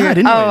serious? Or Yeah, I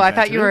didn't know he I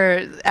thought invented you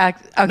were.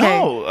 Okay.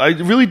 No, I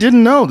really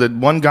didn't know that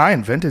one guy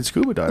invented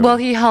scuba diving. Well,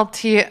 he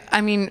helped.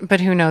 But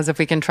who knows if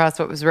we can trust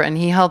what was written?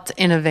 He helped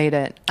innovate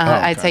it. Okay.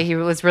 I'd say he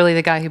was really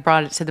the guy who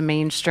brought it to the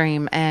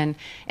mainstream. And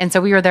so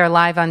we were there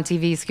live on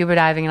TV scuba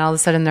diving, and all of a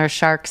sudden there are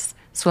sharks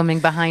swimming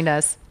behind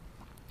us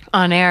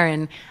on air,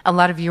 and a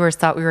lot of viewers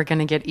thought we were going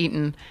to get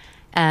eaten.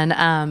 And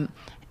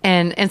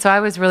so I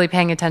was really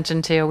paying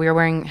attention to. We were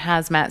wearing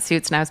hazmat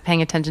suits, and I was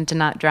paying attention to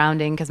not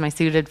drowning because my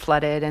suit had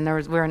flooded, and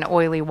we were in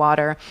oily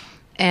water.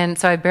 And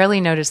so I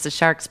barely noticed the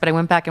sharks, but I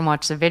went back and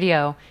watched the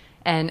video,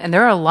 and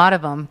there are a lot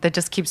of them that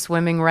just keep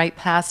swimming right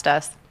past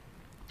us.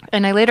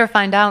 And I later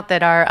find out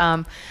that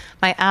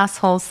my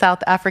asshole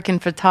South African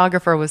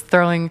photographer was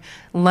throwing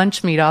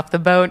lunch meat off the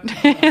boat,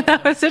 and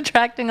that was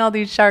attracting all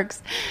these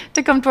sharks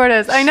to come toward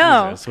us. I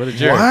know. Jesus, what a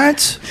jerk.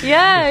 what?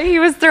 Yeah, he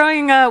was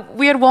throwing.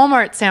 We had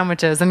Walmart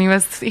sandwiches, and he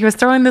was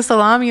throwing the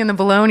salami and the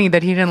bologna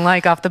that he didn't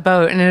like off the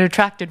boat, and it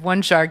attracted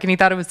one shark, and he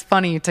thought it was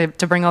funny to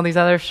bring all these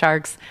other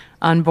sharks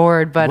on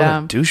board. But What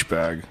a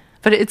douchebag.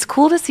 but it's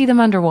cool to see them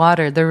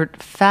underwater. They're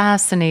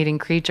fascinating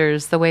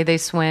creatures, the way they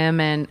swim,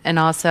 and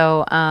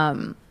also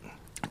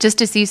just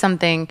to see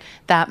something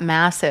that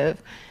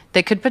massive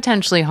that could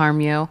potentially harm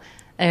you.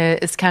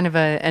 It's kind of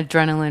an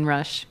adrenaline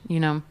rush, you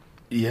know.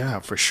 Yeah,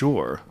 for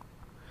sure.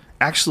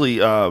 Actually,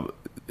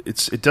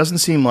 it doesn't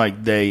seem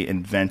like they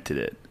invented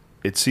it.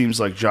 It seems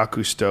like Jacques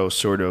Cousteau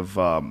sort of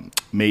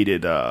made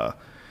it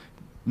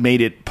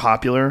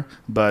popular,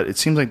 but it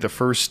seems like the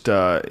first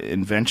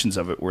inventions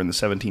of it were in the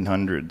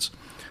 1700s.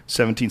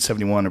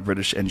 1771, a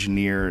British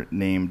engineer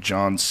named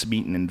John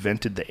Smeaton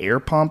invented the air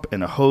pump,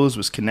 and a hose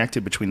was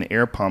connected between the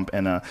air pump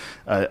and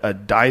a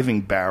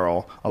diving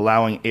barrel,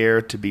 allowing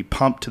air to be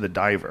pumped to the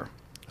diver.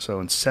 So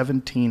in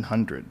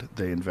 1700,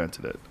 they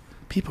invented it.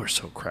 People are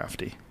so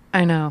crafty.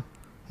 I know.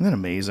 Isn't that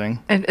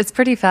amazing? And it's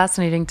pretty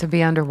fascinating to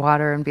be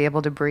underwater and be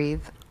able to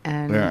breathe.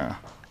 And Yeah.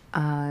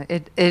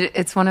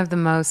 it's one of the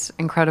most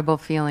incredible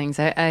feelings.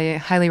 I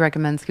highly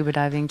recommend scuba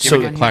diving. To So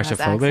anyone who has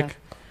claustrophobic? access.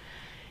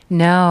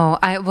 No,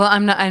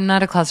 I'm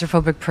not a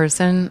claustrophobic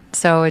person,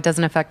 so it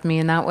doesn't affect me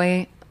in that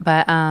way.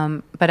 But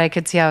I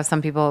could see how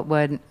some people it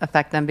would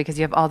affect them because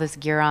you have all this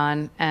gear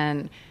on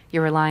and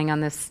you're relying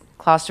on this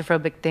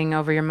claustrophobic thing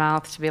over your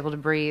mouth to be able to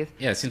breathe.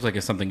 Yeah, it seems like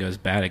if something goes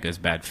bad, it goes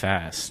bad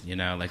fast. You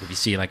know, like if you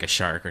see like a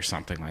shark or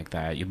something like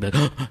that, you'd be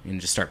like,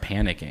 and just start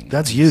panicking.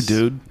 That's you,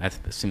 dude. That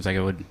seems like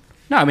it would.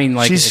 No, I mean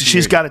like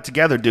She's got it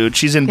together, dude.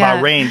 She's in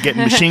Yeah. Bahrain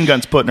getting machine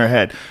guns put in her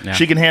head. Yeah.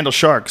 She can handle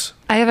sharks.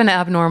 I have an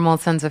abnormal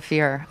sense of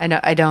fear.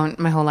 I don't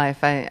my whole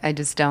life. I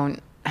just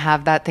don't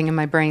have that thing in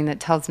my brain that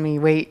tells me,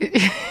 wait,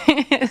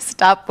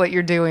 stop what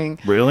you're doing.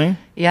 Really?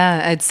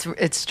 Yeah,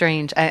 it's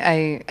strange.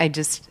 I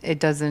just, it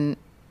doesn't,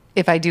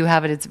 if I do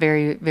have it, it's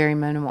very, very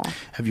minimal.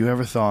 Have you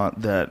ever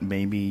thought that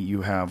maybe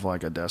you have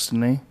like a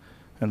destiny,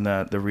 and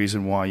that the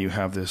reason why you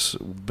have this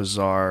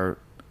bizarre,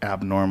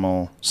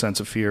 abnormal sense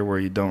of fear where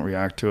you don't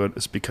react to it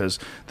is because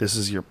this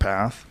is your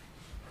path?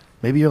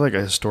 Maybe you're like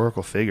a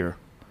historical figure.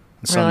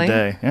 And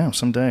Really?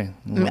 Someday.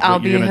 I'll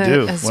What you're be gonna a do?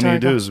 What historical- you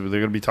do is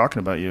they're gonna be talking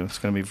about you. It's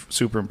gonna be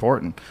super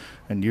important.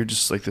 And you're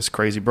just like this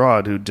crazy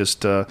broad who just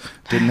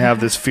didn't have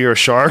this fear of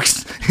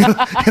sharks. You're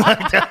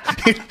like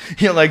that.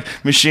 You're like,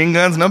 machine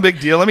guns, no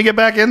big deal. Let me get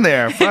back in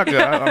there. Fuck,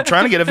 I'm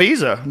trying to get a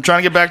visa. I'm trying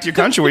to get back to your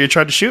country where you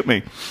tried to shoot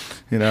me.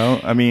 You know,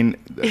 I mean,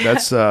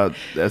 that's a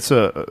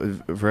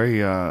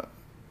very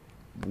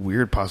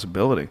weird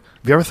possibility.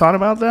 Have you ever thought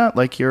about that?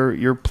 Like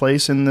your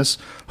place in this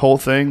whole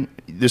thing?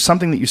 There's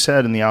something that you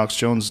said in the Alex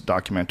Jones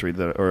documentary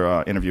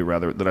or interview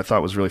rather, that I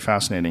thought was really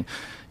fascinating.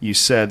 You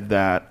said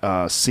that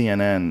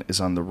CNN is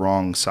on the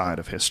wrong side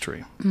of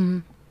history. Mm-hmm.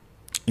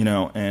 You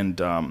know, and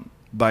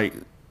by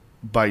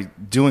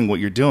doing what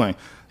you're doing,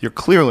 you're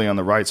clearly on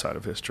the right side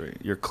of history.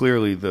 You're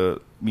clearly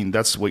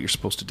that's what you're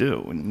supposed to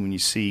do. When you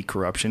see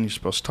corruption, you're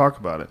supposed to talk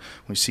about it.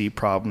 When you see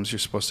problems, you're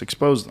supposed to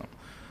expose them.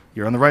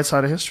 You're on the right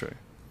side of history.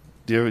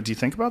 Do you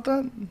think about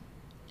that?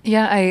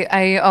 Yeah,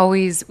 I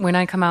always, when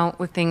I come out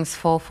with things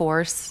full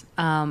force,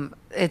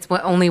 it's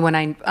only when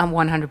I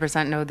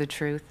 100% know the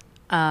truth.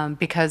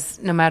 because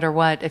no matter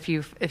what, if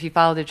you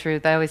follow the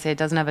truth, I always say it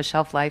doesn't have a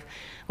shelf life.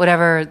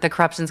 Whatever, the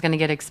corruption's going to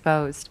get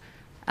exposed.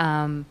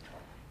 And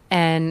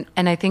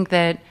I think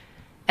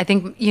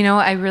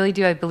I really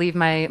do. I believe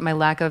my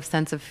lack of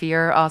sense of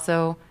fear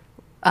also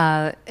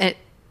it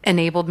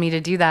enabled me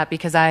to do that,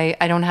 because I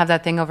don't have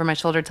that thing over my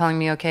shoulder telling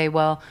me, okay,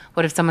 well,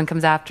 what if someone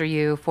comes after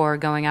you for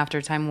going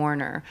after Time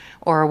Warner,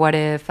 or what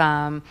if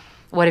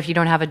you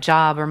don't have a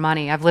job or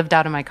money? I've lived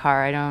out of my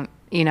car. I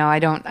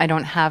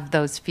don't have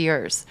those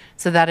fears.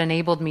 So that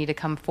enabled me to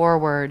come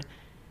forward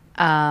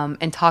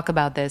and talk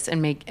about this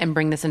and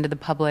bring this into the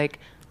public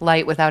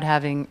light without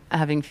having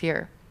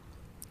fear.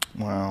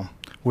 Wow.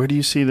 Where do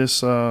you see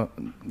this all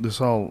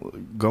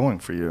going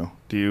for you?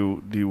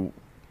 Do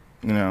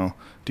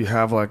you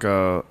have like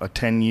a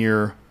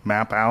 10-year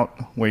map out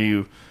where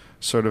you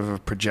sort of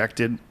have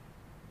projected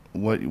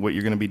what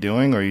you're going to be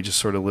doing, or are you just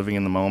sort of living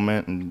in the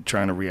moment and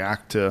trying to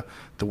react to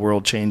the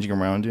world changing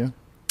around you?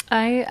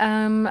 I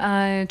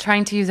am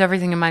trying to use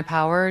everything in my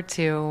power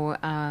to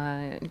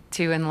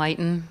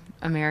enlighten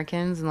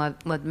Americans and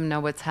let them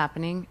know what's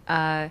happening.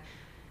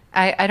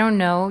 I don't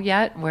know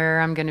yet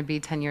where I'm going to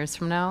be 10 years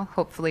from now.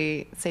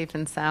 Hopefully safe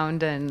and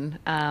sound, and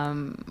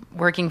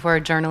working for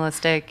a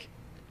journalistic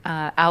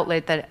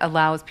outlet that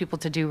allows people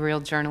to do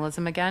real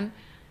journalism again.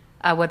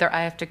 Whether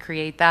I have to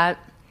create that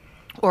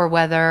or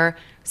whether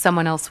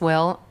someone else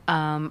will,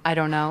 I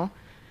don't know.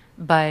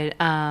 But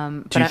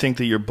do you think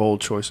that your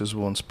bold choices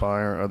will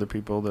inspire other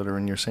people that are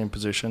in your same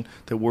position,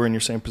 that were in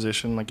your same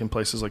position, like in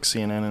places like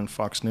CNN and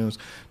Fox News,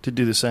 to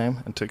do the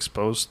same and to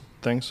expose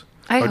things?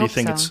 Or do you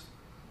think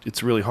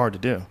it's really hard to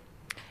do?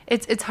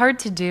 It's hard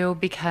to do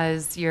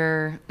because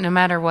no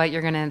matter what,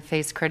 you're going to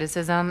face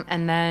criticism.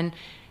 And then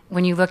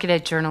when you look at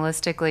it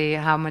journalistically,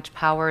 how much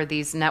power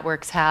these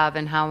networks have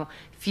and how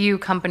few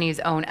companies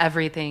own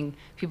everything,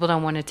 people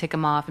don't want to tick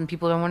them off, and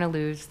people don't want to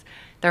lose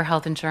their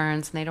health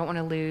insurance, and they don't want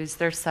to lose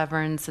their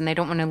severance, and they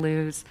don't want to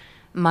lose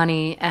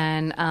money.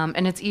 And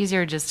it's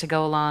easier just to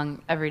go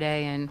along every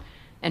day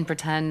and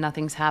pretend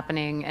nothing's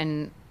happening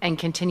and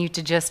continue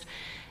to just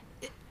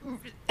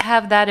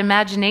have that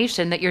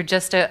imagination that you're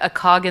just a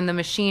cog in the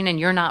machine and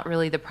you're not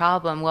really the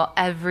problem. Well,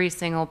 every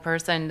single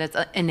person that's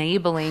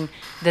enabling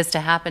this to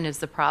happen is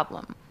the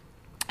problem.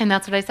 And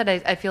that's what I said.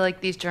 I feel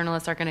like these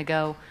journalists are going to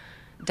go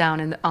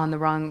down on the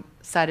wrong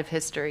side of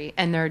history,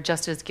 and they're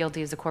just as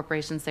guilty as the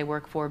corporations they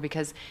work for,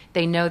 because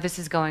they know this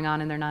is going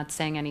on and they're not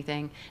saying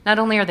anything. Not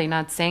only are they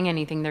not saying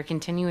anything, they're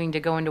continuing to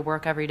go into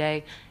work every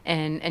day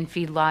and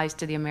feed lies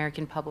to the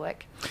American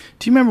public.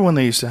 Do you remember when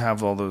they used to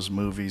have all those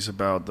movies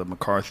about the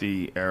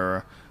McCarthy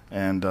era?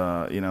 And,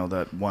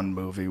 that one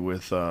movie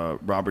with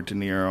Robert De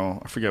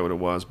Niro, I forget what it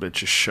was, but it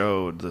just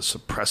showed the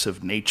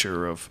suppressive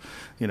nature of,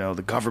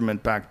 the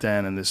government back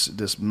then, and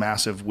this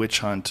massive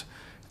witch hunt.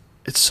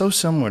 It's so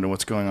similar to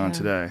what's going on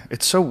today.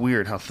 It's so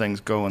weird how things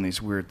go in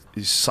these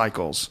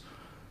cycles,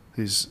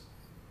 these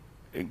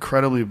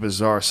incredibly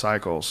bizarre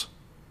cycles.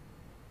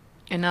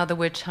 And now the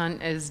witch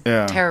hunt is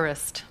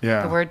terrorist.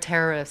 Yeah. The word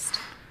terrorist.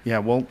 Yeah,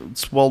 well,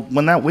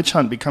 when that witch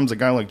hunt becomes a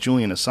guy like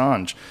Julian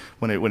Assange,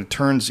 when it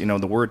turns,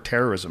 the word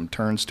terrorism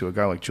turns to a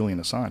guy like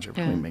Julian Assange, it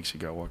really makes you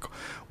go, well,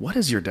 what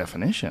is your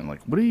definition?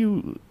 Like, what are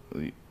you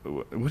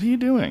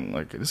doing?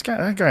 Like,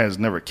 that guy has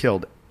never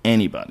killed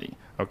anybody,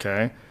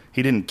 okay?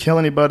 He didn't kill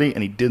anybody,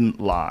 and he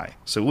didn't lie.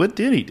 So what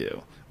did he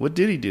do? What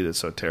did he do that's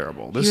so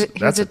terrible?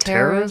 That's a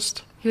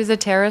terrorist? He was a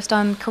terrorist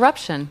on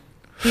corruption.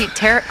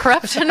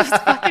 Corruption is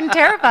fucking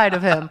terrified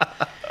of him.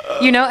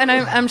 And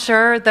I'm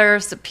sure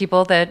there's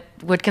people that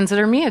would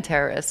consider me a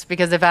terrorist,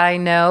 because if I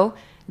know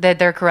that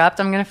they're corrupt,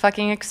 I'm going to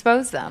fucking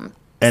expose them.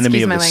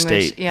 Enemy of the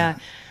state. Yeah.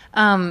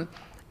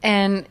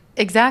 And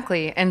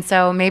exactly. And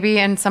so maybe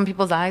in some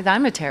people's eyes,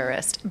 I'm a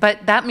terrorist.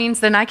 But that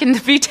means then I can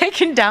be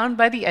taken down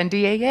by the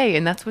NDAA,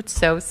 and that's what's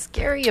so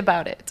scary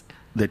about it.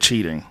 They're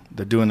cheating.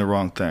 They're doing the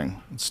wrong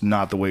thing. It's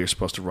not the way you're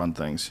supposed to run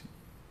things.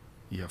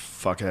 You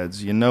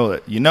fuckheads. You know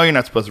that. You know you're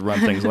not supposed to run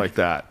things like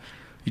that.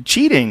 You're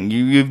cheating.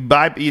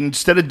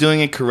 Instead of doing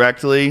it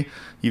correctly,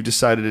 you've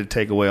decided to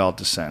take away all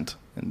dissent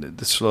and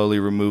to slowly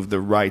remove the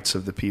rights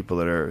of the people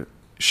that are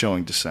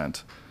showing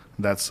dissent.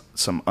 That's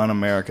some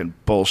un-American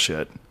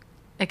bullshit.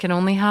 It can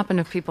only happen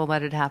if people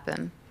let it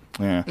happen.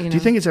 Yeah. Do you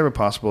think it's ever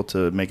possible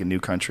to make a new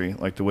country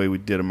like the way we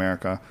did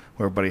America,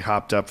 where everybody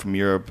hopped up from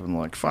Europe and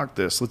like, fuck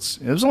this.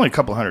 It was only a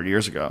couple hundred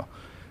years ago.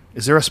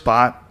 Is there a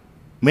spot?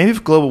 Maybe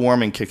if global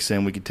warming kicks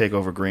in, we could take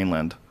over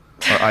Greenland,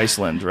 or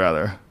Iceland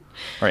rather,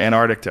 or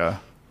Antarctica.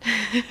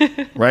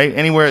 Right?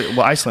 Anywhere.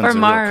 Well, Iceland's or a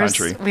Mars.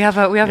 real country. We have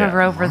a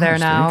rover there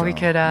now. There we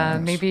could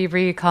nice. Maybe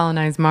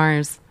recolonize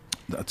Mars.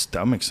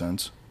 That makes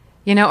sense.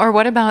 Or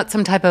what about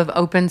some type of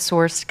open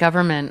source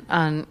government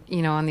on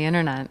the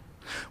internet?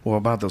 What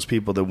about those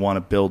people that want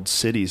to build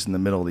cities in the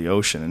middle of the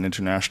ocean in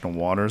international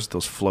waters?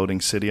 Those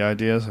floating city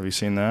ideas. Have you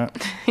seen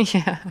that?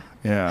 Yeah.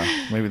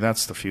 Yeah. Maybe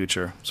that's the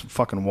future. Some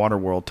fucking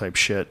Waterworld type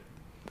shit.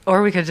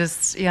 Or we could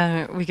just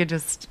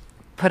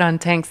put on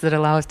tanks that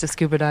allow us to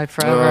scuba dive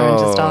forever and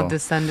just all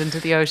descend into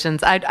the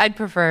oceans. I'd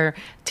prefer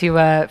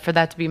for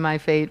that to be my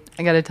fate.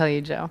 I got to tell you,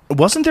 Joe.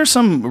 Wasn't there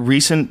some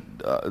recent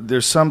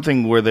there's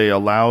something where they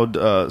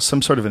allowed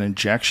some sort of an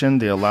injection.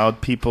 They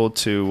allowed people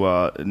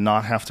to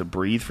not have to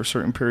breathe for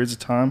certain periods of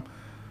time.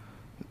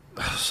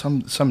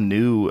 Some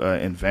new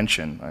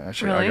invention.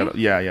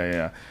 Really?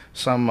 Yeah.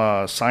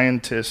 Some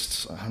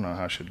scientists. I don't know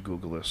how I should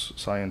Google this.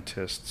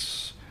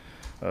 Scientists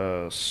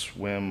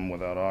swim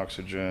without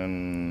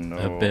oxygen.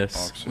 No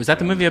Abyss. Oxygen. Was that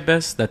the movie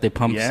Abyss that they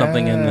pumped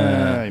something in the?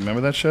 You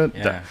remember that shit?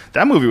 Yeah.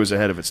 That movie was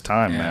ahead of its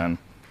time, Yeah. man.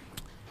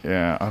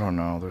 Yeah, I don't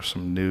know. There's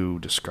some new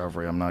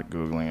discovery. I'm not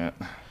Googling it.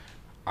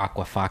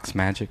 Aquafox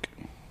magic.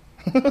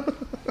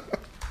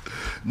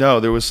 No,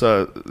 there was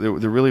there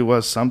really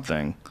was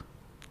something.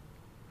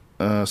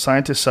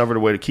 Scientists discovered a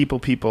way to keep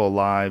people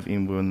alive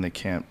even when they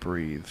can't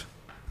breathe.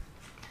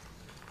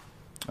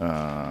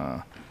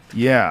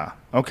 Yeah,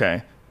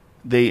 okay.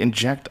 They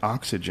inject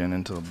oxygen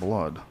into the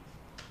blood.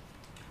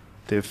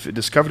 They've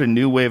discovered a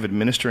new way of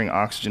administering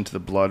oxygen to the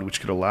blood which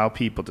could allow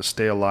people to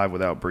stay alive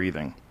without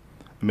breathing.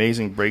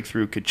 Amazing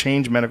breakthrough could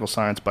change medical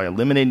science by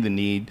eliminating the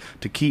need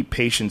to keep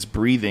patients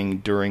breathing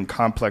during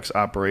complex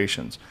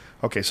operations.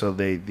 Okay, so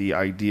the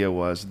idea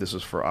was this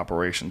was for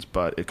operations,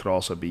 but it could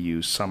also be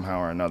used somehow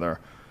or another.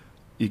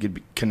 You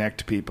could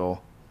connect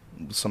people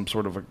with some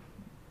sort of a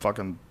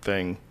fucking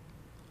thing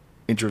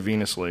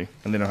intravenously,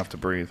 and they don't have to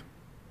breathe.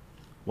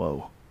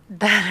 Whoa.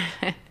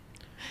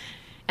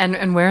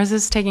 And where is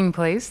this taking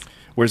place?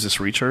 Where's this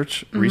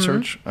research?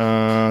 Research?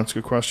 That's a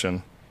good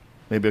question.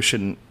 Maybe I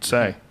shouldn't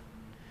say.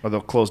 Or they'll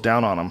close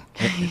down on them.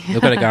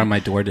 Look what I got on my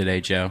door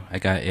today, Joe. I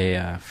got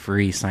a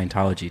free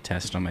Scientology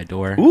test on my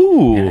door.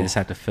 Ooh. And I just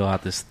have to fill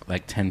out this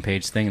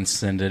 10-page thing and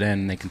send it in,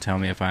 and they can tell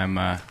me if I'm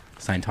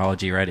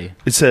Scientology ready.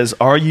 It says,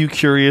 "Are you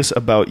curious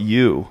about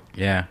you?"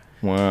 Yeah.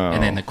 Wow.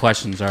 And then the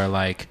questions are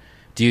like,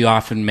 do you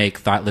often make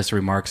thoughtless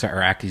remarks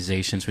or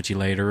accusations which you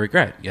later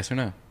regret? Yes or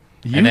no?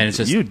 And then it's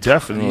just you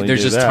definitely there's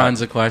do just that.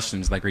 tons of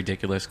questions, like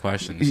ridiculous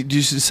questions.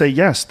 You should say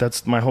yes.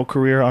 That's my whole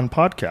career on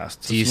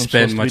podcasts. Do you That's what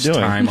spend I'm much supposed to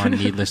be doing. time on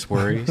needless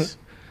worries?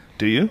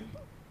 Do you?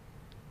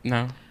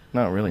 No.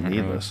 Not really Not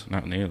needless.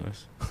 Not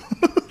needless.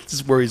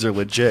 His worries are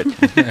legit.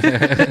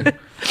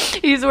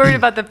 He's worried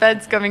about the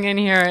feds coming in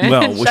here and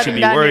Well, we should shutting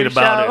be down worried your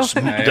about show.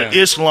 is the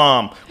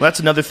Islam. Well, that's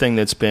another thing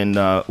that's been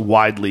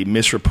widely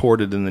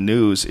misreported in the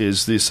news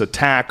is this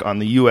attack on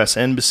the U.S.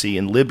 Embassy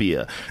in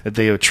Libya that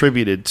they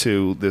attributed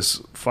to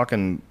this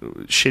fucking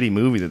shitty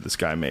movie that this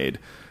guy made.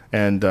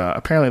 And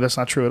apparently that's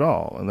not true at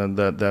all. And then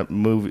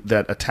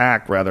that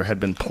attack rather had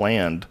been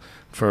planned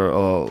for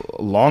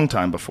a long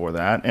time before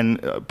that,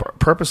 and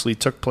purposely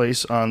took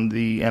place on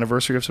the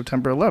anniversary of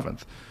September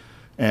 11th.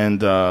 And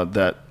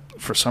that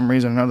for some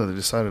reason or another, they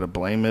decided to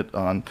blame it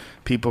on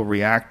people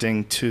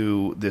reacting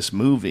to this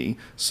movie.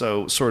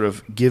 So sort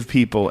of give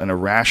people an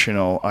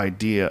irrational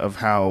idea of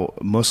how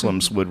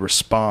Muslims would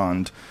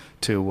respond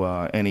to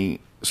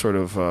any sort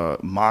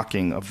of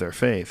mocking of their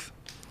faith,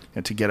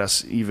 and to get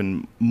us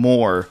even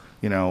more,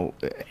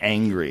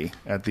 angry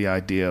at the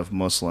idea of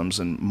Muslims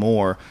and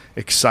more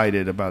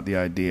excited about the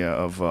idea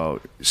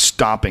of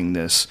stopping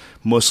this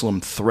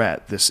Muslim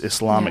threat, this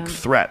Islamic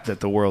threat that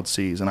the world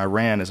sees. And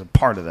Iran is a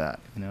part of that,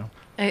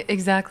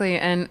 Exactly.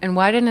 And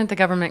why didn't the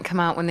government come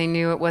out when they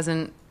knew it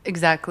wasn't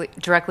exactly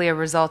directly a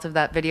result of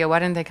that video? Why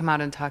didn't they come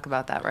out and talk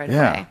about that right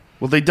away?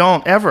 Well, they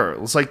don't ever.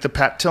 It's like the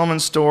Pat Tillman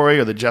story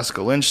or the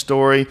Jessica Lynch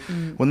story.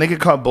 When they get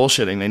caught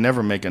bullshitting, they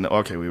never make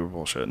okay, we were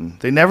bullshitting.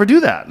 They never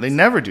do that. They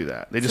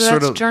just So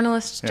sort that's of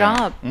journalists'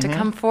 job to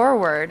come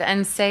forward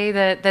and say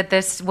that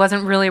this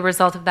wasn't really a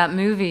result of that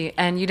movie,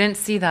 and you didn't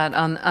see that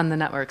on the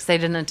networks. They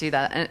didn't do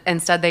that. And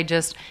instead, they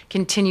just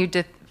continued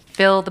to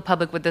fill the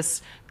public with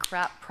this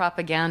crap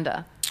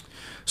propaganda.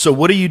 So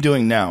what are you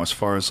doing now as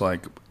far as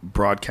like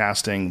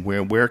broadcasting?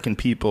 Where can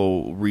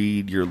people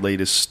read your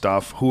latest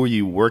stuff? Who are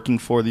you working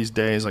for these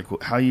days? Like,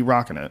 how are you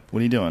rocking it? What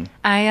are you doing?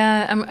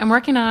 I'm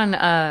working on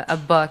a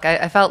book.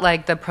 I felt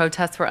like the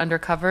protests were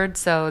undercovered,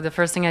 so the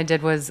first thing I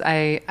did was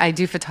I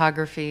do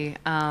photography.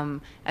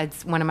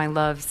 It's one of my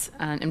loves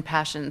and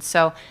passions.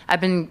 So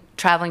I've been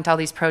traveling to all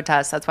these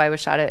protests. That's why I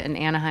was shot at in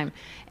Anaheim,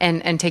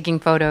 and taking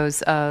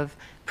photos of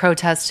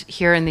protests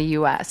here in the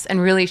U.S. and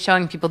really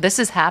showing people this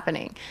is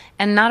happening.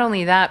 And not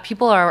only that,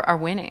 people are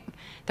winning.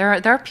 There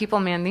are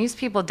people, man, these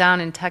people down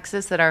in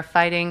Texas that are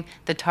fighting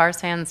the tar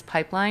sands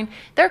pipeline,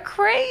 they're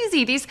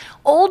crazy. These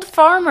old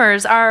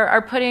farmers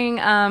are putting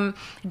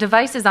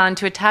devices on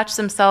to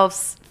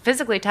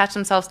physically attach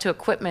themselves to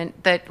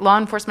equipment that law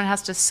enforcement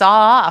has to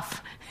saw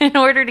off in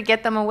order to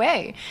get them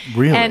away.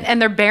 Really?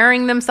 And they're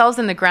burying themselves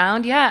in the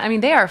ground. Yeah, I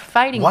mean, they are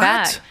fighting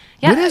back.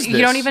 Yeah, What is you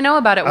this? don't even know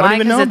about it. I don't Why?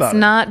 even know Because about it's it.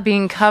 not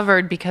being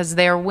covered because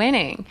they're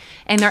winning.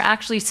 And they're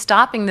actually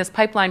stopping this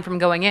pipeline from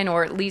going in,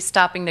 or at least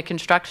stopping the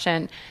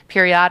construction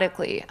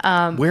periodically.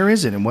 Where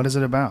is it and what is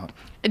it about?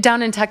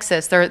 Down in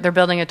Texas, they're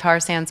building a tar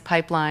sands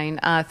pipeline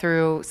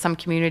through some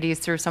communities,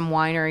 through some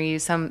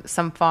wineries,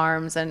 some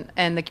farms,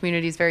 and the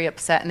community is very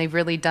upset. And they've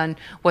really done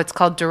what's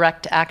called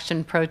direct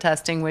action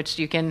protesting, which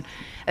you can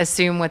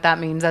assume what that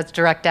means. That's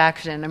direct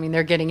action. I mean,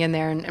 they're getting in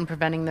there and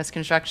preventing this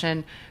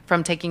construction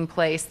from taking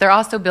place. They're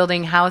also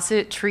building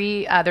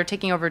they're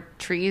taking over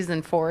trees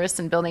and forests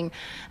and building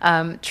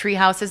tree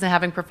houses and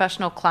having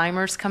professional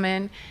climbers come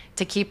in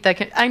to keep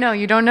I know,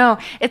 you don't know.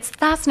 It's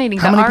fascinating.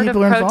 How the many art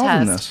people of are protest.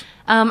 involved in this?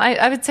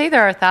 I would say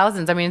there are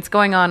thousands. I mean, it's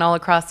going on all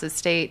across the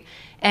state.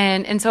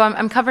 And so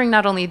I'm covering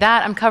not only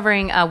that, I'm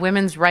covering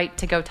women's right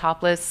to go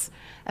topless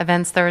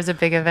events. There is a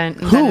big event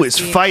in Who Venice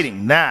is Beach.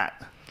 fighting that?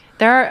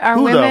 There are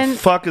Who women. the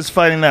fuck is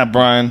fighting that,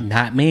 Brian?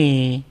 Not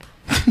me.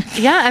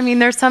 Yeah, I mean,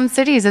 there's some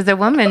cities as a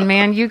woman,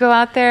 man, you go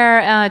out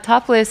there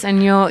topless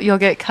and you'll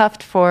get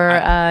cuffed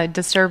for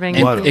disturbing.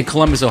 In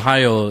Columbus,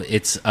 Ohio,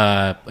 it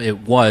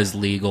was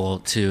legal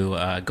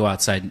to go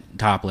outside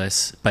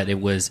topless, but it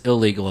was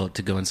illegal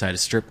to go inside a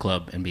strip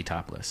club and be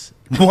topless.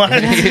 What?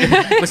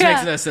 Which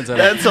makes no sense at all.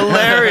 That's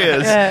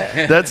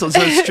hilarious. So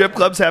strip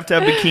clubs have to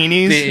have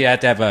bikinis? You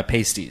have to have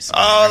pasties.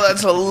 Oh,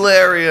 that's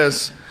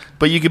hilarious.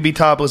 But you could be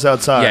topless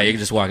outside. Yeah, you can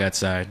just walk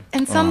outside.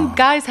 And some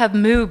guys have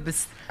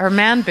moobs or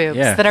man boobs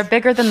that are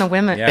bigger than the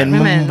women. Yeah. And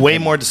women. way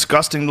more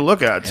disgusting to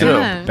look at, too.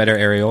 Yeah. Better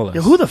areolas.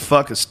 Yeah, who the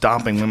fuck is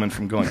stopping women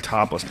from going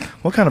topless?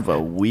 What kind of a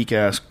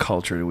weak-ass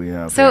culture do we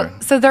have here?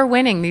 So they're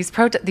winning.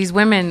 These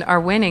women are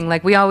winning.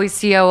 Like, we always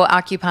see,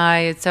 Occupy,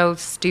 it's so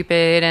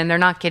stupid, and they're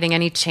not getting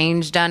any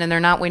change done, and they're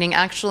not winning.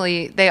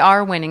 Actually, they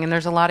are winning, and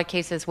there's a lot of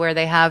cases where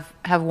they have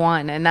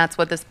won, and that's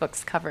what this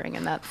book's covering,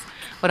 and that's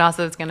what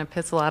also is going to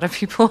piss a lot of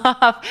people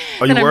off.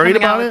 Are you worried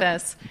about with it?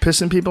 this.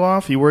 Pissing people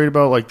off? Are you worried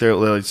about, like,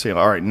 they're saying,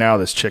 all right, now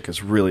this chick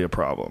is really a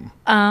problem?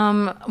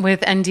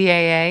 With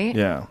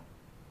NDAA?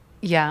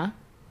 Yeah.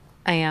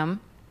 I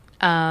am.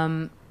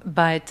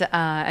 But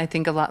I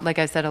think a lot, like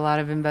I said, a lot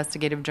of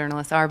investigative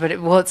journalists are. But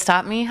will it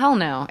stop me? Hell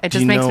no. It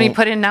just makes me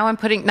put in. Now I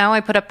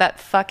put up that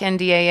fuck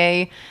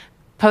NDAA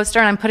poster,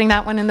 and I'm putting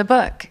that one in the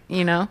book.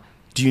 You know.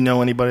 Do you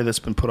know anybody that's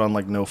been put on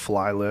like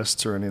no-fly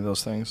lists or any of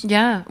those things?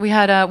 Yeah, we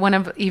had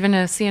even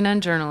a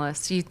CNN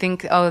journalist. You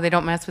think, they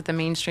don't mess with the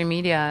mainstream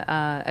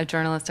media. A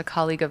journalist, a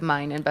colleague of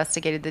mine,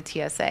 investigated the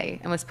TSA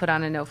and was put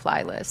on a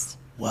no-fly list.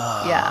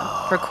 Wow.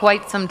 Yeah, for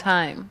quite some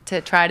time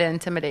to try to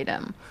intimidate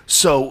him.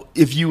 So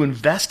if you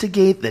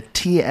investigate the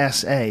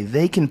TSA,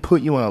 they can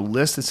put you on a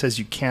list that says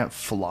you can't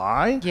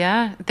fly?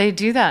 Yeah, they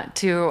do that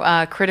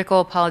to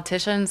critical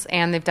politicians,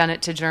 and they've done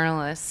it to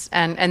journalists.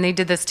 And they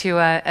did this to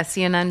a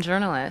CNN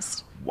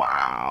journalist.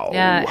 Wow.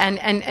 Yeah,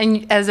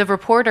 and as a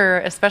reporter,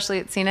 especially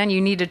at CNN, you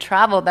need to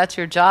travel. That's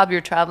your job. You're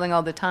traveling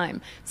all the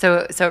time.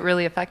 So it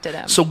really affected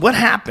him. So what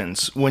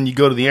happens when you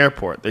go to the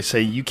airport? They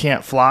say you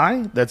can't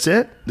fly? That's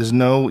it?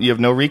 You have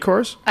no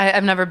recourse?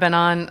 I've never been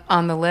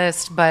on the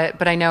list,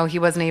 but I know he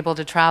wasn't able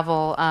to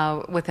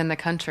travel within the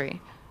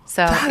country.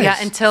 So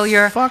until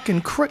you're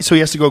fucking crazy. So he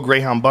has to go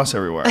Greyhound bus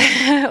everywhere.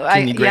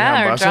 Can you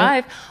Greyhound or bus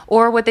drive.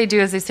 Or what they do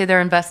is they say they're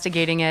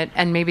investigating it,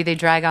 and maybe they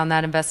drag on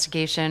that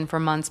investigation for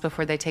months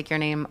before they take your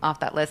name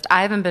off that list.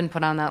 I haven't been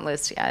put on that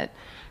list yet.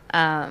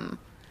 Wow.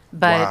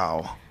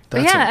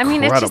 But yeah, I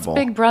mean, it's just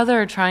Big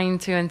Brother trying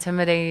to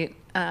intimidate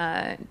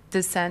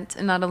dissent,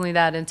 and not only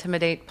that,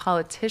 intimidate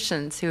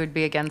politicians who would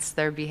be against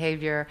their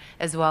behavior,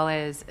 as well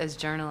as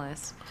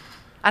journalists.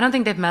 I don't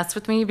think they've messed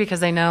with me because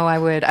they know I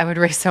would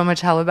raise so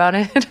much hell about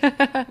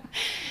it.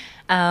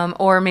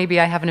 Or maybe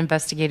I haven't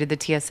investigated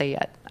the TSA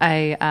yet.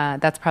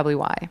 That's probably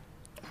why.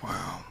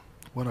 Wow.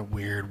 What a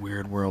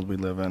weird world we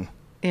live in.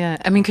 Yeah.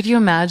 I mean, could you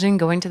imagine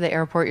going to the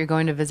airport, you're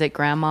going to visit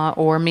grandma,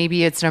 or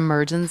maybe it's an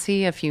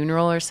emergency, a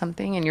funeral or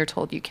something, and you're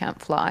told you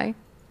can't fly?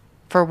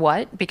 For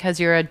what? Because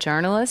you're a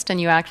journalist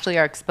and you actually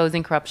are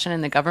exposing corruption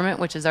in the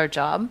government, which is our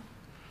job?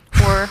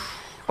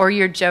 Or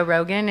you're Joe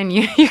Rogan and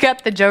you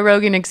got the Joe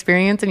Rogan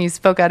experience and you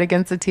spoke out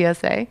against the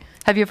TSA.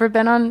 Have you ever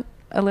been on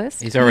a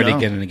list? He's already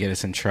going to get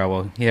us in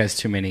trouble. He has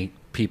too many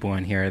people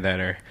in here that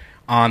are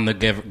on the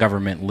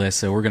government list,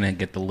 so we're going to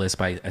get the list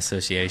by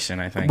association,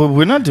 I think. But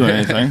we're not doing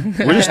anything.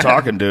 We're just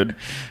talking, dude.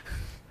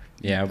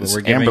 Yeah, but we're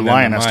giving Amber them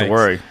Lyon the has to mics.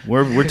 worry.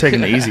 We're taking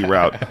the easy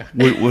route.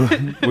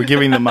 We're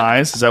giving them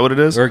eyes. Is that what it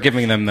is? We're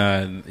giving them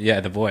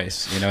the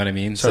voice. You know what I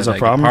mean? So it's a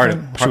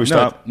problem? Should we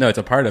stop? No, it's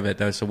a part of it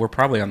though. So we're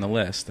probably on the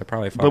list. They're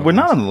probably following But we're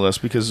not us. on the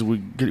list because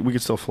we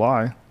could still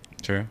fly.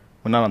 True.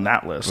 We're not on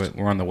that list.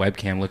 We're on the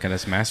webcam looking at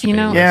us masturbate. You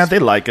know- Yeah, they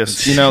like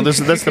us. You know, that's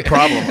the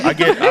problem. I've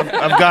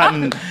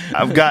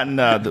gotten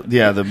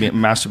the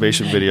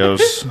masturbation videos.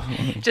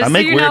 Just I so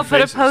make you weird know, put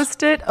a faces.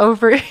 post-it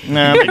over.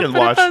 Nah, they can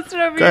watch. Post it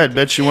over Go ahead,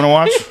 bitch. You want to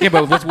watch? Yeah,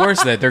 but what's worse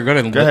is that they're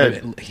going Go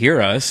ahead. to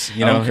hear us.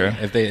 You know,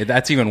 Okay.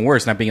 that's even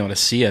worse. Not being able to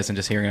see us and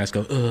just hearing us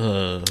go.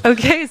 Ugh.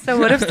 Okay, so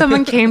what if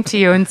someone came to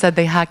you and said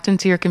they hacked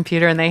into your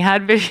computer and they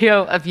had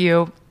video of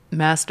you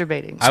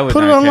masturbating. I would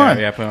Put it not care. online.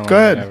 Yeah, put it online. Go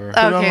ahead. whatever. Put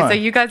it Okay, so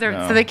online. you guys are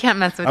No. so they can't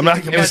mess with I'm you. not.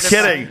 because I'm you guys just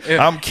are kidding. fun.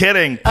 I'm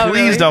kidding. Oh,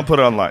 Please really? don't put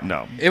it online.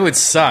 No. It would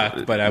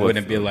suck, but I What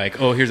wouldn't be the-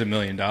 like, oh, here's $1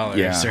 million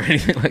Yeah. or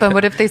anything like But that.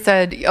 what if they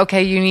said,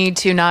 okay, you need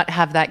to not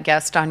have that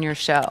guest on your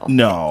show?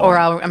 No. Or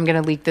I'm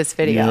going to leak this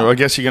video. You know, I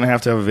guess you're gonna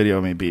have to have a video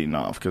of me beating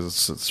off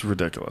because it's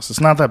ridiculous. It's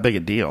not that big a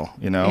deal,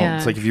 you know. Yeah.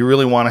 It's like if you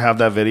really want to have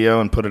that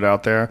video and put it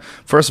out there,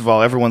 first of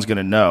all, everyone's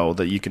gonna know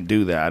that you can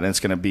do that, and it's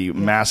gonna be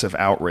massive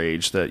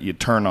outrage that you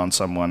turn on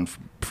someone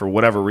for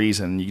whatever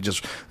reason.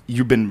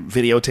 You've been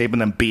videotaping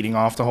them beating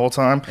off the whole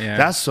time. Yeah.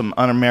 That's some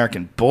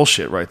un-American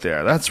bullshit right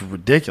there. That's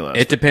ridiculous.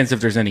 It depends if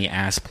there's any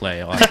ass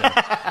play. Also.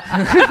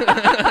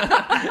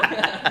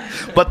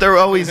 But there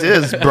always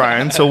is,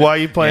 Brian. So why are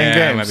you playing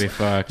Yeah, I games? might be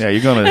fucked. Yeah,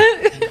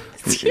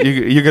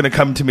 you're gonna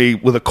come to me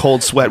with a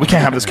cold sweat. We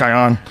can't have this guy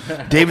on.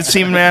 David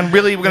Seaman, man.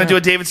 Really, we're gonna do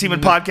a David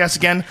Seaman podcast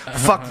again?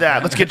 Fuck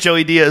that. Let's get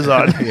Joey Diaz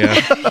on.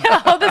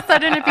 Yeah, all of a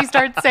sudden, if you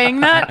start saying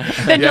that,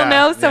 then Yeah. you'll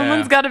know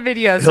someone's Yeah. got a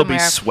video He'll somewhere.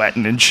 be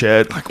sweating and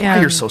shit. Like, why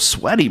Yeah. you're so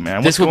sweaty,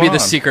 man? This What's will be going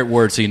the on? secret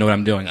word, so you know what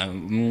I'm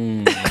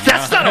doing.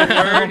 That's not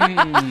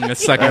a word.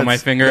 Sucking my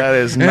finger. That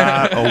is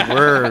not a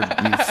word,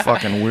 you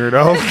fucking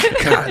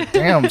weirdo. God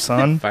damn,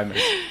 son. 5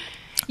 minutes.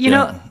 You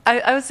know,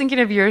 I was thinking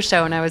of your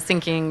show, and I was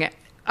thinking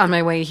on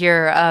my way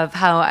here of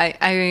how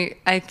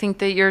I think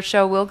that your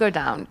show will go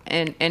down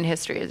in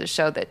history as a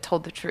show that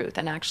told the truth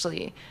and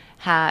actually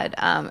had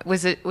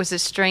was a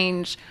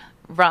strange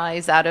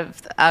rise out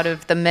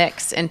of the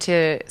mix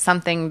into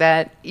something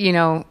that, you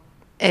know,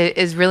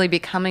 is really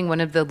becoming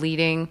one of the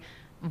leading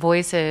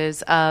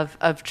voices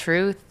of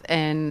truth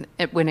and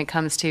when it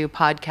comes to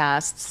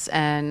podcasts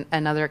and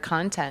other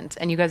content.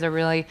 And you guys are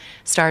really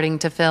starting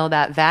to fill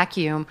that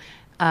vacuum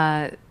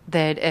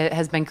that it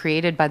has been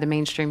created by the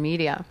mainstream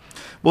media.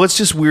 Well, it's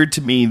just weird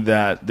to me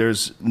that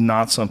there's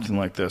not something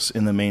like this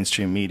in the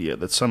mainstream media.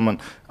 That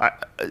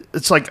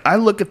it's like I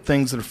look at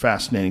things that are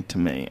fascinating to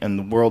me, and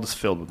the world is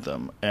filled with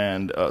them.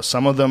 And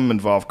some of them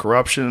involve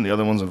corruption, and the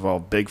other ones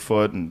involve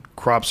Bigfoot and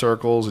crop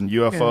circles and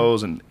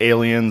UFOs and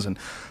aliens and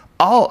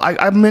all.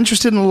 I'm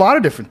interested in a lot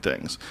of different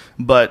things,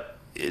 but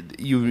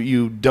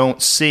you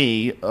don't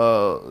see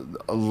a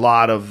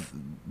lot of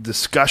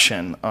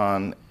discussion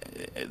on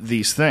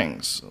these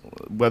things,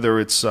 whether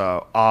it's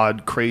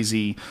odd,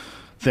 crazy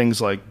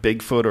things like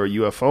Bigfoot or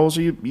UFOs,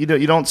 or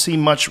you don't see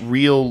much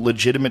real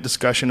legitimate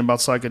discussion about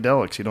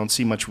psychedelics. You don't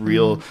see much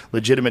real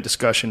legitimate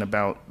discussion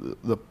about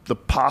the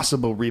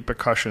possible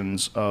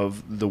repercussions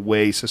of the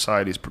way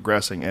society is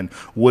progressing and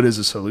what is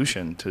a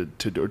solution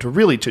to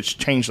really to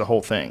change the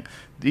whole thing.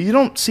 You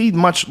don't see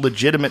much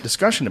legitimate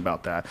discussion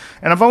about that,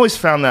 and I've always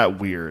found that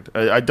weird.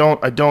 I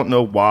don't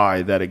know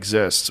why that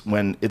exists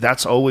when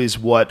that's always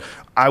what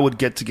I would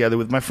get together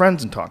with my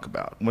friends and talk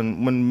about.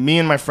 When me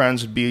and my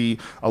friends would be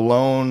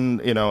alone,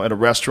 you know, at a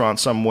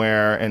restaurant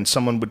somewhere, and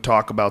someone would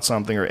talk about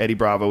something, or Eddie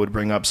Bravo would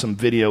bring up some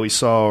video he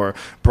saw, or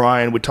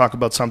Brian would talk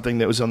about something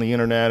that was on the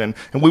internet, and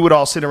we would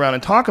all sit around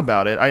and talk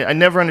about it. I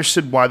never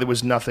understood why there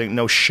was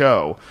no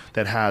show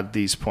that had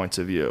these points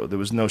of view. There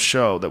was no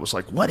show that was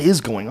like, what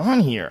is going on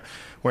here?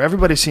 Where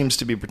everybody seems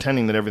to be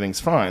pretending that everything's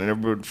fine, and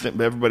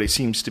everybody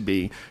seems to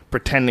be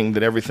pretending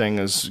that everything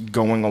is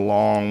going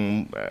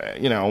along,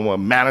 a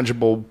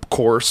manageable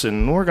course,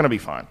 and we're going to be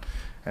fine.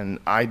 And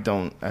I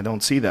don't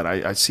see that.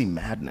 I see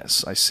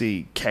madness. I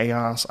see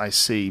chaos. I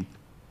see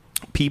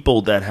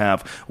people that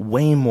have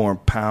way more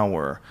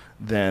power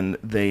than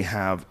they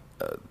have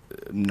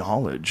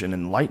knowledge and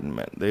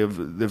enlightenment. They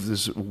have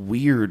this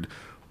weird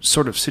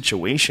sort of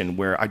situation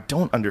where I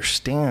don't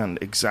understand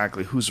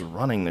exactly who's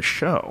running the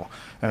show,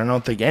 and I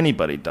don't think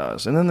anybody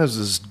does. And then there's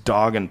this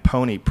dog and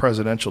pony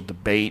presidential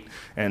debate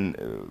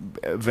and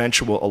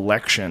eventual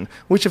election,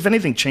 which if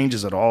anything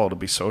changes at all, it'll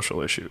be social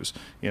issues.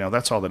 You know,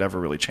 that's all that ever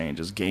really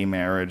changes. Gay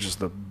marriage is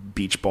the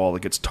beach ball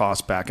that gets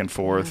tossed back and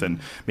forth, and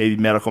maybe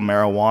medical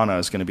marijuana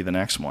is going to be the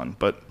next one.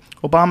 But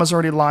Obama's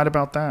already lied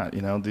about that.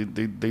 You know,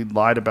 they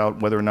lied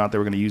about whether or not they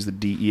were going to use the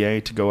DEA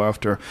to go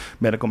after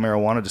medical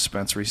marijuana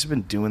dispensaries. He's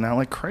been doing that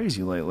like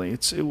crazy lately.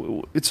 It's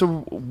a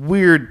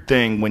weird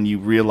thing when you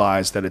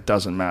realize that it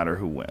doesn't matter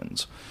who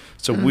wins.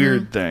 It's a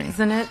weird thing,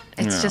 isn't it?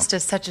 It's Yeah.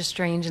 just such a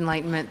strange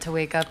enlightenment to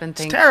wake up and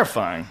think. It's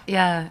terrifying.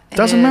 Yeah, it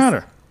Doesn't is.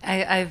 matter.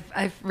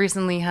 I've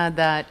recently had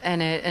that,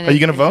 and it. And Are you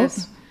going to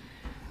vote?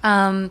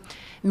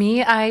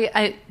 Me,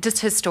 I just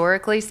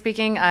historically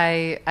speaking,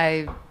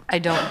 I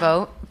don't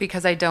vote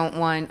because I don't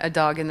want a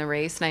dog in the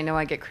race, and I know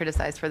I get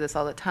criticized for this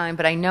all the time.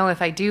 But I know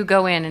if I do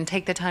go in and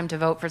take the time to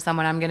vote for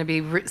someone, I'm going to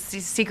be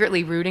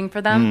secretly rooting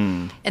for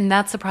them, and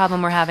that's the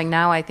problem we're having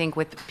now. I think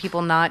with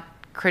people not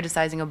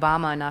criticizing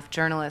Obama enough,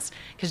 journalists,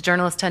 because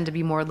journalists tend to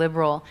be more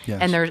liberal,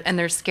 Yes. and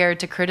they're scared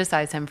to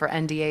criticize him for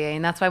NDAA,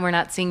 and that's why we're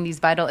not seeing these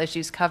vital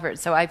issues covered.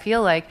 So I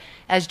feel like,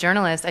 as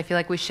journalists, I feel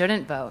like we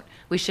shouldn't vote.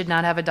 We should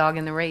not have a dog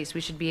in the race. We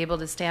should be able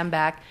to stand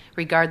back,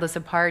 regardless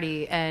of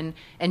party, and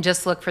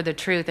just look for the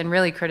truth and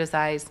really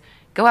criticize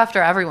go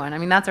after everyone. I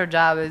mean, that's our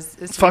job is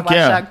to Fuck be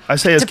yeah. watchdog, I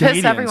say as to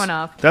comedians. piss everyone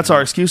off. That's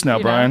our excuse now,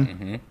 You know?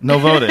 Brian. No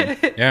voting.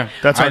 Yeah,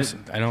 That's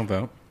I don't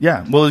vote.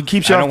 Yeah, well, it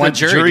keeps you I off don't the want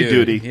jury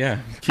duty.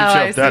 Yeah. Keeps you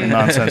off that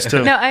nonsense,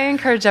 too. No, I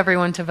encourage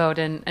everyone to vote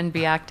and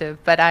be active.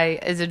 But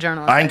as a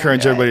journalist, I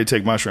encourage don't do everybody to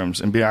take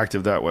mushrooms and be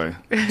active that way.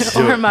 it.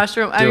 Do or it.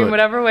 mushroom. I Do mean, it.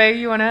 whatever way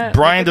you want to.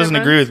 Brian doesn't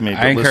agree with me. But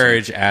I listen.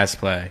 encourage ass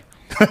play.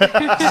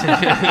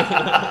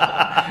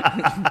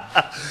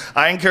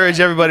 I encourage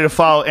everybody to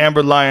follow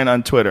Amber Lyon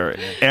on Twitter.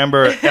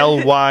 Amber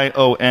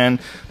Lyon.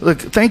 Look,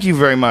 thank you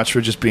very much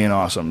for just being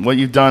awesome. What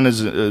you've done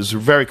is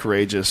very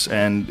courageous,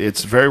 and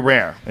it's very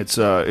rare. It's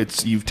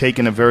you've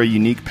taken a very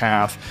unique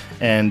path,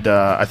 and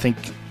I think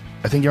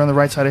you're on the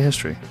right side of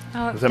history.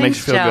 Oh, If that thanks, makes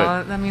you feel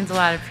Joe. good. That means a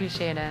lot. I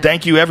appreciate it.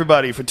 Thank you,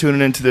 everybody, for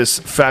tuning into this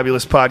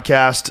fabulous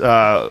podcast.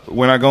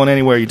 We're not going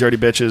anywhere, you dirty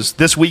bitches.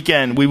 This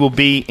weekend, we will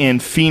be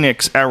in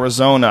Phoenix,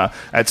 Arizona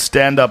at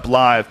Stand Up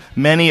Live.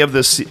 Many of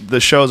the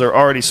shows are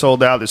already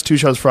sold out. There's 2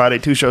 shows Friday,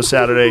 2 shows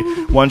Saturday,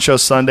 1 show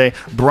Sunday.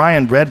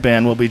 Brian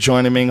Redband will be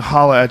joining me.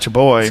 Holla at your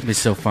boy. It's going to be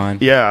so fun.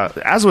 Yeah,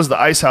 as was the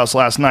Ice House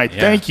last night.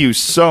 Yeah. Thank you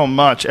so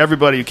much,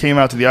 everybody who came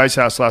out to the Ice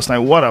House last night.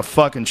 What a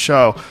fucking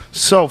show.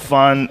 So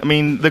fun. I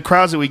mean, the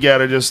crowds that we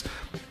get are just...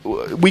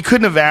 We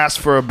couldn't have asked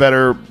for a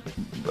better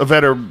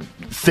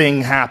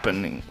thing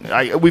happening.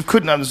 We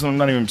couldn't. I'm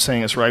not even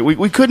saying this right.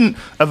 We couldn't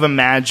have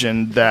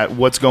imagined that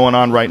what's going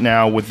on right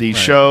now with these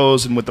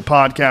shows and with the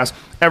podcast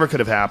ever could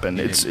have happened.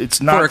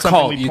 It's not For a something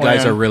cult, we you planned.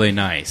 guys are really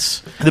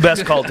nice. The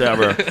best cult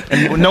ever,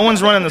 and no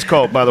one's running this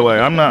cult. By the way,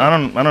 I'm not. I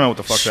don't know what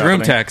the fuck's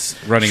happening. Tech's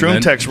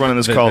running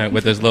this cult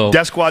with his little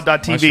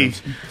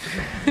DeathSquad.tv.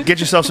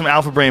 Get yourself some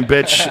Alpha Brain,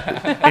 bitch.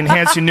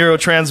 Enhance your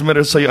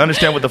neurotransmitters so you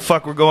understand what the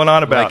fuck we're going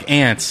on about. like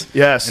ants.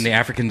 Yes. In the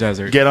African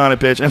desert. Get on it,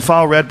 bitch. And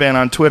follow Redban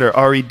on Twitter,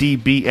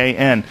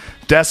 REDBAN.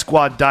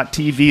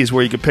 DeathSquad.tv is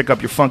where you can pick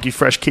up your funky,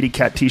 fresh kitty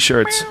cat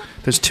t-shirts.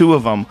 There's 2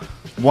 of them.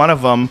 One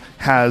of them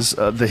has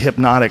the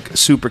Hypnotic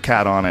Super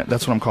Cat on it.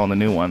 That's what I'm calling the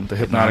new one. The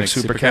Hypnotic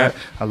Super Cat.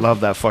 I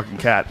love that fucking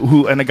cat.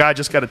 And the guy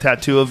just got a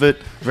tattoo of it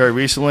very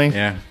recently.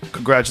 Yeah.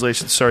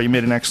 Congratulations, sir. You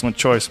made an excellent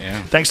choice.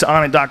 Yeah. Thanks to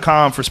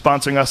Onnit.com for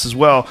sponsoring us as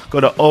well.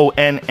 Go to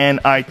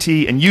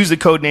ONNIT and use the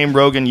code name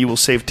Rogan. You will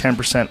save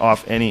 10%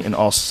 off any and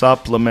all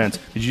supplements.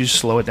 Did you just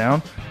slow it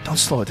down? Don't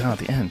slow it down at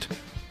the end.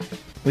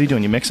 What are you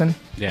doing? You mixing?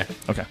 Yeah.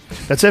 Okay.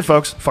 That's it,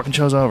 folks. Fucking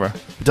show's over.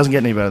 It doesn't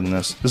get any better than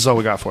this. This is all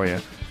we got for you.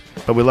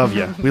 But we love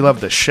you. We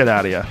love the shit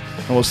out of you.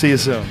 And we'll see you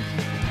soon.